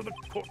 please show the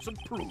court some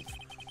proof.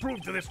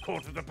 Prove to this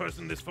court that the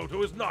person in this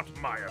photo is not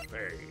Maya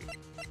Fey.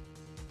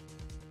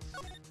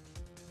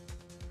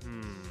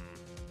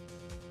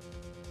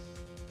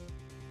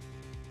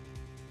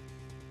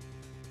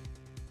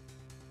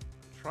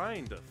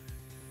 Trying to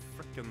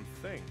frickin'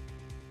 think.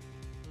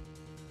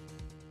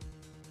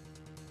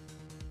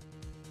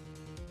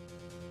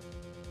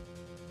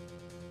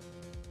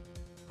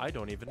 I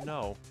don't even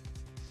know.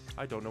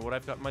 I don't know what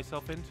I've gotten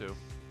myself into.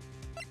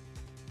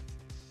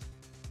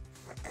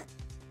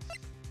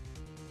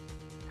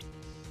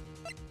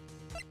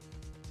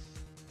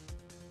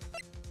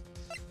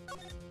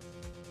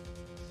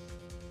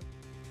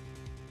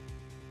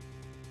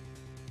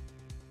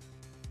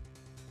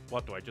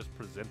 What, do I just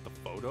present the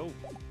photo?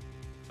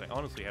 I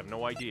honestly have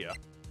no idea.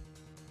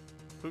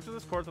 Prove to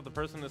this court that the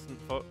person in this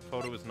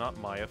photo is not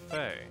Maya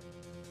Fey.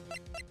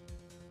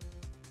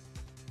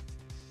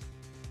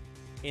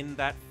 In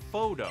that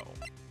photo.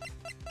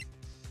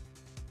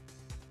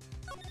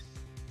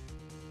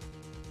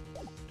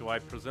 Do I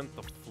present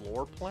the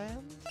floor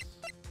plans?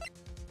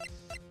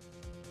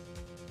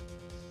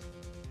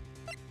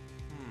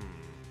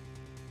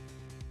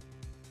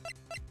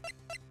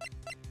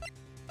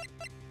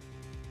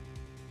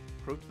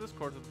 Prove to this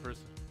court that the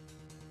person...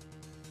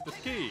 This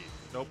key!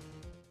 Nope.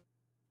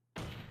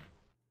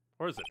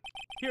 Or is it?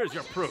 Here's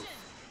your proof!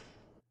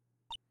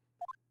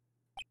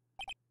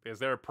 Is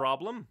there a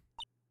problem?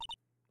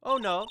 Oh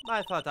no,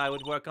 I thought I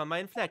would work on my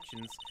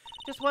inflections.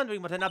 Just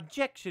wondering what an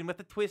objection with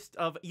a twist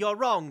of "you're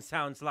wrong"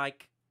 sounds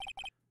like.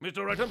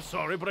 Mr. Wright, I'm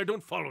sorry, but I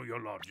don't follow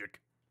your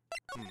logic.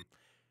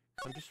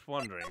 I'm just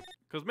wondering.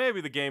 Because maybe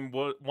the game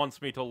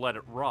wants me to let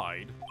it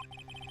ride.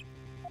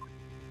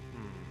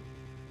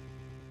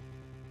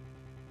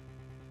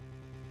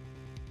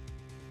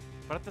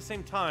 But at the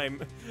same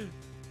time,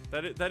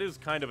 that is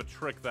kind of a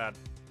trick that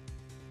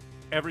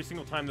every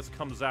single time this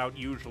comes out,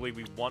 usually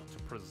we want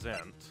to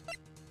present.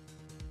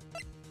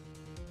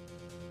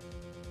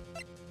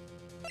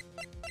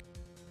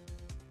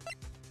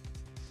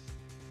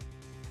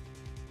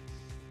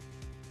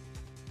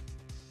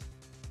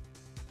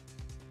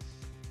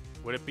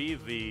 Would it be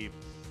the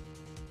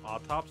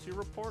autopsy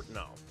report?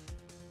 No.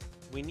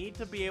 We need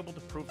to be able to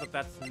prove that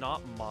that's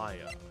not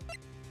Maya.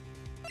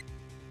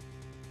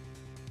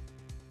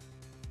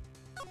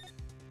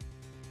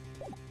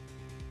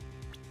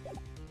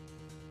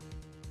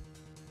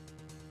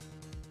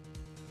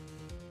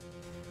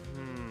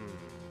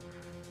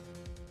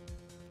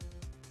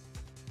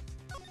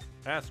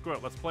 Ah, screw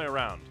it. Let's play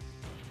around.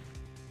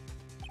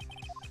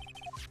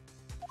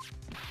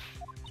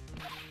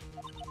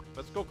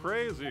 Let's go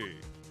crazy.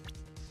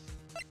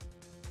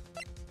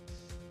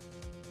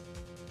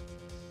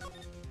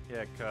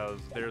 Yeah, because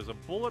there's a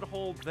bullet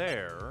hole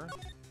there,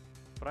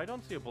 but I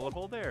don't see a bullet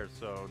hole there,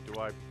 so do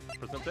I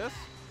present this?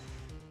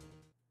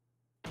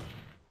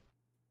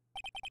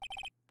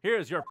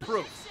 Here's your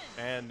proof!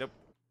 And...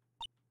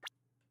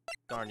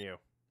 darn you.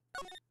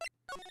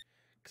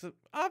 Because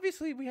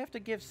obviously we have to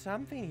give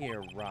something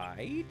here,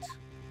 right?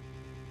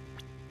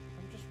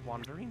 I'm just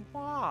wondering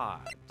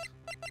what?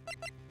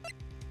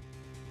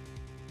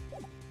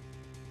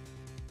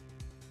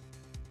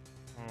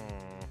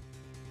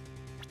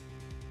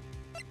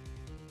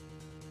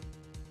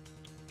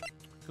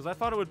 Because I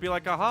thought it would be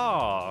like,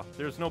 aha,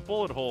 there's no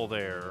bullet hole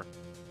there.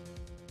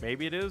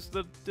 Maybe it is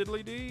the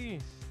diddly-dee?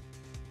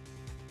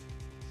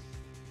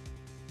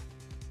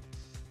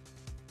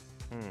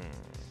 I'm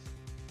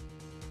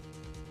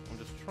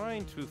just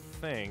trying to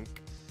think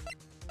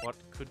what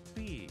could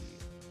be.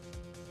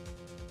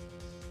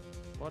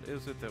 What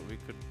is it that we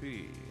could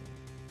be?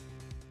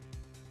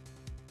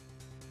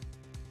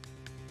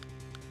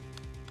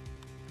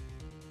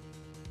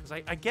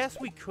 Because I guess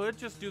we could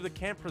just do the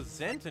can't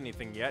present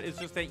anything yet. It's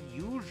just that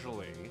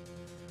usually,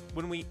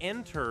 when we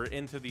enter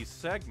into these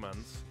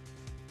segments,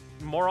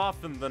 more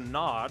often than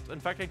not, in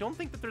fact, I don't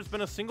think that there's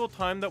been a single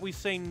time that we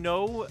say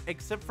no,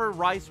 except for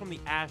Rise from the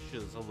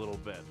Ashes a little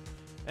bit.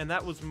 And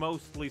that was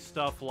mostly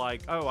stuff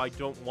like, oh, I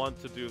don't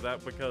want to do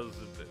that because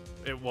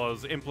it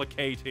was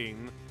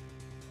implicating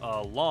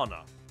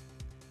Lana.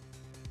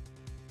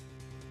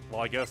 Well,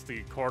 I guess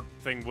the court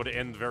thing would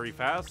end very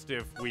fast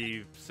if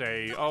we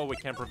say, oh, we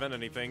can't prevent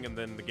anything, and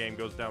then the game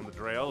goes down the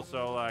trail,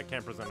 so I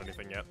can't present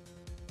anything yet.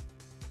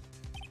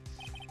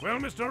 Well,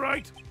 Mr.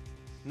 Wright?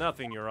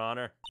 Nothing, Your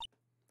Honor.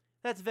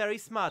 That's very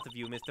smart of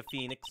you, Mr.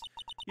 Phoenix.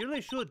 You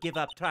really should give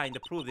up trying to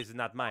prove this is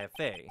not my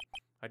affair.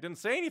 I didn't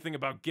say anything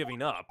about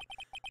giving up.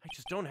 I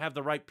just don't have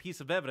the right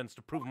piece of evidence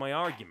to prove my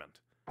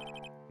argument.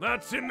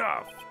 That's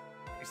enough.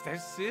 Is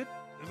this it?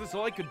 Is this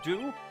all I could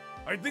do?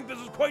 I think this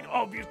is quite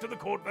obvious to the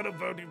court that a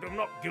verdict of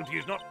not guilty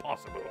is not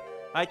possible.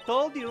 I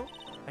told you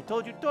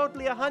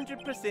totally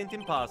 100%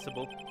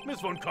 impossible.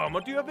 Miss Von Karma,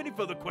 do you have any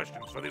further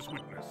questions for this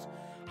witness?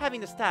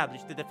 Having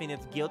established the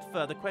defendant's guilt,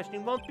 further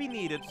questioning won't be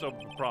needed, So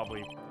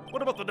probably,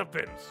 What about the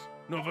defense?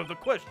 No further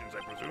questions,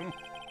 I presume?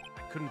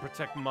 I couldn't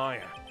protect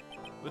Maya.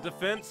 The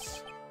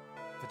defense...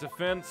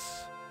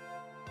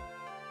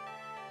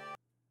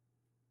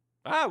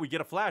 Ah, we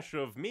get a flash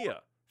of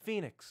Mia.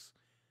 Phoenix.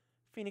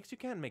 Phoenix, you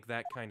can't make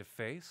that kind of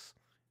face.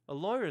 A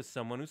lawyer is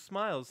someone who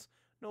smiles,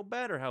 no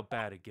matter how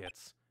bad it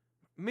gets.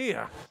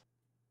 Mia.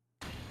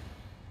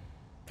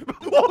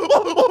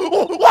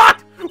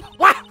 What?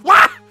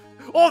 What?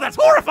 Oh, that's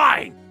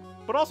horrifying!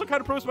 But also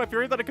kind of proves my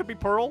theory that it could be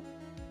Pearl.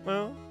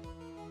 Well.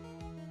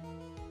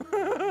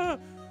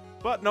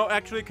 But no,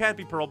 actually it can't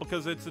be Pearl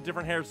because it's a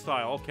different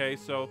hairstyle. Okay,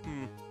 so,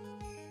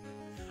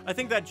 I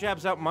think that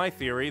jabs out my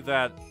theory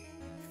that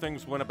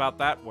things went about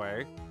that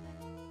way.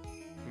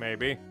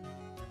 Maybe.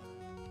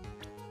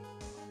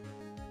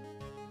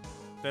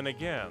 Then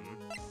again,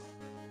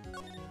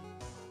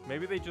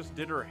 maybe they just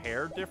did her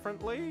hair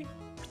differently?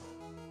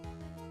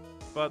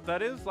 But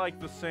that is like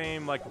the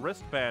same like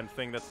wristband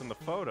thing that's in the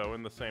photo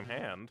in the same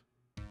hand.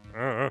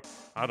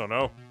 I don't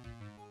know.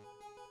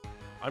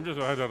 I'm just...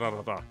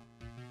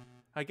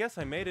 I guess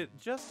I made it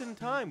just in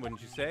time,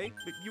 wouldn't you say?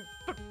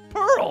 But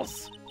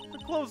pearls! The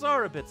clothes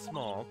are a bit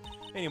small.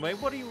 Anyway,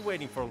 what are you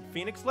waiting for,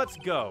 Phoenix? Let's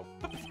go.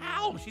 But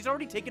how? She's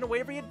already taken away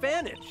every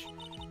advantage.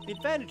 The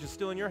advantage is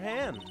still in your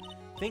hand.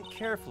 Think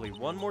carefully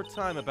one more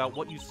time about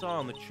what you saw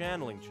in the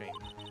channeling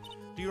chamber.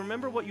 Do you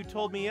remember what you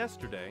told me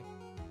yesterday?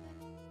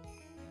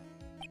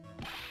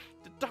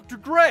 Dr.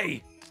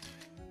 Gray!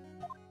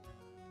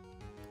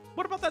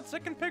 What about that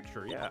second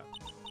picture? Yeah.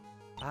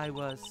 I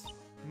was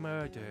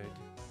murdered.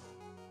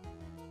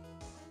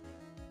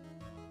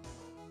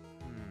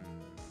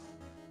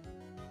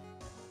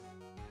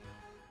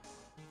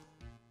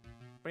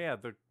 But yeah,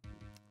 the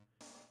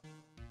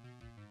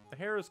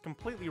hair is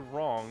completely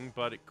wrong,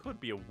 but it could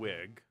be a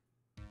wig.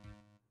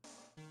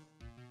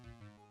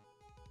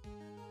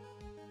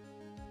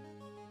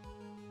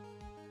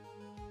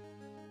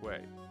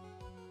 Wait.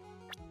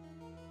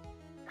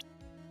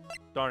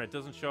 Darn, it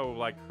doesn't show,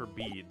 like, her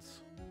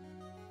beads.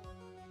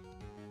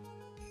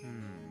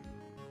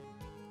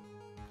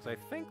 Because I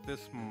think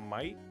this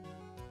might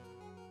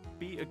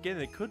be, again,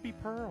 it could be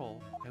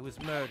Pearl. I was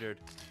murdered.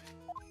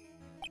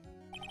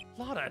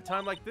 Lana, at a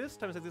time like this,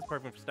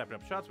 perfect for stepping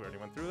up shots. We already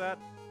went through that.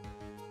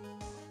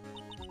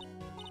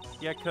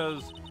 Yeah,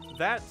 because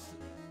that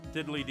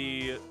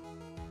diddly-dee...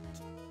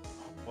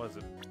 What was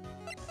it?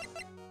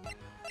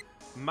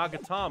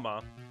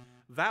 Magatama.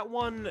 That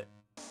one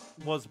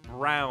was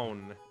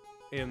brown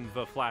in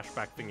the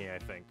flashback thingy, I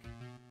think.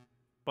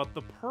 But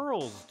the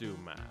pearls do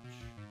match.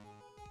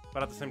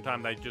 But at the same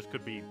time, they just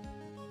could be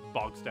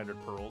bog-standard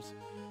pearls.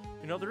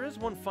 You know, there is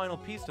one final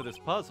piece to this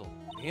puzzle.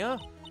 Yeah?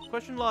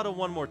 Question Lana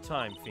one more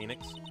time,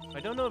 Phoenix. I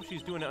don't know if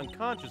she's doing it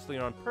unconsciously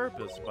or on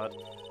purpose, but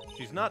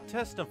she's not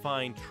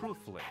testifying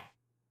truthfully.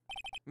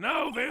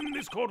 Now then,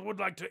 this court would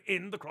like to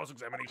end the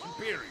cross-examination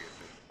period.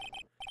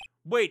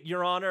 Wait,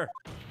 Your Honor.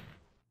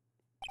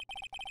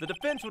 The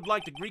defense would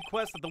like to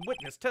request that the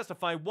witness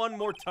testify one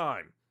more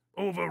time.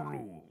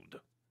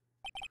 Overruled.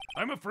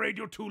 I'm afraid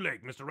you're too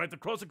late, Mr. Wright. The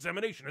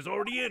cross-examination has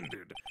already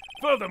ended.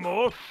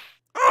 Furthermore...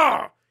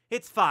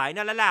 It's fine.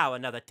 I'll allow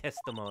another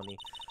testimony.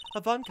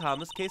 Von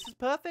Karma's case is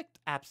perfect.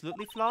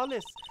 Absolutely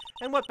flawless.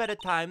 And what better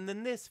time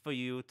than this for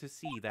you to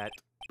see that?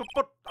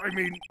 But, I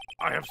mean,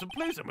 I have some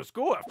place I must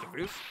go after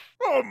this.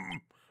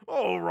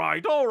 All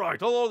right,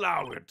 I'll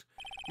allow it.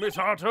 Miss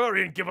Hart,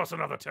 hurry and give us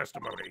another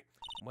testimony.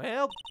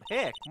 Well,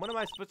 heck, what am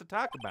I supposed to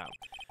talk about?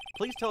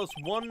 Please tell us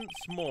once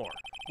more.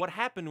 What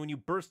happened when you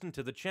burst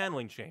into the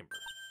channeling chamber?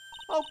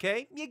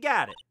 Okay, you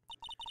got it.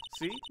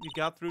 See, you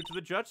got through to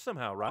the judge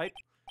somehow, right?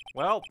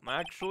 Well,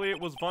 actually,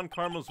 it was Von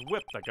Karma's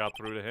whip that got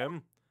through to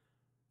him.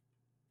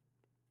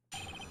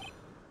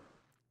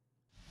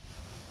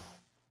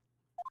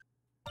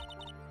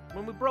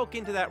 When we broke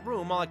into that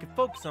room, all I could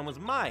focus on was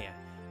Maya.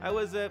 I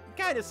was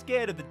kind of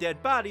scared of the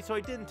dead body, so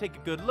I didn't take a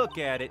good look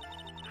at it.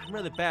 I'm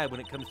really bad when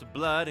it comes to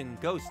blood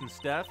and ghosts and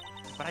stuff,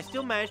 but I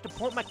still managed to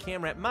point my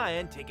camera at Maya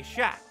and take a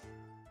shot.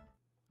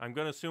 I'm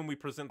gonna assume we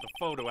present the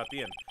photo at the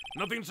end.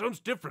 Nothing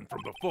sounds different from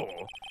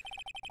before.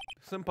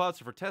 Some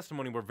parts of her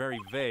testimony were very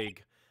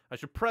vague. I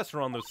should press her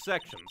on those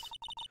sections.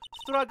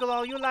 Struggle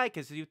all you like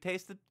as you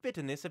taste the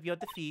bitterness of your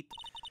defeat.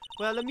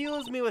 Well,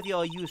 amuse me with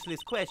your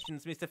useless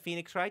questions, Mr.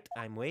 Phoenix Wright.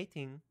 I'm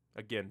waiting.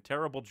 Again,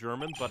 terrible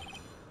German, but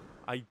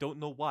I don't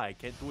know why I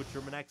can't do a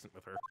German accent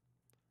with her.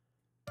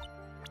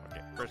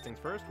 Okay, first things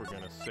first, we're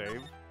gonna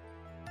save.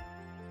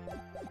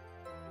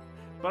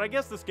 But I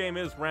guess this game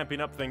is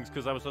ramping up things,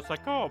 because I was just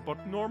like, oh,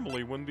 but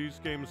normally when these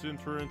games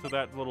enter into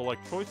that little,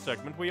 like, choice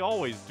segment, we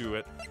always do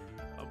it.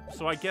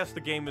 So I guess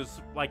the game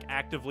is, like,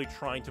 actively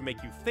trying to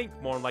make you think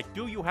more, like,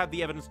 do you have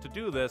the evidence to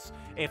do this?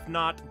 If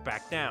not,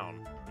 back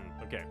down.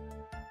 Okay.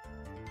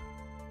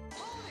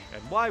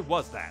 And why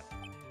was that?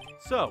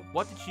 So,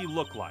 what did she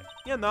look like?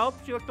 You know,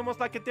 she looked almost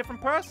like a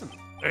different person.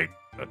 A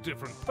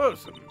different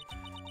person?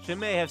 She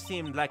may have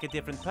seemed like a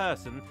different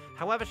person,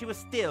 however, she was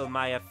still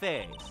Maya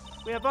Fey.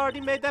 We have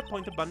already made that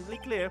point abundantly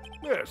clear.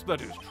 Yes,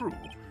 that is true.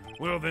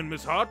 Well then,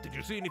 Miss Hart, did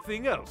you see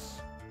anything else?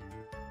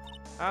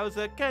 I was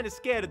kind of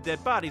scared of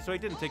dead bodies, so I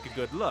didn't take a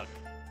good look.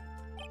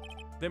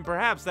 Then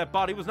perhaps that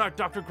body was not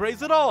Dr.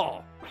 Gray's at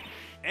all.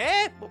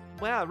 Eh?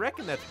 Well, I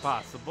reckon that's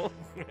possible.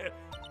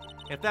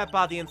 If that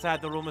body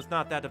inside the room is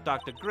not that of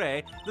Dr.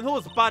 Gray, then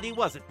whose body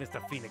was it,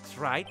 Mr. Phoenix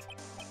Wright?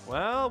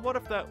 Well, what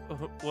if that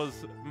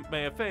was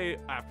Maya Fey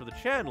after the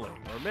channeling?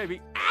 Or maybe...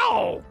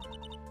 Ow!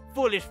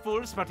 Foolish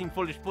fool, spouting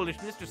foolish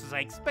foolishness just as I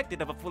expected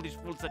of a foolish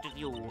fool such as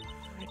you.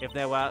 If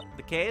that were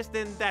the case,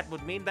 then that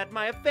would mean that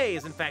Maya Fey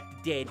is in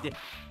fact dead.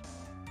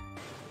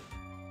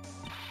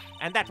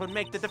 And that would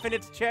make the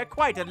defendant's chair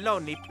quite a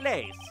lonely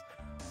place.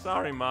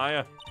 Sorry,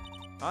 Maya.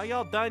 Are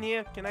y'all done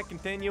here? Can I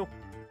continue?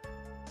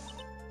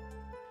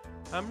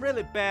 I'm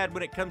really bad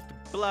when it comes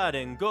to blood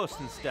and ghosts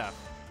and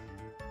stuff.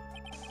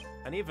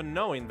 And even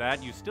knowing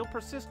that, you still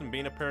persist in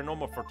being a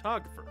paranormal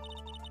photographer.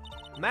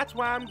 And that's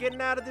why I'm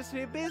getting out of this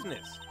here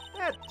business.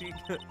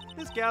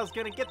 This gal's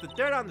gonna get the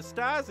dirt on the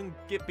stars and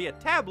be a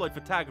tabloid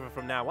photographer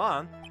from now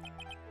on.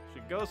 She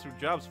goes through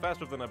jobs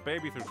faster than a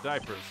baby through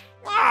diapers.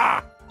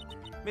 Ah!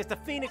 Mr.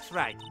 Phoenix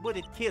Wright, would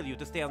it kill you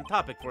to stay on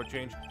topic for a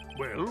change?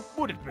 Well,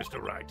 would it,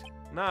 Mr. Wright?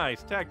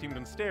 Nice, tag teamed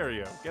in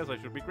stereo. Guess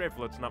I should be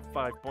grateful it's not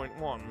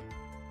 5.1.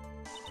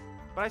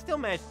 But I still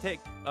managed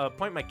to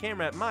point my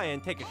camera at Maya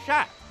and take a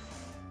shot.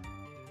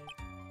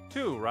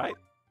 2, right?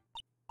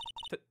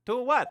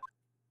 To what?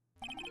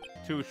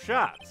 2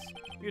 shots.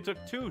 You took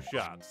 2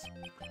 shots.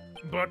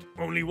 But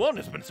only one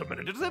has been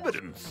submitted as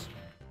evidence.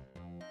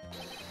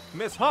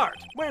 Miss Hart,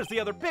 where's the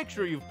other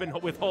picture you've been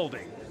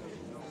withholding?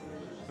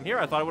 And here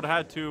I thought I would have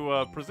had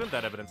to present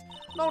that evidence.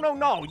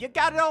 No, you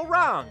got it all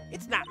wrong.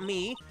 It's not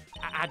me.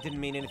 I didn't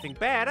mean anything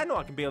bad. I know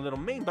I can be a little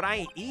mean, but I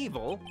ain't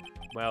evil.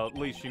 Well, at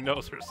least she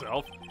knows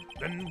herself.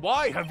 Then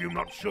why have you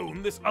not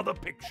shown this other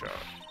picture?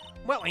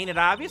 Well, ain't it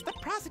obvious? The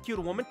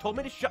prosecutor woman told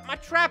me to shut my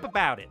trap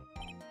about it.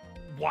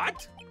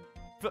 What?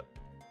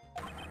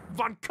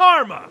 Von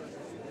Karma!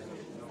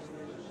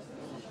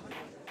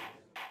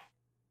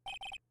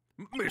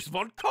 Miss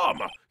Von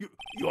Karma,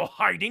 you're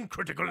hiding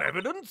critical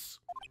evidence?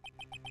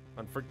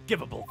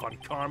 Unforgivable, Von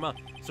Karma.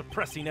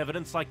 Suppressing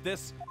evidence like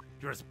this?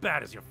 You're as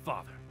bad as your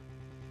father.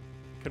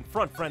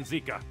 Confront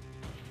Franziska.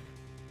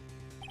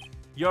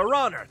 Your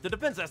Honor, the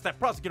defense asks that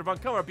Prosecutor Von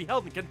Karma be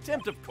held in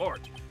contempt of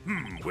court.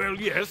 Well,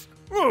 yes.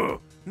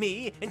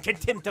 Me? In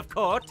contempt of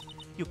court?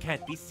 You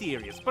can't be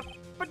serious. But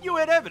you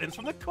had evidence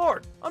from the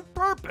court on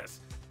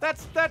purpose.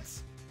 That's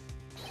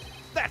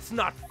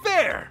not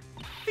fair.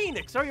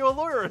 Phoenix, are you a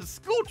lawyer or a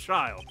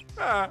schoolchild?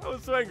 I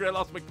was so angry I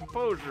lost my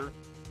composure.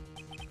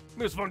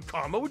 Miss Von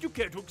Karma, would you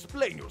care to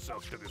explain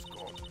yourself to this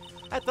court?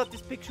 I thought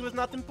this picture was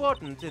not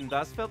important and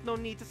thus felt no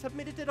need to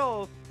submit it at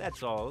all.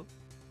 That's all.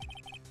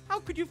 How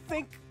could you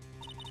think?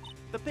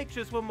 The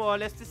pictures were more or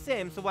less the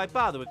same, so why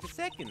bother with the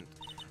second?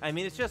 I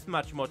mean, it's just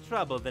much more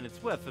trouble than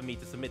it's worth for me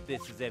to submit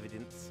this as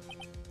evidence.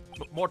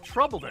 But more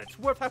trouble than it's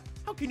worth?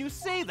 How can you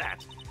say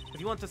that? If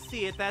you want to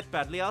see it that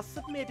badly, I'll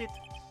submit it.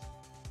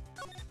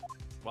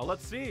 Well,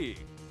 let's see.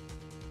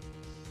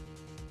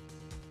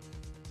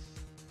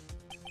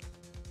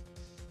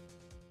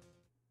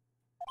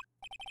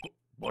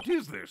 What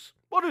is this?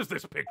 What is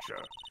this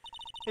picture?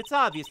 It's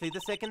obviously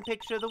the second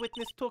picture the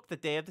witness took the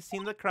day of the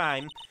scene of the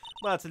crime.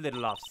 Well, it's a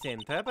little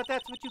off-center, but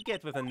that's what you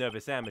get with a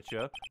nervous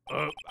amateur.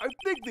 I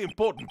think the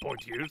important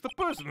point here is the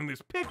person in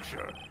this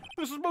picture.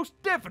 This is most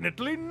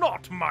definitely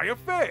not Maya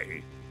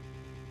Fey.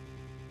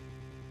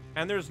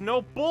 And there's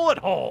no bullet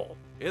hole,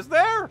 is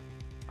there?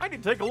 I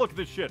need to take a look at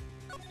this shit.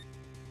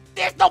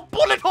 There's no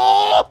bullet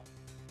hole!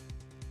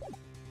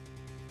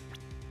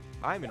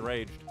 I'm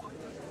enraged.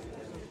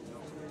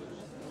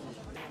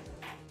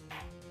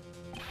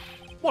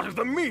 What is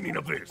the meaning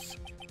of this?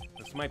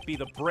 This might be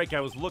the break I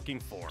was looking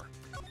for.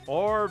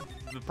 Or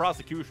the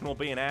prosecution will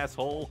be an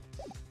asshole.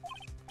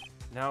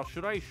 Now,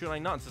 should I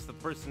not, since the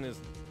person is...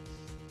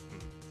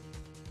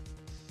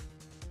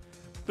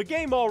 The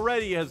game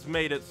already has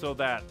made it so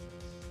that...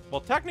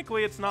 Well,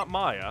 technically it's not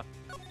Maya.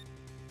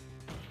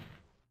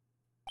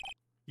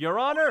 Your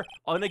Honor,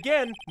 and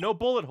again, no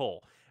bullet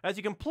hole. As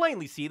you can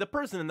plainly see, the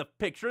person in the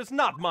picture is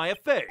not Maya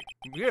Fey.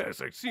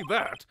 Yes, I see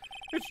that.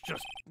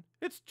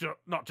 It's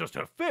not just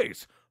her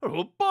face. Her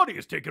whole body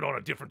has taken on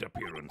a different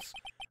appearance.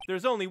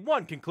 There's only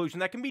one conclusion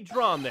that can be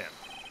drawn then.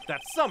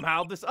 That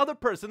somehow this other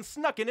person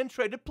snuck in and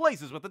traded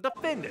places with the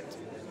defendant.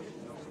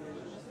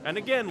 And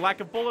again,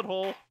 lack of bullet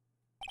hole.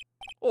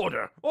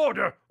 Order!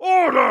 Order!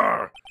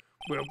 Order!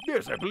 Well,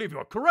 yes, I believe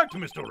you're correct,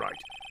 Mr. Wright.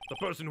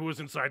 The person who was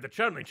inside the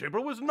channeling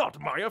chamber was not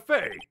Maya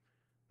Fey.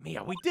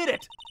 Mia, we did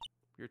it!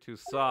 You're too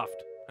soft.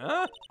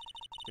 Huh?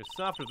 You're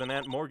softer than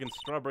Aunt Morgan's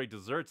strawberry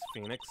desserts,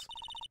 Phoenix.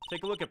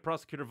 Take a look at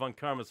Prosecutor Von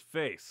Karma's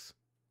face.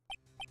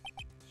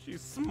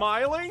 She's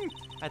smiling?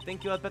 I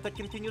think you had better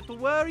continue to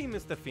worry,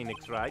 Mr.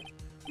 Phoenix Wright.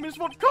 Miss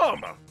Von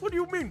Karma, what do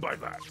you mean by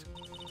that?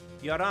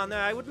 Your Honor,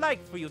 I would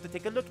like for you to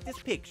take a look at this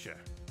picture.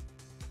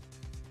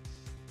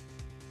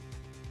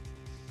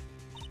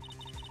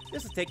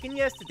 This was taken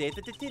yesterday at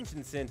the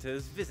detention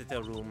center's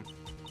visitor room.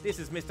 This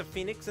is Mr.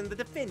 Phoenix and the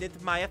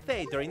defendant, Maya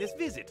Fey, during this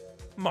visit.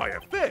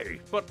 Maya Fey?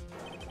 But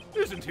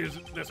isn't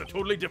this a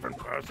totally different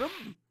person?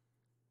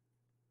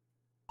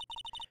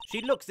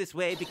 She looks this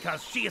way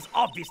because she is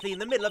obviously in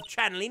the middle of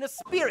channeling a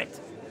spirit.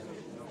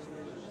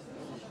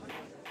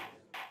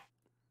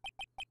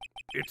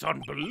 It's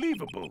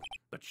unbelievable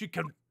that she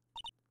can...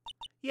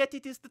 Yet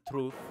it is the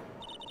truth.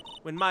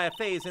 When Maya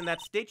Fey is in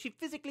that state, she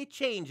physically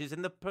changes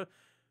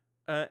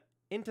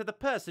into the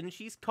person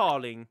she's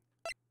calling.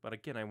 But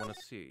again, I want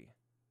to see.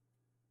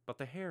 But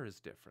the hair is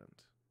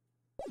different.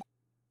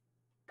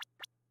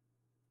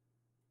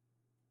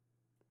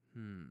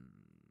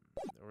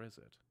 Or is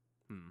it?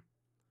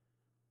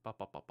 Ba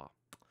ba ba ba.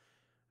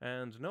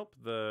 And nope,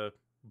 the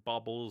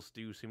baubles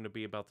do seem to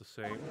be about the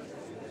same.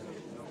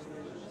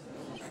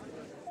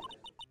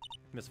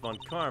 Miss Von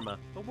Karma,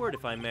 a word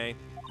if I may.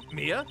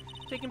 Mia?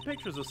 Taking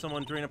pictures of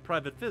someone during a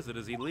private visit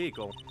is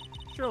illegal.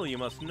 Surely you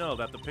must know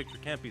that the picture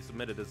can't be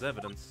submitted as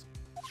evidence.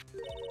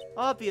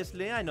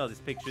 Obviously, I know this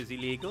picture is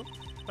illegal,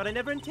 but I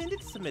never intended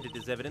to submit it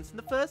as evidence in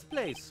the first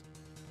place.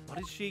 What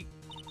is she...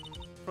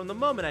 From the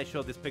moment I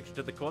showed this picture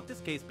to the court, this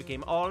case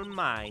became all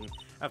mine.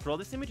 After all,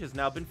 this image has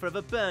now been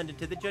forever burned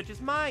into the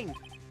judge's mind.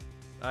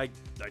 I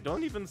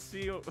don't even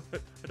see...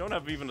 I don't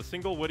have even a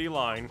single witty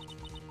line.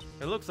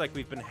 It looks like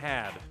we've been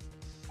had.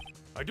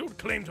 I don't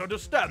claim to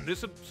understand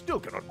this and still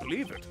cannot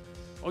believe it.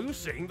 Are you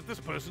saying that this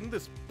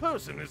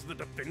person is the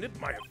defendant,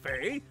 Maya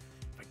Fey?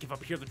 If I give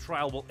up here, the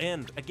trial will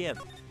end. Again,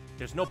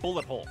 there's no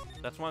bullet hole.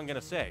 That's what I'm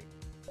gonna say.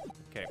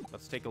 Okay,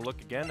 let's take a look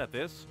again at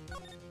this.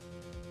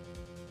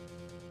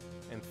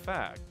 In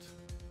fact,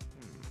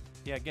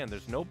 yeah, again,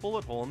 there's no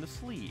bullet hole in the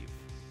sleeve,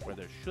 where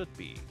there should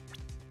be.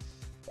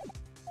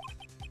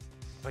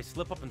 If I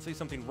slip up and say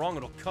something wrong,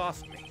 it'll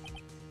cost me.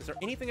 Is there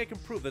anything I can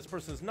prove this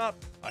person is not?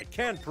 I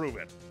can prove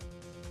it.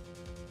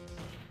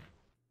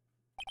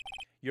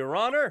 Your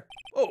Honor?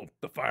 Oh,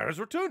 the fire has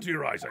returned to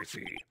your eyes, I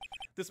see.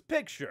 This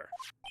picture.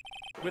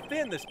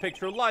 Within this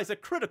picture lies a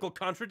critical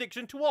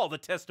contradiction to all the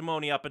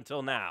testimony up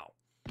until now.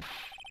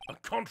 A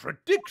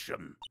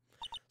contradiction?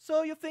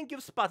 So you think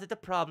you've spotted a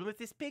problem with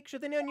this picture,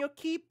 then on your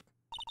keep?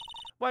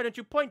 Why don't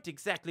you point to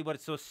exactly what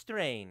is so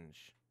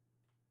strange?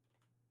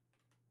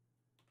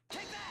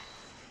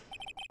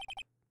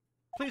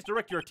 Please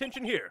direct your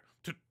attention here.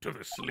 To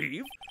the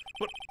sleeve?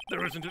 But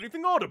there isn't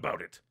anything odd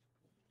about it.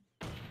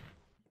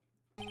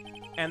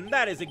 And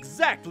that is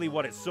exactly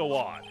what is so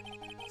odd.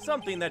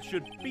 Something that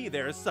should be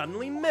there is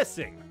suddenly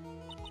missing.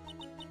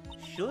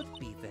 Should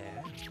be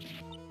there?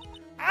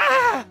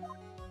 Ah!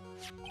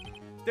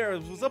 There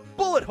was a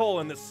bullet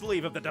hole in the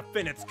sleeve of the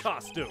defendant's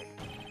costume.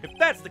 If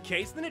that's the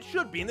case, then it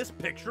should be in this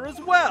picture as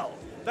well.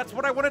 That's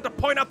what I wanted to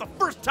point out the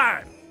first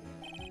time.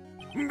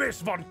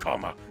 Miss Von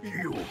Karma,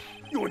 you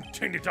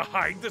intended to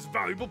hide this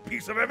valuable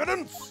piece of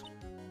evidence?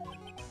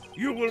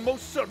 You will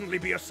most certainly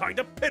be assigned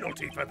a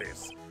penalty for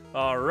this.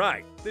 All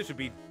right, this should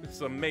be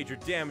some major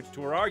damage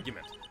to her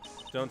argument.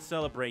 Don't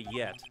celebrate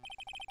yet.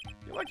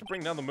 You like to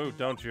bring down the mood,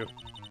 don't you?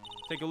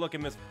 Take a look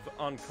at Miss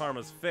Von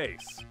Karma's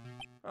face.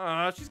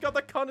 She's got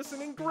that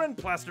condescending grin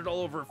plastered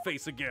all over her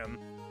face again.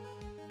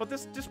 But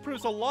this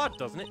disproves a lot,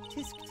 doesn't it?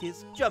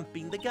 Tisk,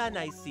 jumping the gun,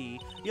 I see.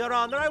 Your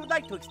Honor, I would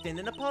like to extend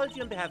an apology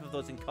on behalf of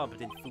those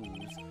incompetent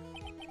fools.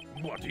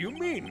 What do you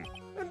mean?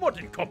 And what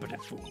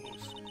incompetent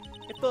fools?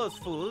 If those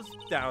fools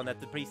down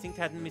at the precinct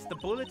hadn't missed the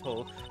bullet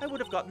hole, I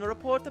would have gotten a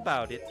report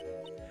about it.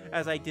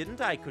 As I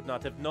didn't, I could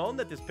not have known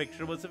that this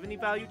picture was of any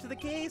value to the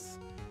case.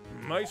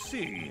 I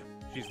see.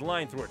 She's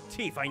lying through her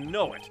teeth, I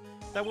know it.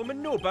 That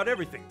woman knew about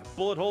everything. The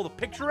bullet hole, the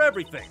picture,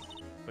 everything.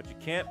 But you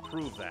can't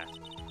prove that.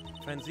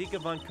 Franziska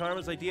Von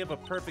Karma's idea of a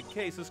perfect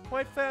case is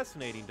quite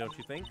fascinating, don't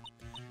you think?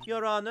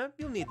 Your Honor,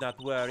 you need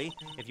not worry.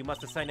 If you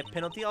must assign a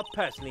penalty, I'll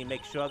personally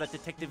make sure that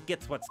detective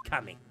gets what's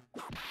coming.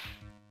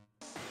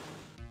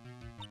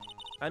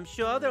 I'm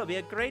sure there'll be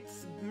a great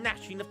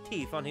gnashing of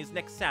teeth on his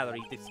next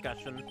salary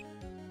discussion.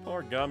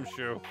 Poor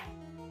Gumshoe.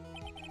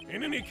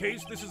 In any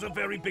case, this is a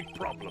very big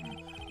problem.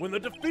 When the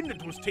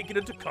defendant was taken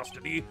into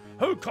custody,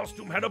 her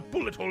costume had a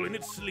bullet hole in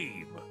its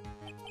sleeve.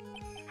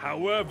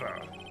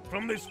 However,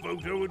 From this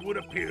photo, it would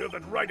appear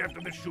that right after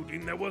the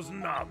shooting, there was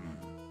none.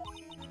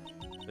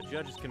 The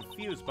judge is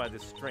confused by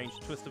this strange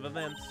twist of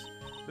events.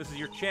 This is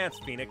your chance,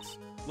 Phoenix.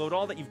 Load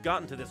all that you've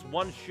got into this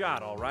one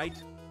shot, all right?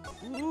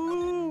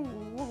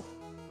 Ooh!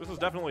 This is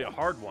definitely a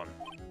hard one.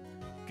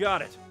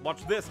 Got it.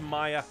 Watch this,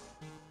 Maya.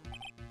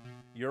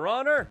 Your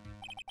Honor,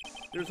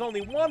 there's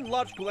only one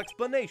logical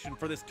explanation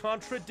for this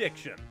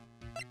contradiction.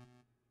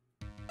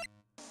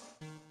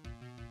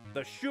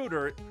 The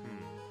shooter...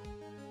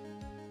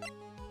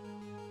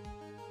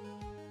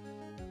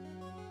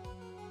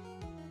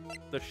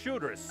 The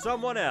shooter is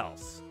someone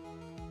else.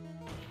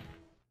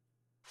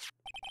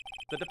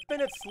 The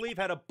defendant's sleeve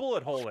had a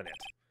bullet hole in it.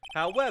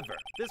 However,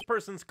 this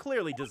person's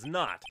clearly does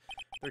not.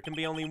 There can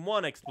be only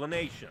one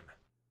explanation.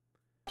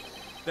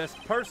 This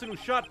person who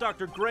shot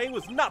Dr. Gray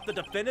was not the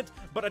defendant,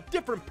 but a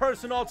different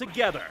person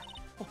altogether.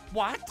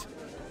 What?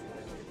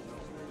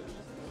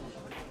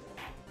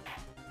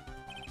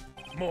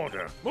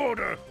 Order!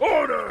 Order!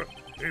 Order!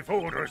 If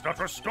order is not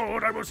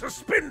restored, I will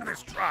suspend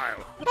this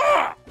trial.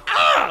 Ah!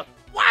 Ah!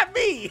 Why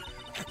me?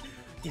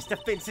 The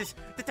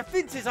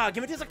defense's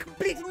argument is a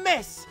complete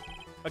mess.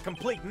 A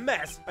complete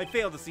mess? I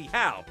fail to see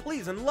how.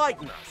 Please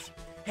enlighten us.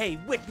 Hey,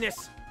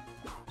 witness.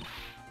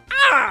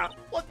 Ah!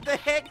 What the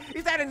heck?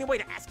 Is that any way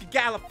to ask a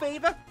gal a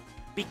favor?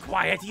 Be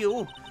quiet,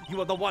 you.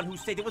 You are the one who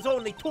said it was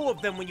only 2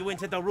 of them when you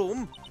entered the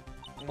room.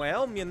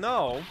 Well, you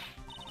know.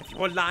 If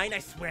you're lying, I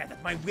swear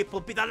that my whip will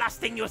be the last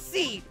thing you'll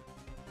see.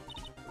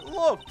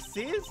 Look,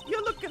 sis,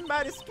 you're looking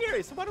mighty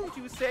scary, so why don't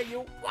you say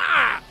you...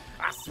 Ah!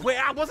 I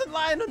swear I wasn't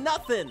lying or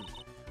nothing.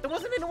 There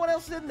wasn't anyone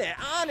else in there,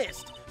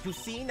 honest. You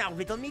see, now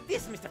riddle me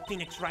this, Mr.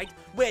 Phoenix Wright.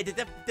 Where did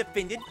the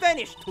defendant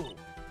vanish to?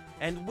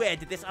 And where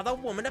did this other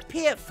woman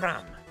appear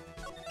from?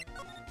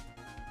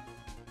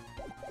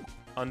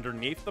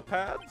 Underneath the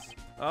pads?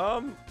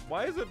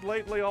 Why is it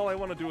lately all I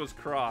want to do is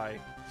cry?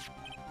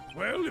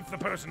 Well, if the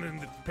person in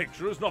the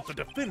picture is not the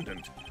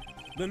defendant,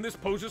 then this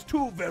poses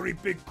 2 very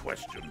big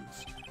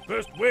questions.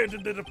 First, where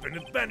did the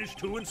defendant vanish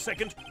to? And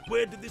second,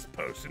 where did this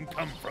person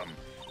come from?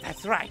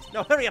 That's right.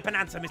 Now hurry up and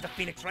answer, Mr.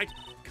 Phoenix Wright.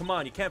 Come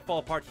on, you can't fall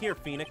apart here,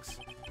 Phoenix.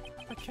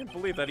 I can't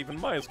believe that even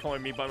Maya's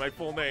calling me by my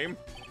full name.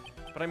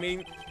 But I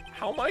mean,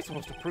 how am I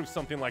supposed to prove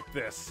something like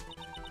this?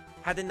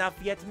 Had enough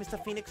yet,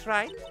 Mr. Phoenix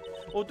Wright?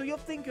 Or do you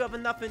think you have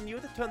enough in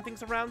you to turn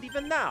things around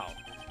even now?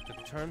 To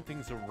turn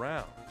things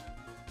around?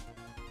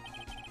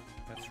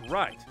 That's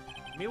right.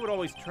 Me would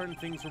always turn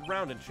things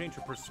around and change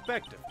her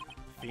perspective.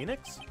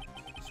 Phoenix?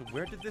 So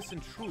where did this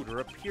intruder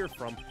appear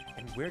from,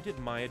 and where did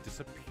Maya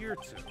disappear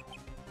to?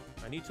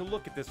 I need to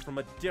look at this from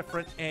a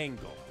different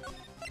angle.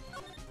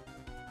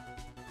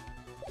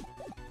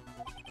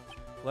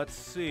 Let's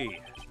see.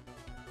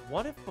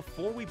 What if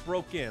before we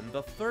broke in,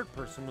 the third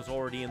person was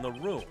already in the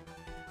room?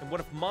 And what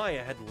if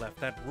Maya had left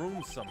that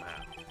room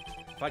somehow?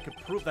 If I could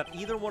prove that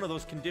either one of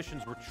those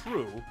conditions were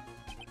true...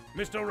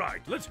 Mr.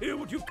 Wright, let's hear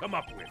what you've come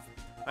up with.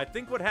 I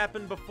think what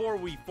happened before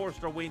we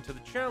forced our way into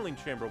the channeling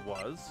chamber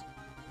was...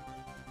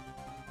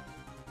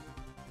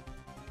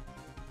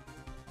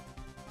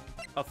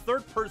 a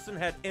third person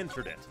had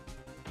entered it.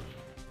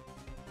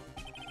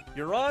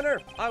 Your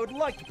Honor, I would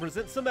like to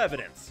present some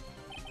evidence.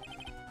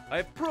 I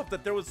have proof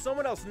that there was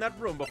someone else in that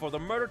room before the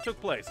murder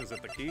took place. Is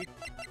it the key?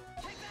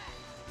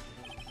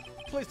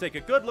 Please take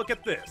a good look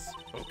at this.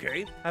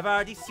 Okay, I've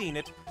already seen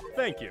it.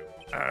 Thank you.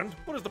 and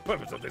what is the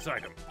purpose of this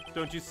item?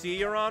 Don't you see,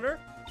 Your Honor?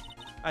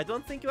 I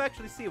don't think you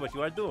actually see what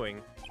you are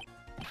doing.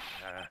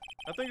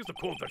 I think it's the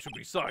quote that should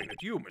be signed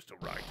at you,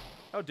 Mr. Wright.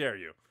 How dare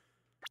you?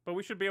 But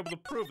we should be able to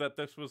prove that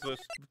this was a...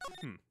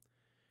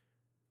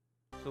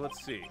 So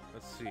let's see.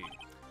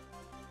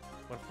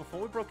 What if before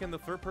we broke in, the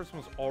third person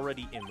was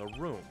already in the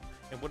room?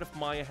 And what if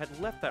Maya had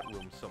left that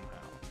room somehow?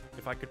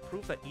 If I could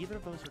prove that either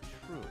of those are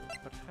true,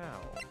 but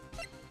how?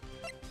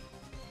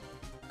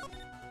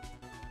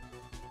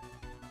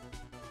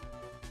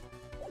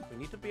 We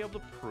need to be able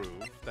to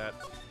prove that...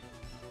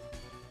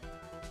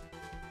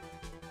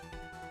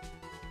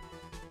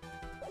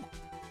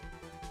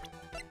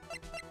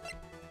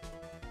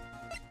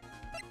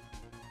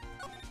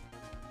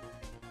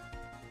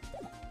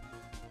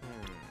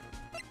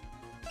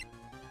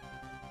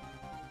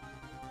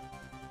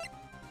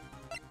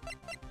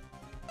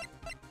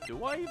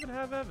 Do I even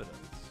have evidence?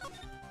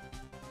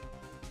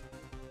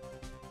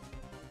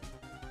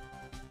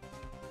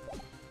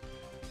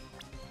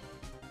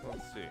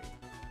 Let's see.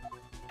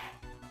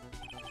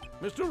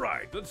 Mr.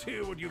 Wright, let's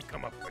hear what you've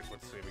come up with.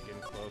 Let's see, we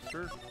getting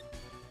closer.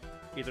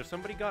 Either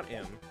somebody got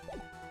in.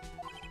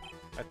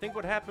 I think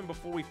what happened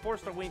before we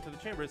forced our way into the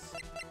chambers.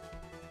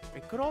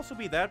 It could also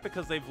be that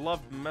because they've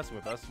loved messing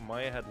with us.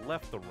 Maya had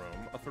left the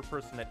room, a third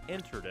person had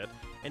entered it,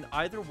 and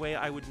either way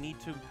I would need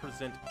to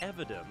present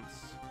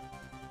evidence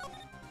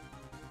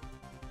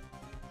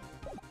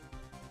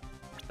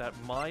that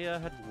Maya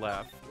had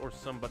left or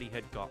somebody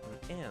had gotten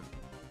in.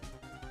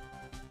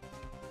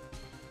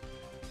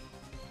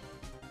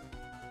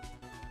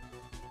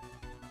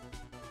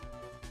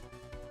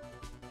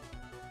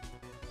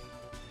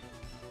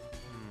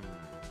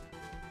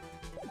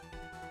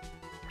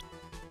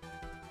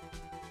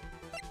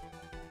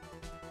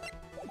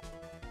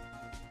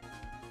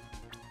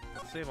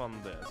 save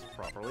on this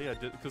properly? I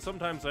did, because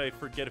sometimes I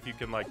forget if you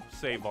can, like,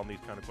 save on these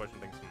kind of question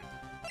things.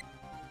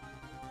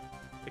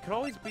 It could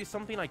always be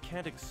something I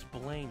can't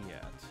explain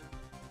yet.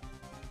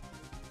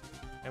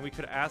 And we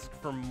could ask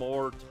for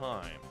more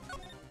time.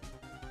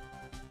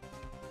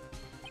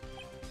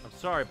 I'm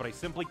sorry, but I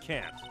simply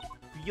can't.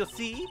 You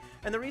see?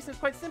 And the reason is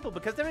quite simple,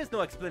 because there is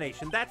no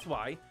explanation, that's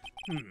why.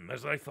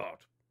 As I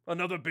thought.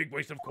 Another big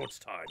waste of court's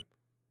time.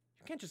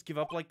 You can't just give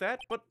up like that,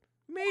 but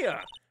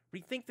Mia!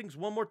 Rethink things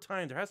one more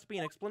time, there has to be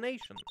an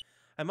explanation.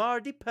 I'm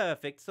already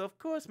perfect, so of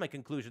course my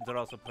conclusions are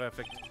also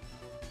perfect.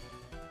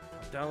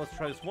 Now let's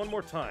try this one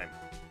more time.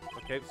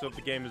 Okay, so if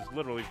the game is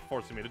literally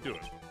forcing me to do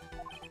it.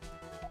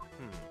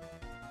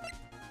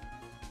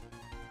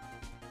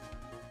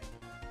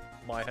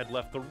 Maya had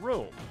left the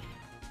room.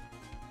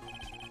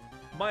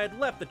 Maya had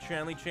left the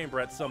Chanley chamber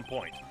at some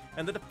point,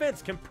 and the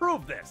defense can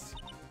prove this.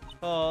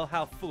 Oh,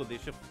 how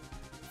foolish. A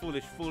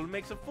foolish fool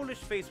makes a foolish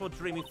face while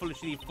dreaming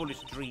foolishly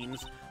foolish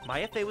dreams.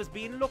 Maya Fey was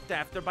being looked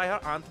after by her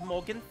Aunt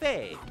Morgan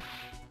Fey.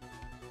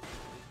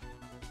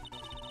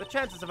 The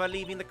chances of her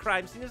leaving the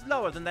crime scene is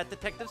lower than that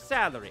detective's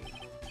salary.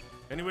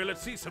 Anyway,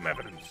 let's see some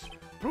evidence.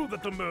 Prove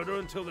that the murder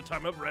until the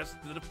time of arrest,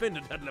 the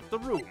defendant had left the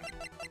room.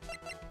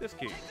 This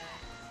key.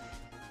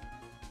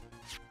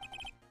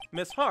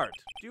 Miss Hart,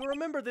 do you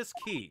remember this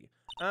key?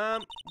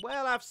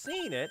 Well, I've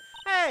seen it.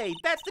 Hey,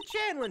 that's the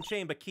Chanlin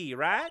chamber key,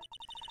 right?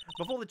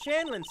 Before the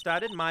Chanlin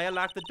started, Maya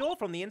locked the door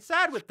from the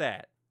inside with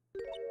that.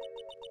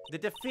 The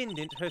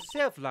defendant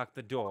herself locked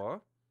the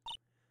door.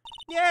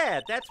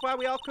 Yeah, that's why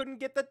we all couldn't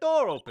get the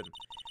door open.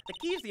 The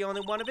key's the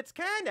only one of its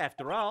kind,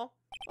 after all.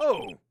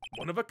 Oh,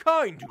 one of a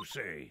kind, you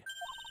say?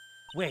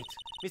 Wait,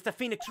 Mr.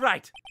 Phoenix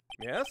Wright.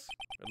 Yes?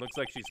 It looks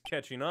like she's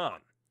catching on.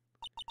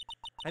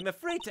 I'm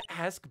afraid to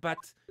ask, but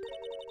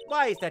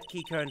why is that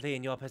key currently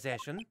in your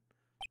possession?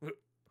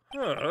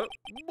 Huh?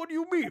 What do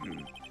you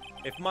mean?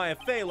 If Maya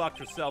Fey locked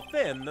herself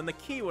in, then the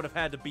key would have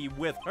had to be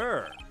with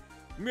her.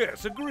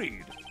 Yes,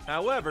 agreed.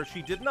 However,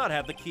 she did not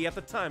have the key at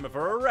the time of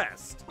her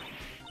arrest.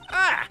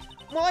 Ah!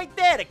 Well, ain't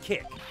that a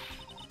kick?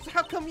 So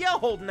how come you're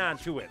holding on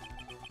to it?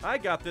 I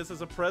got this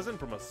as a present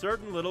from a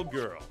certain little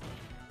girl.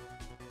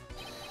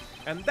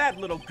 And that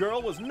little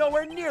girl was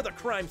nowhere near the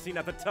crime scene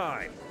at the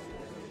time.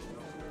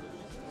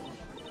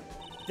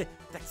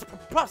 That's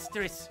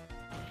preposterous.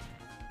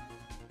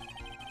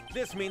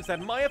 This means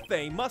that Maya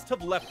Fey must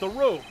have left the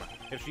room.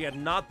 If she had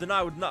not, then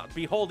I would not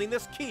be holding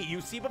this key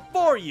you see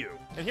before you.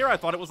 And here I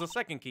thought it was the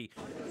second key.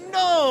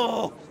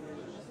 No!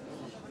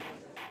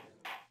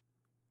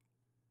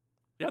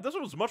 Yeah, this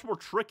one was much more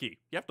tricky.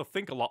 You have to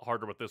think a lot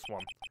harder with this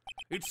one.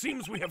 It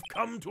seems we have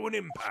come to an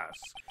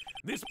impasse.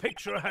 This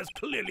picture has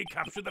clearly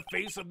captured the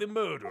face of the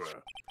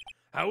murderer.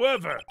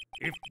 However,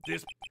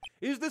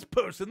 is this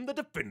person the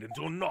defendant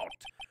or not?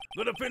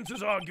 The defense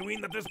is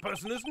arguing that this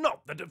person is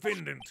not the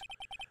defendant.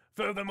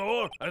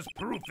 Furthermore, as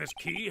proof, this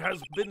key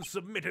has been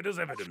submitted as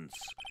evidence.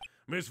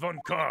 Miss Von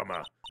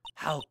Karma.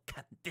 How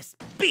can this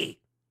be?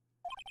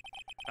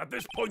 At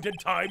this point in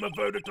time, a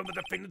verdict on the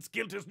defendant's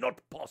guilt is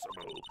not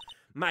possible.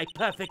 My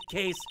perfect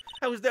case?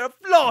 How is there a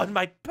flaw in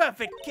my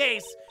perfect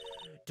case?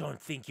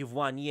 Don't think you've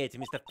won yet,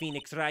 Mr.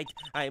 Phoenix Wright.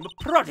 I am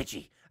a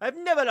prodigy. I've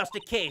never lost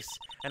a case,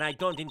 and I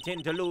don't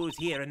intend to lose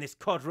here in this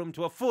courtroom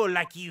to a fool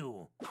like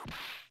you.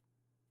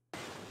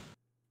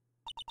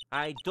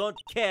 I don't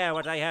care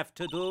what I have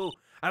to do.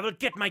 I will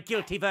get my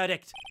guilty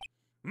verdict.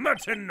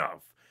 That's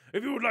enough.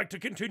 If you would like to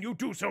continue,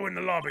 do so in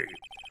the lobby.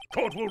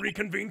 Court will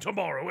reconvene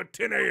tomorrow at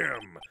 10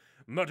 a.m.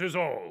 That is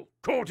all.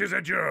 Court is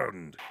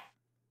adjourned.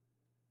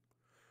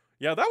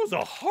 Yeah, that was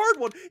a hard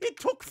one. It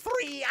took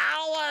 3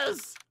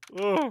 hours.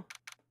 Ugh.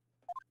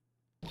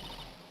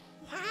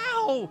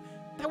 Wow.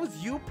 That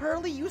was you,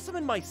 Pearly? You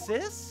summoned my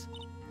sis?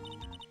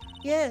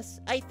 Yes,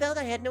 I felt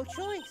I had no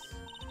choice.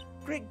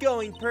 Great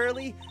going,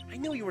 Pearly. I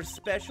knew you were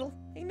special.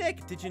 Hey,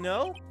 Nick, did you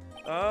know?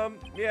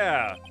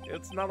 Yeah.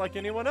 It's not like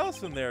anyone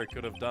else in there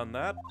could have done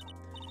that.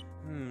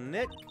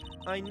 Nick,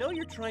 I know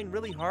you're trying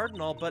really hard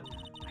and all, but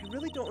I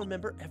really don't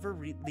remember ever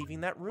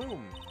leaving that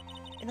room.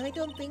 And I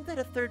don't think that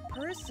a third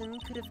person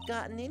could have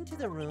gotten into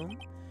the room.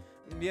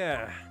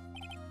 Yeah.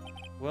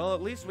 Well,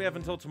 at least we have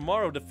until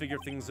tomorrow to figure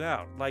things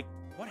out. Like,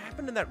 what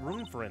happened in that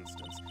room, for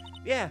instance?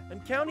 Yeah,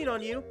 I'm counting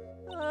on you.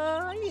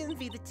 I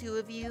envy the two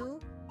of you.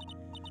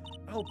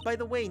 Oh, by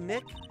the way,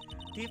 Nick,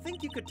 do you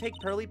think you could take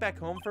Pearly back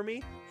home for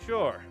me?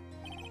 Sure.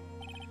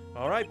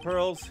 All right,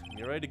 Pearls.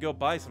 You ready to go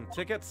buy some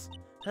tickets?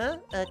 Huh?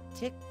 A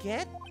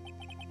ticket?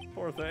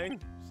 Poor thing.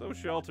 So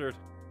sheltered.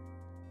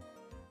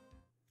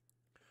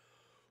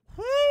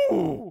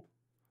 Woo!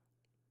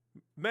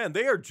 Man,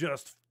 they are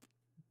just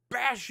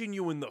bashing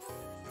you in the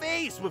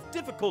face with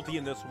difficulty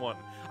in this one.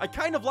 I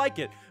kind of like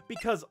it,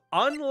 because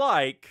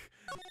unlike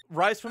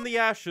Rise from the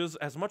Ashes,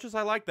 as much as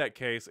I like that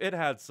case, it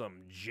had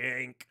some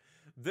jank.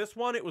 This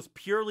one, it was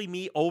purely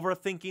me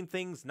overthinking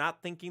things,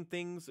 not thinking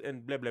things,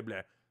 and blah, blah,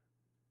 blah.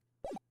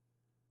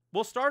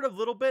 We'll start a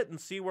little bit and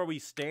see where we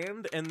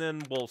stand, and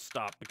then we'll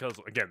stop, because,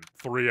 again,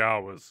 3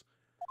 hours.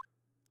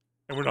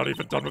 And we're not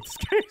even done with this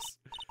case.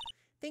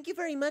 Thank you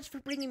very much for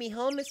bringing me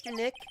home, Mr.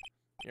 Nick.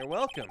 You're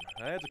welcome.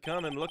 I had to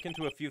come and look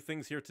into a few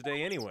things here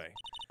today anyway.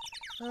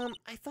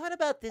 I thought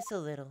about this a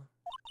little.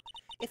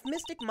 If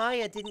Mystic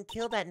Maya didn't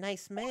kill that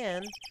nice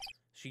man...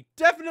 She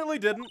definitely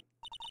didn't!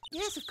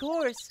 Yes, of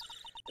course.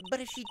 But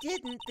if she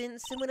didn't, then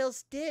someone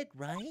else did,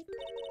 right?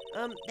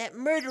 That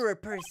murderer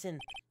person.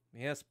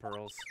 Yes,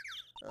 Pearls.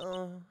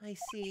 Oh, I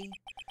see.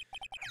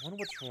 I wonder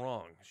what's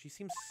wrong. She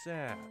seems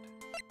sad.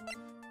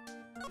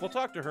 We'll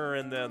talk to her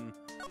and then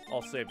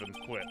I'll save and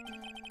quit.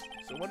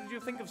 So what did you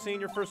think of seeing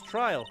your first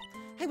trial?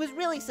 I was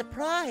really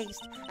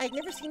surprised. I'd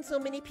never seen so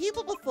many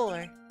people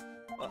before.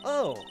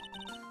 Oh.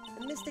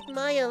 Mystic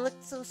Maya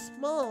looked so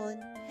small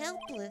and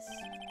helpless.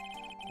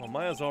 Well,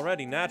 Maya's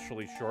already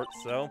naturally short,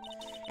 so...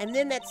 And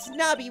then that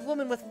snobby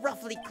woman with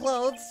ruffly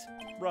clothes.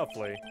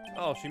 Roughly.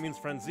 Oh, she means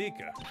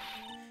Franziska.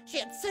 She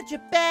had such a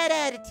bad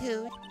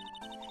attitude.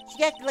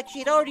 She acted like she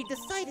had already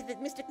decided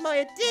that Mystic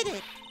Maya did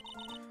it.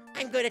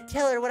 I'm going to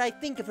tell her what I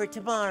think of her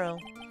tomorrow.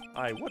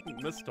 I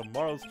wouldn't miss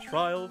tomorrow's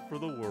trial for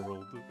the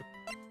world.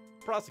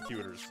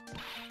 Prosecutors.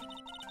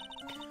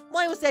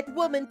 Why was that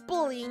woman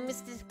bullying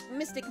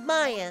Mystic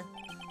Maya?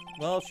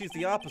 Well, she's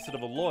the opposite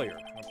of a lawyer,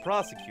 a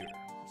prosecutor.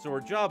 So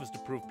her job is to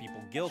prove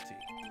people guilty.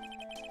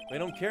 They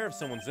don't care if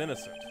someone's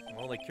innocent.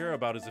 All they care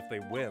about is if they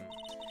win.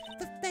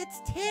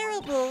 That's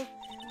terrible.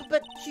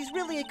 But she's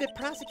really a good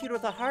prosecutor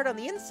with a heart on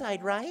the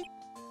inside, right?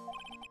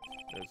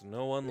 There's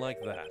no one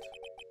like that.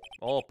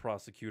 All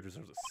prosecutors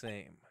are the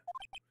same.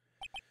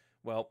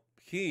 Well,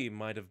 he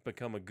might have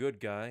become a good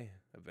guy,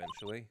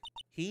 eventually.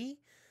 He?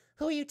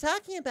 Who are you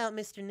talking about,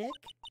 Mr. Nick?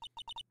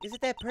 Is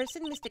it that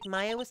person Mystic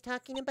Maya was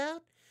talking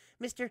about?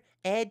 Mr.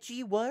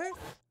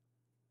 Edgeworth?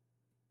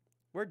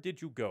 Where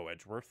did you go,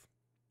 Edgeworth?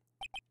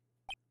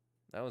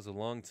 That was a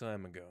long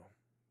time ago.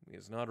 He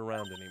is not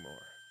around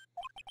anymore.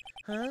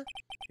 Huh?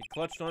 He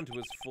clutched onto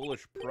his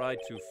foolish pride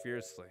too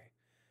fiercely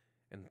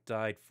and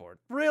died for it.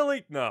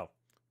 Really? No.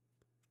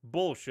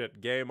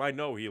 Bullshit, game. I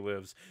know he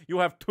lives. You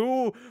have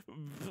 2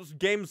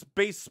 games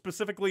based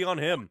specifically on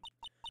him.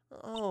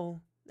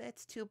 Oh,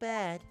 that's too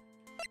bad.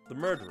 The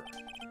murderer.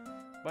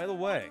 By the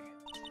way...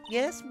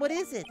 Yes? What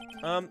is it?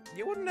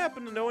 You wouldn't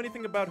happen to know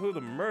anything about who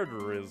the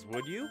murderer is,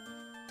 would you?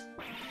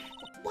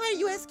 Why are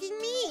you asking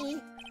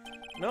me?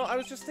 No, I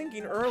was just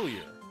thinking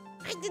earlier.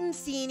 I didn't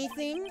see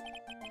anything.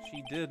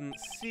 She didn't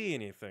see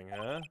anything,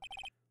 huh?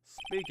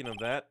 Speaking of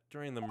that,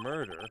 during the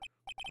murder,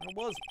 where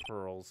was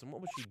Pearls, and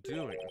what was she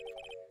doing?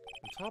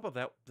 On top of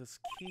that, this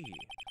key.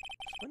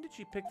 When did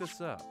she pick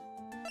this up?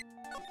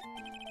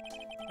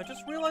 I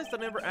just realized I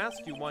never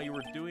asked you why you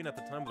were doing at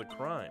the time of the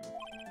crime.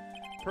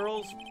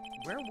 Pearls,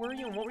 where were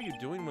you and what were you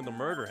doing when the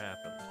murder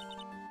happened?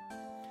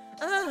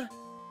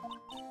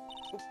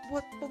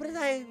 What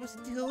I was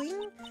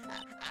doing?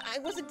 I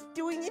wasn't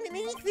doing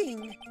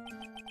anything.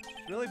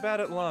 She's really bad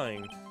at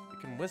lying. You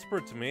can whisper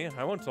it to me.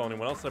 I won't tell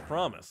anyone else, I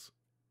promise.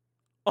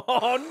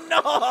 Oh,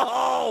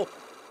 no!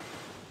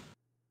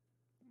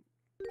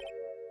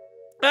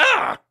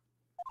 Ah!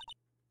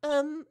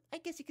 I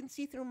guess you can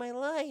see through my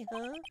lie,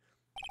 huh?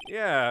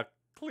 Yeah,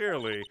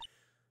 clearly.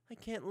 I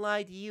can't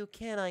lie to you,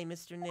 can I,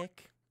 Mr.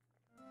 Nick?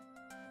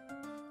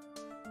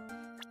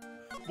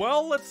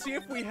 Well, let's see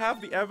if we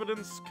have the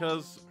evidence,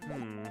 because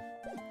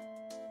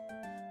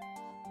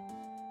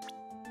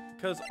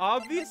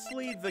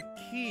obviously the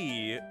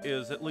key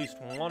is at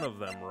least one of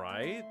them,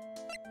 right?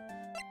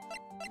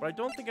 But I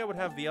don't think I would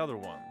have the other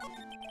one.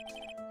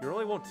 You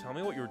really won't tell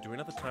me what you were doing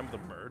at the time of the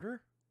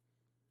murder?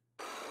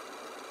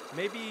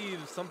 Maybe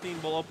something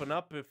will open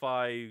up if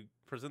I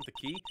present the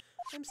key?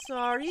 I'm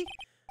sorry.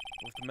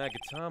 With the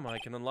Magatama, I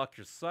can unlock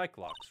your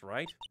Cyclops,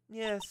 right?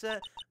 Yes,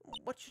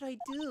 what should I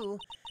do?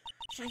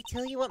 Should I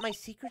tell you what my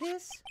secret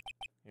is?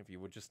 If you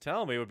would just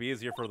tell me, it would be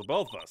easier for the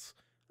both of us.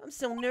 I'm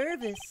so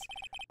nervous.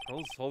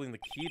 Pearl's holding the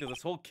key to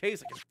this whole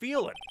case. I can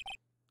feel it.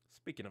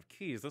 Speaking of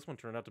keys, this one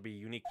turned out to be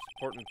unique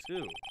important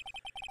too.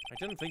 I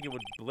didn't think it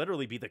would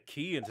literally be the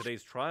key in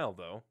today's trial,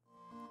 though.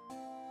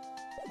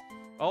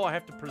 Oh, I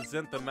have to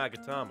present the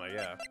Magatama,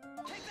 yeah.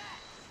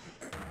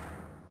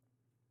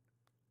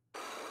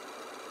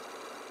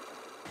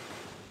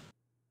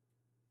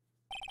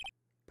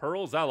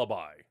 Pearl's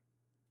alibi.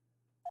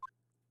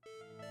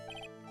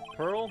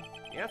 Pearl,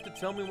 you have to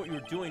tell me what you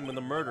were doing when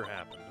the murder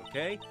happened,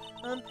 okay?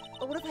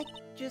 What if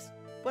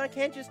I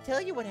can't just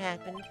tell you what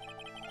happened?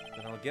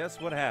 Then I'll guess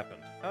what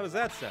happened. How does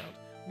that sound?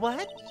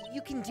 What?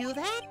 You can do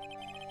that?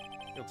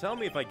 You'll tell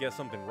me if I guess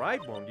something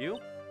right, won't you?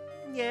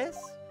 Yes.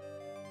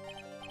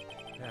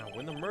 Now,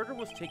 when the murder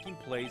was taking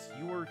place,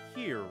 you were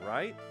here,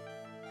 right?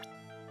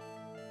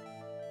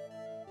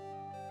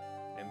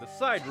 In the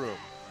side room.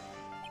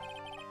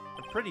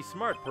 You're pretty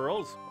smart,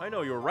 Pearls. I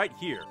know you were right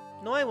here.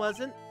 No, I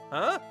wasn't.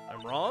 Huh?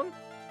 I'm wrong?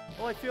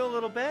 Oh, I feel a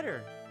little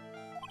better.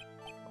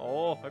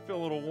 Oh, I feel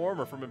a little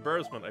warmer from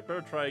embarrassment. I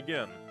better try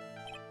again.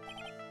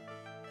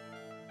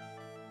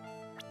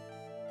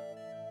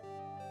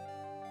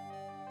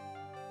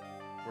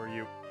 Were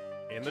you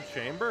in the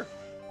chamber?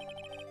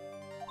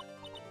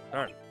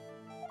 Darn.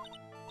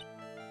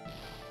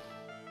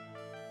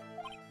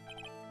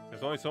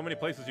 There's only so many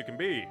places you can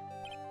be.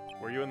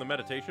 Were you in the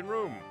meditation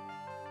room?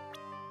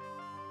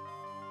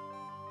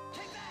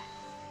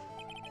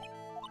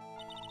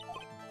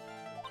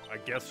 I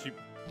guess she...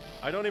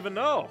 I don't even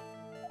know.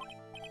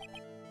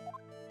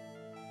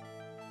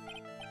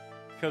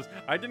 Because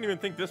I didn't even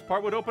think this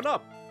part would open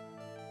up.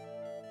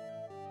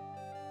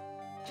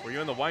 Were you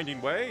in the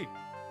winding way?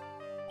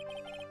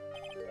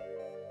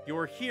 You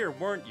were here,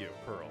 weren't you,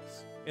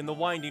 Pearls? In the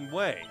winding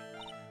way.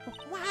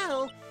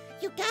 Wow,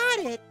 you got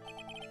it.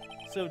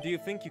 So do you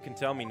think you can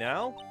tell me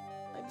now?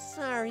 I'm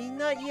sorry,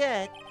 not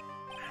yet.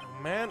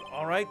 Oh, man,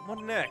 alright,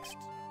 what next?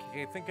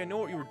 Okay, I think I know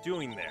what you were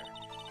doing there.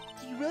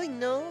 Do you really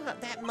know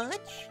that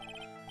much?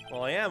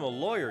 Well, I am a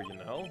lawyer, you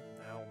know.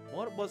 Now,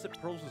 what was it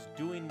Pearls was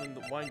doing in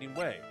the winding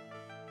way?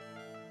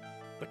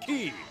 The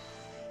key!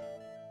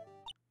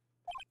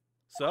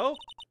 So?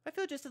 I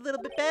feel just a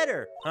little bit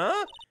better.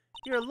 Huh?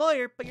 You're a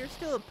lawyer, but you're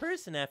still a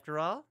person after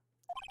all.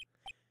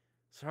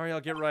 Sorry,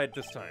 I'll get right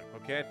this time,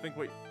 okay? I think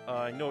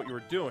I know what you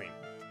were doing.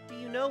 Do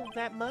you know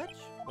that much?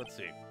 Let's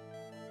see.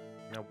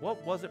 Now,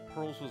 what was it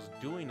Pearls was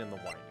doing in the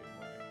winding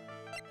way?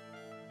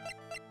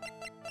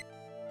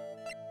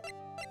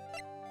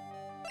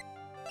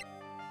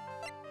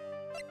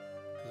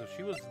 Because if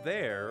she was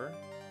there...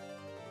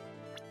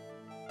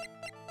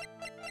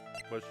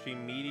 Was she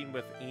meeting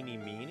with Eenie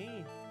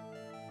Meenie?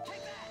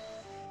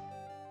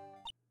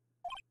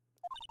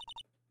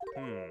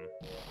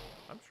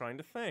 I'm trying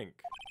to think.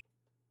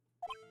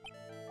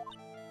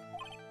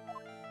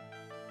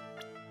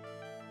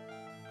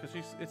 Because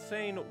it's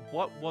saying,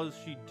 what was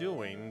she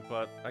doing?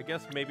 But I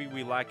guess maybe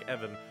we lack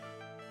Evan.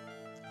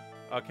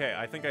 Okay,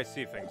 I think I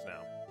see things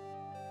now.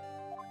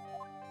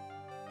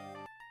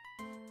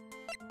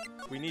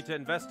 We need to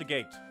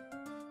investigate.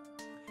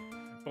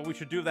 But we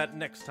should do that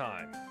next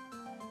time.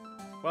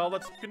 Well,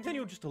 let's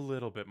continue just a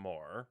little bit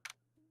more.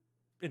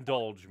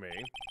 Indulge me.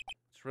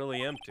 It's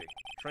really empty.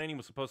 Training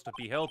was supposed to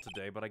be held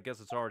today, but I guess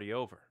it's already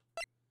over.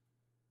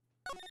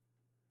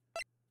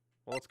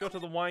 Well, let's go to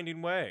the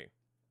winding way.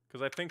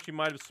 Because I think she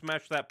might have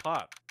smashed that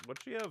pot.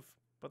 Would she have?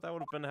 But that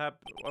would have been I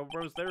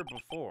was there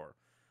before.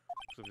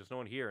 So there's no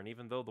one here, and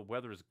even though the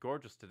weather is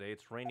gorgeous today,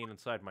 it's raining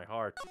inside my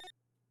heart.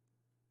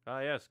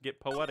 Ah yes,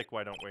 get poetic,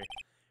 why don't we?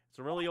 It's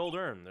a really old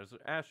urn. There's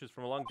ashes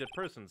from a long dead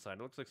person inside.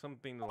 It looks like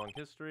something in a long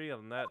history.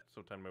 Other than that,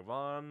 so time to move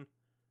on.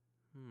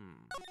 A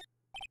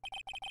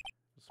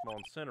small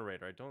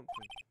incinerator. I don't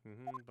think...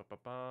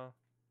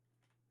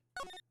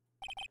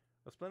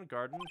 A splendid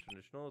garden.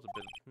 Traditional is a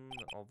bit...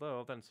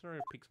 although, that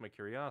incinerator piques my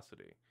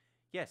curiosity.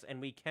 Yes, and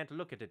we can't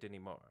look at it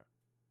anymore.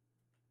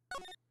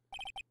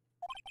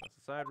 That's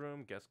the side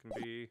room. Guest can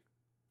be...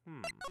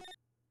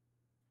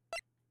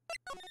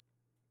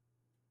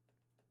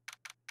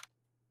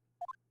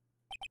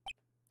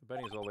 The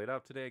bedding is all laid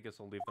out today. I guess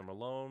I'll leave them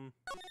alone.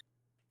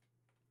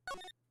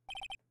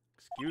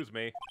 Excuse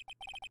me.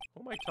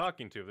 Who am I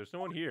talking to? There's no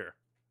one here.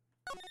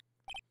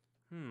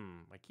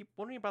 I keep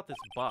wondering about this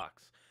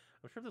box.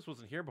 I'm sure this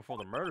wasn't here before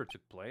the murder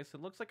took place.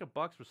 It looks like a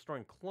box for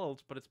storing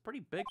clothes, but it's pretty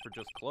big for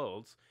just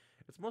clothes.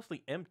 It's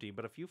mostly empty,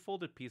 but a few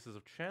folded pieces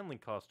of channeling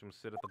costumes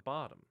sit at the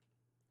bottom.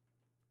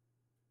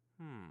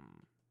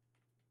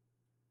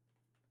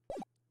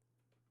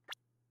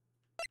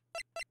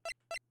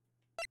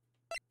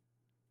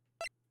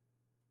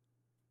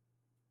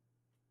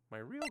 My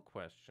real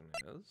question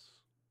is...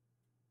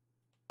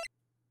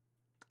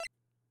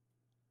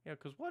 Yeah,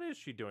 because what is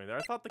she doing there?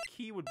 I thought the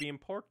key would be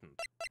important.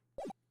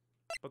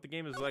 But the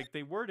game is like,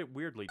 they word it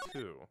weirdly,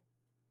 too.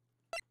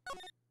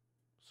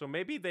 So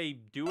maybe they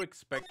do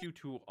expect you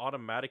to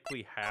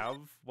automatically have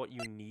what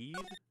you need?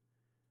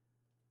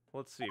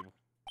 Let's see.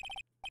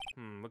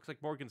 Looks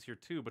like Morgan's here,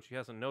 too, but she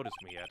hasn't noticed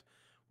me yet.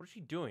 What is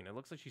she doing? It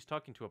looks like she's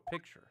talking to a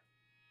picture.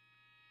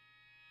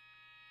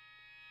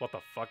 What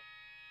the fuck?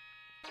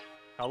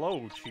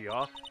 Hello,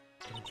 Chia.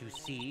 Don't you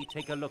see?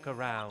 Take a look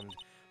around.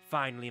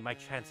 Finally, my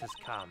chance has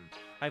come.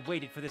 I've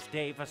waited for this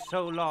day for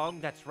so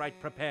long. That's right,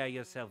 prepare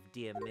yourself,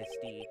 dear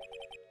Misty.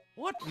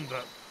 What in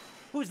the...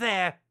 Who's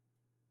there?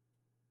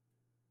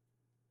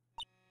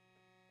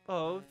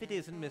 Oh, if it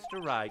isn't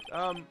Mr. Wright.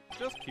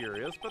 Just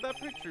curious, but that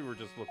picture you were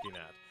just looking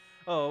at.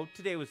 Oh,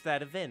 today was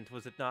that event,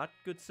 was it not,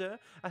 good sir?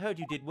 I heard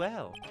you did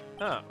well.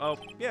 Huh, oh,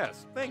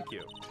 yes, thank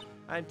you.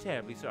 I'm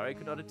terribly sorry I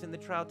could not attend the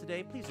trial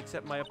today. Please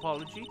accept my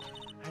apology.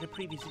 I had a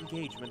previous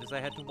engagement as I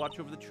had to watch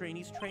over the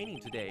trainees' training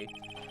today.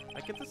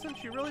 I get the sense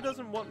she really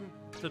doesn't want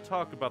to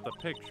talk about the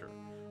picture.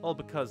 All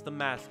because the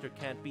master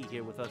can't be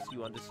here with us,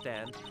 you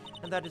understand.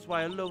 And that is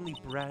why a lonely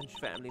branch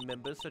family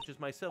member such as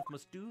myself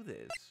must do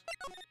this.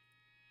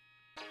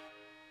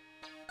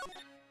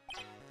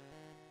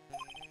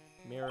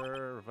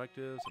 Mirror,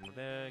 reflective, something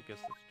there. I guess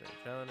it's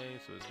reality,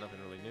 so there's nothing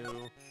really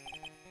new.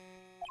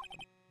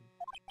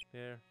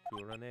 There,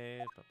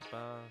 Kurane, so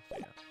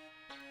yeah.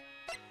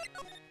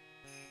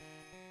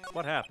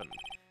 What happened?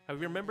 Have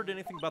you remembered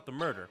anything about the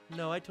murder?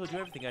 No, I told you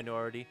everything I know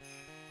already.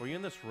 Were you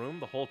in this room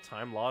the whole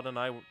time Laud and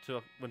I went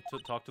to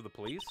talk to the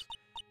police?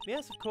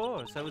 Yes, of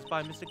course. I was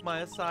by Miss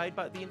Maya's side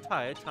by the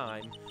entire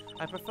time.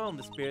 I performed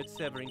the spirit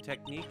severing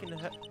technique and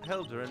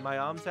held her in my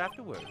arms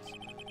afterwards.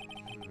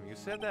 You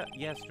said that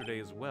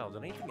yesterday as well.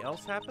 Did anything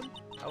else happen?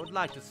 I would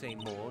like to say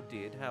more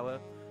did, however,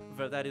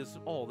 that is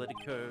all that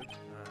occurred.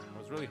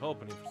 I was really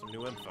hoping for some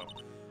new info.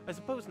 I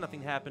suppose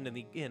nothing happened in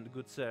the end,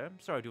 good sir.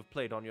 Sorry to have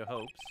played on your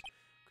hopes.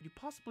 Could you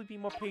possibly be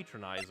more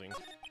patronizing?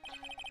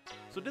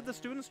 So did the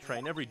students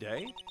train every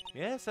day?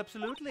 Yes,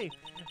 absolutely.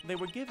 They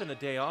were given a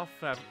day off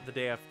the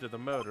day after the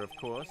murder, of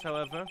course,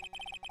 however.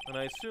 And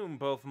I assume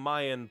both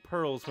Maya and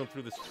Pearls went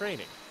through this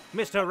training.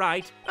 Mr.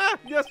 Wright! Ah,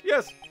 yes,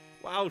 yes!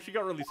 Wow, she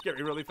got really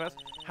scary really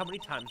fast. How many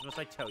times must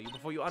I tell you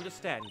before you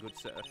understand, good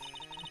sir?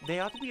 They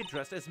are to be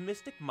addressed as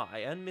Mystic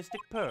Maya and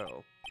Mystic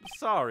Pearl.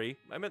 Sorry,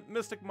 I meant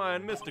Mystic Maya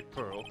and Mystic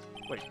Pearl.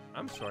 Wait,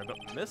 I'm sorry,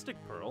 but Mystic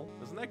Pearl?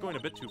 Isn't that going a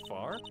bit too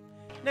far?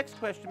 Next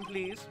question,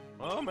 please.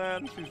 Oh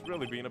man, she's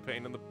really being a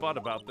pain in the butt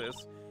about this.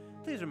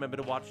 Please remember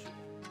to watch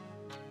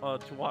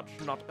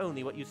not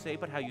only what you say,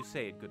 but how you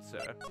say it, good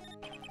sir.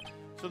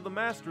 So the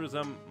master is,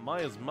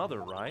 Maya's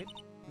mother, right?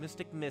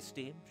 Mystic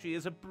Misty. She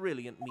is a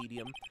brilliant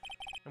medium.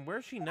 And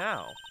where's she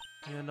now?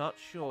 You're not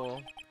sure.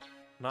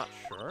 Not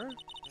sure?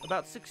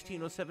 About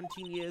 16 or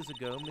 17 years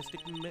ago,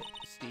 Mystic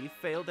Misty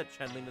failed at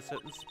channeling a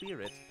certain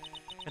spirit,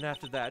 and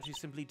after that she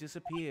simply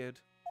disappeared.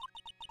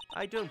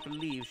 I don't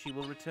believe she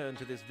will return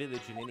to this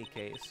village in any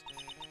case,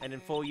 and in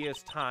 4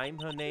 years' time,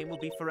 her name will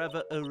be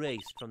forever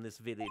erased from this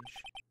village.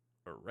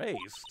 Erased?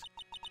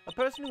 A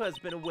person who has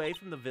been away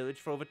from the village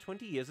for over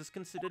 20 years is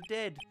considered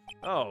dead.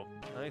 Oh,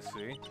 I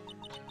see.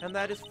 And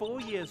that is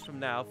 4 years from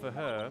now for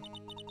her.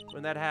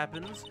 When that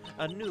happens,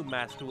 a new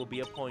master will be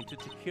appointed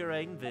to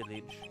Kurain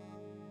village.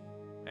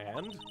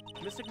 And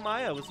Mystic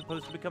Maya was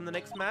supposed to become the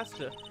next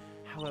master.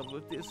 However,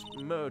 with this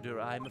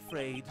murder, I'm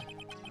afraid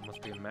I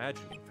must be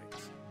imagining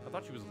things. I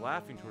thought she was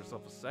laughing to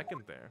herself a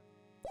second there.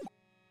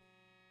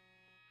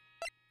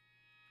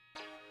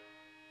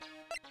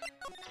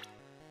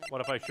 What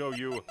if I show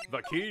you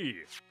the key?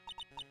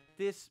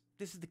 This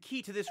is the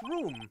key to this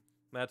room.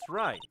 That's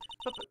right.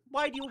 But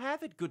why do you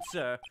have it, good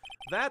sir?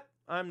 That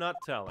I'm not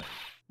telling.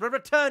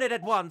 Return it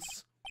at once!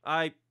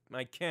 I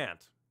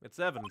can't. It's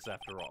evidence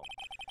after all.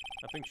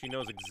 I think she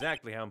knows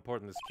exactly how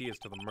important this key is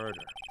to the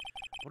murder.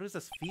 What is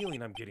this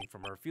feeling I'm getting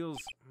from her? It feels...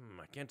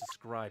 I can't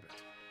describe it.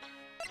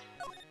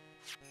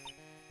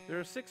 There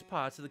are 6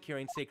 parts of the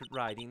Kurain sacred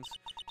writings.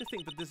 To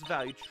think that this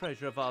valued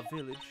treasure of our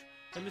village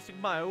and Mystic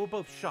Maya were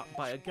both shot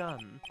by a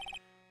gun.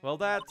 Well,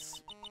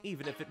 that's...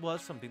 even if it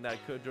was something that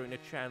occurred during a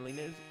channeling,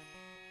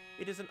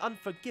 it is an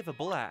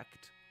unforgivable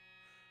act.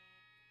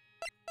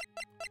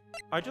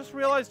 I just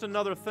realized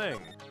another thing.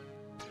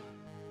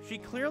 She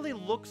clearly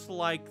looks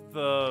like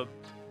the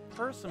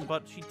person,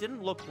 but she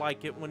didn't look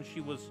like it when she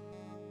was...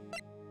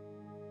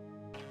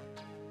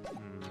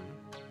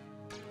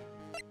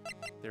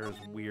 There is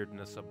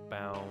weirdness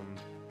abound.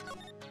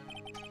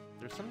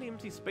 There's some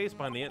empty space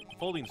behind the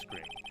folding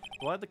screen.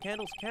 The light of the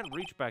candles can't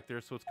reach back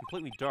there, so it's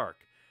completely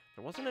dark.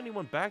 There wasn't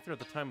anyone back there at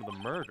the time of the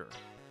murder.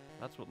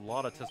 That's what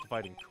Lotta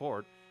testified in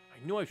court.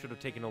 I knew I should have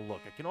taken a look.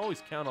 I can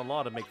always count on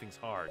Lotta to make things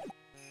hard.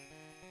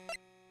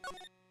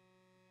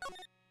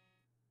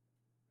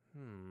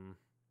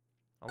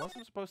 Unless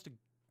I'm supposed to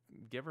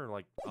give her,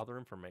 like, other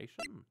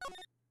information?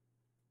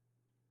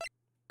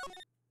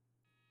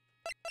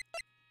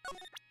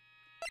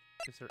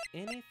 Is there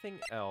anything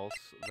else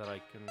that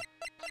I can...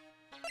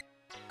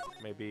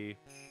 Maybe...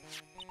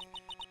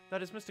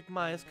 That is Mystic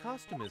Maya's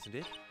costume, isn't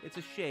it? It's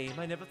a shame.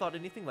 I never thought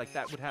anything like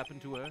that would happen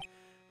to her.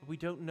 But we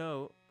don't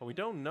know... But we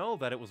don't know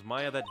that it was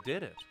Maya that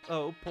did it.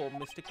 Oh, poor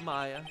Mystic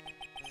Maya.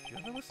 Do you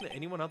ever listen to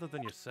anyone other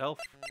than yourself?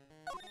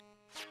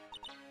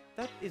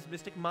 That is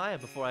Mystic Maya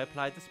before I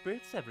applied the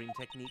spirit severing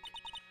technique.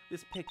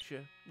 This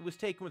picture was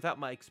taken without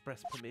my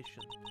express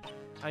permission.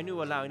 I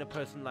knew allowing a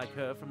person like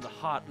her from the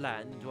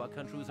Heartland into our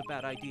country was a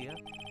bad idea.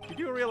 You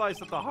do realize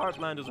that the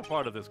Heartland is a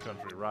part of this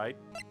country, right?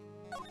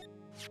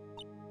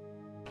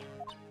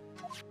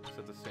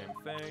 Said the same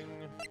thing.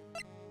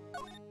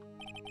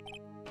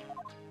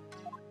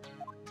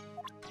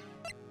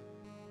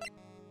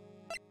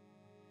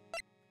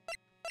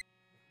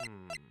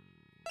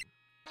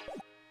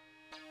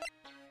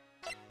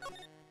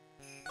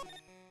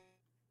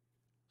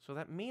 So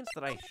that means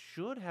that I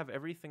should have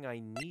everything I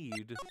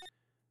need.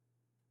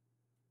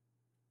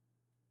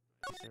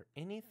 Is there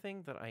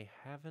anything that I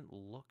haven't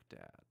looked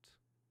at?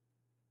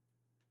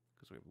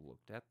 Because we've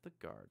looked at the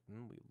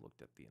garden, we've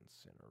looked at the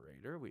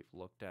incinerator, we've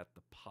looked at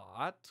the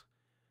pot.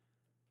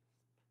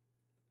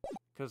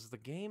 Because the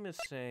game is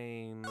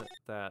saying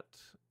that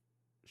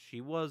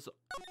she was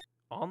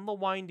on the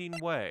winding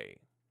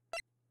way.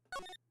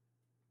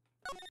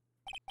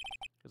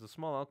 There's a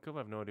small alcove. I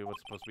have no idea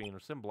what's supposed to be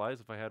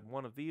symbolized. If I had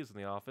one of these in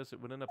the office, it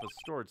would end up as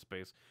storage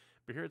space.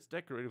 But here it's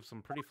decorated with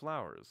some pretty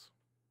flowers.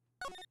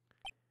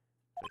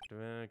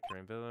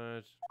 Kurain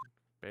Village,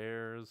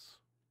 bears.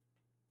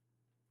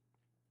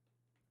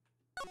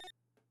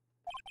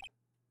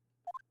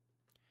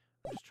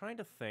 I'm just trying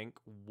to think,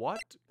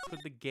 what could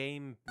the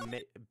game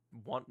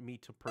want me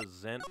to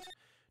present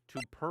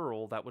to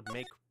Pearl that would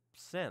make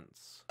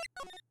sense?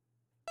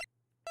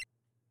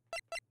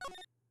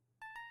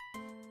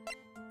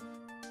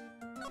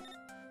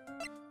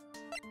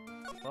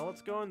 Well,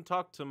 let's go and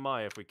talk to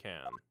Maya if we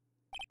can.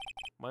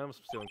 Maya's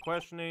still in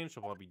questioning.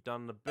 She'll probably be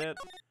done in a bit.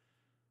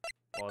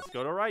 Well, let's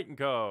go to Wright &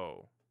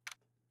 Co.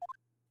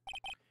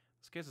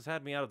 This case has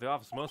had me out of the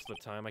office most of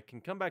the time. I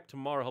can come back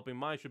tomorrow, hoping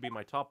mine should be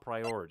my top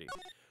priority.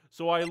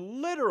 So I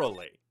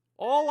literally,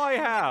 all I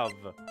have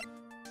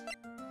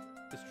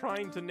is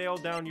trying to nail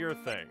down your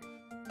thing.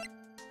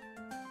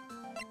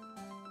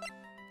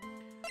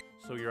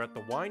 So you're at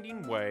the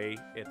Winding Way.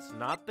 It's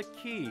not the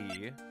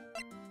key.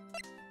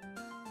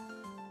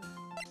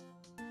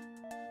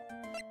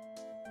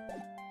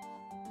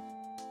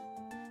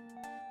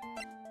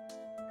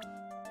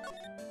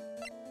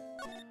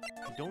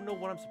 I don't know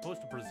what I'm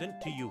supposed to present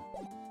to you.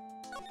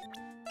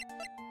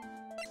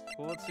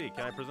 Well, let's see.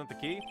 Can I present the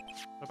key?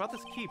 About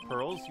this key,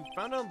 Pearls, you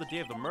found it on the day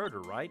of the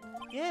murder, right?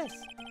 Yes.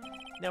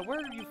 Now,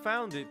 where you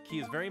found it, key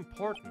is very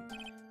important.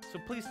 So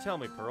please tell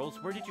me, Pearls,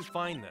 where did you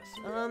find this?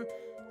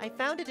 I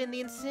found it in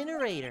the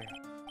incinerator.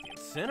 The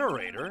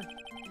incinerator?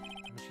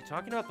 Was she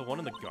talking about the one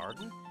in the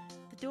garden?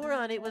 The door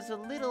on it was a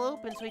little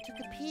open, so I took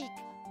a peek.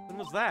 When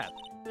was that?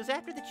 It was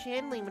after the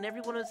channeling when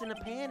everyone was in a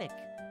panic.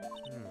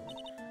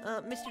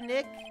 Mr.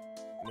 Nick,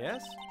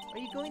 Yes? are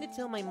you going to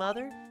tell my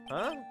mother?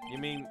 Huh? You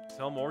mean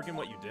tell Morgan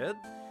what you did?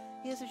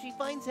 Yes, if she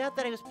finds out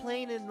that I was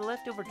playing in the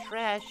leftover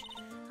trash,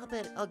 I'll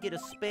bet I'll get a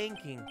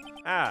spanking.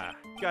 Ah,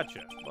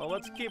 gotcha. Well,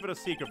 let's keep it a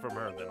secret from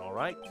her then,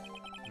 alright?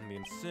 The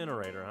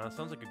incinerator, huh?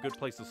 Sounds like a good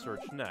place to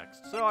search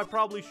next. So I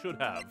probably should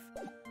have,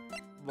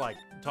 like,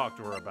 talked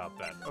to her about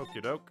that.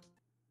 Okie doke.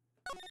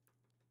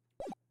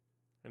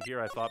 And here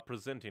I thought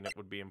presenting it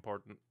would be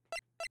important.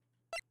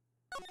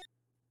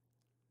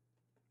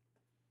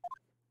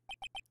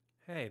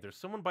 Hey, there's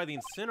someone by the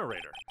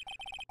incinerator.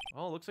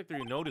 Oh, looks like they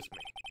noticed me.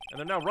 And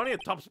they're now running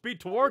at top speed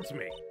towards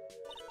me.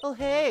 Oh,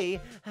 hey!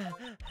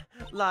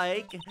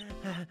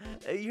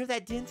 You're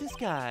that dentist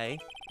guy.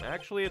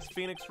 Actually, it's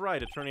Phoenix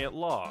Wright, attorney at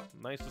law.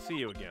 Nice to see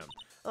you again.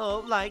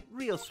 Oh,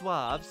 real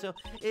suave, so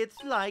it's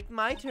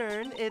my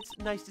turn. It's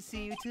nice to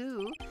see you,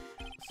 too.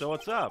 So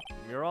what's up?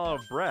 You're all out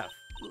of breath.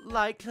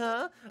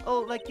 Huh?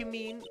 Oh, you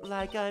mean,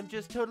 I'm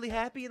just totally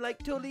happy,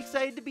 totally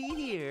excited to be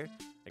here.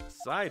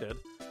 Excited?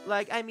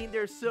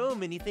 There's so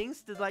many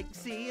things to,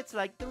 see. It's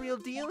the real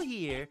deal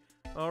here.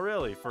 Oh,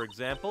 really? For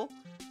example?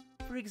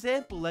 For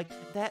example,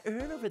 that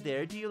urn over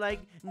there, do you,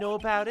 know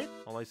about it?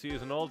 All I see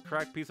is an old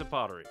cracked piece of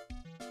pottery.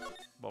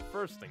 Well,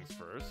 first things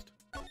first.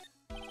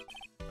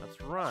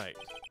 That's right.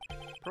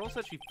 Pearl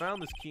said she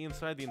found this key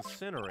inside the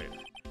incinerator.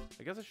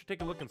 I guess I should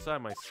take a look inside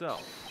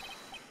myself.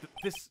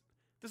 This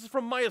is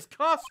from Maya's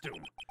costume!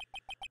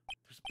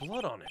 There's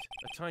blood on it.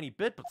 A tiny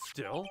bit, but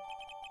still.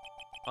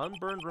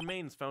 Unburned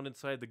remains found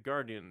inside the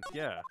Guardian.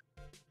 Yeah.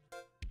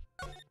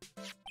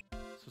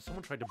 So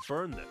someone tried to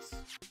burn this.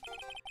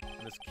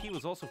 And this key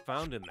was also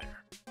found in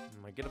there.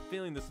 I get a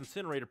feeling this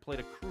incinerator played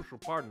a crucial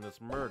part in this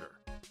murder.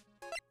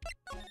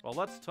 Well,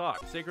 let's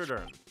talk. Sacred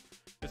Urn.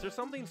 Is there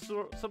something,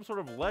 some sort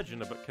of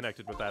legend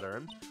connected with that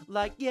urn?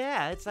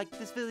 Yeah, it's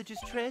this village's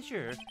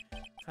treasure.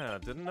 Huh,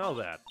 didn't know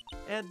that.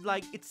 And,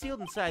 it's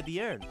sealed inside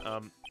the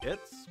urn.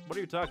 It's? What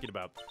are you talking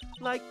about?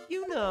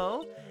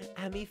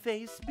 Amy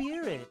Faye's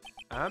spirit.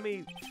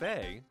 Amy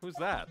Faye? Who's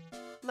that?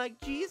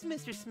 Geez,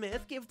 Mr.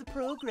 Smith, give the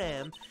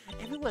program.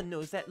 Everyone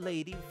knows that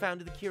lady who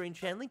founded the curing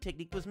channeling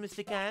technique was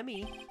Mystic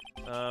Amy.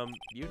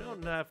 You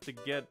don't have to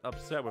get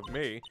upset with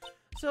me.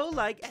 So,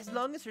 as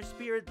long as her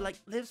spirit,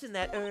 lives in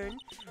that urn,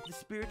 the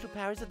spiritual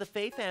powers of the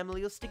Faye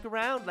family will stick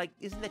around.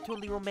 Isn't that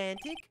totally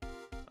romantic?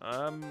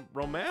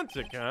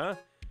 Romantic, huh?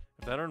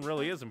 If that urn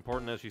really is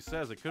important as she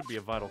says, it could be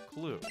a vital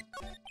clue.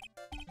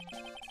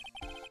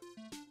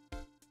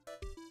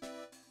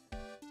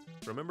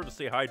 Remember to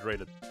stay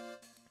hydrated.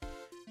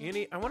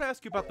 Annie, I want to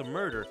ask you about the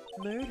murder.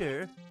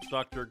 Murder?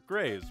 Dr.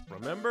 Gray's,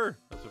 remember?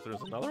 As if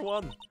there's another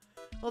one.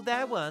 Well,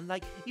 that one,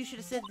 you should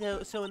have said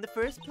so in the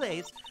first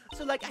place.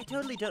 So, I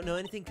totally don't know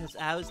anything because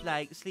I was,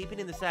 sleeping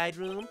in the side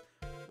room.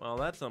 Well,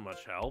 that's not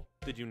much help.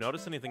 Did you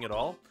notice anything at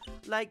all?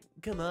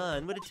 Come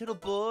on, what a total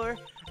bore.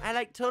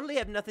 I, totally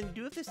have nothing to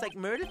do with this,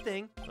 murder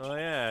thing. Oh,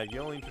 yeah, you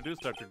only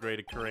introduced Dr. Gray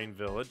to Karain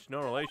Village.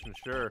 No relation,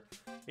 sure.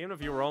 Even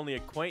if you were only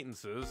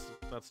acquaintances,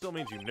 that still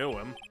means you knew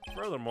him.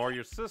 Furthermore,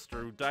 your sister,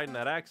 who died in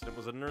that accident,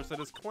 was a nurse at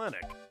his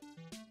clinic.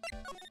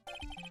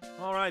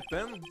 Alright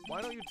then,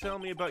 why don't you tell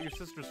me about your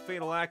sister's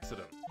fatal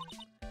accident?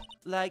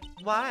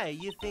 Why?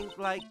 You think,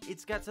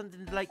 it's got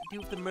something to, do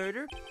with the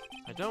murder?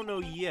 I don't know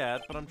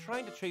yet, but I'm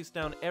trying to chase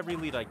down every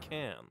lead I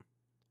can.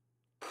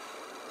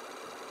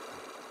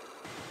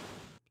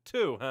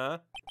 2, huh?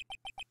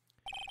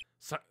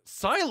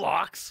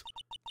 Psylocke?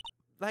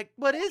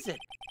 What is it?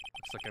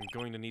 Looks like I'm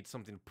going to need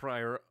something to pry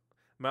her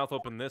mouth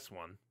open this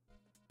one.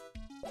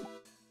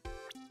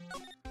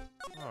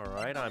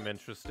 Alright, I'm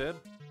interested.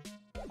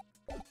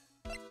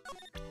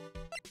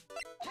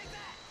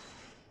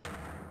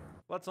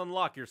 Let's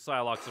unlock your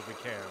Psylocke if we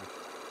can.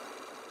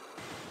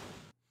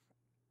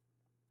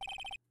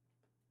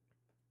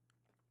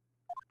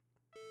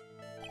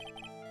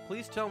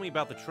 Please tell me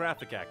about the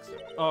traffic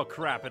accident. Oh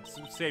crap, it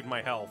saved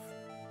my health.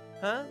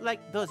 Huh?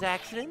 Those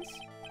accidents?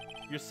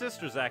 Your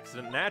sister's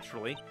accident,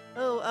 naturally.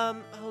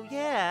 Oh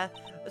yeah.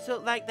 So,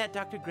 that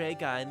Dr. Gray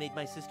guy made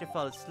my sister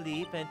fall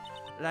asleep, and,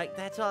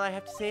 that's all I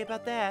have to say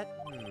about that.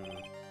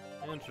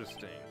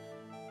 Interesting.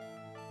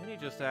 And he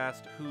just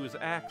asked whose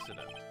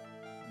accident,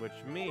 which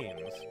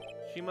means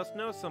she must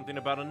know something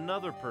about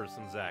another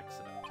person's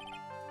accident.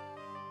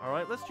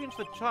 Alright, let's change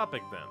the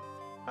topic then.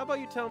 How about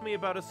you tell me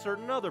about a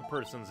certain other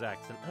person's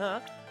accident? Huh?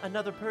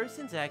 Another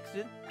person's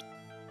accident?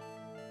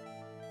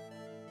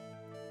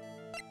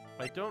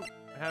 I don't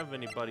have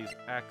anybody's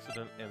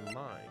accident in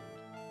mind.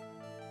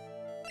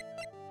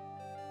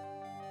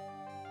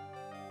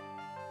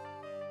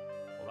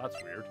 Well,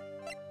 that's weird.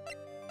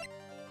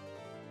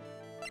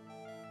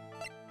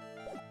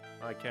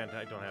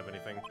 I don't have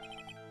anything.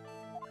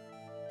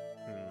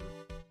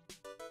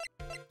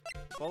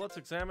 Well, let's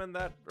examine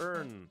that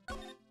urn.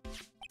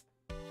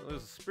 So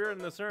there's a spirit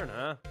in this urn,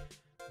 huh?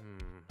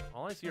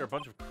 All I see are a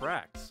bunch of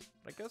cracks.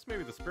 I guess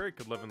maybe the spirit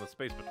could live in the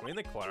space between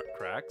the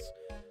cracks.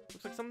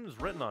 Looks like something's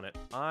written on it.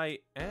 I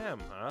am,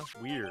 huh?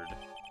 Weird.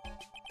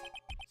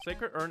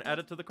 Sacred urn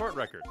added to the court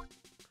record.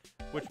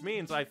 Which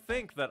means I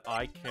think that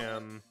I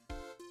can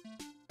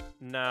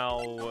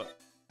now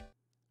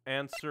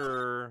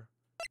answer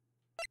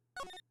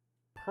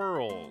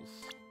Pearl's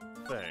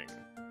thing.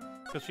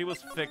 Because she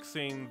was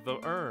fixing the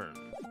urn.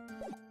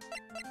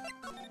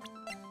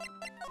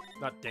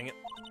 God dang it.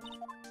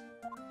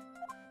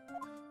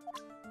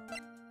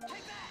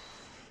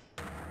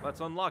 Let's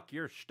unlock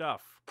your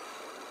stuff.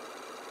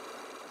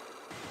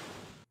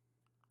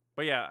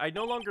 But yeah, I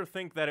no longer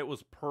think that it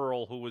was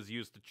Pearl who was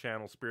used to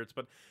channel spirits,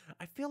 but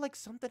I feel like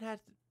something had...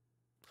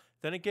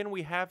 Then again,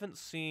 we haven't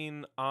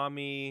seen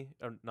Ami...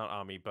 Or not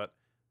Ami, but...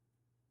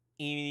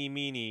 Eenie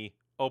Meenie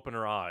open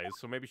her eyes,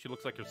 so maybe she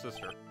looks like her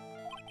sister.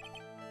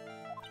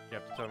 You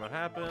have to tell me what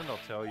happened, I'll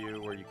tell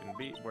you where you can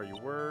be, where you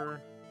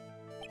were.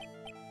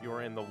 You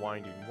were in the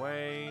winding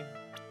way.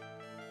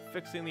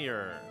 Fixing the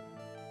urn.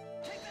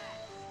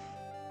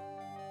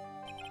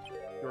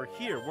 You were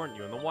here, weren't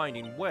you, in the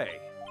winding way?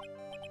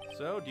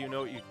 So, do you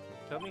know what you...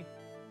 Tell me?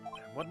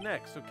 What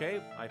next,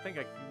 okay? I think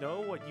I know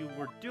what you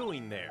were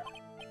doing there.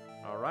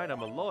 Alright,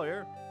 I'm a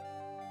lawyer.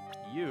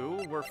 You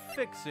were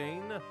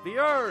fixing the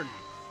urn!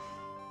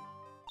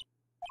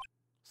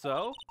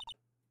 So?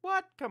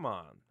 What? Come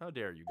on. How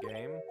dare you,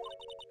 game?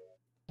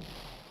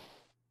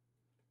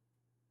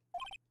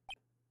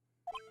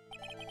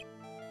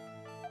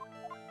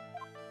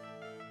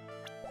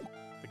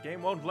 The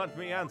game won't let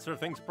me answer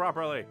things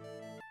properly.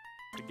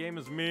 The game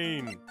is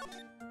mean.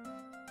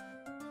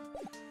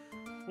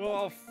 Well,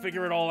 I'll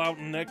figure it all out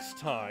next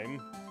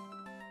time.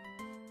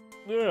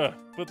 Ugh,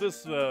 but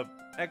this,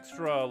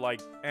 extra,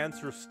 like,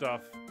 answer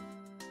stuff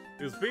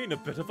is being a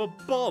bit of a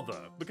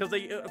bother, because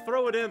they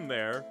throw it in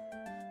there,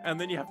 and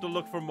then you have to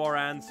look for more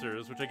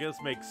answers, which I guess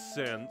makes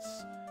sense.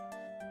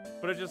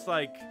 But it's just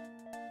like,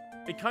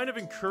 it kind of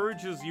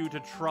encourages you to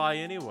try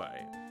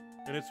anyway.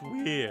 And it's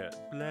weird.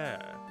 Blah.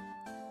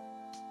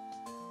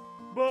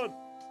 But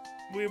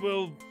we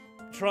will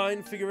try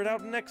and figure it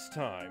out next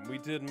time. We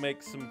did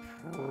make some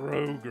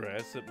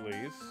progress, at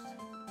least.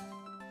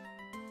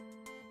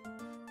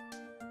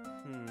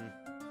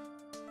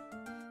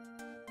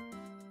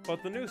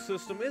 But the new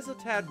system is a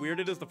tad weird.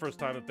 It is the first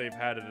time that they've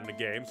had it in a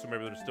game, so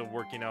maybe they're still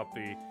working out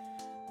the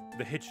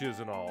hitches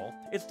and all.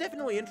 It's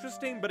definitely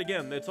interesting, but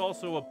again, it's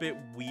also a bit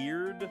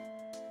weird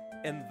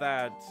in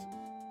that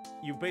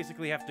you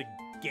basically have to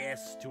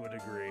guess to a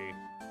degree.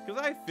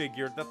 Because I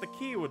figured that the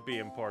key would be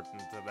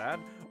important to that,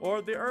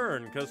 or the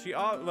urn, because she,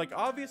 like,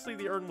 obviously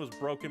the urn was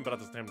broken, but at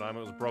the same time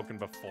it was broken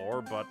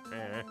before, but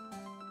eh.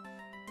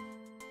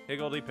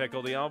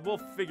 Higgledy-pickledy, we'll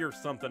figure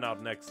something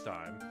out next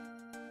time.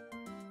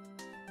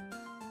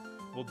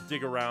 We'll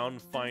dig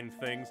around, find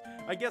things.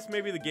 I guess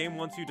maybe the game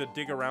wants you to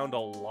dig around a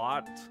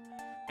lot,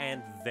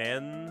 and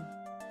then,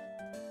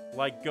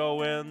 like,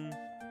 go in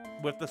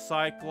with the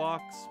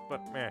Cyclops,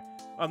 but meh.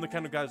 I'm the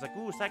kind of guy who's like,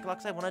 ooh,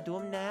 Cyclops, I want to do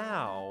them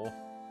now.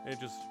 It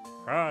just,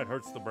 it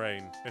hurts the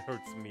brain. It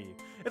hurts me.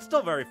 It's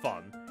still very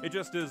fun. It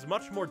just is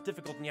much more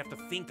difficult and you have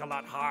to think a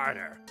lot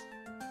harder.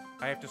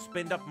 I have to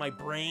spend up my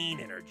brain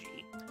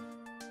energy.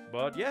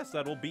 But yes,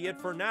 that'll be it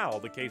for now.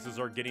 The cases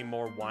are getting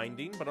more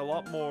winding, but a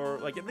lot more,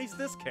 like, at least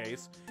this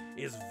case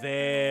is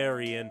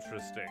very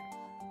interesting.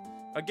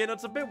 Again,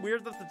 it's a bit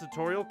weird that the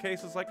tutorial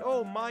case is like,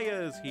 oh,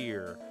 Maya is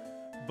here.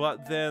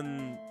 But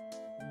then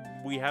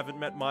we haven't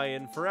met Maya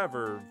in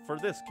forever for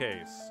this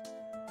case.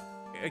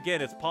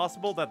 Again, it's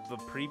possible that the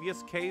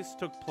previous case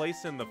took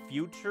place in the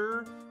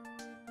future,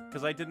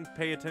 because I didn't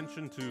pay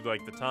attention to,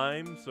 like, the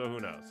time, so who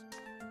knows.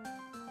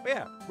 But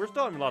yeah, we're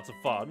still having lots of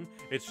fun.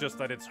 It's just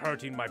that it's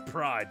hurting my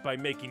pride by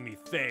making me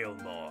fail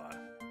more.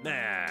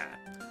 Nah.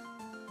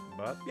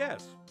 But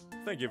yes,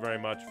 thank you very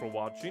much for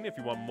watching. If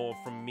you want more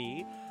from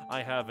me,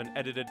 I have an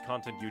edited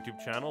content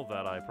YouTube channel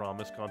that I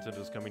promise content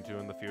is coming to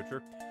in the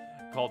future,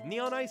 called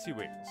Neon Icy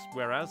Wings,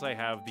 whereas I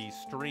have the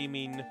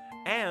streaming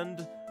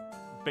and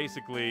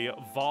basically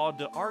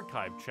VOD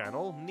archive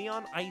channel,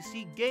 Neon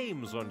Icy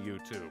Games on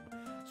YouTube.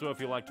 So if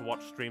you like to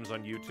watch streams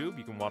on YouTube,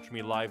 you can watch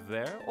me live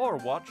there, or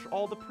watch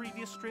all the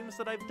previous streams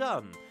that I've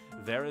done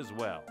there as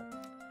well.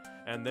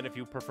 And then if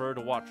you prefer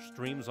to watch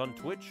streams on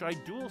Twitch, I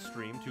dual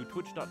stream to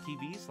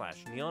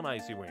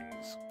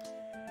twitch.tv/neonicywings.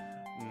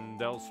 And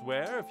And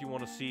elsewhere, if you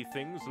want to see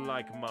things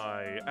like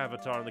my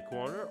avatar in the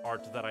corner,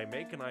 art that I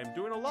make, and I'm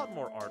doing a lot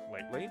more art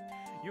lately,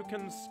 you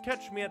can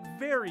catch me at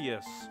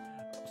various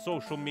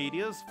social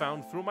medias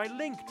found through my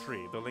link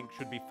tree. The link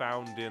should be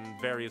found in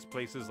various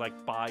places like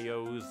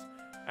bios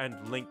and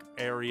link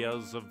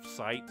areas of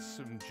sites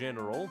in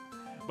general,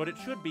 but it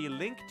should be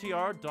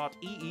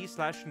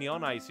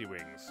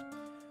linktr.ee/neonicywings.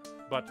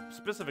 But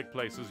specific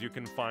places you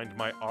can find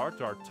my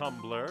art are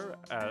Tumblr,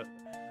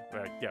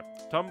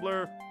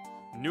 Tumblr,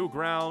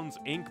 Newgrounds,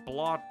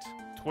 Inkblot,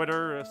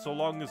 Twitter, so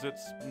long as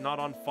it's not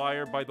on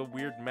fire by the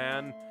weird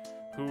man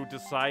who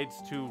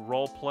decides to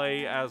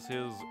roleplay as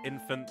his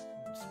infant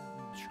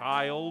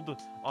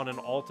child on an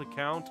alt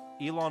account.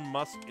 Elon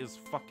Musk is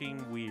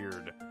fucking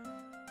weird.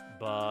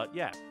 But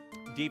yeah,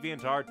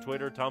 DeviantArt,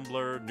 Twitter,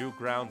 Tumblr,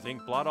 Newgrounds,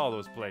 Inkblot, all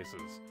those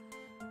places.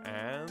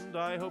 And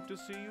I hope to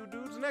see you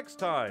dudes next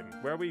time,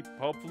 where we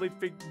hopefully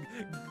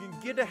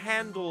get a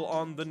handle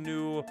on the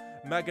new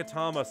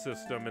Magatama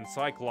system and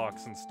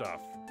Cyclops and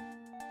stuff.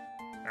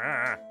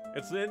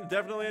 It's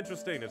definitely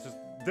interesting. It's just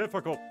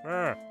difficult.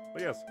 But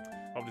yes,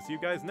 hope to see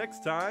you guys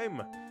next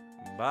time.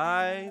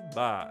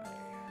 Bye-bye.